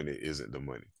for doing it isn't the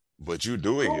money, but you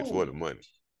doing it for Cool, the money.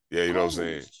 Yeah, you know what I'm cool,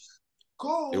 saying? It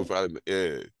would cool, probably,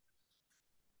 yeah,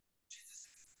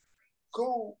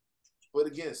 cool. But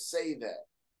again, say that.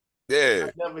 I yeah.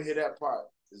 never hear that part.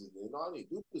 You know, I need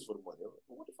to do this for the money. Like,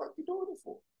 what the fuck you doing it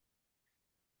for?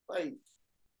 Like,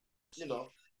 you know,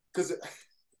 because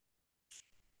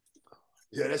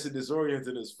yeah, that shit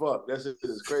disoriented as fuck. That shit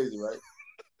is crazy, right?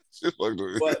 Shit fucked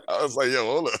with me. But I was like, yo,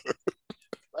 hold up.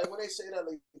 like when they say that,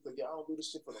 like yeah, I don't do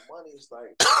this shit for the money. It's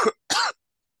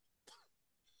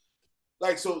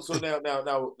like so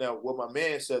now what my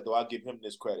man said though, I give him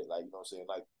this credit. Like, you know what I'm saying?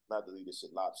 Like, not to leave this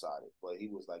shit lopsided, but he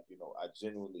was like, you know, I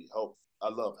genuinely help. I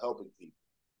love helping people,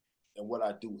 and what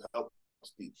I do helps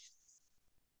people.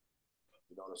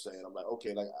 You know what I'm saying? I'm like,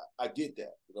 okay, like I get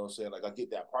that. You know what I'm saying? Like I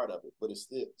get that part of it, but it's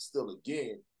still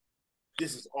again,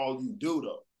 this is all you do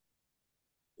though,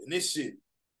 and this shit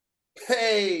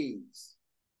pays.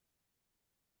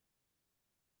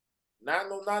 Not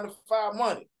no 9 to 5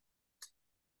 money.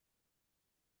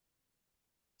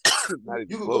 Not even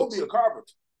You could go be close. a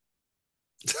carpenter.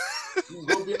 You can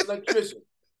go be an electrician.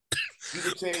 You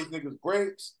can change niggas'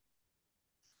 brakes.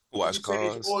 You Watch can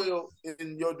change cars. oil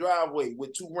in your driveway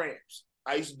with 2 ramps.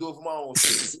 I used to do it for my own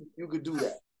shit. You could do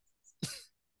that.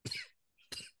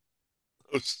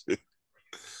 Oh shit.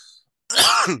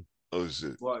 Oh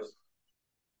shit. But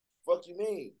fuck you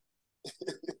mean?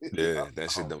 Yeah, that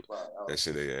shit don't. I That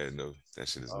shit ain't adding no. That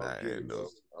shit is don't not get it, adding no. bro.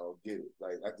 I don't get it.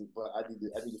 Like but I need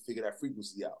to figure that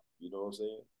frequency out. You know what I'm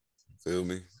saying? Feel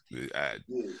me? I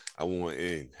Yeah. I want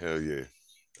in. Hell yeah,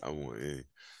 I want in.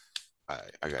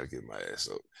 I gotta get my ass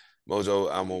up. Mojo,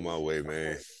 I'm on my way,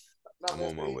 man. Nah, I'm man,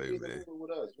 on my stay way, in the man. Uber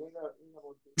with us. We ain't got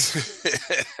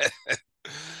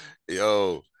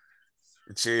Yo,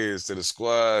 cheers to the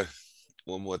squad.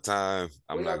 One more time.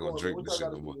 I'm where not y'all gonna going, man? drink What this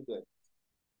y'all shit got no to do more.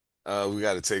 today? We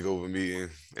got a takeover meeting,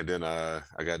 and then I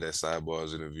got that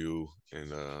sidebars interview, and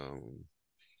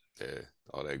yeah,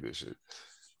 all that good shit.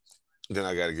 Then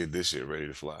I got to get this shit ready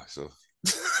to fly. So,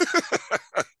 you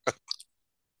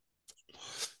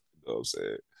know what I'm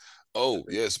saying? Oh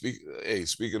yeah,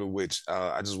 speaking of which,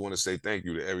 I just want to say thank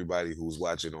you to everybody who's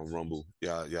watching on Rumble.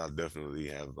 Y'all definitely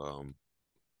have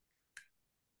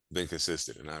been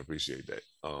consistent, and I appreciate that.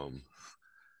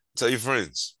 Tell your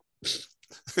friends.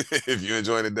 If you're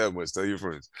enjoying it that much, tell your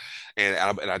friends. And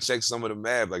I checked some of the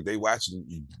math, like they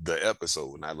watching the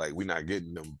episode, and I like we're not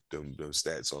getting them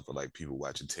stats off of like people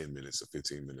watching 10 minutes or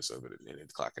 15 minutes of it and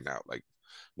it's clocking out. Like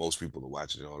most people are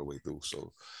watching it all the way through.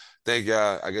 So thank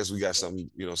y'all. I guess we got something,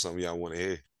 something y'all want to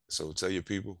hear. So tell your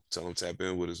people, tell them tap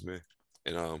in with us, man.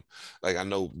 And like I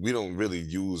know we don't really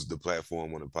use the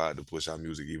platform on the pod to push our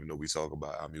music, even though we talk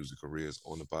about our music careers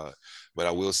on the pod. But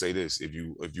I will say this: if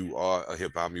you are a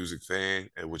hip hop music fan,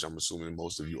 and which I'm assuming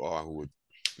most of you are, who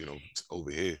are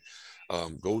over here,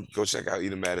 Go check out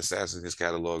Edom Mad Assassin. His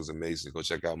catalog is amazing. Go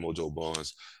check out Mojo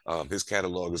Barnes. His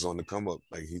catalog is on the come up.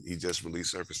 Like he just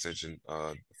released Surface Tension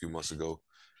a few months ago.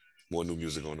 More new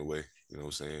music on the way. You know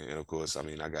what I'm saying? And of course, I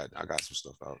mean, I got some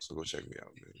stuff out. So go check me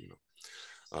out, man. You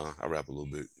know, I rap a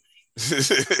little bit.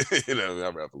 You know, I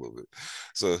rap a little bit.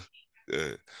 So,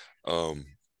 yeah. Um,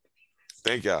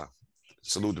 thank y'all.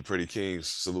 Salute the Pretty Kings.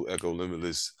 Salute Echo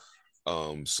Limitless.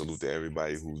 Salute to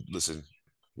everybody who listen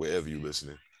wherever you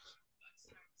listening.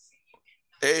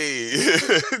 Hey,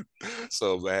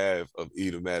 so on behalf of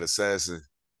Edom Mad Assassin,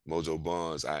 Mojo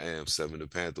Barnes, I am Seven the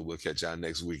Panther. We'll catch y'all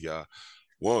next week, y'all.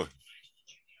 One.